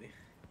 Silly.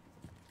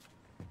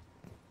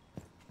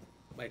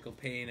 Michael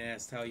Payne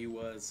asked how you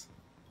was.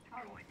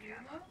 How you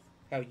was?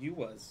 How you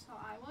was. How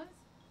I was?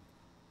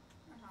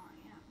 Or how I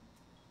am?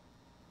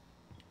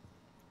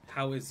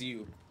 How is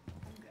you?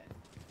 I'm good.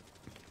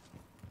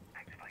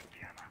 Activate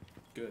jammer.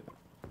 Good.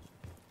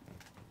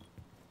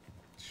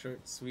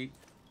 Short, sweet,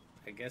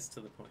 I guess to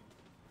the point.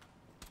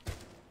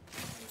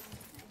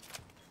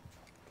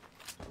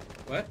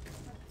 What? What would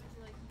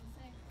you like me to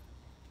say?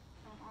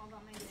 All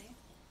about my day.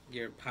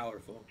 You're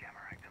powerful. Jammer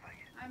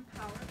activated. I'm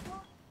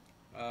powerful?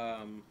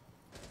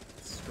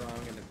 Strong,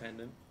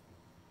 independent.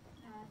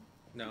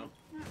 No. No,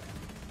 Not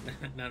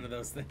really. none of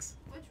those things.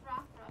 Which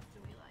rock ruff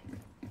do we like?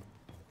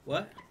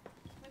 What?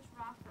 Which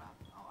rock ruff?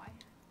 Oh,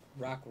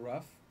 Rock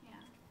rough? yeah.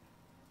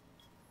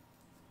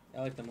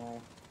 I like them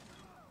all.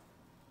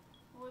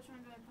 Well, which one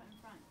do I put in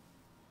front?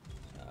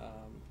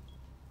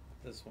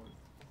 This one.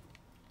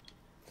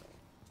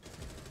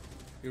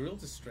 You're a real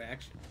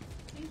distraction.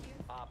 Thank you.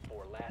 Op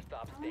 4, last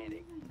stop Oh,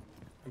 standing.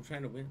 I'm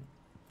trying to win.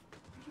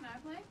 Can I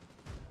play?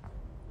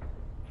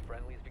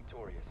 Friendly's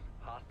victorious.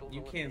 Hostiles You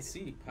eliminated. can't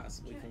see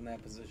possibly from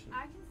that position.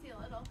 I can see a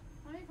little.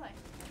 Let me play.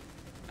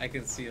 I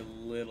can see a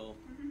little.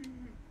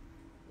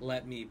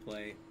 Let me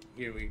play.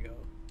 Here we go.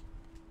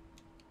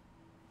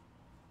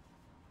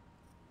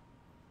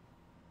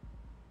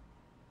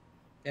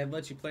 I'd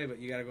let you play, but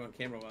you gotta go on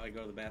camera while I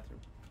go to the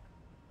bathroom.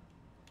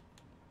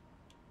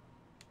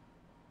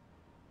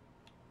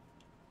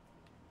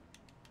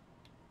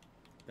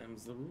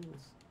 Them's the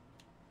rules.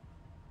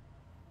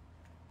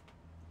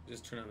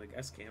 Just turn on the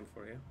guest cam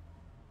for you.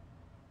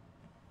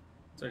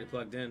 It's already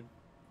plugged in.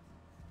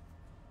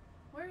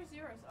 Where's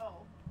yours? Oh,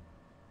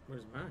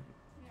 Where's mine?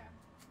 yeah.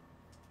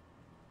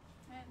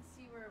 I didn't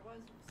see where it was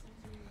since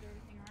you moved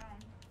everything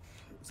around.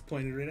 It's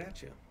pointed right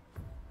at you.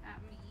 At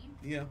me?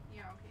 Yeah,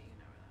 Yeah, okay, you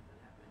never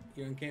let that happen.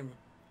 you're on camera.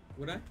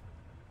 Would I?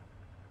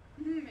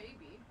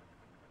 Maybe.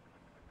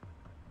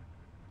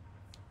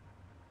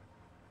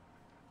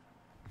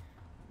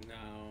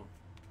 No.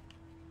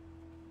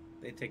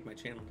 They take my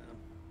channel down.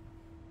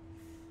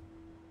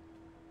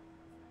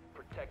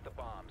 Protect the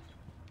bombs.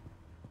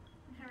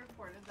 I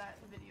reported that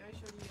video I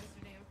showed you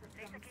yesterday of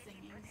them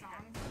singing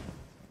songs.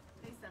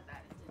 They said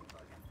that it didn't go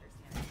against their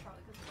standards,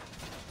 probably because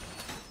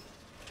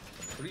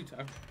of What are you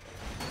talking?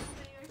 the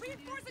video I showed you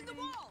Reinforcing the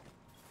yesterday. wall!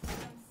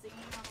 Them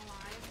singing on the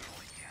live.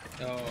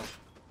 Oh,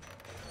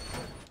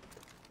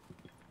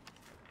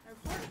 I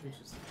reported it.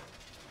 interesting.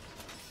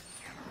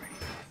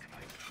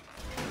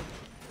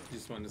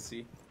 Just wanted to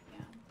see.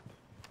 Yeah.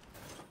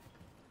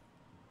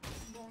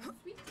 Going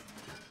sweet.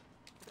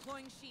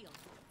 Deploying shield.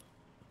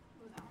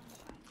 Ooh, that one's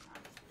shiny.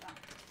 I'll just do that.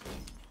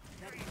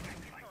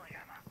 Activate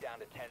jammer. Down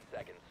to 10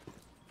 seconds.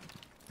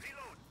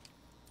 Reload.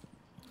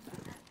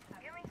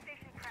 Have Viewing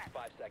station prep.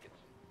 5 seconds.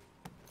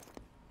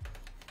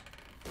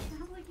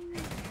 Stop licking me.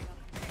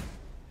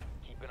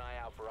 Keep an eye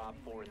out for Op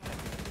 4 and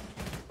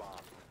defuse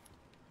bombs.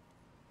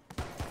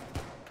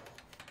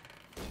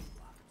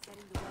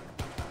 Setting the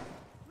weapon.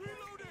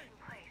 Reloading!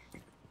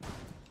 Placed.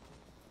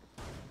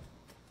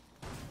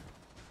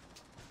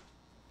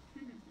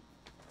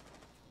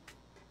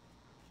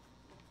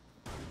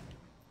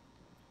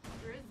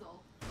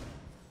 Drizzle.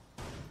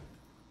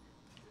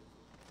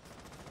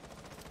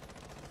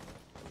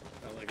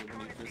 I like it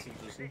when you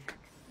drizzle.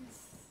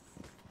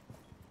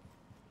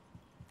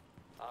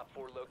 Op Op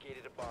 4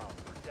 located a bomb.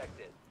 Protect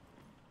it.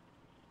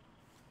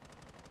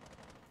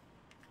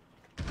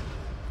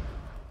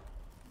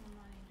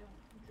 Money,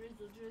 don't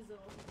drizzle.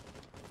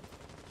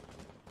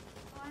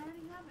 Oh, I already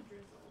have a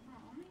drizzle.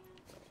 Oh man.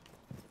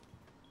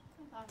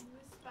 I thought he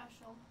was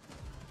special.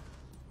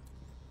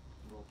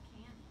 Little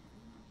cannon.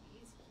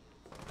 He's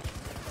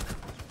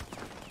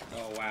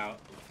cute. Oh wow!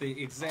 The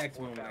exact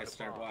Op 4 moment I found a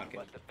start bomb. walking,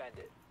 Must defend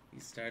it. he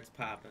starts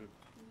popping.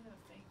 These are the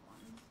fake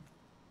ones.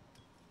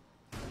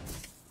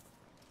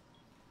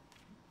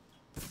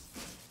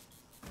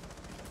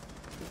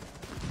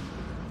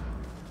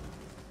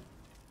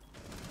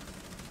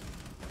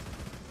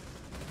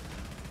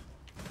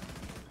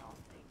 They're all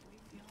fake, we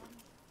feeling.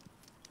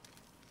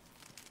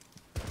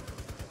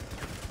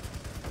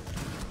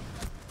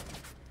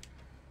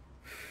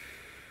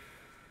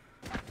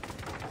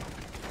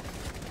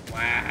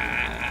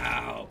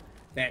 Wow!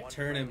 That One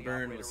turn and friendly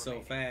burn operator was so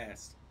remaining.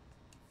 fast.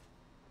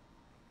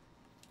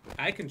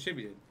 I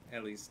contributed,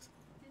 at least.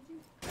 Did you?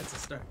 That's a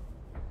start.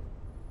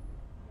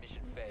 Mission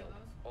failed.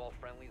 All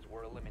friendlies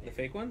were eliminated. The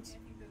fake ones? Yeah,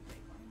 I think they're the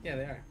fake ones. Yeah,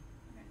 they are.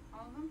 Okay,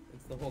 all of them?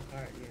 It's the whole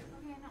card, yeah.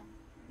 Okay, no.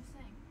 I'm just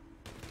saying.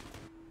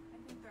 I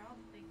think they're all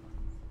the fake ones.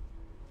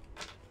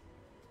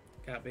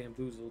 Got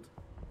bamboozled.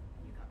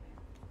 You got me.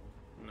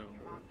 No. Your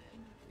mom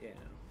did. Yeah.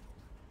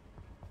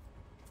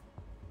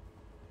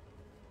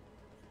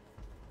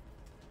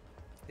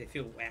 They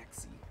feel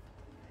waxy.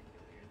 Yeah, I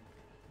feel weird.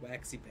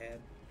 Waxy pad.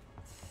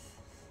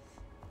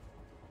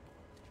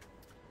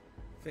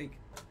 Fake.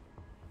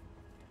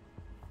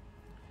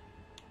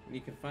 And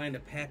you can find a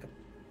pack of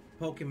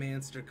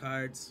Pokemonster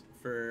cards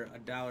for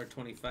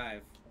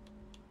 $1.25.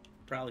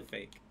 Probably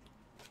fake.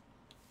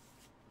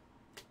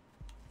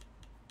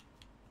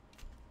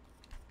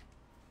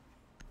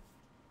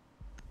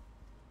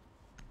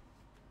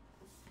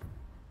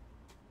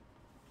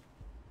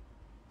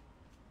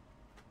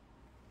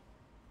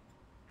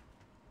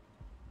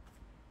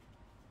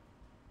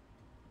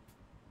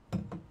 I'm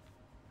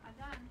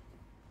done.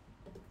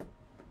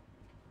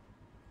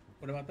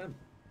 What about them?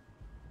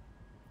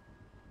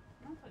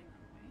 I'm not putting them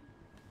away.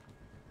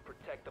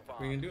 Protect the bomb.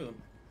 What are you gonna do with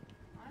them?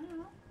 I don't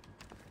know.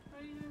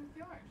 What are you doing with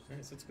yours?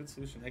 Alright, so it's a good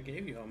solution. I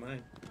gave you all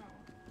mine. Oh.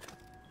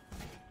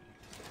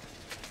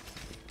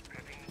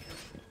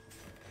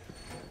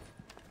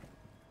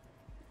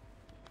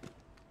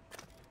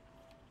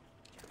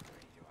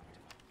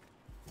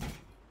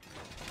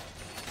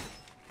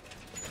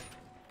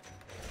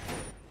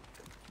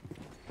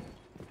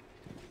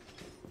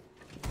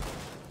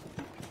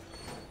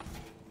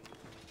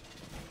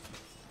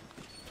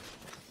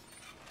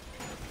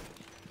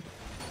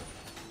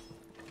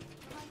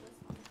 What about this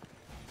one?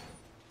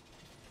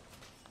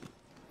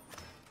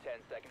 10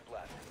 seconds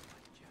left.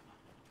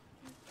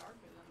 It's darker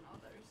than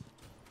others.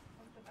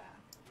 Look the back.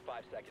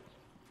 5 seconds.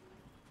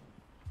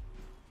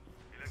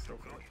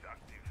 Electrocloak is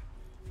active.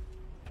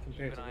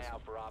 Compared Keep to an this eye one.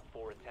 out for Op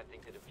 4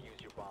 attempting to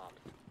defuse your bombs.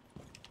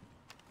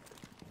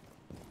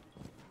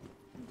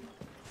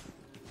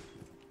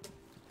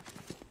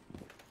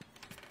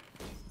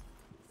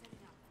 Set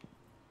it up.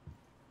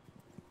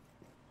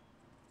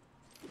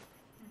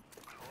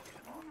 I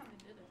don't know how they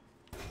did it.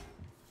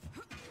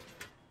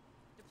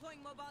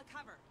 Deploying mobile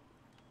cover.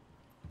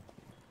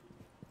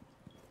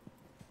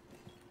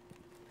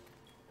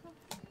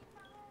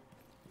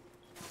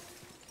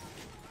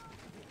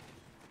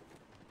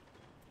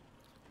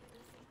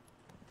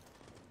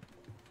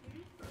 You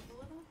just burp a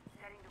little?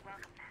 Setting the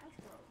welcome mat. That's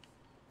gross.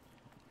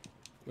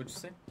 What'd you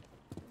say?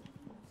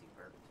 Lucy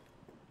burped.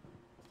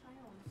 Tell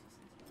your Lucy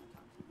since you want to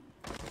talk to me.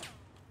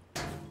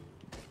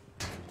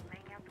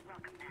 Laying out the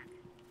welcome mat.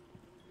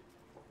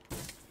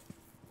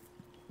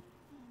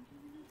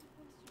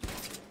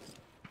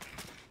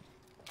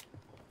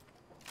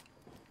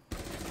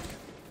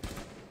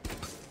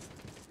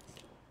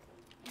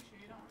 You sure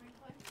you don't want me to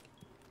play?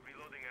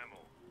 Reloading ammo.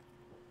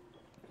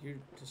 You're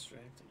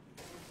distracting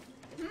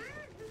me.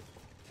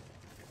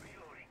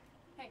 Reloading.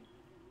 Hey,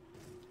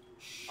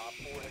 Op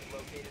 4 has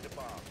located a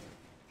bomb.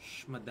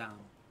 Shh, madame.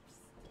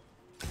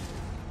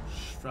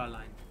 Shh,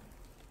 Fräulein.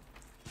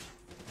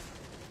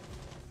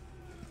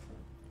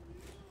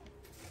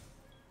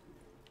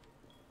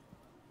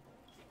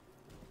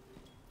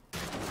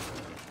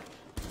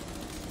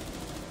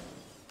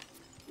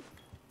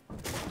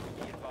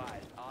 Be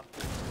advised, Op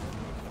 4 has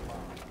located a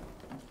bomb.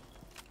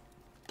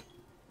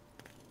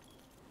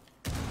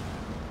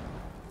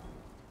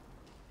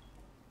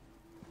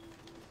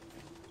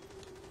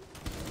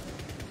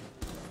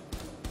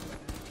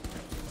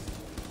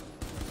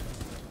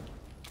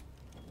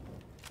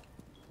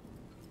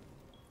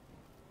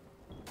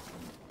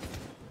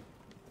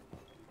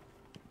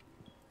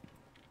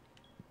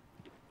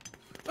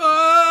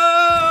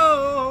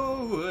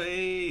 Oh,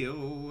 way,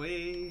 oh,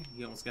 way.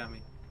 You almost got me.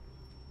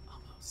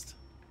 Almost.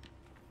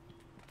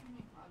 you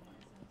make loud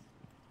noises.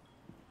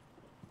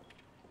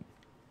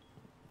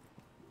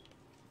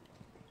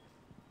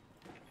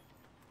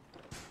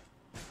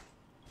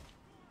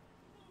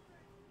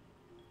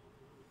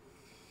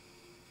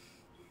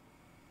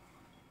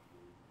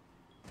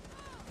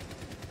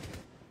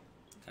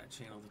 Gotta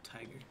channel the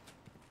tiger.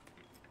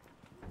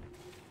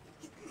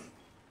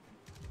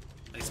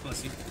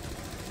 bless you.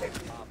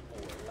 Op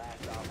 4,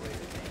 last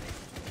operator standing.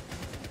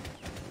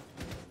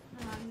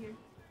 I'm out of here.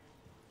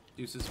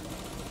 Deuces.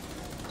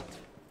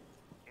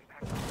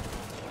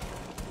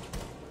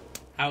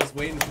 I was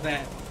waiting for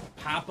that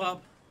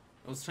pop-up.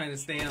 I was trying to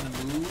stay on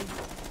the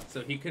move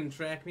so he couldn't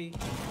track me.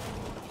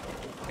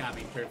 Got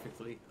me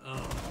perfectly.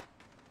 Oh.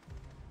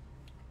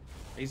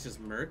 He's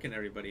just murking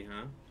everybody,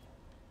 huh?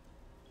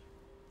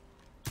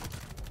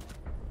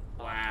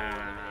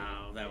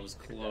 Wow, that was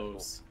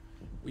close.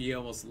 We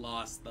almost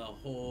lost the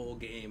whole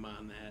game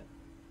on that.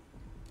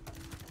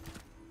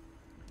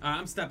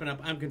 I'm stepping up.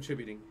 I'm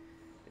contributing.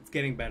 It's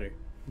getting better.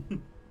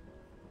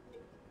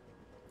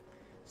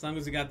 As long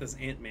as we got this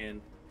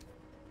Ant-Man.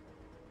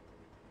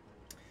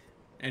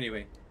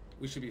 Anyway,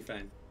 we should be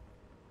fine.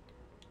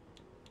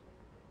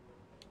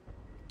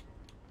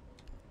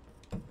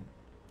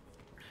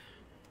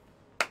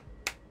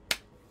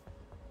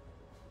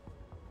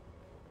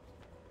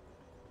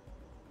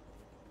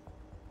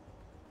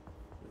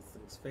 This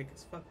thing's fake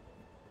as fuck.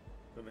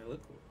 But may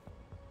look cool.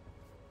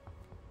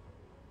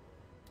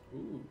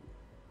 Ooh.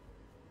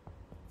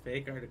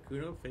 Fake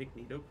Articuno, fake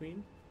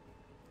Nidoqueen.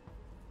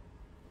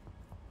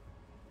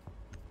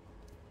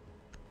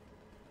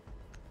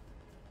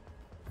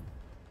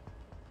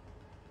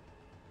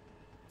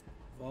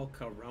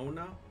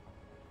 Volcarona,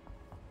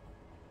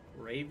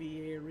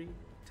 Raviary,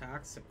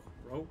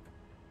 Toxicroak,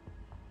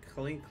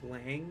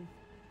 Klinklang.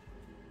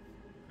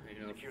 I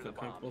don't Secure feel the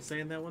comfortable bombs.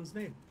 saying that one's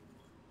name.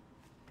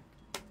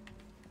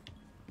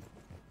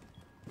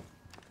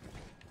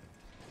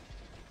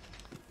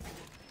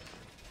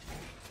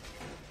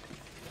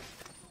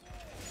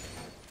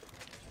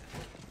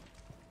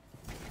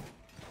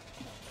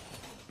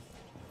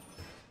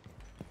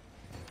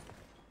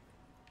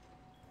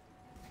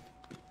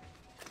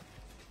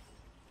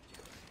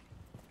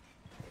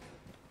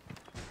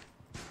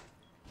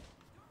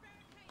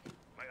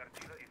 My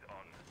artillery is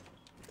on.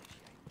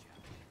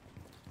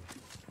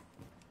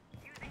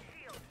 Using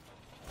shield.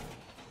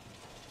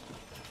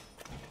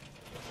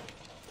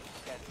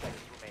 10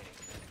 seconds remaining.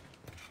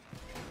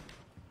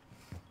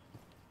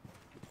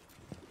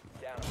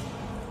 Down.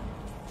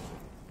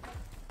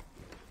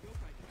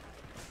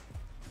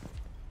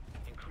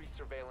 Increased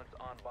surveillance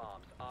on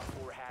bombs. Op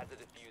 4 has a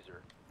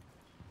diffuser.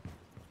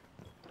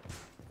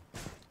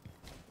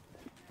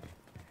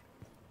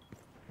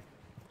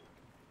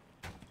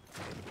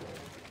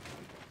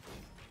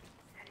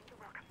 Setting the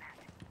welcome mat.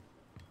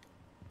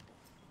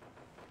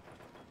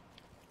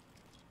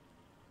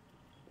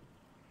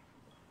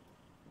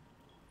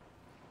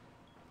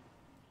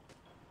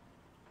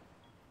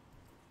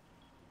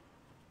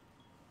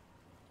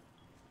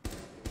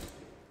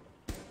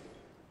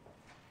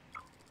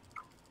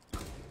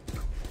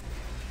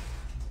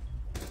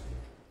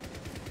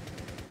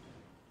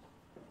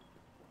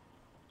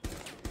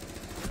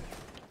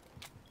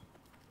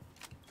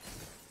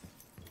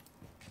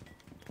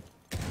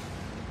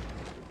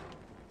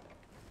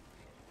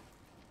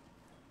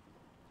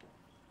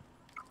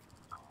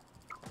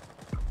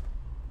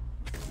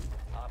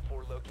 Op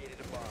 4 located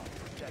a bomb.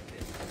 Protect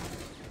it.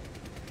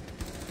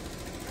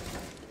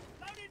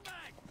 Loading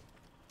mag!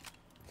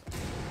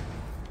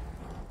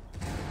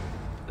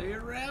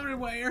 They're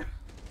everywhere.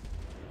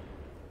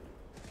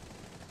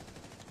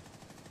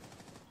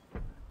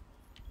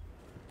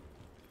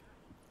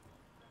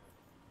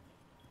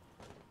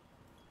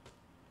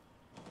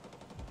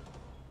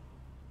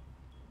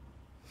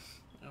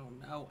 Oh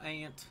no,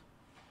 Ant.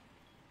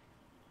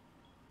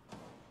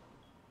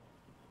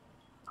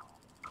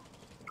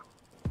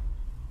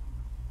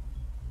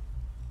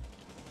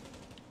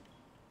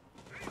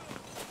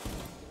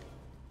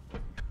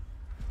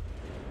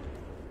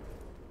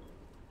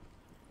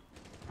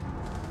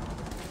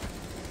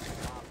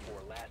 Op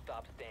 4 last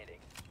stop standing.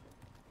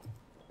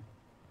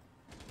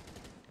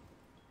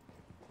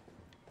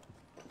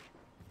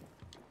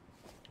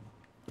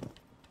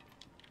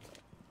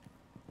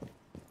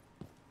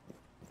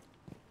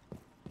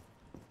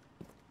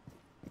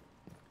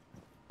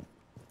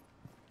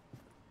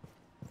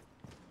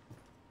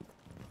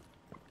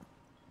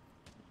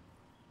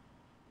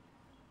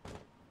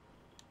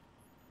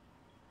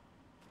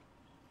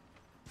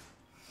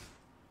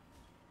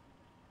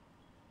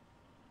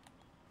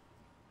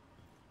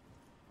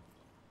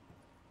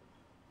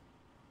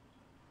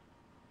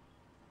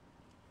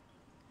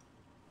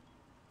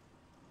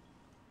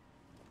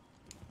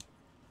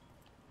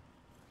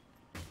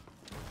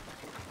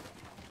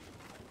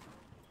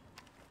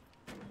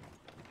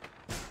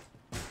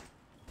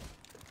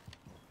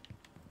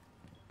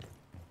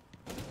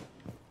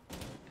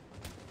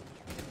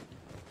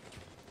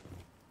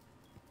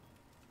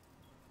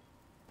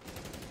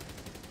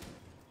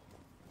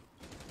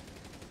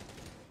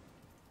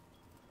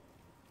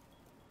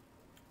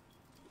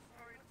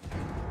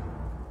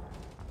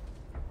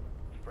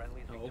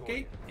 Friendly's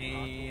Okay,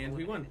 victorious. and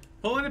we won.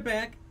 Eliminated. Pulling it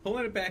back.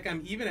 Pulling it back.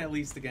 I'm even at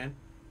least again.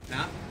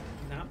 Not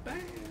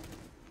bad.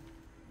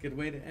 Good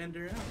way to end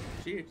her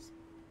out. Cheers.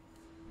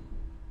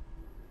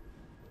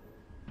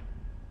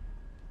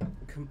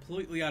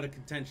 Completely out of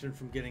contention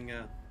from getting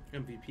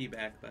MVP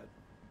back, but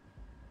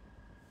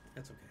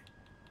That's okay.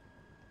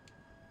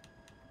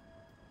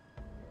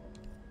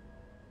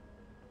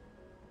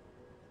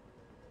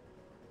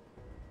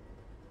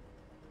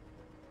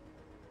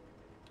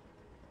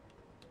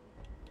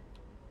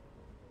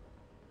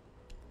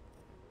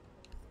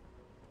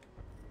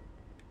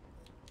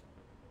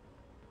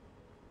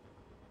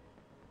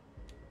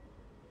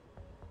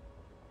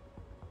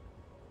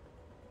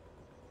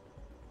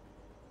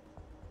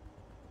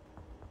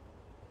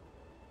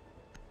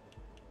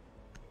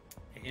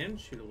 And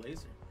shoot a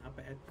laser. Not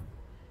bad.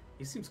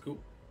 He seems cool.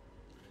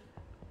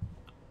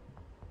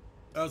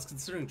 I was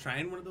considering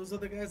trying one of those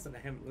other guys that I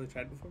haven't really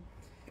tried before.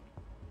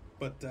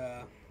 But,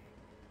 I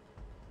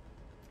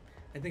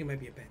think it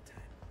might be a bad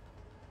time.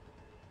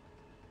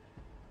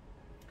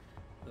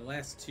 The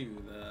last two,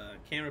 the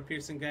camera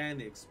piercing guy and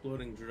the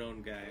exploding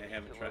drone guy, I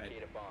haven't tried.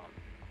 Locate a bomb.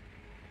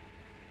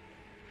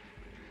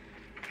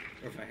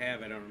 Or if I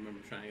have, I don't remember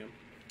trying them.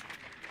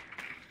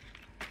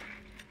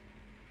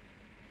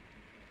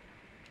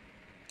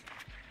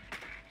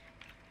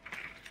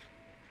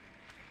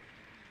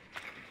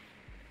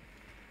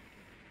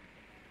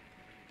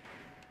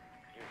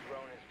 Your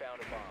drone has found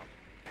a bomb.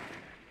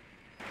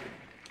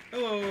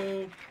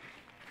 Hello!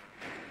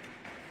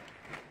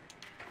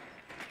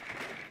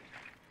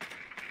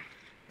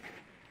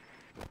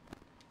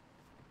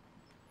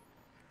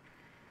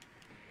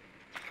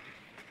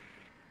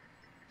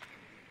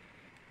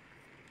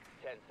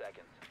 10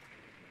 seconds.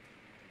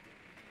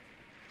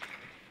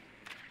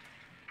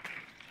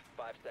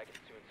 5 seconds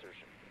to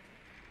insertion.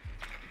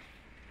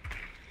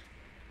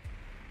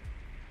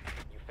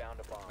 You found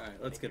a bomb.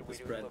 Alright, let's Make get your this way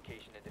to spread. its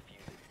location and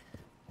defuse it.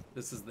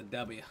 This is the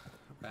W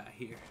right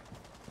here.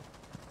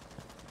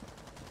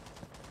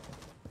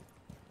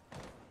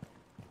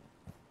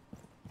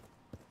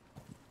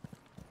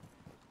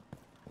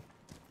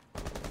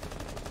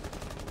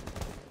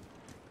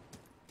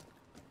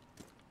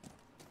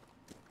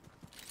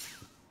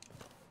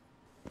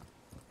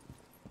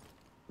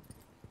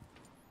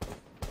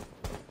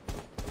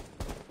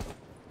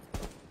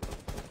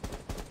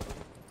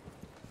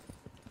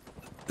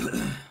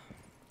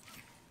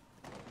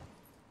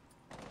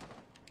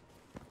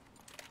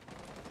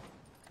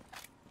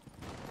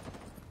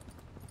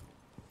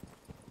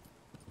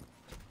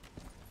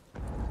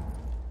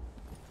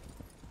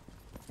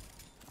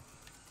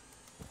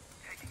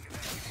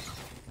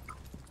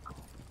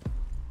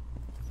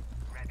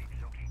 Rabbit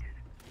located.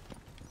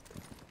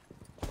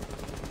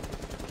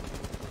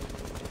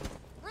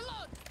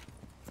 Reload!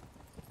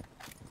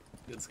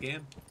 Good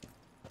scan.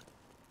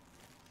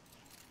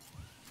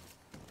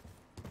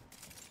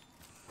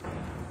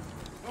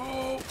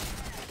 Oh!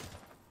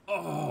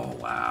 Oh,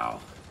 wow.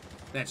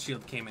 That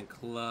shield came in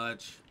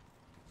clutch.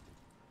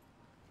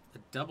 The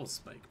double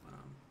spike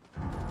bomb.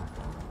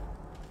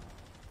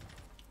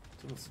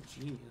 It's almost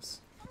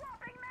genius.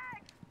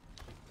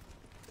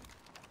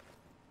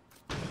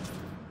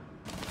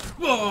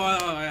 Whoa!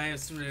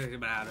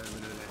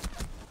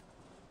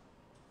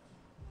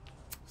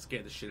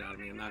 Scared the shit out of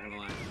me, I'm not gonna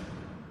lie.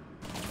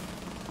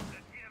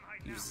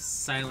 He was as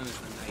silent as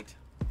the night.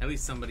 At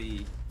least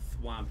somebody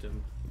thwomped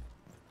him.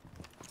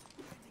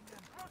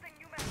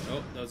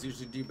 Oh, those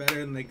usually do better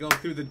than they go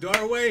through the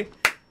doorway.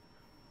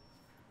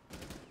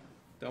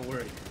 Don't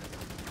worry.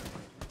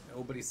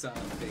 Nobody saw a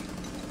thing.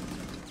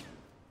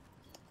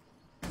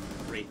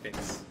 Great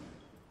fix.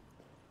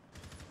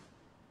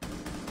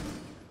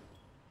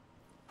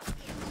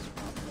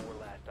 Four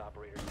last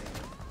operators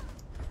standing.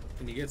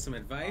 Can you get some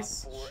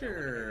advice? Op 4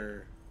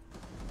 Sure.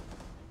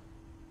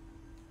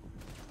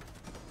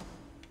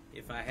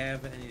 If I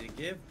have any to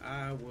give,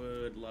 I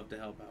would love to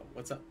help out.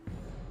 What's up?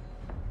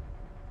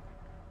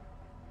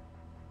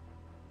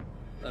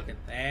 Look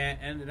at that.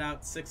 Ended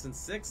out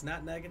 6-6,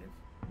 not negative.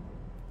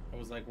 I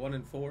was like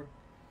 1-4.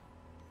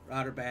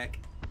 Router back.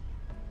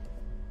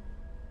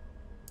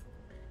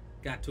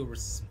 Got to a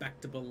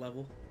respectable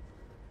level.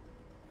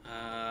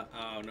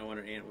 Oh, no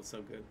wonder Ant was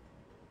so good.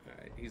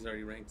 Alright, he's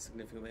already ranked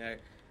significantly higher.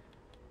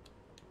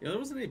 You know, there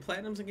wasn't any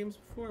platinums in games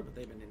before, but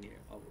they've been in here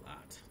a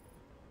lot.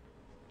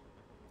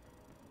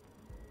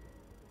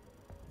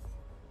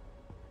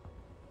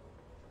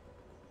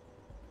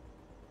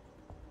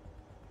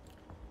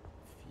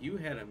 If you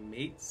had a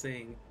mate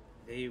saying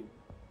they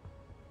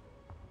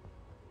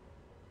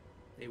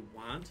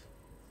want,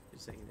 you're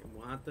saying they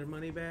want their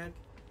money back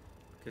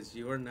because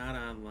you're not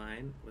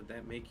online, would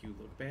that make you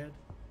look bad?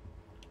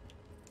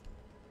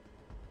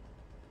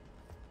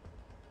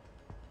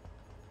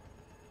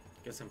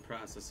 Guess I'm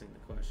processing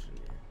the question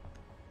here.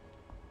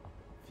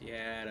 If you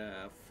had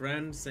a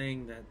friend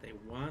saying that they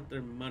want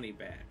their money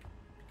back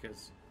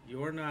because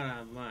you're not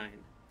online,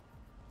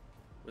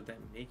 would that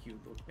make you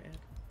look bad?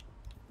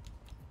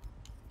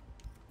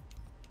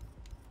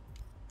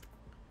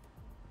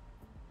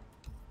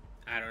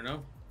 I don't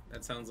know.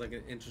 That sounds like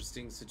an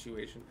interesting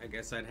situation. I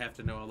guess I'd have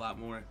to know a lot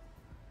more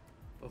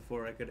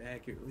before I could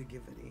accurately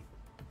give any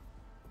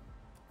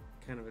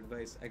kind of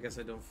advice. I guess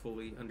I don't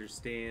fully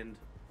understand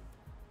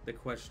the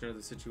question or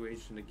the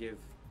situation to give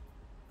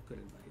good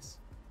advice.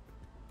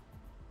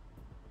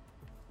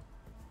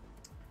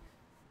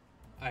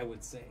 I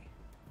would say.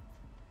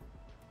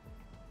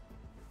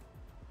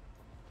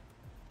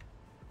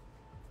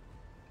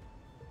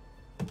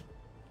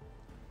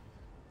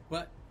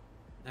 But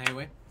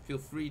anyway, feel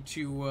free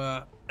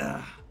to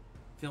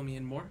fill me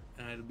in more,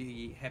 and I'd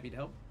be happy to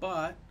help.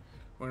 But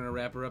we're gonna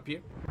wrap her up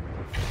here.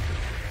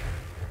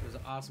 It was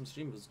an awesome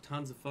stream. It was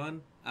tons of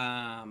fun.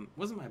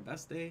 Wasn't my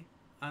best day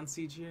on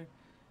Siege here,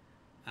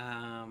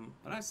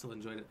 but I still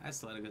enjoyed it. I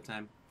still had a good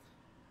time.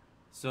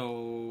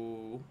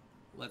 So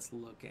let's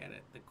look at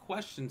it. The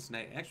question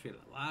tonight, actually had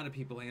a lot of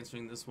people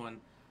answering this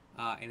one,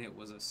 and it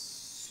was a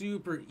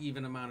super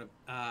even amount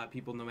of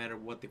people, no matter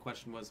what the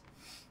question was,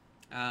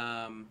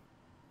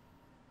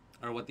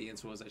 or what the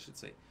answer was, I should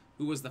say.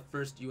 Who was the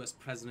first U.S.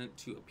 president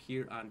to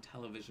appear on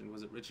television?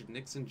 Was it Richard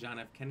Nixon, John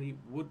F. Kennedy,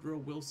 Woodrow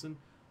Wilson,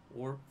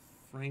 or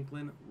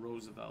Franklin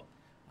Roosevelt?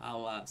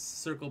 I'll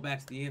circle back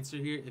to the answer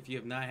here. If you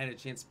have not had a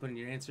chance to put in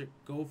your answer,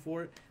 go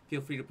for it.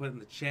 Feel free to put it in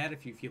the chat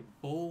if you feel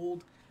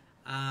bold.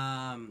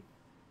 And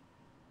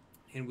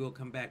we'll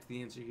come back to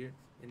the answer here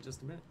in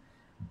just a minute.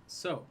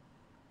 So,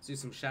 let's do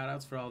some shout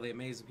outs for all the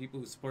amazing people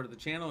who supported the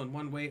channel in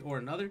one way or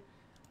another.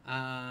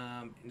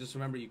 And just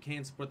remember, you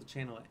can support the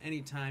channel at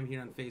any time here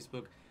on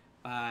Facebook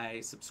by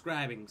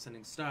subscribing,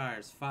 sending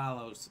stars,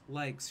 follows,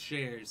 likes,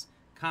 shares,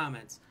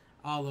 comments,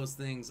 all those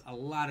things. A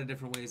lot of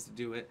different ways to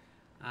do it.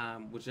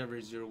 Whichever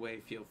is your way,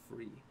 feel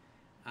free.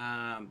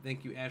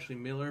 Thank you, Ashley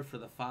Miller, for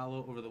the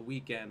follow over the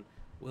weekend.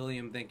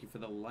 William, thank you for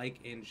the like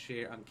and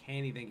share.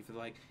 Uncanny, thank you for the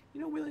like. You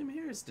know, William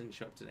Harris didn't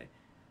show up today.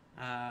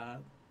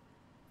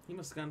 He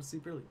must have gone to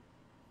sleep early.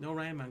 No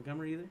Ryan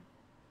Montgomery either.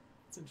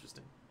 It's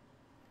interesting.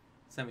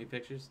 Send me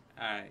pictures.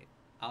 Alright,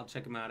 I'll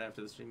check him out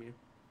after the stream here.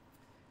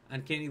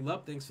 Uncanny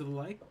Lup, thanks for the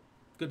like.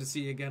 Good to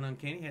see you again,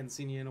 Uncanny. Hadn't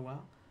seen you in a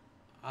while.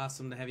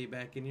 Awesome to have you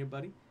back in here,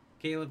 buddy.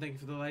 Caleb, thank you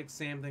for the like.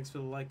 Sam, thanks for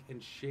the like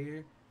and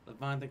share.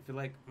 Levon, thank you for the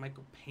like.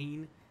 Michael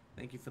Payne,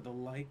 thank you for the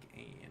like.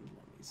 And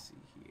let me see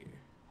here.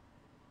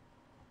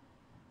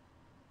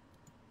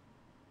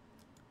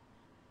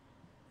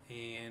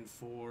 And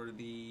for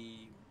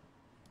the,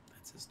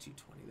 that says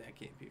 220, that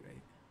can't be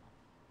right.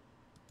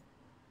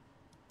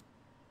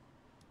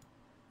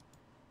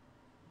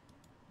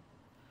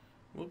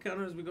 We'll count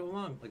her as we go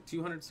along, like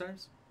 200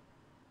 stars.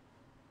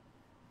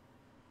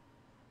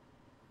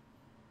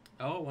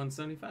 Oh,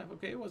 175,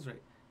 okay, it was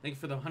right. Thank you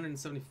for the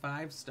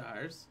 175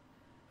 stars.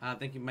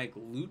 Thank you, Mike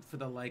Lute, for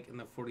the like and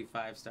the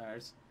 45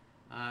 stars.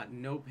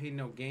 No Pain,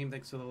 No Game,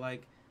 thanks for the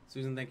like.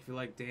 Susan, thank you for the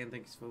like. Dan,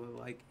 thanks for the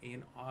like.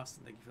 And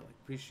Austin, thank you for the like.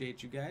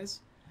 Appreciate you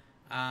guys.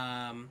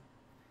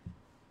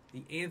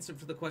 The answer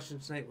for the question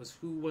tonight was,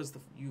 who was the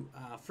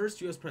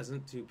first U.S.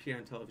 president to appear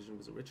on television?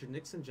 Was it Richard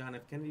Nixon, John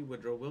F. Kennedy,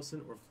 Woodrow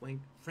Wilson, or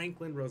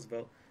Franklin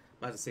Roosevelt?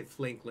 I'm about to say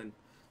Franklin.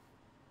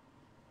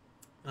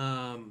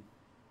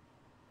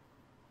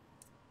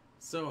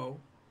 So,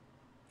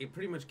 it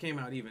pretty much came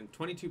out even.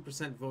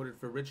 22% voted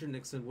for Richard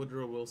Nixon,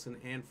 Woodrow Wilson,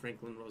 and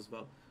Franklin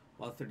Roosevelt,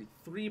 while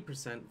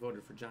 33%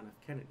 voted for John F.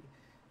 Kennedy.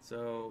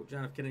 So,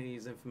 John F. Kennedy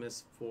is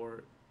infamous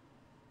for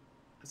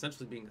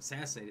essentially being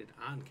assassinated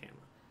on camera.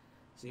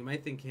 So you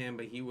might think him,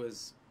 but he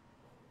was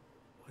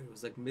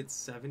like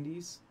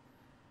mid-70s.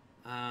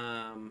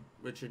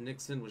 Richard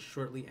Nixon was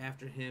shortly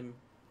after him.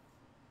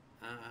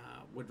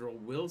 Woodrow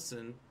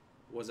Wilson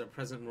was our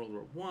president in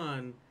World War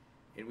I,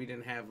 and we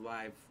didn't have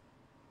live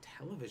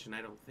television,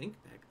 I don't think,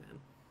 back then.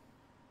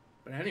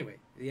 But anyway,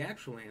 the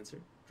actual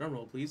answer, drum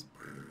roll please,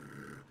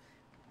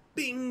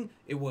 bing,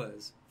 it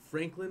was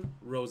Franklin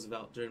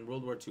Roosevelt during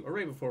World War II, or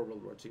right before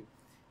World War II.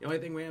 The only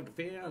thing we have to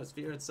figure out is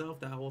fear itself,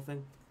 that whole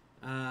thing.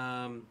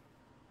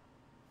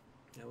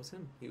 That was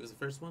him. He was the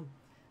first one.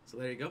 So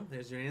there you go.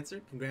 There's your answer.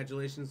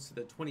 Congratulations to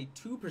the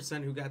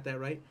 22% who got that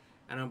right.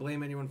 I don't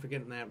blame anyone for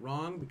getting that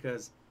wrong,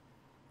 because,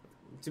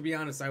 to be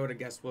honest, I would have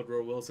guessed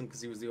Woodrow Wilson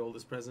because he was the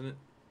oldest president.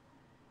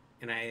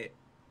 And I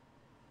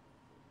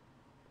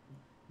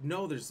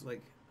know there's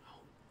like,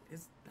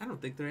 I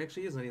don't think there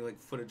actually is any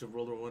like footage of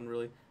World War I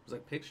really. There's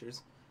like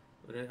pictures,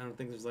 but I don't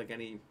think there's like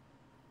any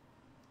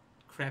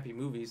crappy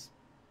movies.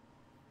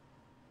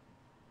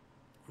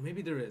 Or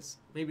maybe there is.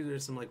 Maybe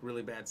there's some like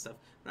really bad stuff.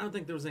 But I don't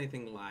think there was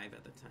anything live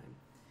at the time.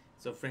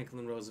 So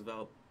Franklin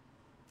Roosevelt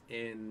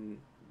in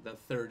the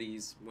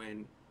 30s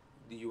when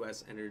the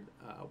U.S. entered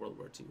World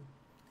War II.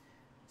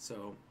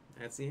 So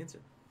that's the answer.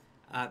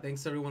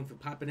 Thanks everyone for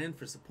popping in,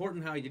 for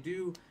supporting how you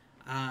do.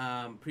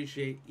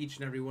 Appreciate each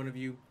and every one of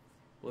you.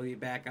 We'll be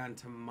back on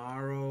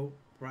tomorrow.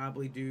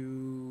 Probably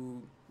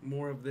do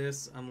more of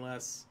this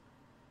unless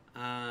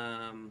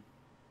I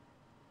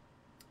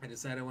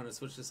decide I want to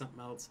switch to something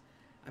else.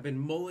 I've been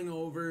mulling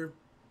over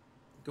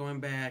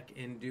going back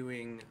and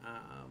doing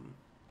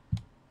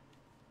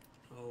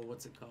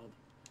what's it called?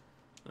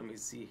 Let me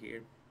see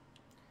here.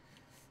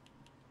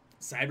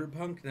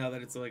 Cyberpunk, now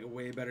that it's like a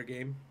way better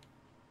game.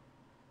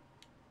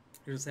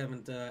 I just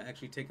haven't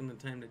actually taken the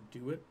time to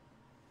do it.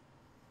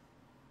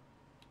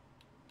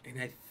 And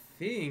I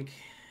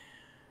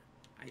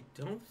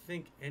don't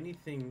think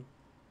anything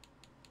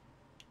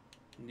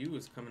new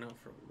is coming out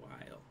for a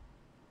while.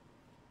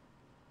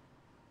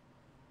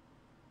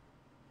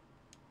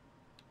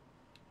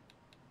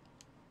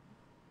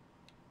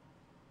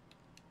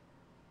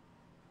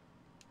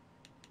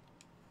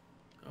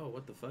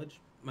 what the fudge?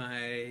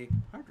 My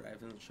hard drive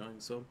isn't showing,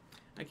 so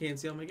I can't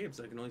see all my games.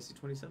 I can only see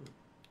 27.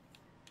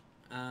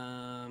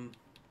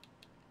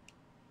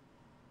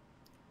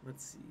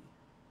 Let's see.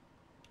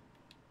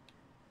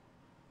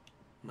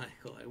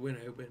 Michael, I win.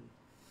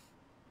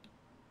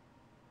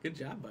 Good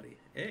job, buddy.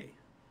 Hey.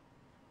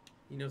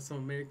 You know some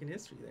American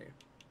history there.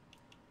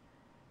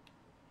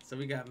 So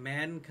we got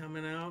Madden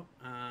coming out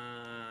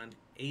on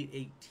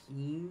 8/18.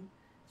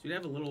 So we'd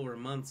have a little over a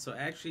month. So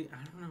actually,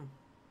 I don't know.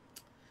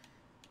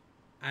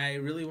 I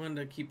really wanted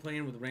to keep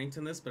playing with ranked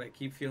in this, but I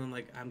keep feeling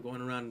like I'm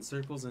going around in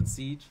circles in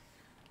Siege.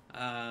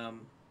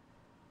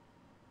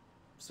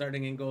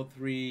 Starting in Gold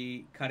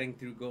 3, cutting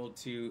through Gold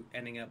 2,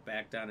 ending up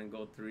back down in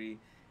Gold 3,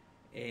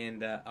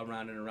 and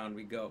around and around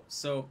we go.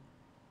 So,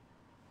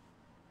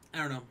 I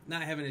don't know.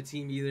 Not having a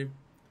team either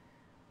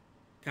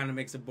kind of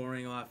makes it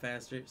boring a lot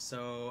faster.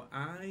 So,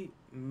 I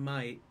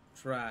might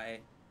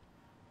try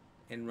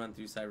and run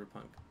through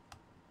Cyberpunk.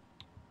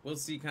 We'll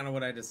see kind of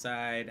what I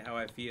decide, how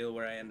I feel,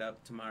 where I end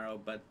up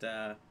tomorrow, but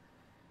that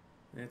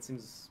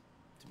seems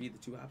to be the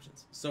two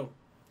options. So,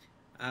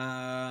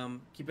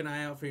 keep an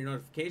eye out for your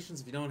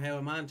notifications. If you don't have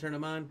them on, turn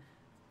them on.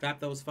 Drop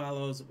those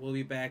follows. We'll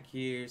be back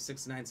here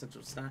 6 to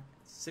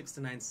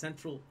 9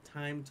 Central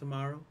Time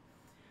tomorrow.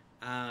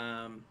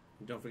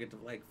 Don't forget to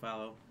like,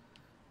 follow,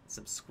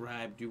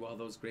 subscribe, do all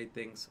those great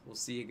things. We'll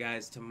see you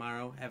guys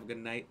tomorrow. Have a good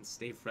night and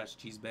stay fresh,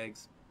 cheese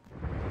bags.